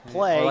that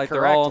play or like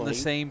correctly. They're all on the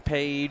same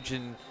page.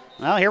 And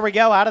well, here we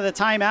go. Out of the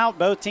timeout,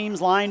 both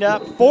teams lined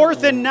up.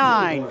 4th and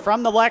 9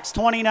 from the Lex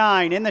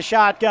 29 in the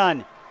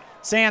shotgun.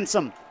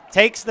 Sansom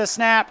takes the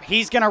snap.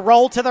 He's going to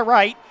roll to the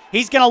right.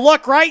 He's going to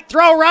look right,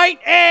 throw right,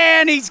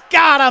 and he's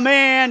got a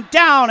man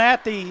down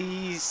at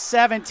the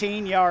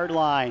 17-yard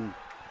line.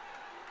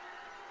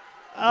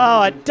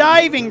 Oh, a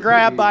diving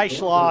grab by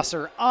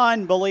Schlosser.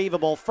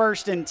 Unbelievable.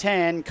 1st and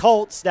 10.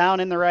 Colts down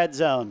in the red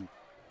zone.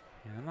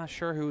 I'm not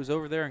sure who was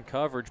over there in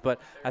coverage, but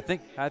I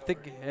think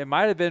it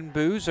might have been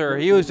Boozer.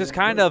 He was just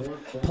kind of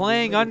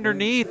playing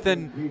underneath,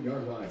 and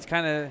it's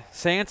kind of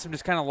Sansom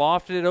just kind of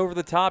lofted it over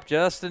the top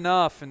just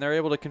enough, and they're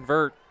able to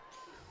convert.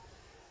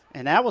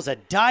 And that was a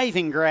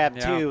diving grab,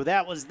 too.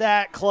 That was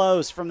that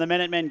close from the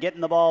Minutemen getting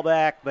the ball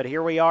back, but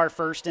here we are,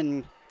 1st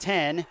and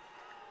 10.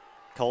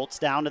 Colts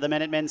down to the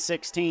Minutemen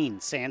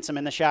 16. Sansom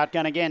in the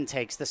shotgun again,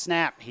 takes the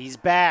snap. He's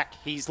back.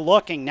 He's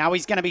looking. Now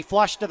he's going to be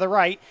flushed to the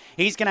right.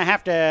 He's going to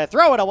have to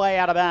throw it away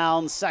out of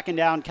bounds. 2nd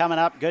down coming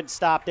up. Good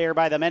stop there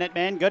by the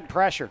Minutemen. Good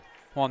pressure.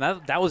 Well,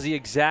 that was the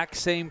exact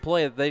same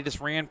play that they just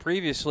ran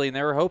previously, and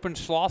they were hoping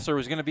Schlosser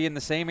was going to be in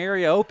the same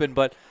area open,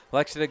 but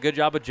Lex did a good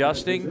job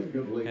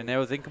adjusting, and it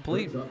was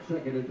incomplete.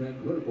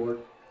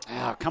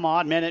 Oh, come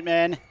on,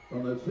 Minutemen.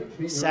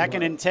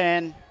 2nd and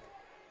 10.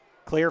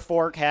 Clear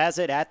Fork has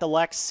it at the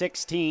Lex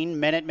 16.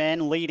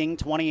 Minutemen leading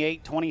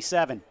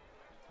 28-27.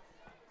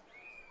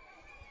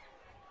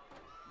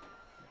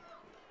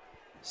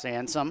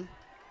 Sansom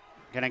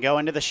going to go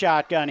into the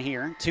shotgun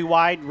here. 2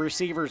 wide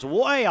receivers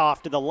way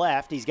off to the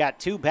left. He's got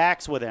 2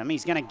 backs with him.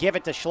 He's going to give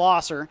it to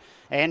Schlosser,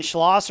 and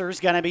Schlosser's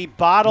going to be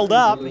bottled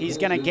up. He's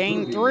going to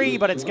gain 3,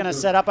 but it's going to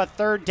set up a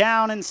 3rd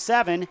down and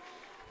 7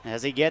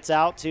 as he gets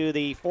out to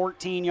the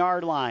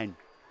 14-yard line.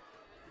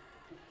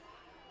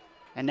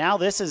 And now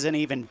this is an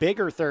even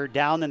bigger 3rd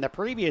down than the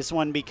previous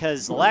one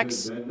because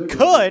Lex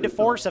could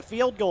force a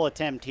field goal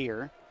attempt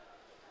here.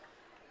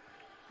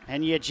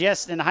 And you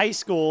just, in high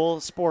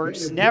school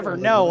sports, never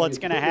know what's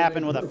going to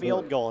happen with a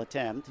field goal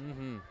attempt.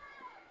 Mm-hmm.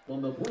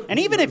 And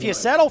even if you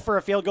settle for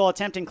a field goal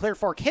attempt and Clear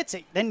Fork hits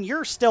it, then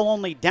you're still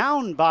only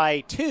down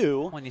by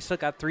 2. Well, and you still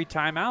got 3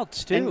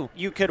 timeouts, too. And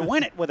you could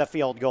win it with a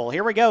field goal.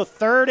 Here we go,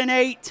 3rd and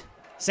 8.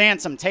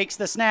 Sansom takes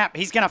the snap.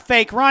 He's going to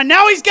fake run.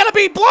 Now he's going to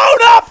be blown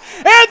up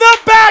in the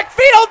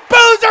backfield.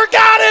 Boozer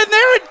got in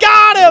there and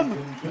got him.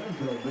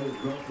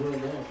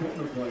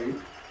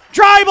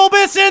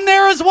 Dreibelbiss in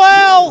there as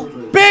well.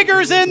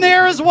 Bigger's in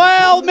there as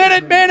well.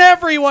 Minutemen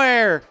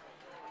everywhere.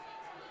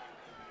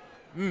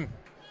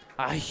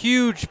 A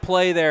huge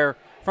play there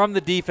from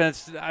the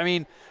defense. I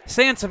mean,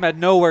 Sansom had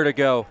nowhere to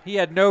go. He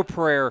had no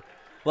prayer.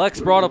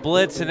 Lex brought a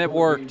blitz, and it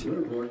worked.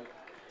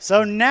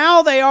 So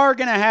now they are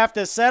going to have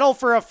to settle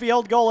for a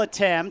field goal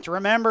attempt.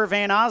 Remember,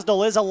 Van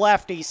Osdol is a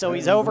lefty, so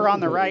he's over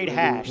on the right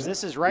hash.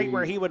 This is right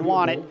where he would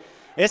want it.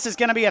 This is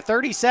going to be a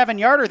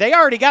 37-yarder. They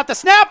already got the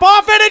snap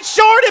off, and it's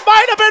short. It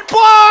might have been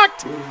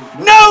blocked.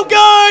 No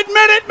good.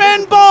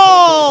 Minutemen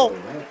ball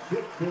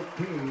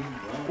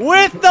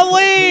with the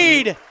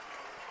lead.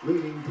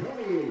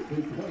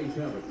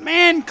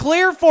 Man,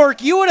 Clear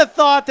Fork, you would have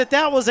thought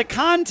that was a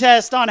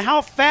contest on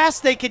how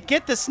fast they could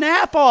get the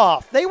snap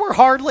off. They were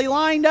hardly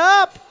lined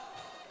up.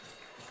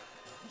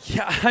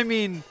 Yeah, I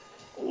mean,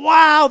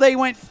 wow, they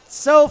went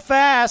so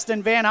fast.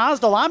 And Van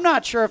Osdol, I'm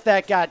not sure if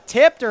that got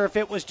tipped or if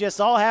it was just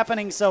all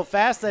happening so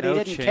fast that he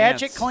didn't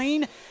catch it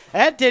clean.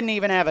 That didn't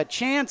even have a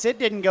chance. It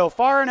didn't go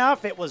far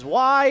enough. It was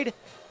wide.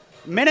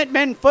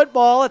 Minutemen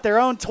football at their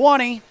own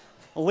 20.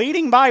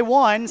 Leading by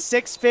 1,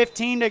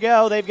 6:15 to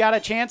go. They've got a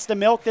chance to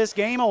milk this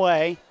game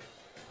away.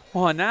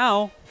 Well,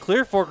 now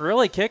Clear Fork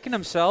really kicking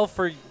himself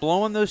for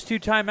blowing those 2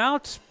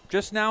 timeouts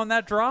just now in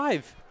that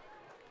drive.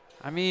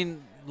 I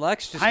mean,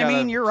 Lex just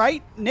you're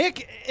right,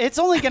 Nick. It's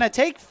only going to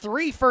take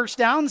 3 first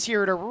downs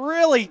here to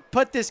really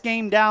put this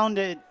game down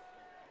to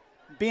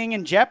being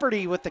in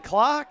jeopardy with the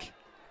clock.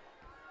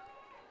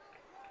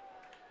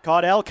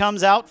 Caudell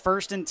comes out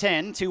 1st and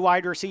 10, 2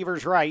 wide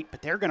receivers right,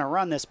 but they're going to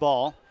run this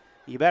ball.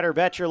 You better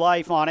bet your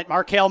life on it.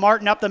 Markel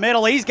Martin up the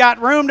middle. He's got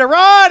room to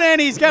run,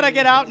 and he's going to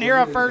get out near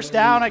a first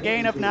down, a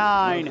gain of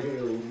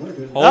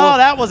 9. Oh,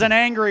 that was an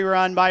angry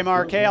run by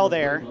Markel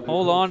there.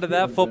 Hold on to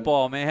that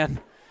football,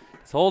 man.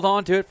 Just hold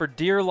on to it for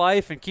dear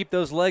life and keep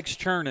those legs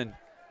churning.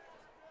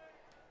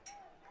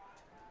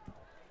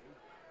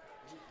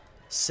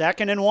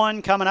 2nd and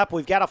 1 coming up.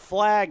 We've got a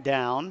flag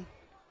down.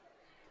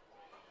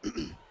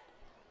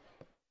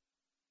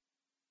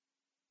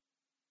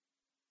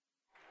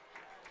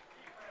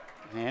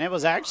 And it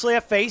was actually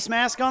a face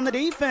mask on the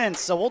defense,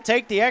 so we'll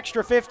take the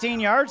extra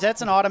 15 yards.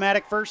 That's an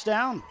automatic first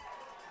down.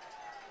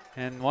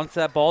 And once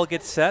that ball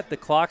gets set, the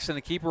clock's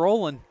going to keep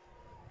rolling.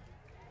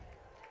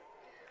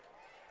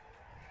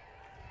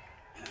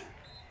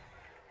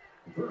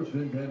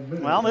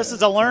 Well, this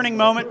is a learning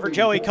moment for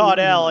Joey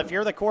Caudell. If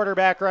you're the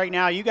quarterback right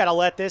now, you got to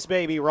let this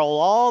baby roll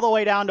all the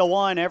way down to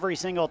 1 every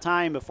single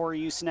time before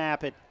you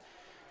snap it.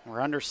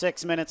 We're under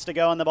 6 minutes to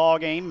go in the ball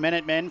game.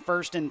 Minutemen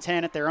 1st and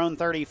 10 at their own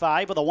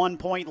 35 with a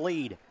 1-point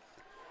lead.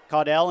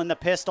 Caudell in the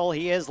pistol.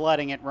 He is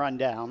letting it run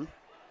down.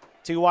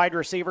 2 wide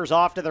receivers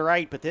off to the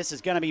right, but this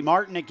is going to be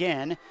Martin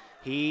again.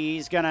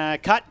 He's going to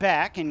cut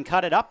back and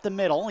cut it up the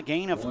middle, a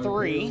gain of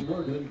 3.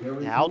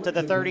 Out to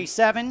the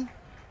 37.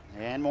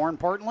 And more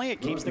importantly, it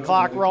keeps the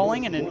clock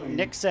rolling. And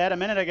Nick said a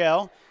minute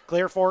ago,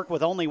 Clear Fork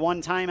with only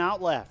 1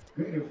 timeout left.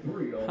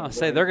 I'll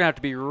say they're going to have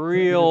to be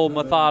real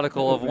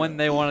methodical of when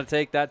they want to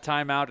take that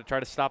timeout to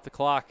try to stop the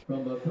clock.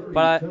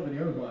 But,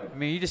 I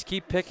mean, you just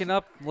keep picking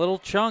up little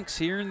chunks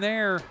here and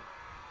there.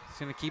 It's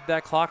going to keep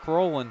that clock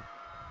rolling.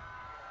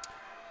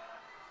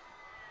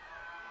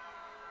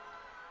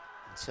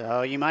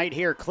 So you might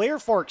hear Clear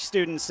Fork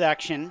student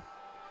section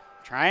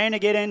trying to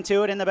get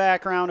into it in the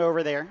background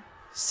over there.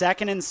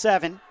 2nd and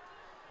 7.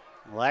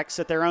 Lex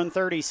at their own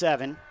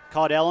 37.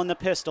 Caudell in the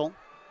pistol.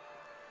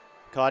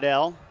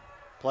 Caudell,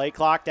 play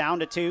clock down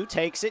to 2,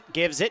 takes it,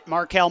 gives it.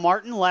 Markel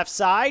Martin, left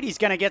side. He's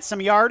going to get some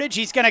yardage.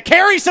 He's going to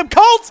carry some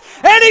Colts,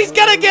 and he's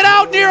going to get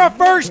out near a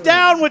first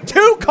down with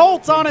 2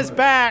 Colts on his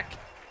back.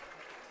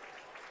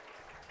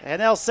 And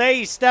they'll say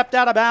he stepped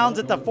out of bounds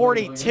at the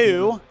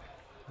 42.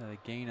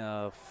 A gain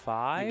of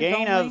 5. A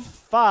gain only? of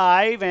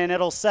 5, and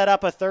it'll set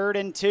up a 3rd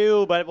and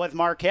 2, but with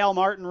Markel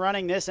Martin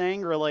running this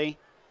angrily,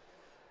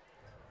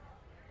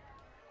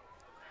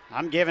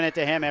 I'm giving it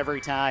to him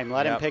every time.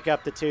 Let him pick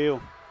up the 2.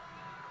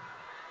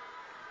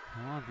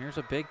 Well, here's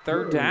a big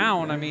 3rd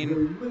down. I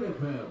mean,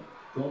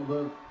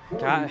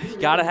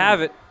 gotta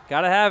have it.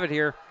 Gotta have it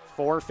here.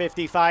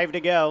 4:55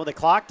 to go. The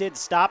clock did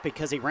stop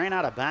because he ran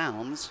out of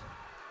bounds.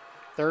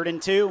 3rd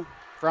and 2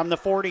 from the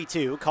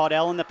 42.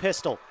 Caudell in the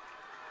pistol.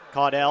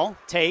 Caudell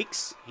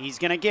takes. He's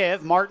going to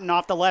give. Martin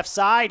off the left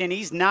side, and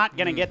he's not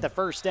going to get the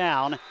first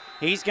down.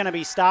 He's going to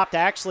be stopped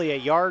actually a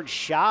yard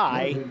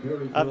shy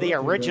of the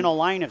original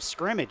line of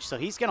scrimmage. So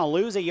he's going to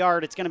lose a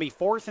yard. It's going to be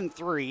 4th and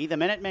 3. The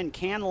Minutemen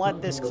can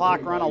let this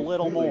clock run a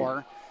little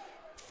more.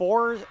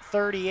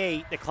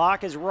 4:38. The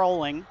clock is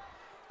rolling.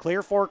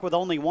 Clear Fork with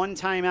only 1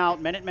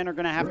 timeout. Minutemen are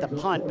going to have to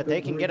punt, but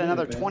they can get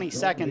another 20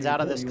 seconds out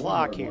of this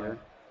clock here.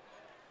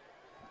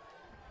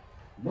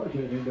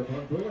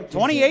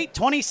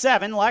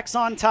 28-27, Lex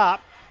on top.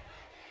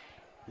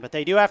 But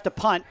they do have to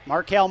punt.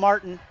 Markel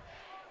Martin.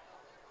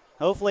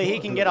 Hopefully he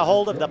can get a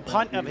hold of the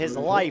punt of his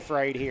life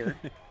right here.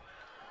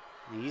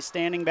 He's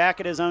standing back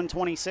at his own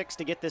 26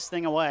 to get this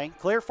thing away.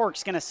 Clear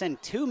Fork's going to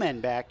send 2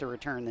 men back to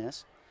return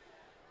this.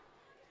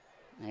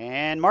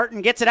 And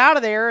Martin gets it out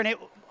of there, and it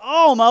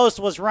almost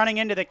was running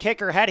into the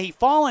kicker. Had he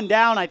fallen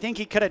down, I think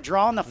he could have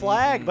drawn the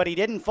flag, but he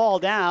didn't fall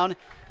down.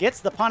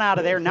 Gets the punt out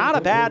of there. Not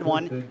a bad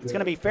one. It's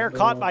going to be fair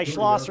caught by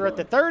Schlosser at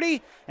the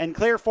 30, and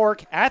Clear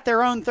Fork at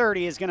their own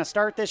 30 is going to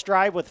start this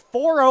drive with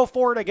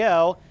 4:04 to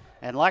go,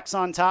 and Lex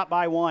on top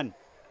by 1.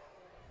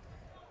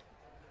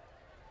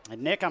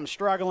 And Nick, I'm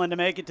struggling to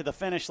make it to the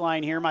finish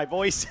line here. My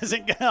voice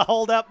isn't going to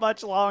hold up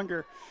much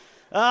longer.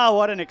 Oh,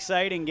 what an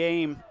exciting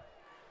game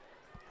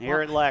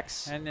here at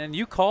Lex. And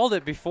you called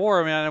it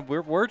before. I mean,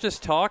 we're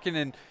just talking,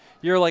 and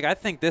you're like, I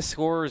think this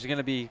score is going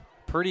to be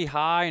pretty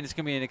high, and it's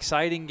going to be an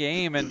exciting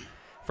game. And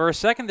for a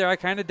second there, I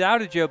kind of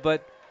doubted you,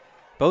 but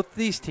both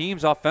these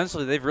teams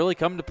offensively, they've really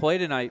come to play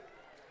tonight.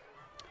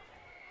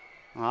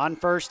 On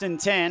 1st and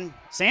 10,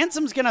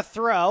 Sansom's going to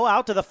throw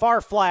out to the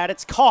far flat.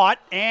 It's caught,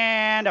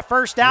 and a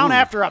first down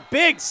after a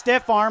big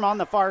stiff arm on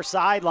the far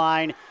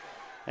sideline.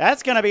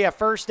 That's going to be a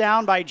first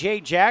down by Jay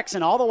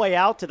Jackson all the way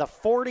out to the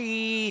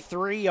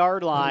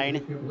 43-yard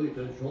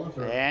line.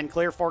 And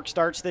Clear Fork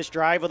starts this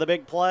drive with a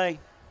big play.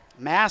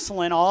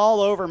 Maslin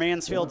all over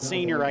Mansfield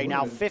Senior right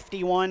now,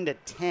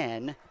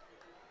 51-10.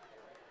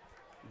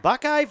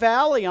 Buckeye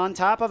Valley on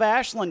top of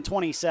Ashland,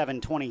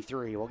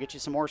 27-23. We'll get you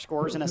some more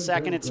scores in a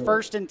second. It's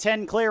 1st and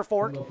 10, Clear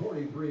Fork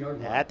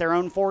at their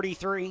own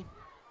 43.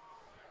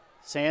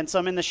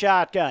 Sansom in the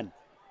shotgun.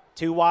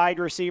 2 wide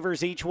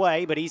receivers each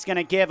way, but he's going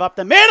to give up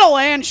the middle,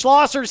 and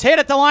Schlosser's hit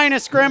at the line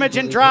of scrimmage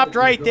and dropped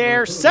right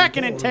there.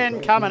 2nd and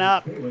 10 coming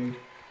up. And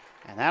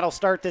that'll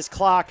start this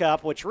clock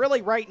up, which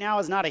really right now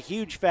is not a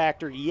huge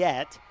factor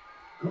yet.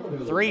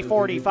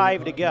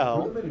 3:45 to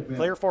go.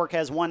 Clear Fork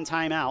has 1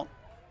 timeout.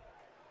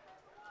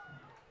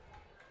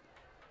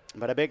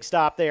 But a big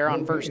stop there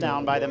on first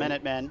down by the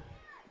Minutemen.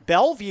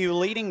 Bellevue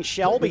leading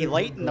Shelby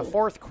late in the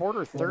fourth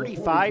quarter,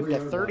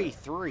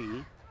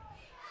 35-33.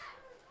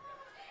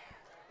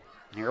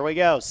 Here we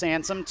go.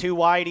 Sansom, 2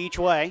 wide each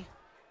way.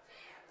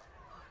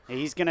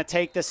 He's going to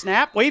take the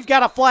snap. We've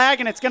got a flag,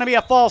 and it's going to be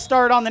a false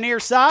start on the near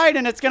side,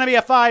 and it's going to be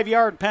a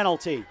 5-yard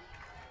penalty.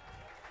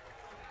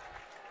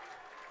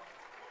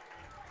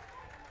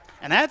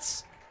 And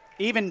that's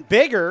even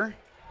bigger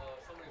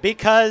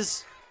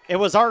because it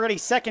was already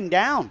second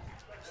down.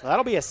 So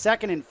that'll be a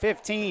 2nd and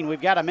 15.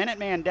 We've got a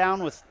Minuteman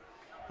down with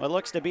what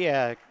looks to be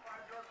a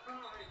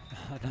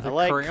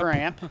leg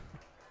cramp.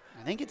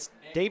 I think it's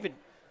David.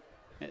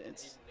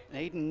 It's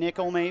Aiden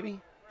Nickel,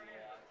 maybe.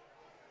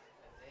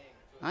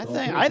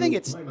 I think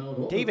it's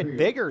David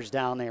Biggers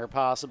down there,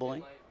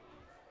 possibly.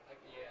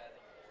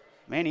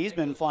 Man, he's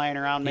been flying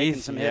around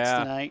making some hits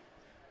tonight.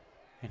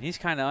 And he's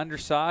kind of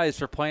undersized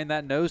for playing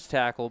that nose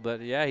tackle,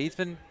 but yeah, he's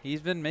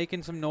been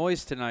making some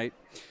noise tonight.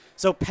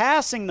 So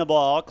passing the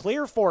ball,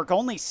 Clear Fork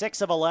only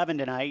 6 of 11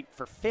 tonight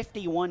for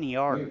 51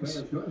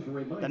 yards.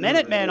 The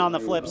Minutemen on the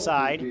flip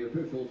side,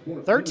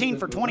 13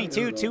 for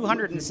 22,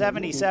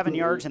 277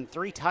 yards and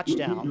 3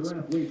 touchdowns.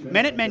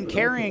 Minutemen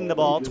carrying the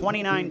ball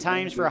 29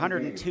 times for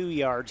 102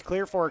 yards.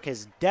 Clear Fork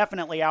has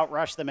definitely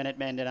outrushed the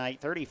Minutemen tonight.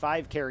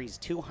 35 carries,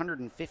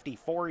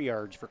 254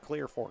 yards for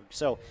Clear Fork.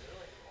 So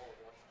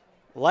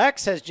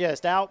Lex has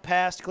just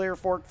outpassed Clear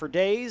Fork for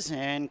days,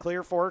 and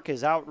Clear Fork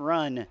has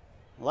outrun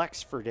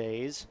Lex for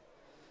days.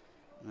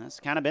 And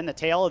that's kind of been the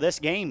tale of this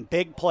game.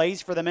 Big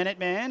plays for the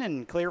Minutemen,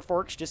 and Clear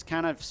Fork's just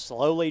kind of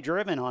slowly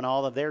driven on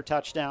all of their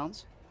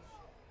touchdowns.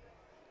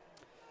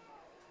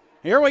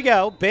 Here we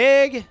go.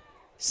 Big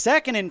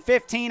 2nd and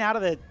 15 out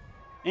of the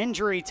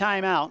injury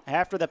timeout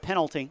after the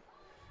penalty.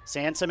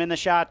 Sansom in the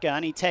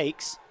shotgun. He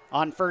takes.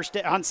 On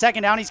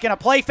second down, he's going to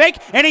play fake,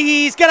 and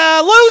he's going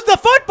to lose the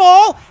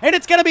football, and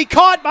it's going to be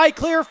caught by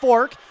Clear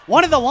Fork.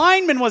 One of the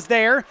linemen was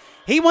there.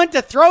 He went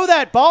to throw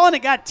that ball, and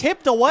it got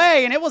tipped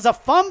away, and it was a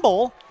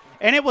fumble,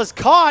 and it was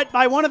caught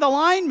by one of the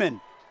linemen.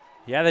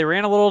 Yeah, they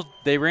ran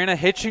a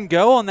hitch and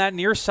go on that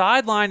near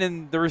sideline,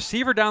 and the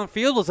receiver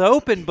downfield was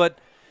open, but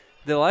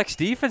the Lex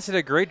defense did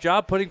a great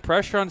job putting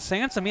pressure on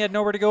Sansom. He had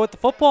nowhere to go with the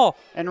football.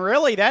 And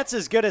really, that's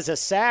as good as a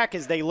sack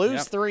as they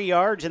lose 3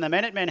 yards, and the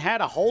Minutemen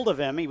had a hold of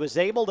him. He was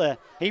able to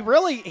 –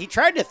 he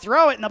tried to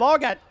throw it, and the ball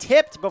got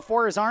tipped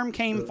before his arm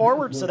came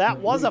forward, so that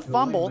was a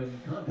fumble.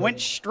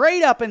 Went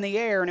straight up in the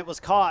air, and it was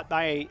caught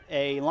by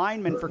a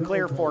lineman for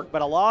Clear Fork,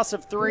 but a loss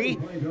of 3.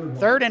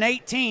 3rd and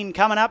 18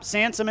 coming up.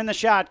 Sansom in the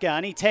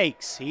shotgun. He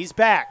takes. He's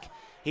back.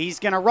 He's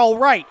going to roll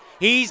right.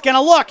 He's going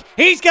to look.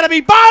 He's going to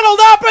be bottled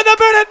up, and the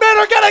Minutemen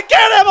are going to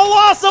get him a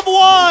loss of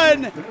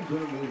 1.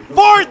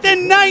 4th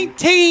and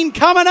 19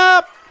 coming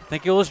up. I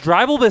think it was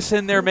Dreibelbis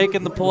in there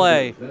making the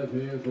play.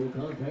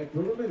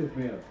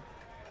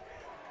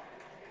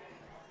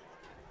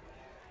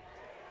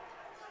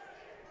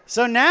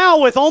 So now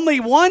with only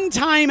 1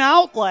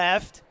 timeout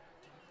left,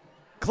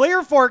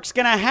 Clear Fork's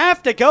going to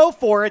have to go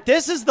for it.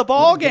 This is the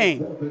ball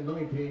game.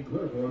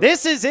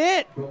 This is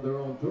it.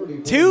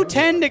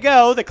 2:10 to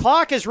go. The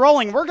clock is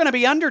rolling. We're going to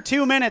be under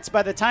 2 minutes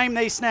by the time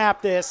they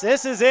snap this.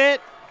 This is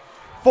it.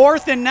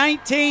 4th and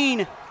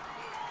 19.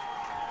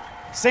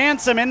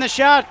 Sansom in the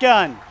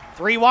shotgun.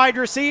 3 wide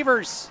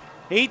receivers.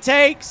 He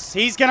takes.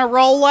 He's going to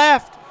roll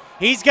left.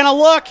 He's going to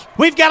look.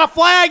 We've got a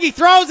flag. He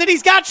throws it.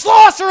 He's got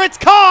Schlosser. It's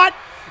caught.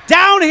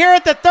 Down here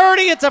at the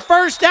 30, it's a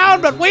first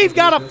down, but we've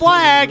got a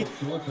flag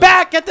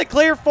back at the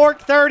Clear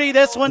Fork 30.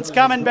 This one's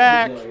coming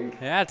back.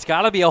 Yeah, it's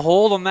got to be a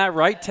hold on that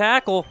right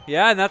tackle.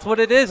 Yeah, and that's what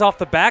it is, off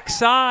the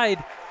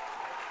backside.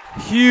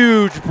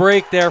 Huge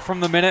break there from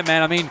the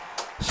Minutemen. I mean,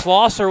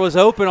 Schlosser was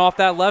open off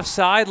that left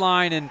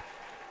sideline, and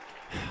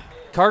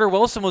Carter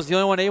Wilson was the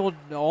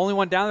only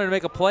one down there to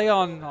make a play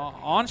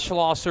on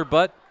Schlosser,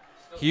 but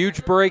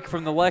huge break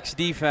from the Lex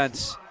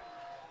defense.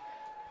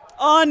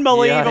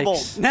 Unbelievable.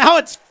 Yikes. Now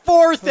it's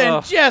 4th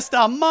and just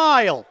a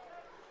mile.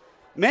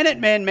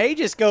 Minutemen may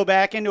just go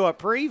back into a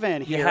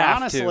prevent here,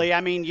 honestly. To.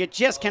 I mean, you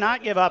just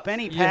cannot give up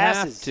any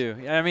passes. You have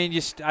to. I mean,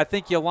 I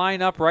think you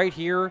line up right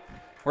here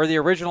where the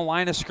original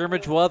line of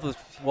scrimmage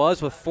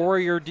was with 4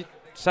 of your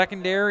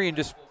secondary, and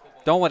just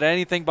don't let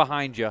anything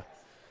behind you.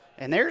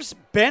 And there's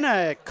been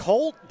a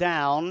Colt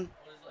down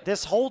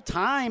this whole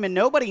time, and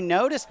nobody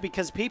noticed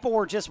because people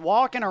were just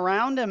walking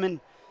around him,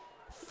 and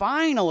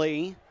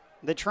finally –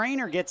 the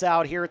trainer gets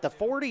out here at the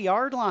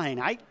 40-yard line.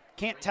 I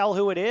can't tell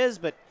who it is,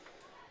 but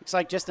looks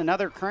like just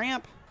another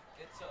cramp.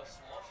 It's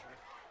Schlosser.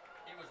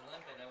 He was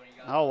limping when he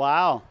got Oh,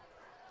 wow.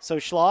 So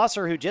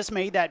Schlosser, who just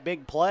made that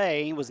big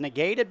play, was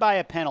negated by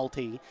a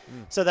penalty.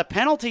 So the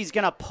penalty's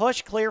going to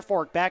push Clear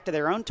Fork back to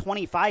their own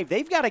 25.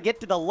 They've got to get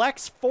to the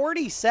Lex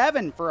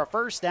 47 for a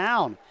first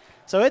down.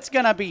 So it's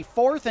going to be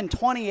 4th and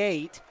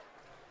 28.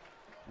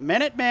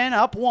 Minutemen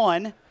up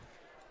 1.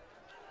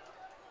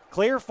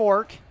 Clear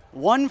Fork,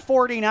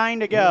 1:49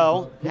 to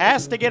go.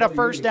 Has to get a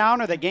first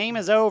down or the game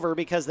is over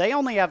because they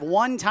only have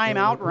 1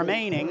 timeout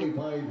remaining.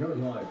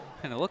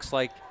 And it looks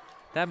like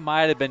that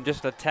might have been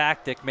just a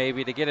tactic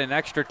maybe to get an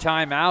extra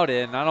timeout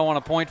in. I don't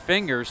want to point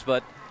fingers,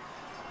 but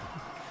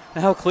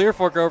Now Clear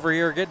Fork over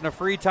here getting a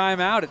free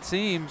timeout, it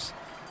seems.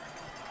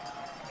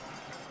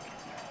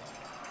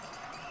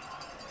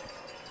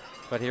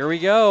 But here we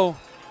go.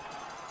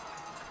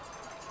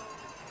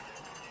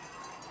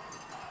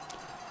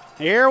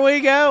 Here we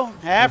go.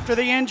 After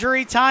the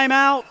injury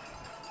timeout,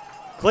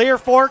 Clear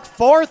Fork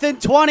 4th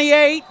and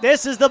 28.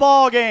 This is the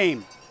ball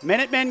game.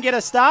 Minutemen get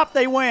a stop,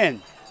 they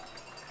win.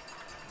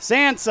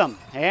 Sansom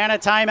and a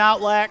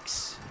timeout,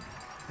 Lex.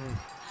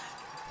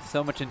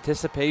 So much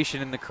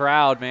anticipation in the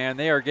crowd, man.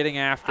 They are getting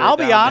after it. I'll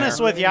be honest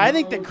there. with you. I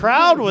think the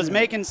crowd was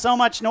making so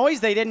much noise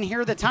they didn't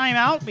hear the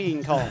timeout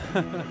being called.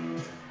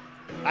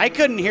 I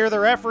couldn't hear the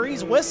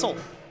referee's whistle.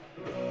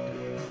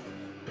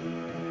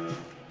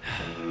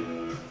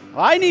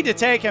 Well, I need to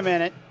take a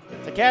minute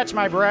to catch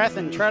my breath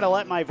and try to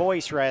let my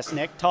voice rest.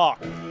 Nick,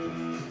 talk.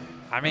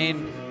 I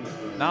mean,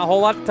 not a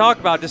whole lot to talk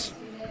about. Just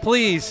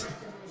please,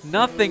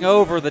 nothing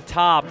over the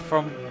top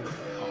from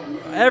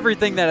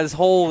everything that is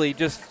holy.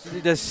 Just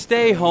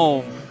stay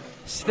home.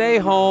 Stay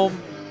home.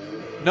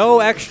 No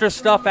extra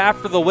stuff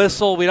after the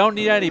whistle. We don't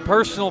need any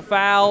personal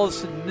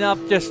fouls. Enough.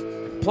 Just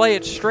play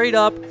it straight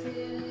up,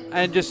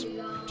 and just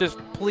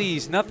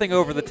please, nothing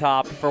over the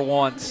top for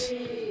once,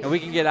 and we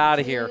can get out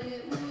of here.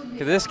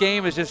 Because this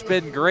game has just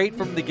been great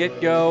from the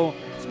get-go.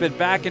 It's been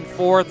back and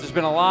forth. There's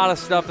been a lot of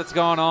stuff that's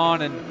gone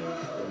on, and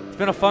it's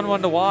been a fun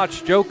one to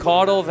watch. Joe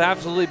Caudle has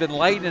absolutely been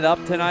lighting it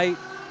up tonight.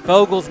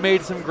 Vogel's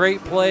made some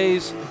great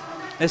plays.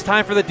 It's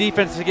time for the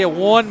defense to get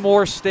one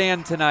more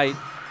stand tonight.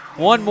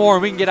 One more,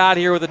 and we can get out of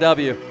here with a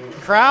W.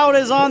 Crowd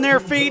is on their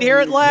feet here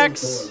at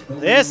Lex.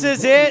 This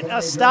is it,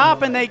 a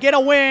stop, and they get a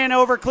win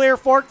over Clear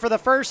Fork for the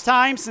first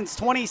time since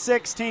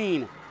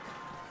 2016.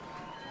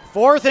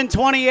 4th and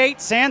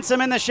 28,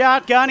 Sansom in the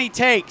shotgun, he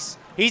takes.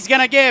 He's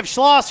going to give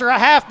Schlosser a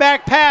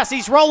halfback pass.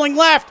 He's rolling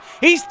left.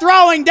 He's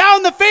throwing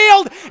down the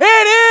field.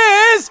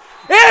 It is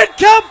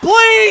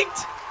incomplete.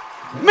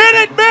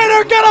 Minutemen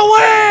are going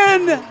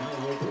to win.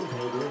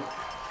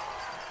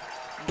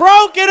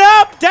 Broken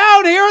up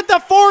down here at the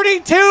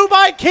 42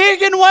 by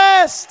Keegan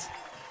West.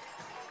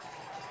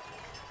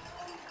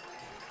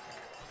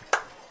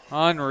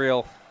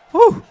 Unreal.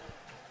 Whew.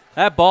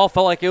 That ball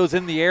felt like it was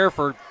in the air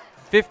for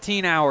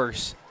 15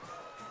 hours.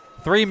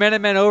 3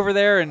 Minutemen over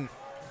there, and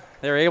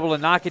they're able to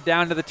knock it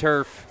down to the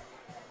turf.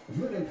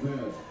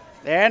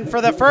 And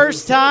for the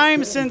first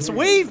time since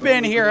we've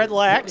been here at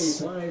Lex,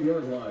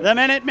 the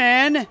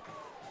Minutemen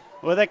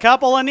with a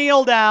couple of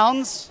kneel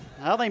downs.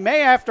 Well, they may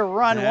have to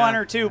run one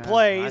or two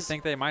plays. I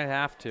think they might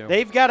have to.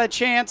 They've got a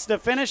chance to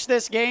finish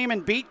this game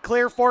and beat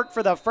Clear Fork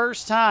for the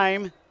first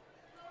time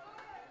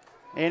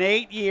in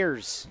 8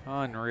 years.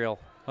 Unreal.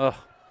 Ugh.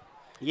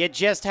 You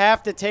just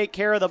have to take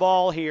care of the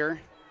ball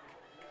here.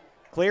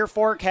 Clear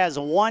Fork has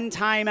one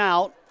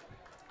timeout.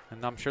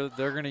 And I'm sure that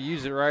they're going to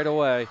use it right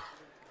away.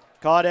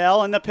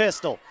 Caudell in the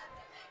pistol.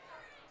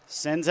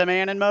 Sends a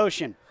man in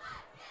motion.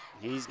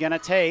 He's going to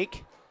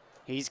take.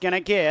 He's going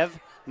to give.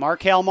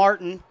 Markel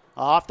Martin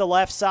off the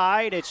left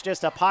side. It's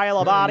just a pile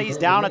of bodies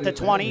down at the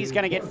 20. He's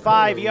going to get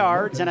 5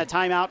 yards and a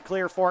timeout,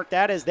 Clear Fork.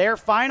 That is their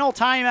final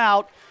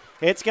timeout.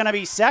 It's going to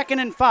be 2nd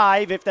and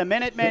 5. If the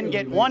Minutemen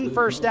get one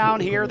first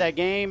down here, the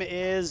game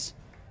is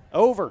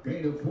over.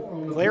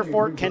 Clear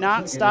Fork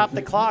cannot stop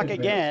the clock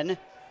again.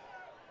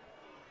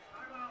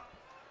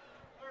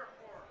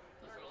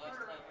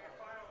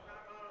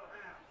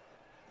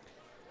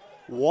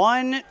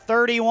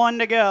 .131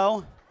 to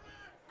go.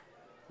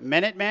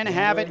 Minutemen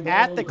have it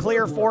at the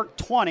Clear Fork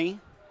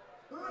 20.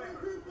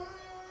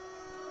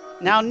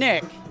 Now,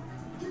 Nick,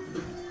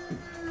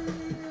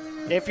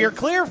 if you're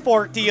Clear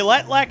Fork, do you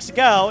let Lex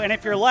go? And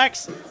if you're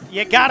Lex,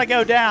 you got to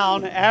go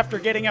down after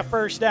getting a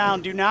first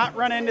down. Do not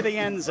run into the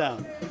end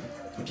zone.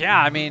 Yeah,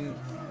 I mean,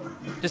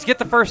 just get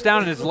the first down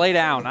and just lay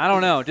down. I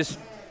don't know.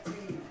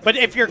 But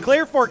if you're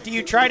Clear Fork, do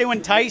you try to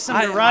entice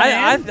them to run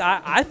in?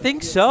 I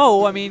think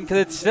so. I mean,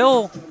 because it's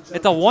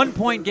a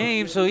 1-point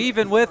game, so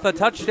even with a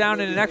touchdown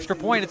and an extra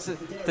point, it's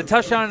the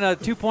touchdown and a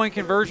 2-point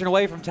conversion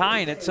away from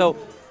tying it. So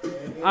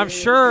I'm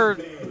sure,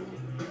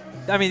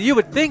 I mean, you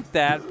would think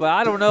that, but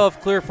I don't know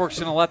if Clear Fork's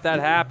going to let that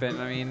happen.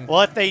 I mean,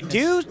 well, if they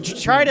do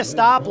try to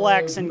stop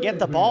Lex and get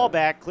the ball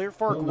back, Clear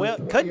Fork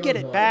could get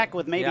it back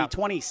with maybe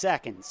 20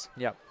 seconds.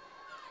 Yep.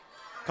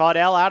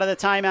 Caudell out of the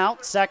timeout,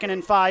 2nd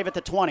and 5 at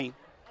the 20.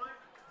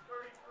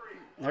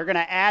 They're going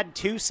to add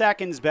 2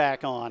 seconds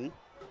back on.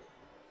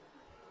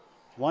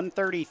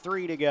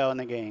 1:33 to go in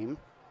the game.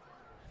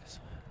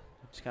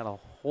 Just got to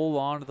hold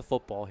on to the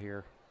football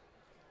here.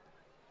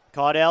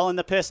 Caudell in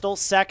the pistol,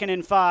 2nd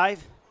and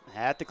 5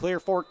 at the Clear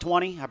Fork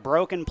 20. A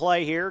broken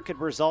play here could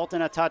result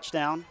in a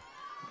touchdown.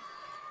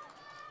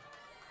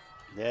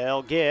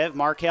 They'll give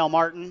Markel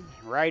Martin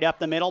right up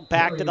the middle,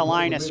 back to the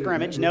line of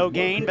scrimmage. No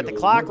gain, but the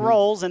clock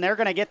rolls, and they're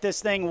going to get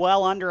this thing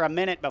well under a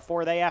minute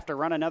before they have to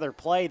run another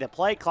play. The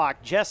play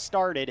clock just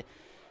started.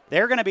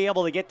 They're going to be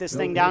able to get this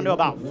thing down to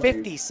about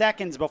 50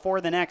 seconds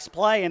before the next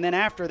play, and then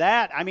after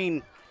that, I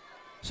mean,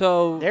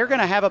 so they're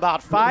going to have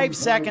about 5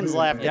 seconds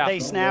left if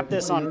they snap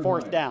this on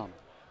 4th down.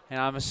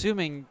 And I'm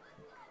assuming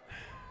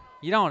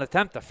you don't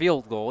attempt a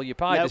field goal. You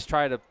probably just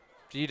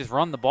you just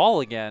run the ball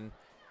again.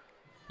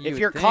 if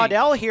you're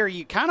Caudell here,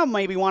 you kind of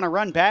maybe want to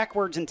run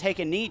backwards and take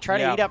a knee, try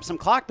to eat up some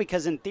clock,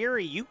 because in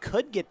theory you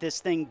could get this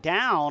thing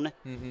down.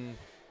 Mm-hmm.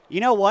 You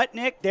know what,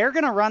 Nick? They're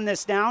going to run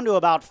this down to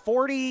about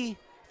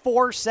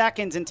 44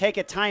 seconds and take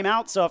a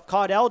timeout. So if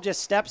Caudell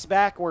just steps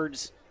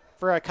backwards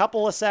for a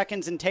couple of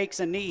seconds and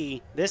takes a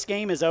knee, this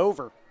game is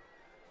over.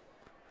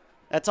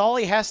 That's all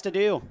he has to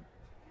do.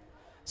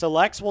 So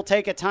Lex will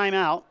take a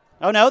timeout.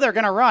 Oh, no, they're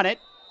going to run it.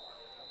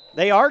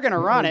 They are going to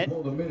run it.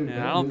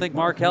 Yeah, I don't think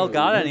Markel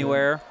got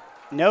anywhere.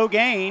 No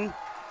gain.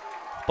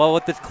 But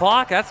with the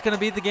clock, that's going to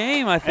be the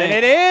game, I think.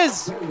 And it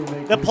is.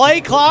 The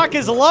play clock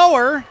is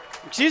lower.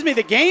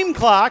 The game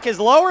clock is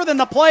lower than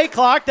the play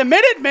clock. The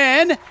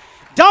Minutemen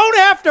don't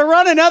have to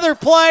run another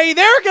play.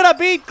 They're going to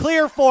beat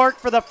Clear Fork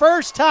for the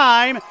first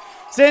time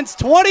since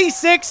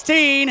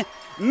 2016.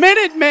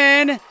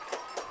 Minutemen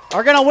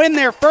are going to win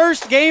their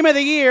first game of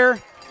the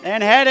year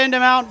and head into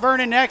Mount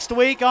Vernon next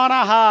week on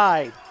a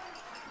high.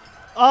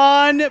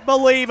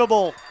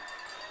 Unbelievable.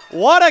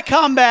 What a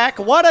comeback.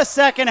 What a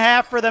second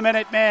half for the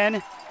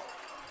Minutemen.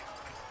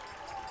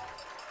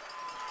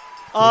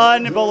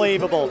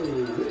 Unbelievable.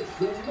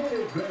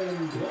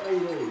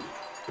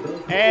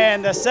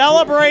 And the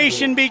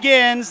celebration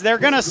begins. They're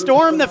going to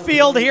storm the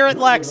field here at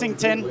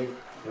Lexington.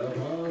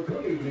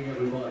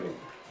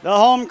 The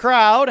home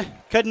crowd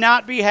could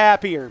not be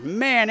happier.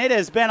 Man, it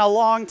has been a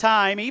long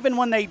time. Even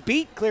when they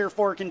beat Clear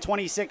Fork in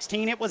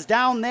 2016, it was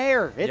down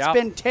there. It's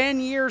been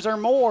 10 years or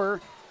more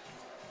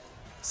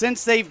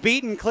since they've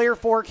beaten Clear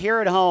Fork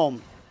here at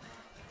home.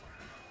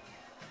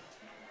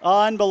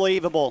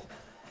 Unbelievable.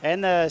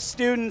 And the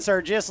students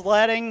are just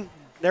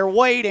they're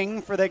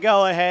waiting for the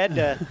go-ahead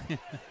to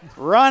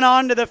run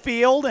onto the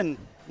field and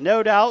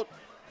no doubt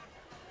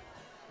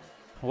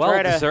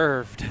well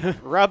deserved.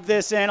 Rub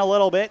this in a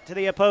little bit to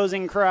the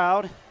opposing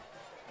crowd.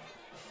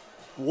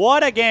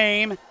 What a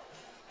game.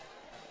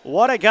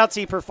 What a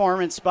gutsy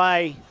performance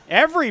by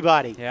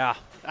everybody. Yeah.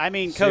 I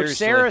mean, Coach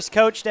Saris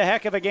coached a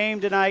heck of a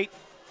game tonight.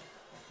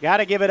 Got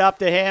to give it up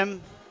to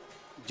him.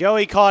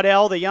 Joey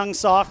Caudell, the young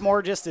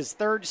sophomore, just his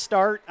third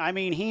start. I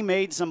mean, he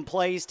made some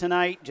plays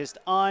tonight, just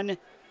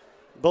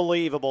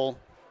unbelievable.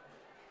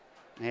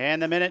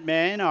 And the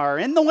Minutemen are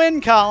in the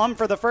win column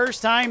for the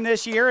first time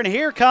this year, and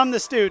here come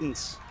the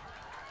students.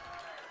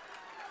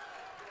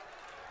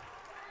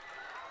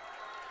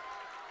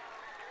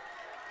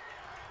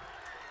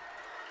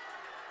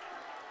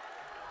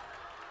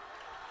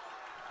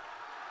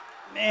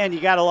 Man,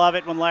 you got to love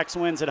it when Lex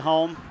wins at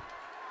home.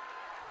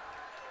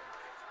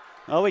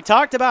 Well, we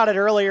talked about it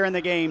earlier in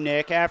the game,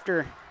 Nick.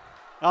 After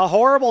a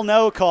horrible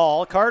no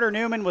call, Carter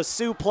Newman was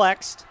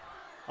suplexed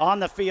on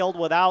the field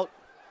without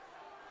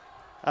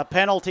a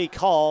penalty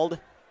called.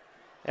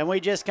 And we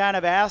just kind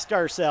of asked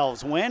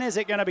ourselves, when is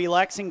it going to be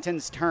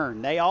Lexington's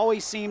turn? They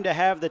always seem to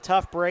have the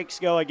tough breaks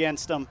go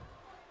against them.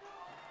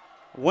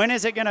 When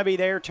is it going to be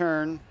their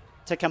turn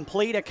to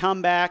complete a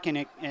comeback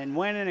and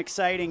win an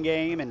exciting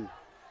game? And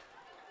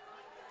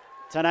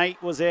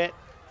tonight was it.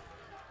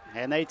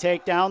 And they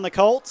take down the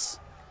Colts.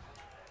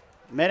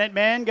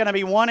 Minutemen going to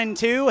be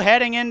 1-2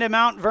 heading into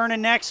Mount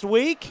Vernon next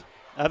week.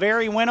 A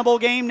very winnable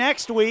game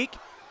next week.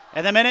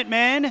 And the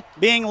Minutemen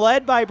being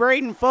led by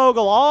Braden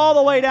Fogel all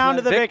the way down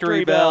to the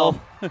victory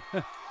bell.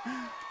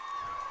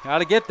 Got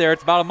to get there.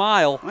 It's about a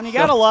mile. And you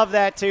got to love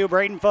that, too.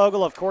 Braden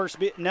Fogel, of course,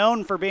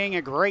 known for being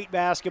a great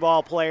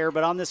basketball player.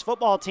 But on this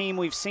football team,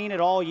 we've seen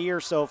it all year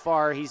so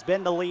far. He's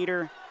been the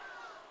leader.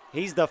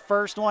 He's the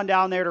first one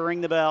down there to ring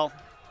the bell.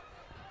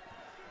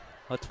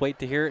 Let's wait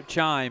to hear it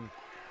chime.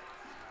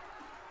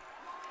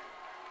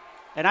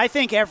 And I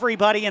think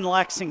everybody in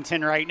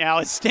Lexington right now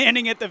is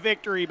standing at the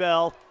victory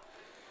bell.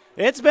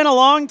 It's been a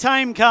long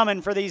time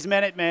coming for these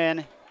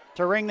Minutemen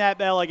to ring that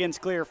bell against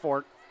Clear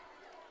Fork.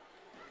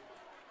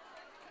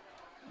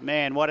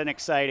 Man, what an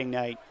exciting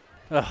night.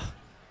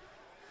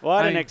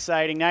 What an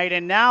exciting night.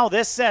 And now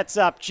this sets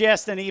up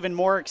just an even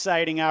more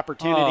exciting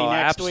opportunity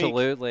next week.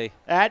 Absolutely.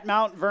 At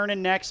Mount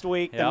Vernon next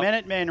week, the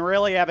Minutemen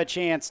really have a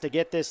chance to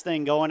get this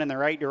thing going in the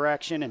right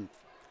direction. And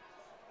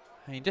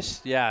I mean,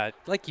 just,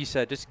 like you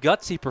said, just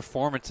gutsy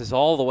performances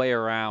all the way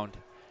around.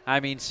 I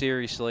mean,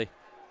 seriously.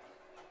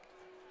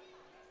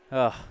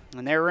 And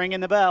they're ringing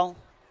the bell.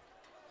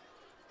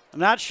 I'm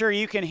not sure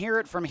you can hear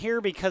it from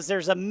here because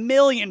there's a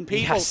million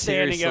people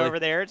standing over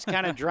there. It's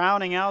kind of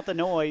drowning out the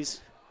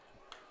noise.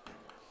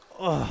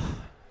 Oh,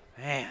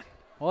 man.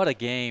 What a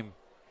game.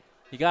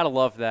 You got to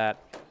love that.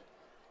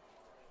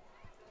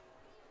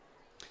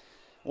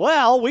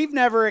 Well, we've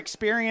never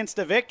experienced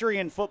a victory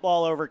in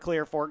football over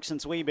Clear Fork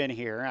since we've been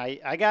here.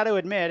 I got to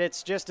admit,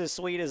 it's just as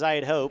sweet as I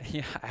had hoped.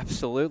 Yeah,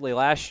 absolutely.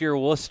 Last year,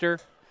 Worcester.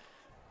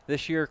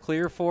 This year,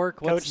 Clear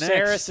Fork. What's Coach next?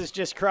 Saris is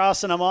just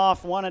crossing them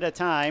off one at a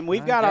time.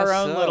 We've got our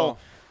own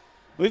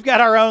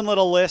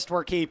little list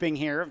we're keeping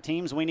here of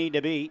teams we need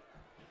to beat.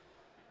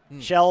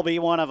 Shelby,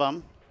 one of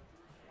them.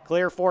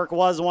 Clear Fork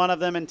was one of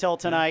them until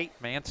tonight.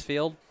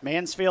 Mansfield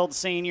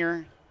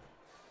Senior.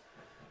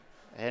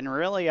 And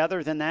really,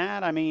 other than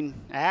that, I mean,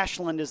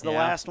 Ashland is the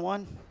last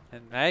one.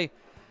 And, hey,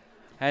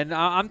 And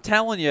I'm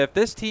telling you, if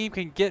this team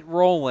can get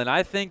rolling,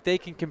 I think they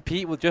can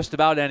compete with just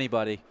about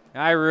anybody.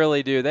 I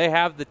really do. They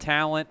have the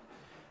talent.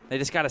 They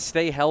just got to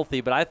stay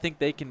healthy, but I think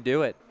they can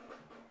do it.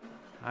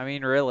 I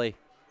mean, really.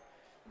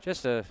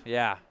 Just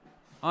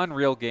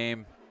unreal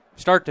game.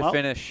 Start to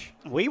finish.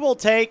 We will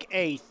take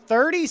a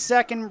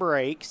 30-second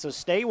break, so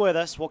stay with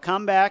us. We'll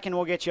come back and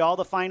we'll get you all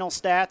the final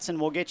stats, and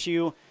we'll get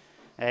you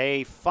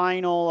a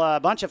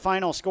bunch of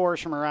final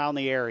scores from around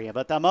the area.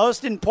 But the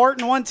most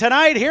important one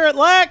tonight here at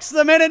Lex,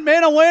 the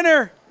Minutemen a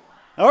winner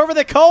over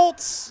the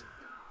Colts.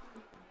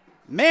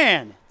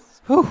 Man,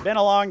 it's been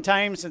a long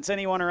time since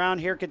anyone around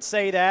here could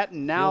say that,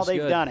 and now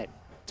they've done it.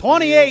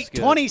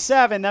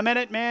 28-27, the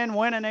Minutemen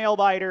win a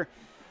nail-biter,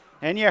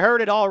 and you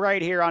heard it all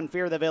right here on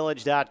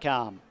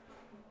fearthevillage.com.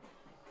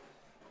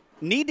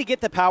 Need to get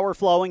the power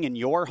flowing in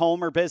your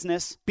home or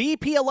business?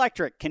 BP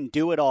Electric can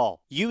do it all.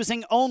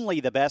 Using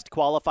only the best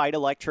qualified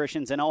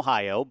electricians in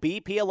Ohio,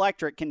 BP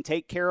Electric can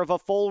take care of a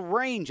full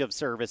range of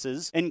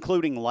services,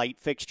 including light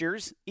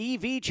fixtures,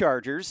 EV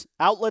chargers,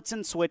 outlets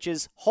and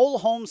switches, whole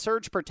home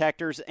surge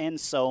protectors, and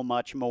so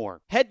much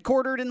more.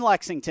 Headquartered in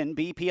Lexington,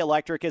 BP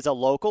Electric is a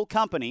local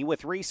company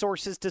with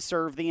resources to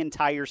serve the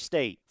entire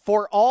state.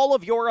 For all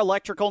of your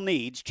electrical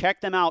needs,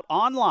 check them out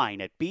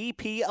online at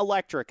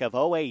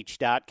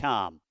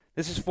bpelectricofoh.com.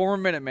 This is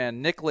former Minuteman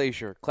Nick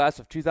Leisure, class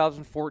of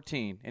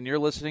 2014, and you're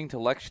listening to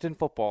Lexington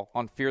Football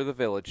on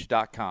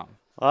fearthevillage.com.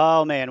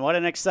 Oh, man, what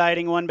an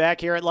exciting one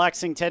back here at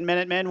Lexington.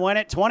 Minutemen win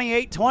it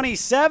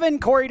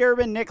 28-27. Corey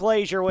Durbin, Nick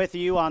Leisure with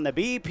you on the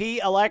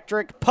BP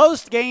Electric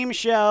post-game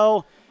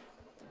show.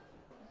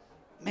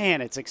 Man,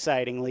 it's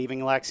exciting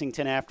leaving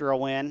Lexington after a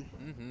win.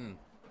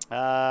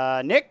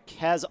 Nick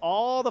has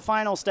all the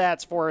final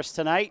stats for us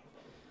tonight.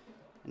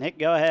 Nick,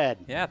 go ahead.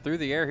 Yeah, through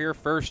the air here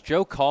first.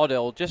 Joe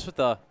Caudill, just with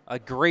a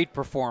great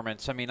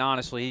performance. I mean,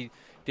 honestly, he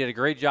did a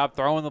great job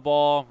throwing the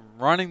ball,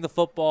 running the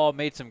football,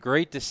 made some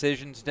great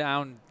decisions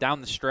down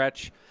the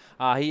stretch.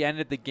 He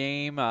ended the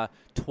game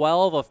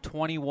 12 of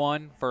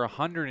 21 for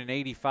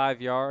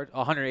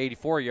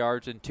 184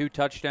 yards and 2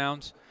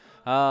 touchdowns.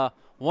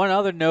 One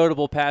other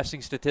notable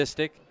passing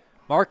statistic,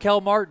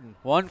 Markel Martin,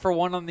 1 for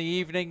 1 on the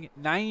evening,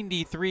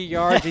 93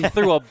 yards. He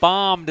threw a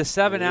bomb to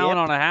Seven Allen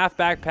on a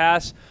halfback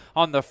pass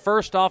on the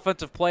first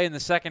offensive play in the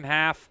second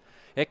half.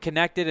 It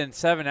connected, and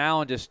Seven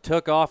Allen just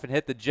took off and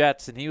hit the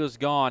Jets, and he was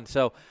gone.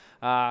 So,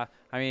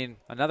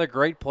 another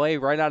great play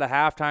right out of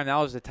halftime. That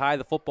was to tie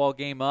the football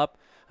game up.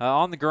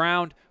 On the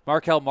ground,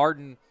 Markel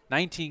Martin,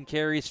 19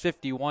 carries,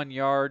 51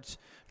 yards.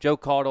 Joe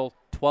Caudill,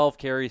 12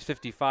 carries,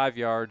 55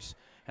 yards.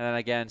 And then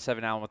again,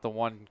 Seven Allen with the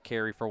 1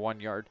 carry for 1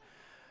 yard.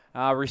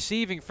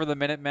 Receiving for the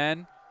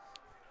Minutemen,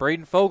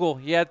 Braden Fogel,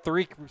 he had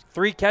three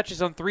catches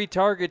on 3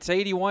 targets,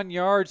 81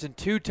 yards and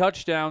 2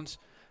 touchdowns.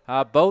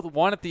 Both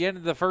one at the end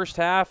of the first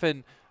half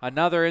and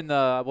another in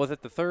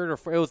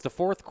the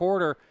fourth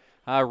quarter.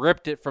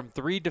 Ripped it from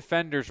 3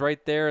 defenders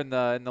right there in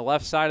the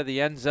left side of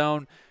the end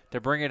zone to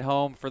bring it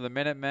home for the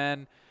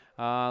Minutemen.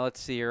 Let's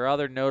see here,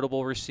 other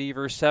notable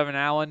receivers, Seven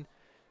Allen,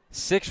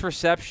 6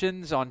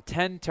 receptions on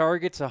 10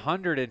 targets,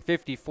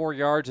 154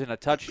 yards and a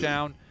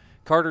touchdown.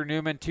 Carter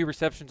Newman, 2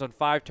 receptions on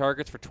 5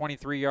 targets for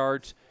 23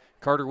 yards.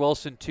 Carter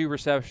Wilson, 2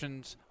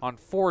 receptions on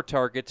 4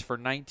 targets for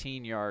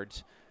 19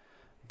 yards.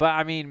 But,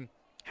 I mean,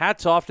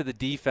 hats off to the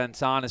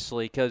defense,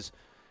 honestly, because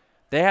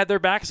they had their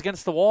backs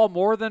against the wall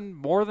more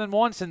than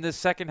once in this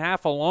second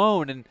half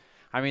alone. And,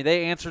 I mean,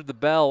 they answered the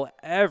bell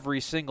every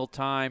single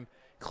time.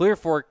 Clear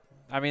Fork,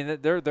 I mean,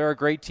 they're a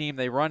great team.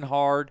 They run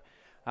hard.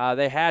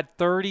 They had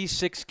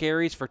 36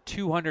 carries for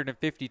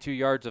 252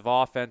 yards of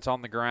offense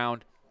on the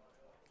ground.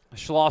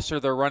 Schlosser,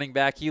 their running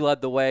back, he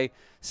led the way.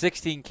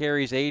 16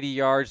 carries, 80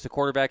 yards. The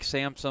quarterback,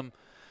 Samson,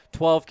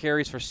 12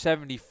 carries for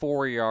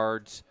 74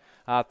 yards.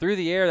 Through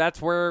the air,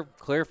 that's where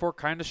Clear Fork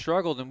kind of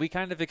struggled, and we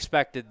kind of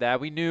expected that.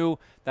 We knew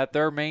that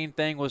their main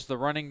thing was the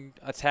running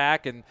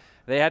attack, and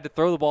they had to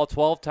throw the ball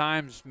 12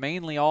 times,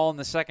 mainly all in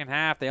the second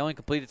half. They only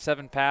completed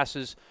 7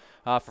 passes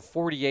for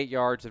 48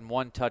 yards and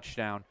 1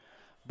 touchdown.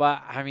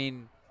 But, I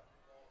mean,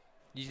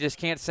 you just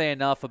can't say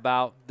enough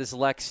about this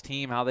Lex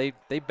team, how they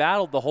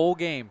battled the whole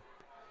game.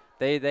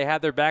 They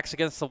had their backs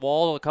against the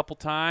wall a couple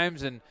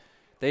times, and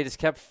they just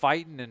kept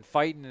fighting,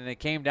 and it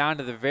came down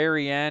to the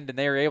very end, and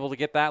they were able to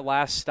get that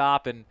last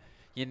stop, and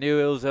you knew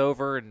it was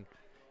over, and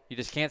you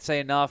just can't say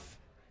enough.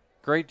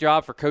 Great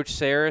job for Coach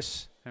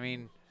Saris. I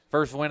mean,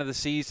 first win of the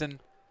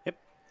season. Yep.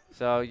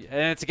 So,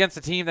 and it's against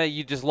a team that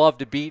you just love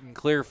to beat in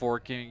Clear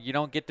Fork. You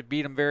don't get to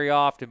beat them very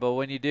often, but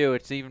when you do,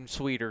 it's even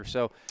sweeter.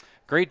 So,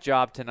 great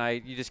job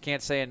tonight. You just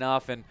can't say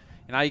enough, and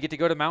now you get to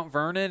go to Mount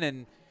Vernon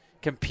and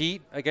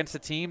compete against a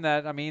team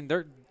that, I mean,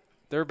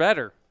 they're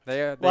better.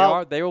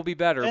 They will be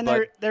better. And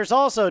but there's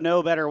also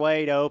no better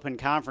way to open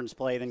conference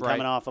play than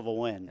coming off of a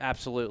win.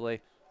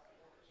 Absolutely.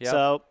 Yep.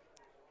 So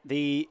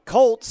the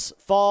Colts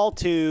fall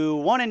to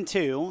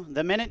 1-2.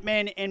 The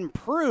Minutemen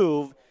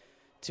improve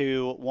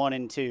to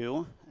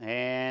 1-2.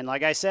 And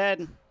like I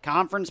said,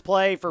 conference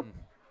play for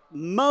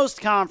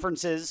most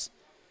conferences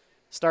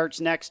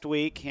starts next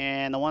week,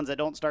 and the ones that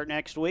don't start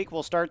next week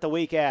will start the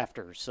week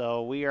after.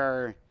 So we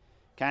are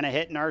kind of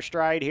hitting our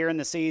stride here in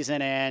the season,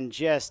 and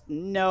just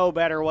no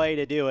better way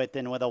to do it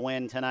than with a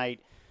win tonight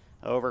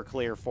over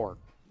Clear Fork.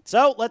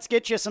 So let's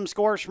get you some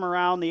scores from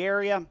around the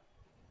area.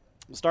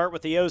 We'll start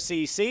with the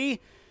OCC.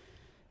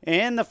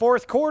 In the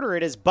fourth quarter,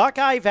 it is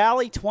Buckeye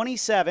Valley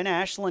 27,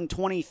 Ashland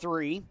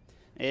 23.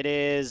 It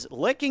is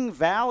Licking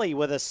Valley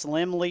with a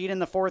slim lead in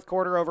the fourth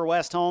quarter over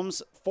West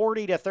Holmes,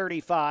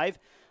 40-35.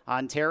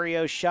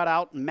 Ontario shut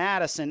out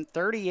Madison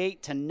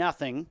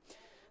 38-0.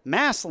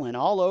 Massillon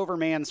all over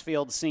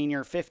Mansfield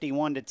Senior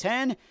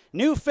 51-10.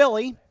 New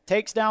Philly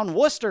takes down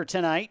Worcester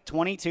tonight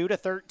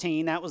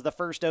 22-13. That was the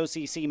first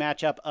OCC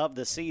matchup of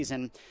the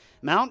season.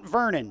 Mount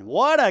Vernon,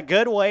 what a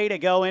good way to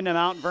go into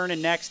Mount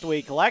Vernon next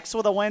week. Lex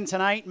with a win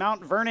tonight.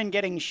 Mount Vernon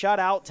getting shut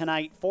out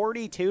tonight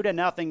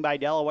 42-0 by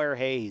Delaware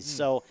Hayes.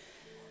 So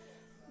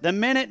the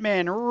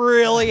Minutemen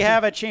really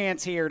have a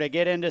chance here to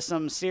get into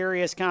some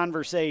serious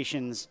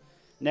conversations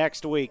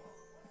next week.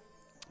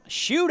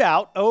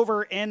 Shootout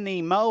over in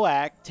the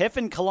MOAC.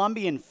 Tiffin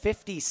Columbian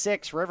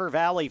 56, River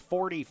Valley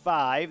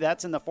 45.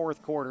 That's in the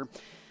fourth quarter.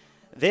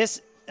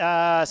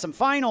 Some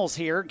finals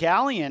here.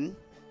 Galleon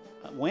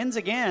wins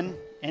again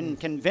in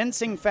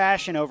convincing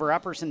fashion over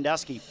Upper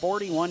Sandusky,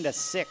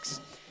 41-6.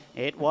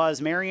 It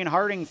was Marion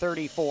Harding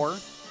 34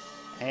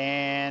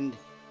 and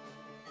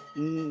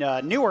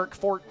Newark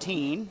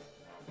 14.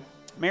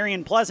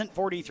 Marion Pleasant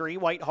 43,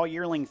 Whitehall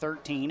Yearling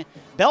 13.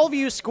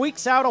 Bellevue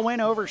squeaks out a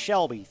win over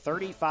Shelby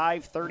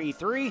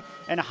 35-33,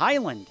 and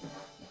Highland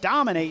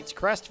dominates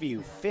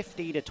Crestview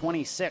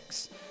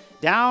 50-26.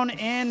 Down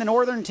in the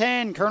Northern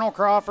 10, Colonel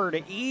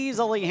Crawford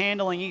easily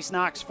handling East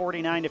Knox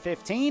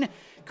 49-15.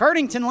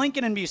 Cardington,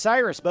 Lincoln, and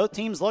Bucyrus, both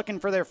teams looking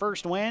for their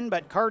first win,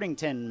 but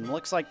Cardington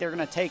looks like they're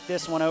going to take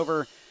this one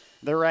over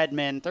the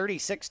Redmen.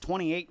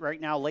 36-28 right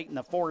now, late in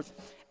the fourth.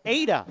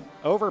 Ada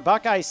over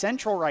Buckeye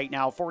Central right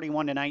now,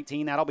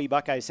 41-19. That'll be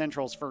Buckeye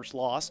Central's first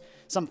loss.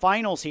 Some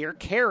finals here.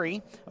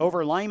 Cary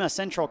over Lima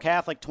Central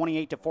Catholic,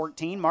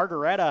 28-14.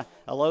 Margaretta,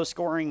 a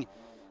low-scoring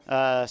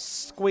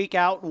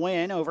squeak-out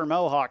win over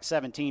Mohawk,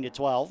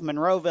 17-12.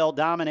 Monroeville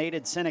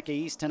dominated Seneca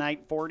East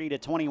tonight,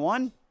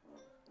 40-21.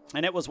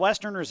 And it was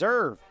Western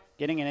Reserve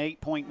getting an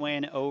 8-point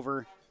win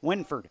over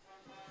Winford.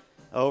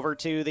 Over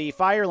to the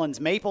Firelands.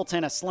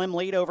 Mapleton, a slim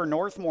lead over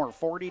Northmore,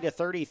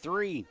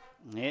 40-33.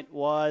 It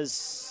was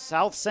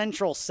South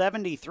Central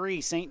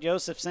 73, St.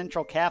 Joseph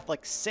Central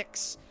Catholic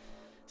 6.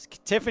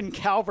 Tiffin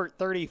Calvert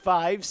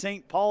 35,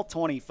 St. Paul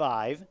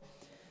 25.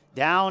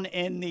 Down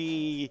in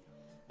the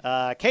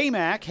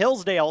KMAC,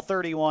 Hillsdale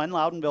 31,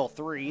 Loudonville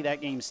 3.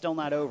 That game's still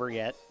not over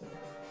yet.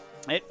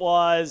 It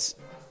was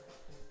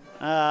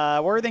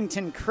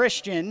Worthington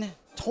Christian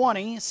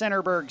 20,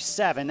 Centerburg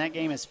 7. That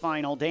game is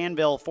final.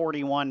 Danville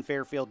 41,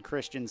 Fairfield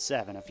Christian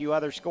 7. A few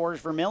other scores.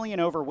 Vermilion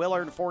over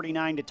Willard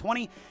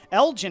 49-20.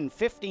 Elgin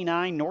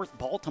 59, North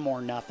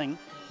Baltimore 0.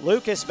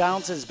 Lucas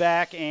bounces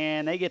back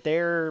and they get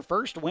their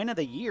first win of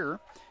the year,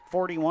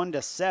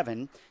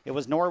 41-7. It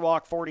was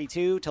Norwalk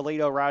 42,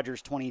 Toledo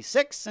Rogers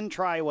 26, and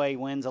Triway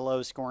wins a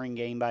low-scoring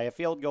game by a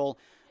field goal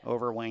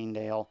over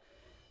Waynedale,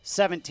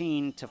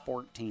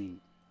 17-14.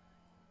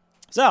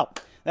 So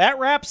that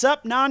wraps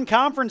up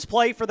non-conference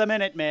play for the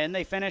Minutemen.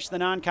 They finished the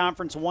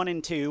non-conference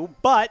 1-2,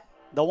 but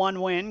the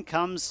one win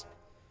comes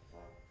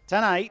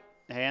tonight,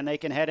 and they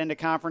can head into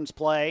conference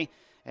play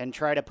and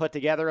try to put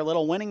together a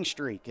little winning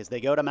streak as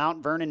they go to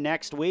Mount Vernon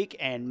next week.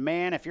 And,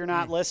 man, if you're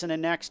not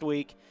listening next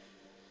week,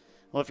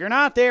 well, if you're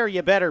not there,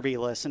 you better be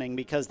listening,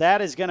 because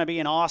that is going to be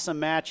an awesome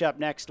matchup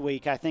next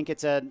week. I think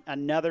it's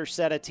another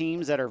set of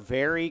teams that are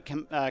very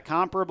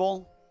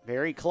comparable.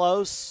 Very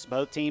close.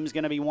 Both teams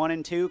going to be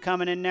 1-2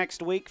 coming in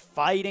next week,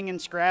 fighting and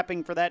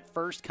scrapping for that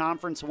first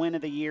conference win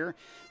of the year.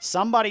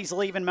 Somebody's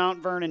leaving Mount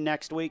Vernon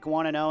next week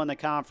 1-0 in the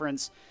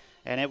conference,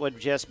 and it would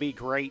just be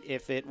great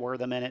if it were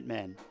the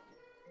Minutemen.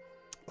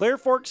 Clear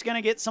Fork's going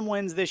to get some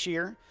wins this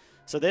year,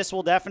 so this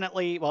will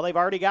definitely, well, they've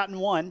already gotten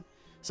one,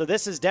 so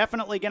this is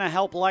definitely going to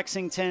help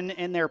Lexington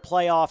in their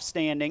playoff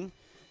standing.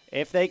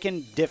 If they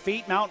can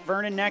defeat Mount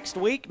Vernon next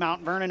week,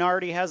 Mount Vernon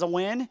already has a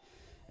win.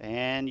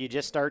 And you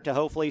just start to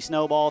hopefully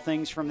snowball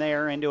things from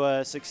there into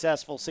a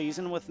successful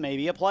season with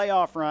maybe a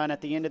playoff run at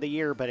the end of the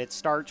year. But it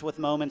starts with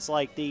moments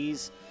like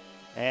these.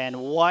 And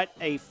what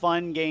a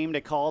fun game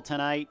to call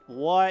tonight.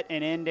 What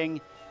an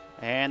ending.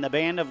 And the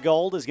Band of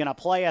Gold is going to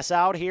play us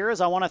out here, as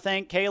I want to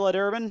thank Kayla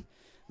Durbin,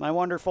 my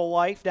wonderful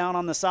wife, down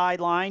on the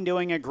sideline,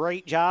 doing a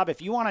great job.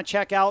 If you want to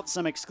check out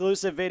some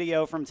exclusive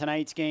video from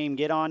tonight's game,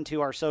 get on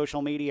to our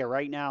social media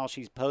right now.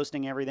 She's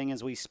posting everything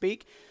as we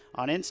speak.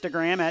 On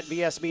Instagram at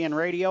VSBN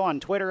Radio, on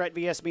Twitter at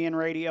VSBN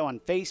Radio, on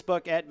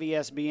Facebook at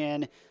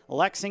VSBN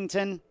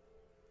Lexington.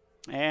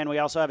 And we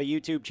also have a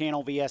YouTube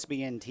channel,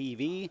 VSBN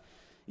TV.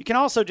 You can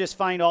also just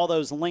find all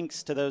those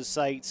links to those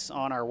sites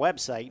on our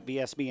website,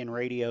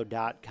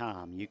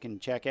 VSBNradio.com. You can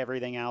check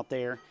everything out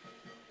there.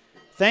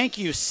 Thank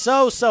you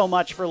so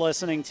much for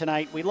listening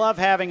tonight. We love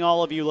having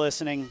all of you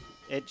listening.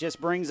 It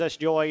just brings us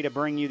joy to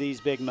bring you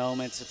these big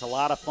moments. It's a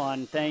lot of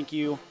fun. Thank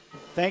you.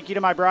 Thank you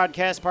to my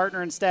broadcast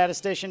partner and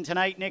statistician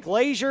tonight, Nick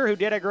Lazier, who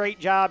did a great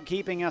job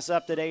keeping us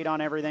up to date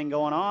on everything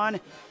going on.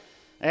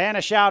 And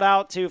a shout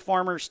out to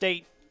former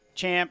state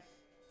champ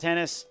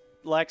tennis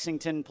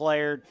Lexington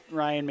player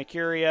Ryan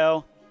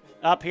Mercurio,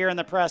 up here in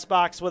the press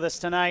box with us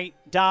tonight,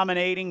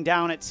 dominating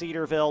down at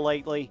Cedarville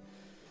lately.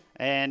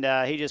 And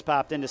he just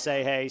popped in to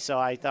say hey, so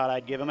I thought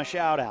I'd give him a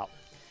shout out.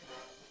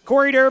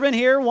 Corey Durbin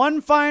here, one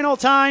final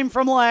time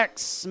from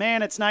Lex.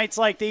 Man, it's nights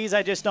like these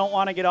I just don't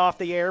want to get off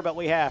the air, but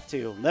we have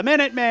to. The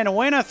Minutemen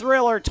win a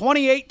thriller,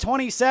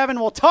 28-27.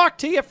 We'll talk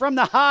to you from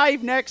the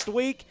Hive next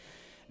week.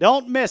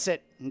 Don't miss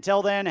it.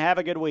 Until then, have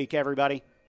a good week, everybody.